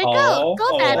 bad boy, go. Oh,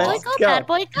 Go bad boy, let's go go. bad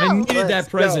boy, I go. needed that Let's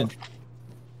go. present.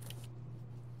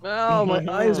 Oh, my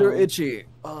eyes are itchy.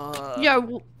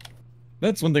 You're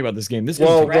That's one thing about this game. This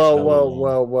Whoa, game takes whoa, so whoa, long.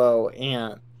 whoa, whoa,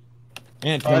 Ant.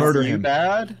 And Oh, murder that's you him.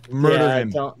 bad? Murder Yeah, him.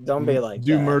 Don't be like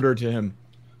Do that. murder to him.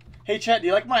 Hey, chat. Do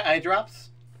you like my eye drops?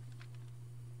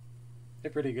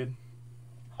 They're pretty good.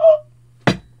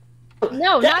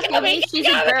 No, not Gummy. She's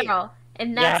a girl,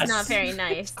 and that's not very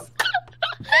nice.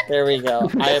 There we go.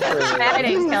 I approve. I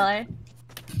didn't kill her.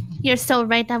 You're so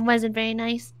right. That wasn't very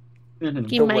nice.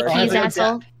 Give my worry. keys,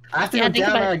 asshole. I have to Yeah, go think down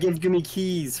about there it. and give Gummy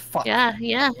keys. Fuck. Yeah.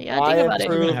 Think I about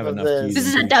approve it. have of enough this. keys. This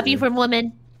is a W for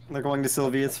women. They're going to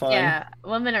Sylvie. It's fine. Yeah,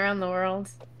 women around the world.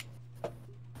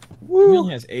 He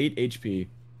only has 8 HP.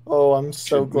 Oh, I'm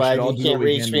so We should glad all you do can't what we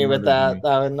reach can me to with murder that.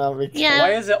 That would not be. Yeah.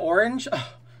 Why is it orange?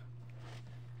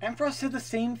 Ampharos said the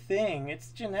same thing. It's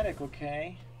genetic,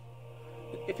 okay?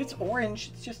 If it's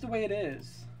orange, it's just the way it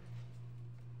is.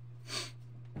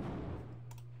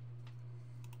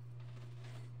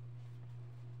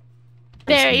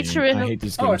 Very This true. game, I hate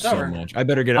this game Oh, it's so over. much. I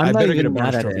better get. I'm I not better get a even mad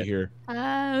bonus at trophy it. here.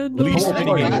 No. Least Oh,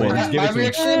 spinning game wins. Give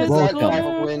it to me.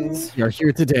 Welcome. Wins. You're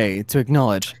here today to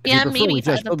acknowledge. Yeah, If you prefer, maybe we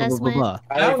just 5 of blah, blah, this blah, blah, win.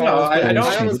 blah. I don't know. I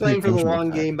Don't was playing for the change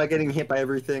long that. game by getting hit by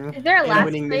everything. Is there a and last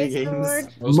winning mini place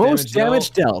games. award? Most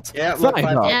damage dealt. Yeah, look, 5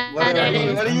 5 up. Yeah, What there it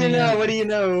is. do you know? What do you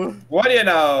know? What do you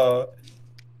know?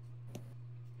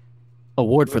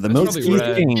 Award for the That's most probably keys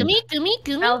red.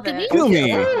 gained. Velvet.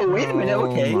 Gummy. Oh, wait a minute.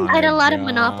 Okay. Oh I had a lot of my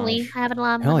Monopoly. gosh. I have a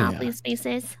lot of Hell yeah. Monopoly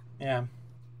spaces. Yeah.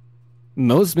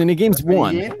 Most minigames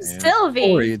won. Games? Sylvie.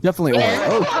 Corey definitely won. Yeah.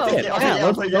 Oh, Oh, shit. I'll take Yeah, it. I'll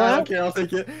let's take it. go I out. don't care. I'll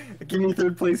take it. Give me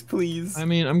 3rd place, please. I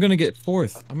mean, I'm gonna get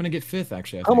 4th. I'm gonna get 5th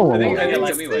actually. I Come think. on. I think Yeah,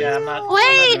 Gummy wins. yeah, I'm not.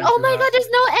 Wait! I'm not Oh doing my too god, there's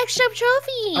no extra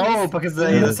trophies! Oh, because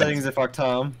the settings are fucked,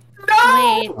 Tom.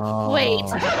 Wait, Oh. wait.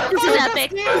 This is epic.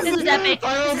 This is epic.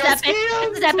 This is epic.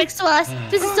 This is epic sauce.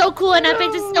 This is so cool and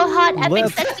epic. This is so hot, epic,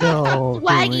 Let's sexy, go,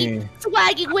 swaggy,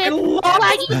 swaggy whip,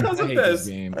 I swaggy. hate this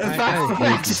game. In I fact, hate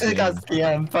I this just game. got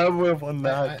scammed. I would have won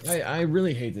that. I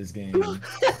really hate this game.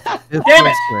 It's Damn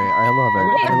it. great. I love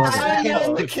it. I love it. I can't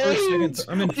Oh, skip first, second.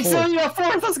 I'm in He said 4th. you got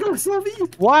 4th. Let's go, Sylvie.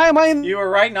 Why am I in... You were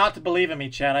right not to believe in me,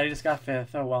 Chad. I just got 5th.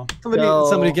 Oh well.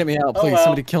 Somebody get me out, Oh, please. well.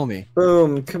 Somebody kill me.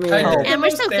 Boom. Come here. And we're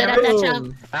so good at that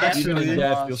jump. Actually,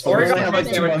 Death, you'll Or still- how about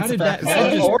How did that? Oh,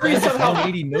 That or just somehow-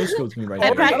 180 no scopes me right I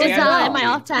there. practice Yeah. in my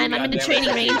off time. I'm in the Yeah,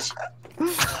 training range.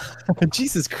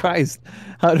 Jesus Christ.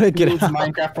 How did I get it's out?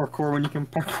 Minecraft parkour when you can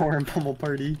parkour in Pummel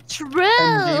Party. True.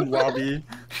 Game lobby.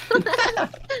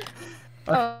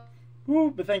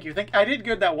 Woo, but thank you. I did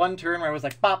good that one turn where I was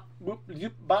like bop, whoop,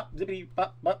 zoop, bop, zippity,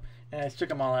 bop, bop, and I took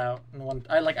them all out in one.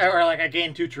 I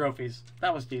gained 2 trophies.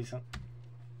 That was decent.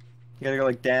 You gotta go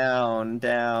like down,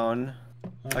 down.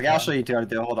 Okay, Okay. I'll show you two how to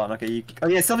do it. Hold on. Okay. Oh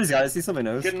yeah, Sylvie's got it. See, Sylvie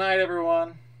knows. Good night,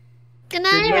 everyone. Good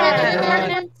night, Good night.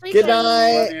 Red. Sweet Good dreams.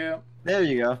 night. Love you. There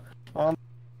you go.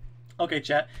 Okay,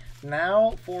 chat.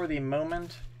 Now for the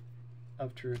moment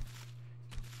of truth.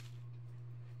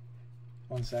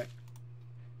 One sec.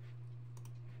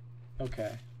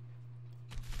 Okay.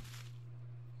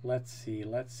 Let's see.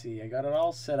 I got it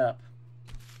all set up.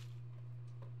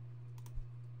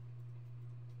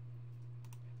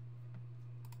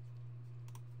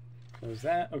 Close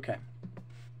that. Okay.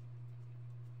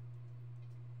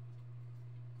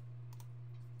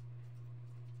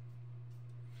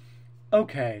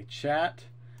 Okay, chat.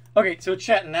 Okay, so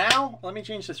chat now. Let me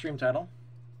change the stream title.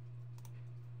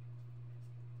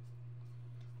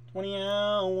 20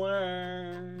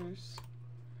 hours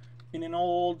in an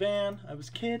old van. I was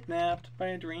kidnapped by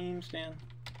a dream stand.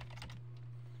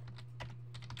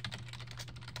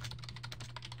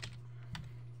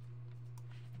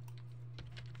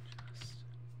 Just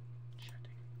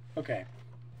chatting. Okay,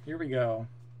 here we go.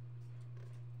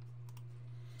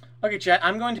 Okay, chat,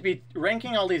 I'm going to be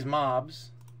ranking all these mobs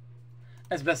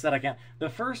as best that I can. The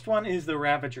first one is the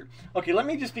Ravager. Okay, let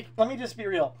me just be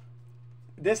real.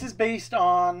 This is based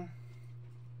on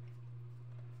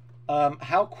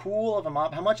how cool of a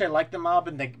mob, how much I like the mob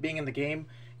and being in the game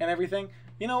and everything.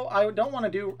 You know, I don't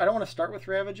want to start with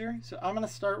Ravager, so I'm going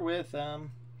to start with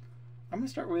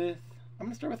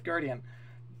Guardian.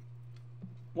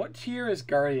 What tier is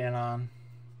Guardian on?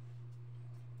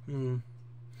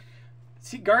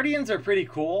 See, Guardians are pretty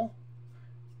cool,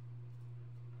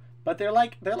 but they're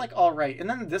like all right. And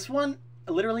then this one,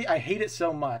 literally, I hate it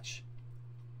so much.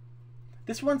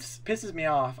 This one pisses me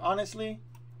off, honestly.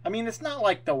 I mean, it's not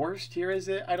like the worst tier, is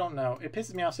it? I don't know. It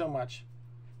pisses me off so much.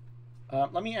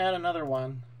 Let me add another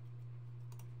one,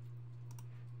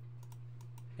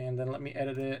 and then let me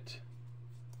edit it.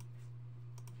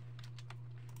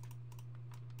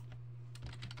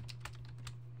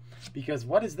 Because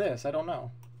what is this? I don't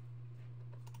know.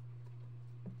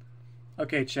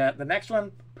 Okay, chat. The next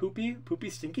one, poopy,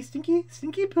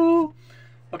 stinky poo.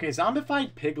 Okay,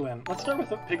 zombified piglin. Let's start with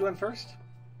the piglin first.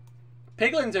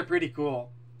 Piglins are pretty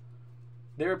cool.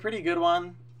 They're a pretty good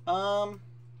one.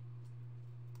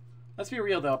 Let's be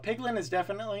real though. Piglin is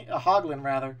definitely a hoglin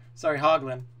rather. Sorry,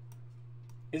 hoglin.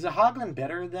 Is a Hoglin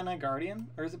better than a Guardian?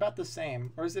 Or is it about the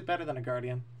same? Or is it better than a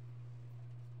Guardian?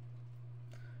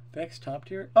 Vex top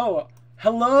tier? Oh,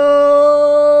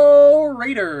 hello,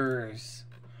 Raiders!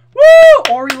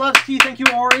 Woo! Ori loves tea. Thank you,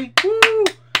 Ori. Woo!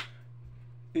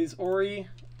 Is Ori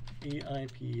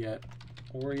EIP yet?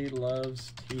 Ori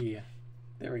loves tea.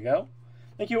 There we go.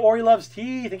 Thank you, Ori loves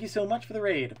tea. Thank you so much for the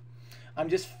raid. I'm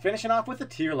just finishing off with the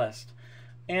tier list.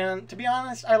 And to be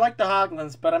honest, I like the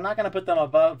Hoglins, but I'm not going to put them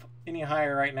above any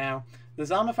higher right now. The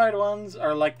zombified ones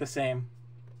are like the same,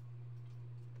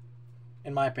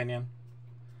 in my opinion.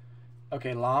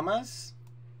 Okay, llamas.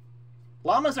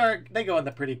 Llamas they go in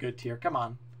the pretty good tier. Come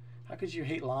on. How could you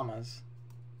hate llamas?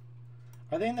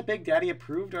 Are they in the Big Daddy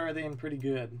approved, or are they in pretty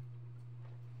good?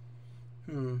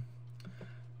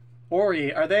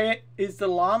 Ori, is the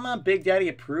llama Big Daddy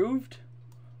approved?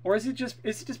 Or is it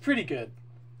just pretty good?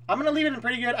 I'm gonna leave it in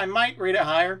pretty good. I might rate it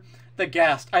higher. The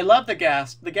Ghast. I love the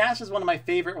Ghast. The Ghast is one of my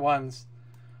favorite ones.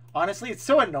 Honestly, it's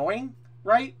so annoying,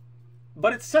 right?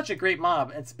 But it's such a great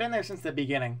mob. It's been there since the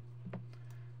beginning.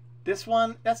 This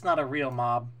one, that's not a real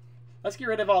mob. Let's get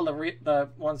rid of all the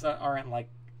ones that aren't like,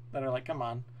 that are like, come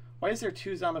on. Why is there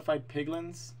 2 zombified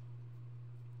piglins?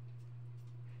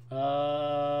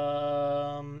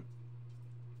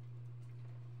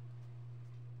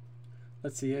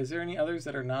 Let's see. Is there any others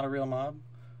that are not a real mob?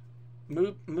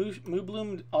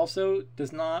 Moobloom also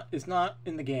is not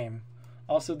in the game.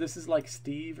 Also, this is like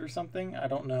Steve or something. I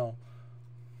don't know.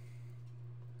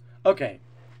 Okay.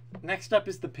 Next up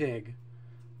is the pig.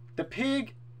 The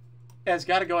pig has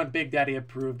got to go in Big Daddy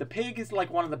approved. The pig is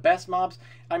like one of the best mobs.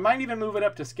 I might even move it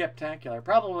up to Skeptacular.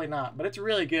 Probably not, but it's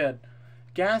really good.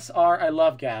 I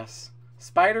love gas.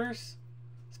 Spiders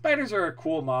are a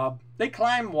cool mob. They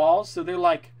climb walls, so they're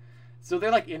like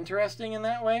interesting in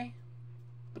that way.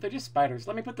 But they're just spiders.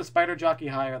 Let me put the spider jockey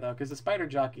higher though, because the spider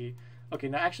jockey. Okay,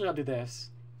 now actually I'll do this.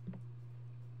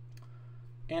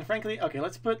 And frankly, okay,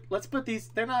 let's put these.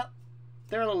 That's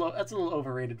a little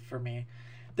overrated for me.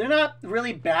 They're not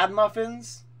really bad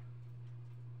muffins,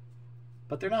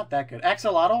 but they're not that good.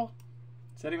 Axolotl?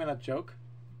 Is that even a joke?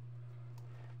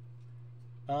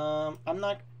 I'm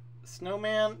not...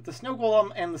 Snowman... The Snow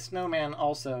Golem and the Snowman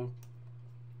also...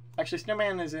 Actually,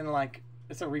 Snowman is in, like...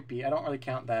 It's a repeat. I don't really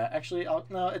count that. Actually,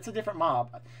 no, it's a different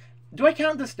mob. Do I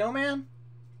count the Snowman?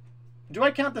 Do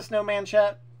I count the Snowman,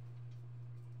 chat?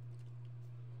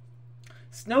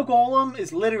 Snow Golem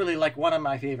is literally, like, one of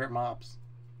my favorite mobs.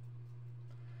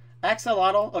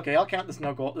 Axolotl... Okay, I'll count the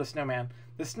Snowman.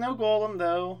 The Snow Golem,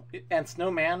 though, and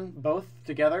Snowman, both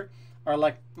together, are,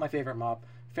 like, my favorite mob.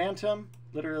 Phantom...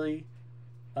 Literally,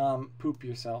 poop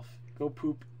yourself. Go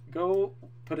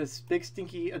put a big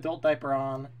stinky adult diaper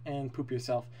on and poop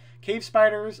yourself. Cave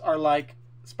spiders are like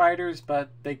spiders, but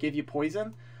they give you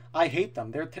poison. I hate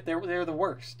them. They're the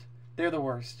worst. They're the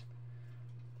worst.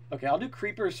 Okay, I'll do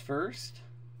creepers first.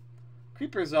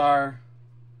 Creepers are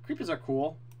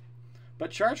cool, but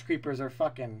charge creepers are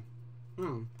fucking.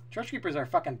 Charge creepers are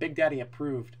fucking Big Daddy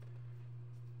approved.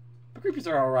 But creepers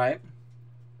are all right.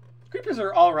 Creepers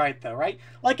are alright though, right?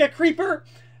 Like a creeper,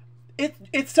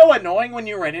 it's so annoying when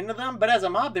you run into them, but as a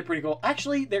mob, they're pretty cool.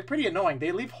 Actually, they're pretty annoying.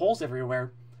 They leave holes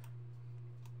everywhere.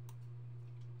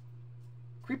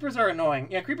 Creepers are annoying.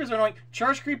 Yeah, creepers are annoying.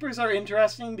 Charged creepers are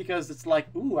interesting because it's like,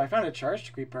 ooh, I found a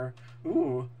charged creeper.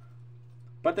 Ooh.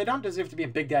 But they don't deserve to be a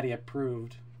Big Daddy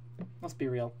approved. Let's be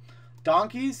real.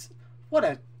 Donkeys? What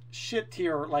a shit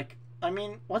tier. Like, I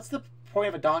mean, what's the point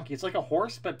of a donkey? It's like a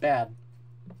horse, but bad.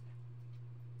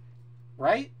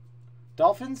 Right?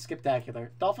 Dolphins, Skeptacular.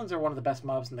 Dolphins are one of the best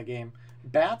mobs in the game.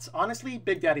 Bats, honestly,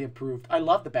 Big Daddy approved. I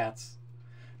love the bats.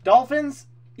 Dolphins,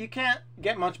 you can't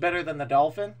get much better than the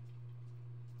dolphin.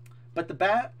 But the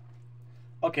bat...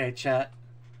 Okay, chat.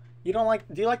 Do you like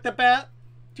the bat?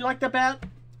 Do you like the bat?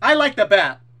 I like the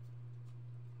bat.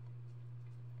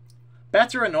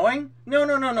 Bats are annoying?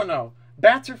 No.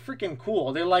 Bats are freaking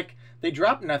cool. They're like, they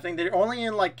drop nothing. They're only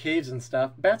in like caves and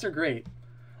stuff. Bats are great.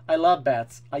 I love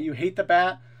bats. You hate the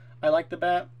bat. I like the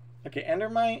bat. Okay,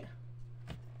 Endermite.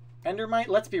 Endermite,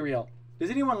 let's be real. Does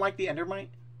anyone like the Endermite?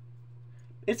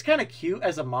 It's kind of cute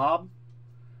as a mob,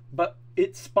 but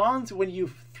it spawns when you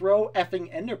throw effing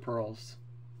ender pearls.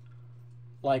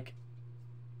 Like,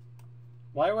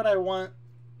 why would I want...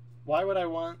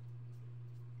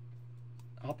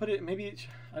 I'll put it, maybe,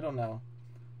 I don't know.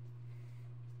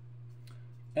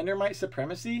 Endermite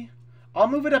supremacy? I'll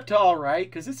move it up to alright,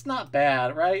 because it's not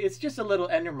bad, right? It's just a little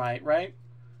endermite, right?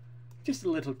 Just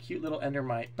a little cute little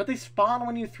endermite. But they spawn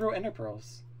when you throw ender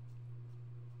pearls.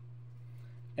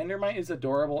 Endermite is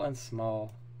adorable and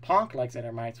small. Ponk likes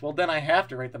endermites. Well, then I have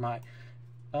to rate them high.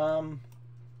 Ponk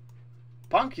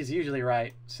is usually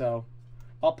right, so...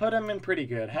 I'll put them in pretty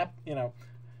good.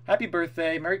 Happy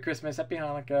birthday, Merry Christmas, Happy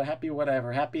Hanukkah, Happy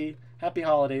whatever, Happy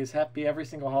holidays, Happy every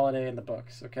single holiday in the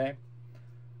books. Okay.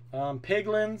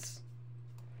 Piglins.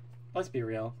 Let's be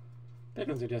real.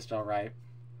 Piglins are just all right.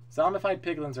 Zombified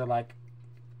piglins are like.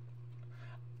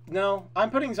 No,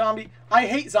 I'm putting zombie. I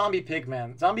hate zombie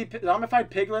pigmen. Zombified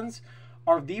piglins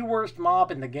are the worst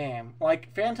mob in the game.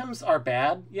 Like phantoms are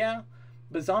bad, yeah,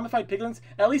 but zombified piglins,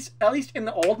 at least in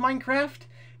the old Minecraft,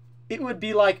 it would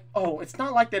be like, oh, it's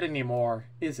not like that anymore,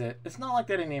 is it? It's not like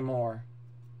that anymore.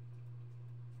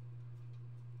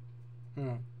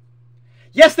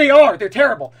 Yes, they are. They're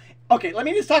terrible. Okay, let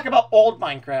me just talk about old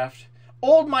Minecraft.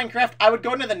 Old Minecraft, I would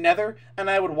go into the nether and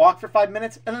I would walk for 5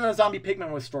 minutes and then a zombie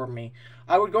pigman would storm me.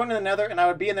 I would go into the nether and I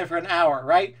would be in there for an hour,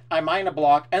 right? I mine a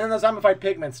block and then the zombified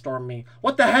pigmen storm me.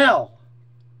 What the hell?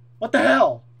 What the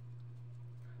hell?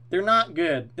 They're not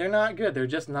good. They're not good. They're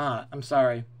just not. I'm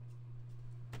sorry.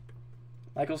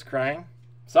 Michael's crying.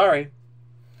 Sorry.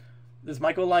 Does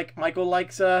Michael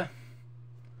likes,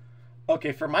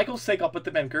 Okay, for Michael's sake, I'll put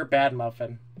them in Bad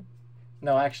Muffin.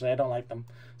 No, actually, I don't like them.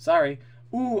 Sorry.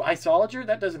 Ooh, Isolager?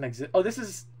 That doesn't exist. Oh,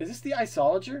 is this the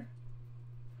Isolager?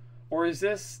 Or is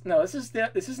this, no, this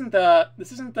isn't the,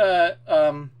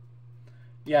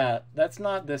 yeah, that's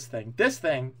not this thing. This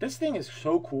thing is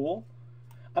so cool.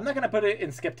 I'm not going to put it in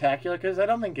Skeptacular because I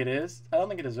don't think it is. I don't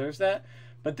think it deserves that.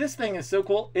 But this thing is so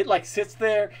cool. It, like, sits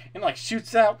there and, like,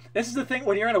 shoots out. This is the thing,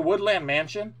 when you're in a woodland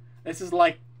mansion, this is,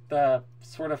 like, the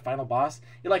sort of final boss.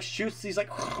 It, like, shoots these, like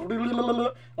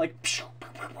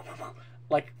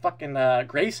fucking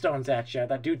greystones at you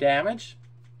that do damage.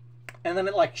 And then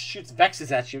it, like, shoots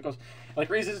Vexes at you. It goes,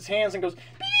 like, raises its hands and goes,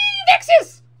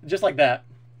 Vexes! Just like that,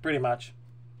 pretty much.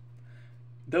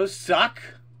 Those suck.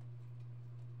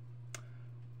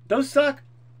 Those suck.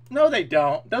 No, they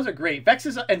don't. Those are great.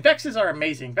 Vexes are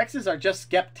amazing. Vexes are just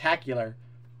Skeptacular.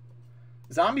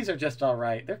 Zombies are just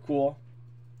alright. They're cool.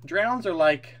 Drowns are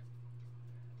like...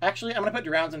 Actually, I'm going to put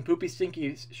Drowns in Poopy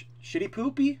Stinky Shitty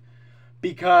Poopy.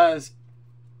 Because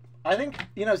I think,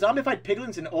 you know, Zombified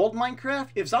Piglins in old Minecraft...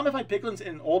 If Zombified Piglins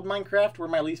in old Minecraft were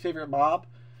my least favorite mob,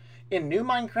 in new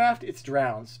Minecraft, it's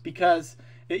Drowns. Because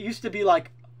it used to be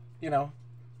like, you know,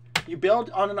 you build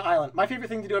on an island. My favorite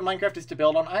thing to do in Minecraft is to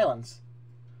build on islands.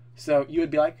 So you would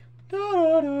be like,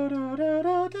 da, da, da, da,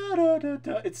 da, da, da,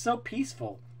 da. It's so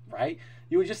peaceful, right?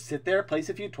 You would just sit there, place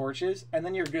a few torches, and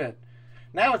then you're good.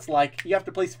 Now it's like you have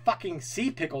to place fucking sea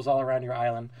pickles all around your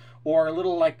island, or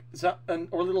little like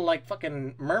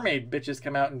fucking mermaid bitches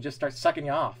come out and just start sucking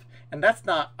you off. And that's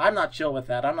not. I'm not chill with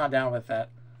that. I'm not down with that.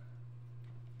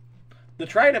 The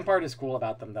trident part is cool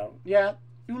about them, though. Yeah,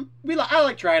 I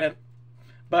like trident,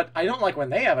 but I don't like when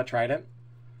they have a trident.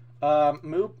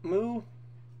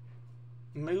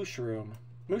 Mushroom.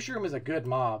 Mushroom is a good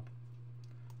mob.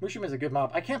 Mushroom is a good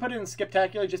mob. I can't put it in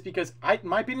Skeptacular just because, in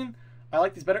my opinion, I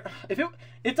like these better.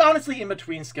 It's honestly in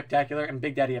between Skeptacular and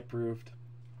Big Daddy Approved.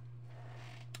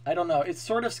 I don't know. It's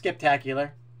sort of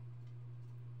Skeptacular.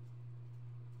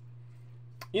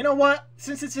 You know what?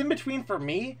 Since it's in between for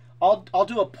me, I'll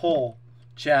do a poll,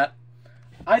 chat.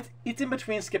 It's in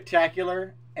between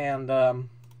Skeptacular and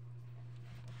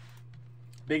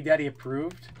Big Daddy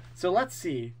Approved. So let's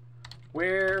see.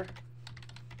 Where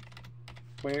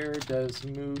does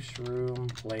Mushroom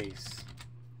place?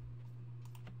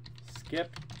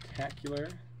 Skeptacular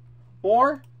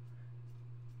or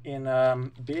in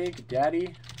Big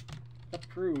Daddy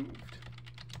Approved?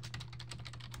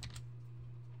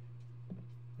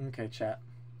 Okay, chat.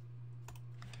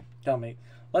 Tell me.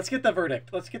 Let's get the verdict.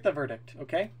 Let's get the verdict,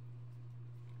 okay?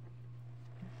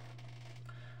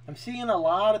 I'm seeing a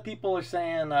lot of people are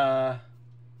saying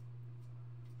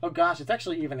oh gosh, it's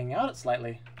actually evening out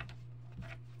slightly.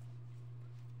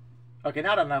 Okay,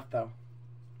 not enough though.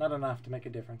 Not enough to make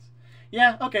a difference.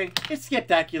 Yeah, okay, it's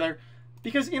Skeptacular.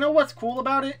 Because you know what's cool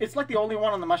about it? It's like the only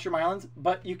one on the Mushroom Islands,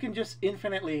 but you can just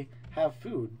infinitely have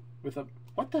food with a...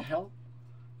 What the hell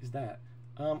is that?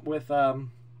 With the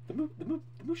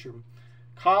mushroom.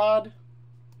 Cod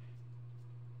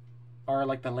are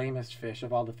like the lamest fish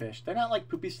of all the fish. They're not like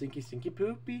poopy, stinky, stinky,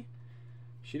 poopy.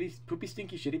 Shitty, poopy,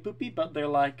 stinky, shitty, poopy, but they're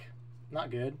like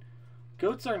not good.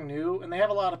 Goats are new and they have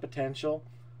a lot of potential.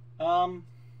 But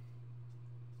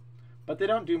they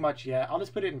don't do much yet. I'll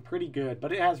just put it in pretty good,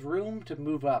 but it has room to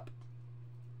move up.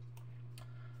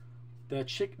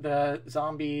 The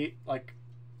zombie, like,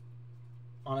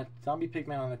 on a zombie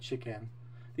pigman on a chicken.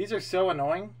 These are so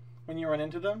annoying when you run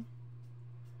into them.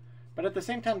 But at the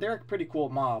same time, they're a pretty cool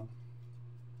mob.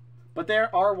 But they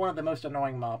are one of the most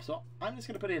annoying mobs, so I'm just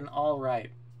gonna put it in all right.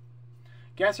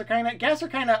 Gas are kind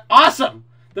of awesome.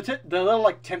 The little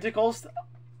like tentacles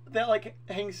that like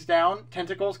hangs down,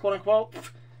 tentacles, quote unquote.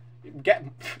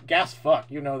 Gas fuck,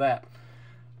 you know that.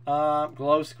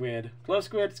 Glow squid. Glow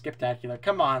squid, skiptacular.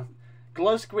 Come on.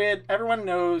 Glow squid, everyone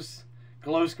knows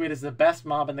Glow squid is the best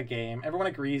mob in the game. Everyone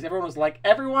agrees.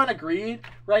 Everyone agreed,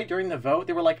 right, during the vote.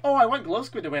 They were like, oh, I want Glow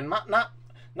squid to win, not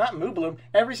Moo Bloom.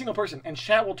 Every single person. And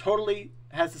chat will totally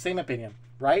has the same opinion,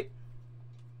 right?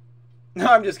 No,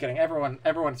 I'm just kidding.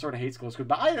 Everyone sort of hates Glow squid,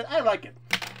 but I like it.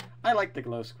 I like the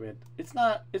Glow squid. It's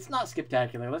not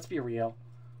skiptacular, let's be real.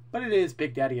 But it is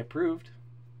Big Daddy approved.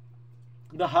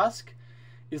 The husk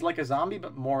is like a zombie,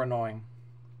 but more annoying.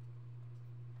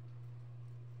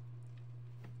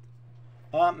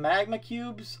 Magma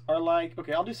cubes are like...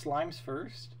 Okay, I'll do slimes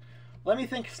first. Let me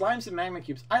think. Slimes and magma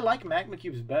cubes. I like magma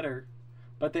cubes better,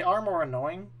 but they are more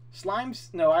annoying.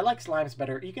 Slimes... No, I like slimes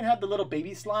better. You can have the little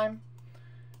baby slime,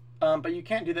 but you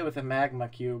can't do that with a magma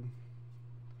cube.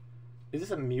 Is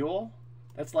this a mule?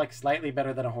 That's like slightly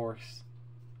better than a horse.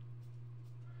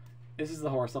 This is the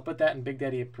horse. I'll put that in Big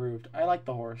Daddy approved. I like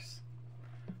the horse.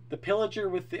 The pillager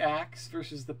with the axe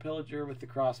versus the pillager with the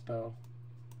crossbow.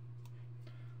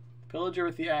 Pillager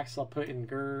with the axe I'll put in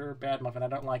Grr Bad Muffin. I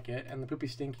don't like it. And the Poopy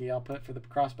Stinky I'll put for the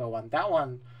crossbow one. That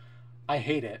one, I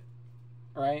hate it.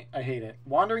 Right? I hate it.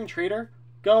 Wandering Trader.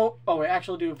 Go. Oh, wait.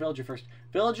 Actually do Villager first.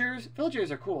 Villagers.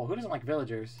 Villagers are cool. Who doesn't like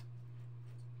villagers?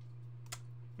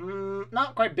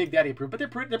 Not quite Big Daddy approved, but they're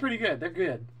pretty good. They're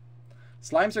good.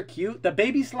 Slimes are cute. The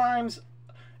baby slimes,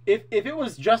 if it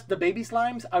was just the baby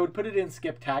slimes, I would put it in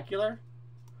Skiptacular.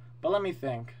 But let me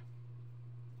think.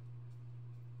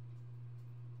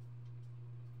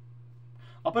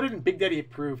 I'll put it in Big Daddy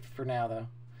approved for now, though.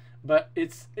 But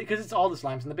it's because it's all the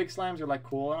slimes, and the big slimes are like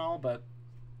cool and all, but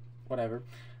whatever.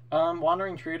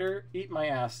 Wandering Trader, eat my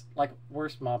ass. Like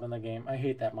worst mob in the game. I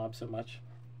hate that mob so much.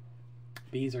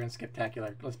 Bees are in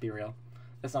Skiptacular. Let's be real.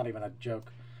 That's not even a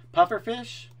joke.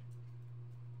 Pufferfish.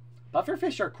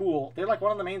 Pufferfish are cool. They're like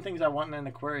one of the main things I want in an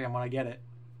aquarium when I get it.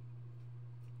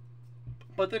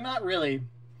 But they're not really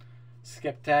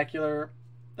Skiptacular.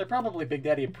 They're probably Big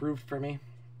Daddy approved for me.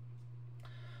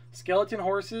 Skeleton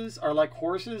horses are like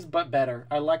horses, but better.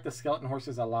 I like the skeleton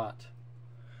horses a lot.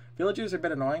 Villagers are a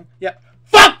bit annoying. Yeah.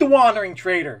 Fuck the Wandering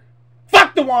Trader!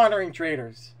 Fuck the Wandering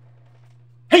Traders!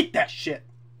 Hate that shit!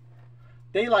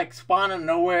 They like spawn out of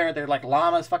nowhere. They're like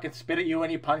llamas, fucking spit at you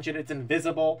when you punch it. It's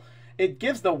invisible. It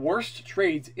gives the worst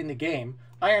trades in the game.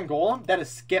 Iron Golem, that is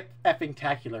skip effing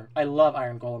tacular. I love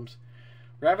Iron Golems.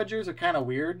 Ravagers are kind of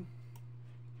weird.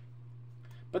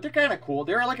 But they're kind of cool.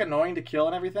 They're like annoying to kill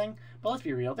and everything. But let's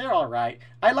be real, they're alright.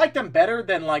 I like them better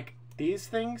than like these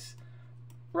things.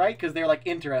 Right? Because they're like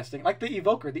interesting. Like the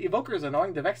Evoker. The Evoker is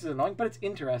annoying. The Vex is annoying. But it's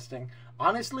interesting.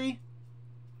 Honestly,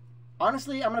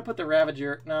 I'm going to put the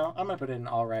Ravager... No, I'm going to put it in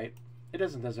alright. It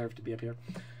doesn't deserve to be up here.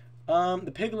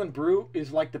 The Piglin Brute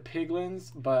is like the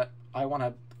Piglins, but I want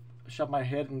to shove my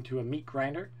head into a meat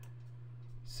grinder.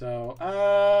 So,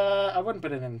 I wouldn't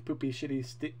put it in poopy, shitty,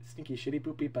 stinky, shitty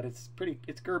poopy, but it's pretty...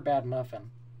 It's Grr Bad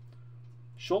Muffin.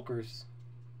 Shulkers.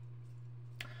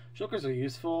 Shulkers are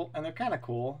useful, and they're kind of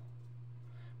cool.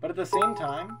 But at the same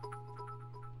time...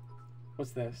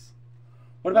 What's this?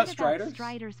 What about Striders?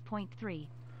 Striders .3.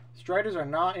 Striders are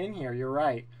not in here, you're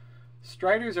right.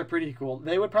 Striders are pretty cool.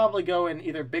 They would probably go in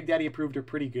either Big Daddy approved or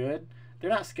pretty good. They're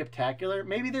not Skiptacular.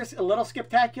 Maybe there's a little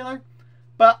Skiptacular,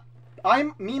 but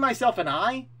me, myself, and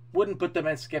I wouldn't put them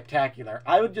in Skiptacular.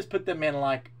 I would just put them in,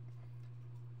 like,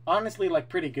 honestly, like,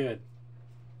 pretty good,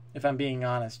 if I'm being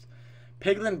honest.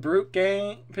 Piglin Brute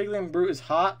gang. Piglin Brute is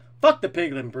hot. Fuck the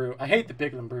Piglin Brute. I hate the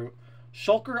Piglin Brute.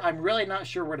 Shulker, I'm really not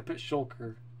sure where to put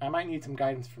Shulker. I might need some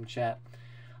guidance from chat.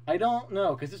 I don't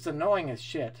know, because it's annoying as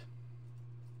shit.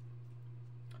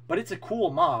 But it's a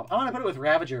cool mob. I want to put it with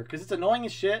Ravager, because it's annoying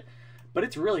as shit, but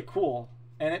it's really cool.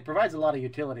 And it provides a lot of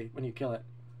utility when you kill it.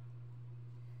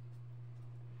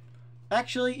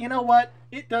 Actually, you know what?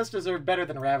 It does deserve better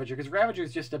than Ravager, because Ravager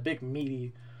is just a big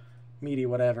meaty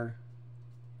whatever.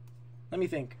 Let me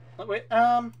think. Wait,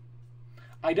 I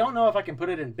don't know if I can put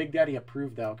it in Big Daddy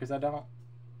approved, though, because I don't...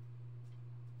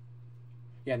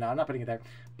 Yeah, no, I'm not putting it there.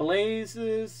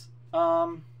 Blazes,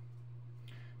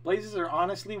 Blazes are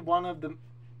honestly one of the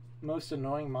most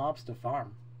annoying mobs to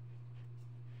farm.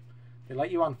 They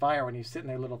light you on fire when you sit in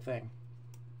their little thing.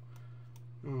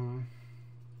 Where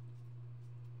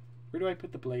do I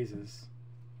put the Blazes?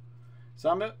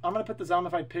 So I'm gonna put the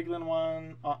zombified Piglin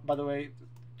one. By the way,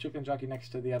 Chicken Jockey next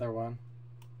to the other one,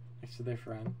 next to their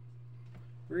friend.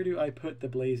 Where do I put the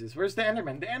Blazes? Where's the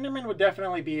Enderman? The Enderman would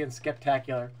definitely be in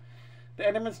Skiptacular. The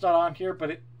Enderman's not on here,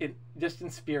 but it just in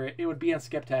spirit, it would be in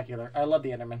Skiptacular. I love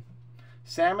the Enderman.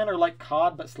 Salmon are like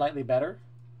cod, but slightly better.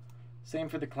 Same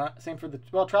for the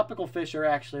well, tropical fish are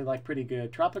actually like pretty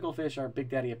good. Tropical fish are Big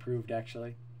Daddy approved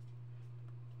actually.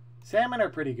 Salmon are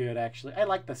pretty good actually. I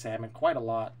like the salmon quite a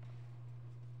lot.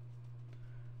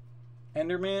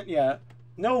 Enderman, yeah.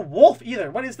 No wolf either.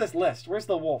 What is this list? Where's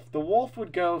the wolf? The wolf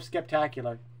would go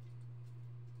Skeptacular.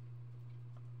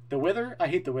 The Wither? I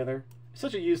hate the Wither.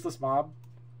 Such a useless mob.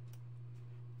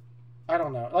 I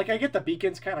don't know. Like, I get the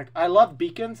beacons kind of... I love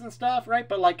beacons and stuff, right?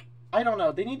 But, like, I don't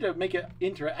know. They need to make it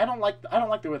interesting. I don't like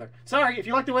the Wither. Sorry, if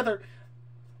you like the Wither,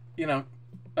 you know,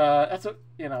 that's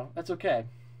okay.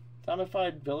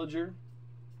 Zombified Villager.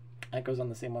 That goes on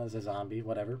the same one as a zombie.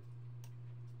 Whatever.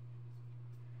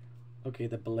 Okay,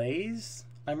 the Blaze.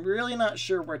 I'm really not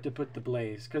sure where to put the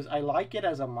Blaze, because I like it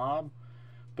as a mob,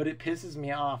 but it pisses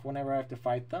me off whenever I have to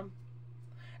fight them.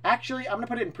 Actually, I'm going to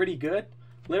put it in pretty good,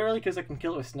 literally because I can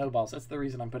kill it with snowballs. That's the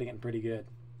reason I'm putting it in pretty good.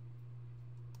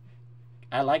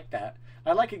 I like that.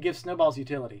 I like it gives snowballs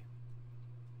utility.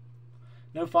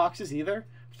 No foxes either.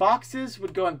 Foxes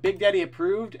would go in Big Daddy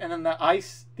approved, and then the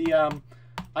ice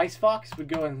fox would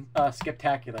go in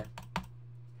Skeptacular.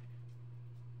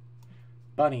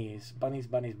 Bunnies.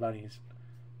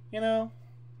 You know,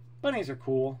 bunnies are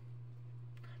cool.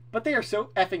 But they are so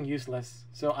effing useless.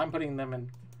 So I'm putting them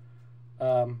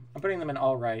in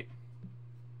all right.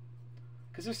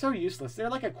 Because they're so useless. They're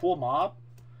like a cool mob.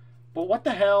 But what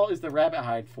the hell is the rabbit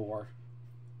hide for?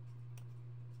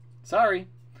 Sorry.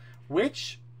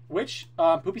 Which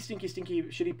poopy stinky stinky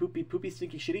shitty poopy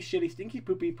stinky shitty stinky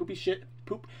poopy shit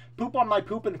poop on my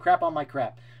poop and crap on my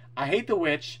crap. I hate the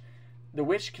witch. The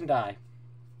witch can die.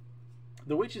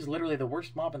 The witch is literally the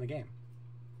worst mob in the game.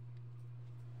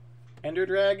 Ender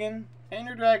Dragon.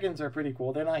 Ender Dragons are pretty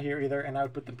cool. They're not here either, and I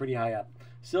would put them pretty high up.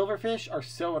 Silverfish are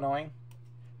so annoying,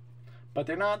 but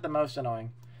they're not the most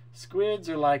annoying. Squids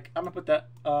are like, I'm gonna put that.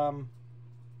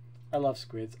 I love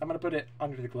squids. I'm gonna put it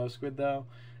under the glow squid though.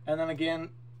 And then again,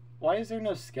 why is there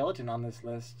no skeleton on this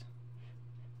list?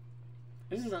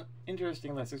 This is an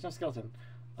interesting list. There's no skeleton.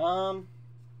 I'm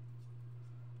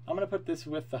gonna put this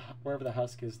with the wherever the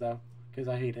husk is though, because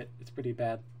I hate it. It's pretty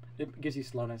bad. It gives you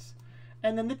slowness.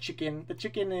 And then the chicken. The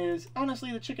chicken is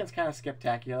honestly, the chicken's kind of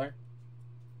Skeptacular.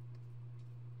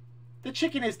 The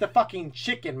chicken is the fucking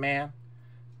chicken, man.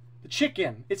 The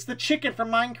chicken. It's the chicken from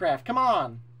Minecraft. Come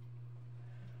on.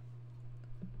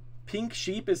 Pink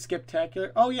sheep is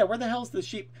Skeptacular. Oh yeah, where the hell's the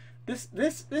sheep? This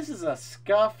is a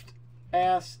scuffed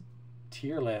ass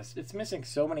tier list. It's missing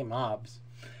so many mobs.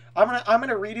 I'm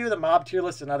gonna redo the mob tier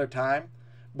list another time,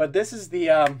 but this is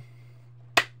the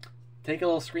take a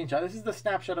little screenshot. This is the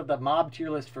snapshot of the mob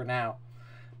tier list for now,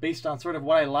 based on sort of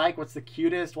what I like, what's the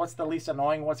cutest, what's the least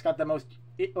annoying, what's the most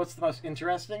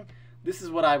interesting. This is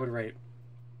what I would rate.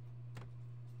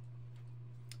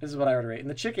 This is what I would rate, and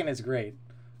the chicken is great.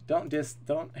 Don't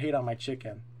hate on my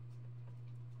chicken.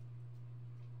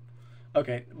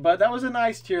 Okay, but that was a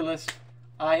nice tier list.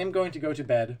 I am going to go to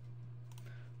bed.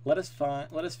 Let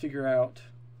us figure out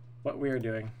what we are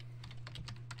doing.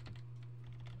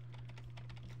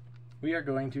 We are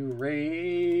going to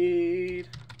raid.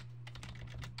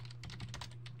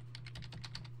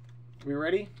 We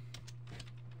ready?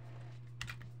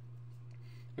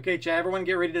 Okay, chat, everyone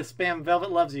get ready to spam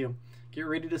Velvet Loves You. Get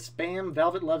ready to spam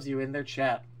Velvet Loves You in their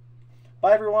chat.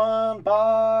 Bye, everyone.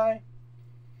 Bye.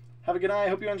 Have a good night.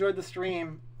 Hope you enjoyed the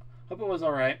stream. Hope it was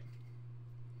all right.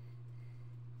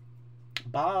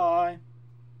 Bye.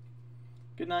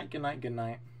 Good night, good night, good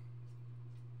night.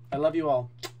 I love you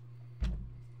all.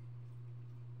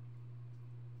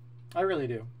 I really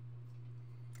do.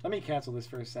 Let me cancel this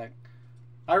for a sec.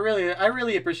 I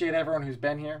really appreciate everyone who's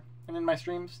been here and in my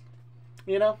streams.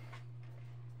 You know?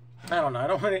 I don't know. I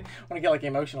don't want to get like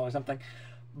emotional or something.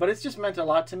 But it's just meant a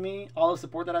lot to me, all the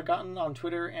support that I've gotten on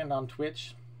Twitter and on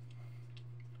Twitch.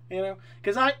 You know?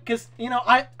 Because you know,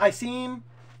 I seem,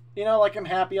 you know, like I'm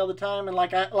happy all the time and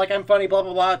like I'm funny, blah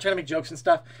blah blah, trying to make jokes and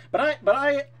stuff. But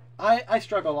I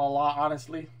struggle a lot,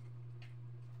 honestly.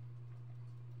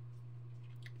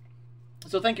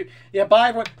 So thank you. Yeah, bye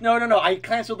everyone. No. I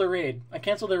canceled the raid.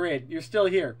 You're still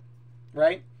here,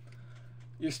 right?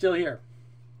 You're still here.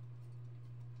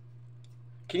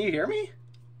 Can you hear me?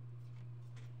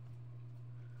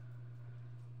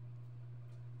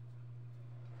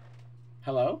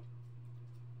 Hello?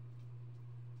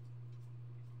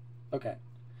 Okay.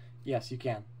 Yes, you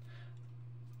can.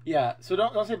 Yeah, so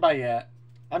don't say bye yet.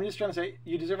 I'm just trying to say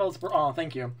you deserve all the support. Oh,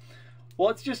 thank you. Well,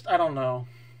 it's just, I don't know.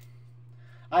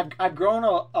 I've grown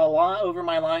a lot over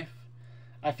my life.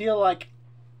 I feel like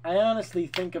I honestly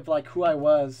think of like who I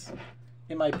was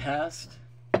in my past,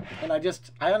 and I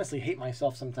honestly hate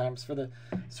myself sometimes for the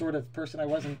sort of person I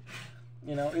wasn't.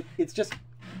 You know, it's just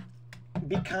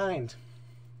Be kind.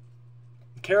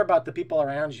 Care about the people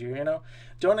around you, you know?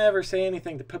 Don't ever say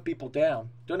anything to put people down.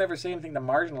 Don't ever say anything to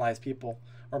marginalize people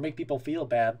or make people feel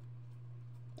bad.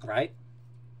 Right?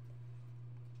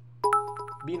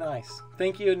 Be nice.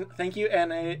 Thank you,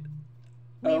 NA.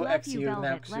 We love OXU, you,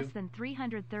 Velvet. Naxu. Less than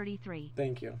 333.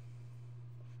 Thank you.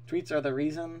 Tweets are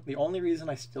the only reason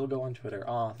I still go on Twitter.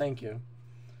 Aw, thank you.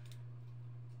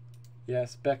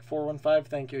 Yes, Beck415,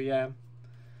 thank you, yeah.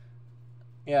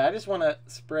 Yeah, I just want to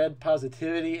spread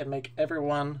positivity and make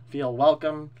everyone feel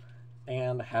welcome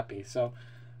and happy. So,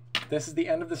 this is the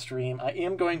end of the stream. I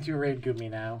am going to raid Gumi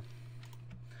now.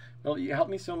 Well, you helped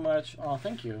me so much. Aw,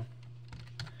 thank you.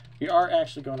 We are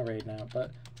actually going to raid now, but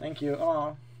thank you.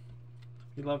 Aw.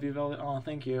 We love you, Velvet. Aw,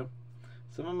 thank you.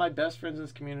 Some of my best friends in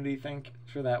this community, thank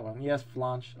for that one. Yes,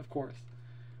 Flanch, of course.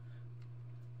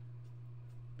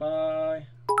 Bye.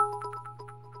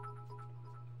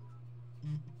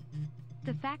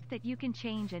 The fact that you can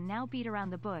change and now beat around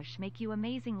the bush make you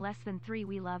amazing. Less than 3.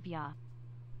 We love ya.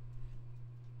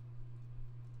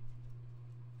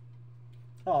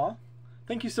 Aw.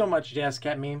 Thank you so much, Jazz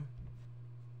Cat Meme.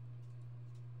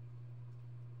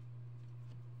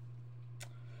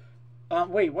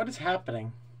 Wait, what is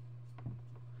happening?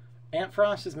 Aunt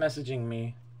Frost is messaging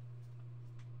me.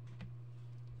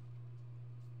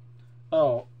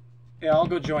 Oh, yeah, I'll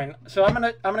go join. So I'm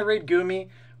gonna raid Gumi.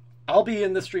 I'll be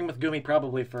in the stream with Gumi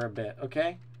probably for a bit,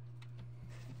 okay?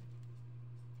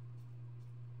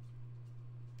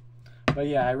 But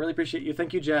yeah, I really appreciate you.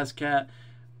 Thank you, Jazz Cat.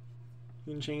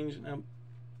 You can change.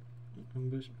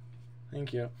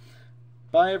 Thank you.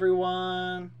 Bye,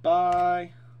 everyone.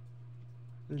 Bye.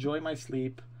 Enjoy my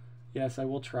sleep. Yes, I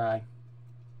will try.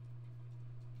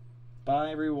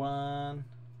 Bye, everyone.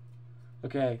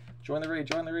 Okay, join the raid,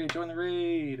 join the raid, join the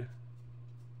raid.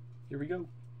 Here we go.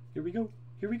 Here we go.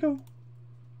 Here we go.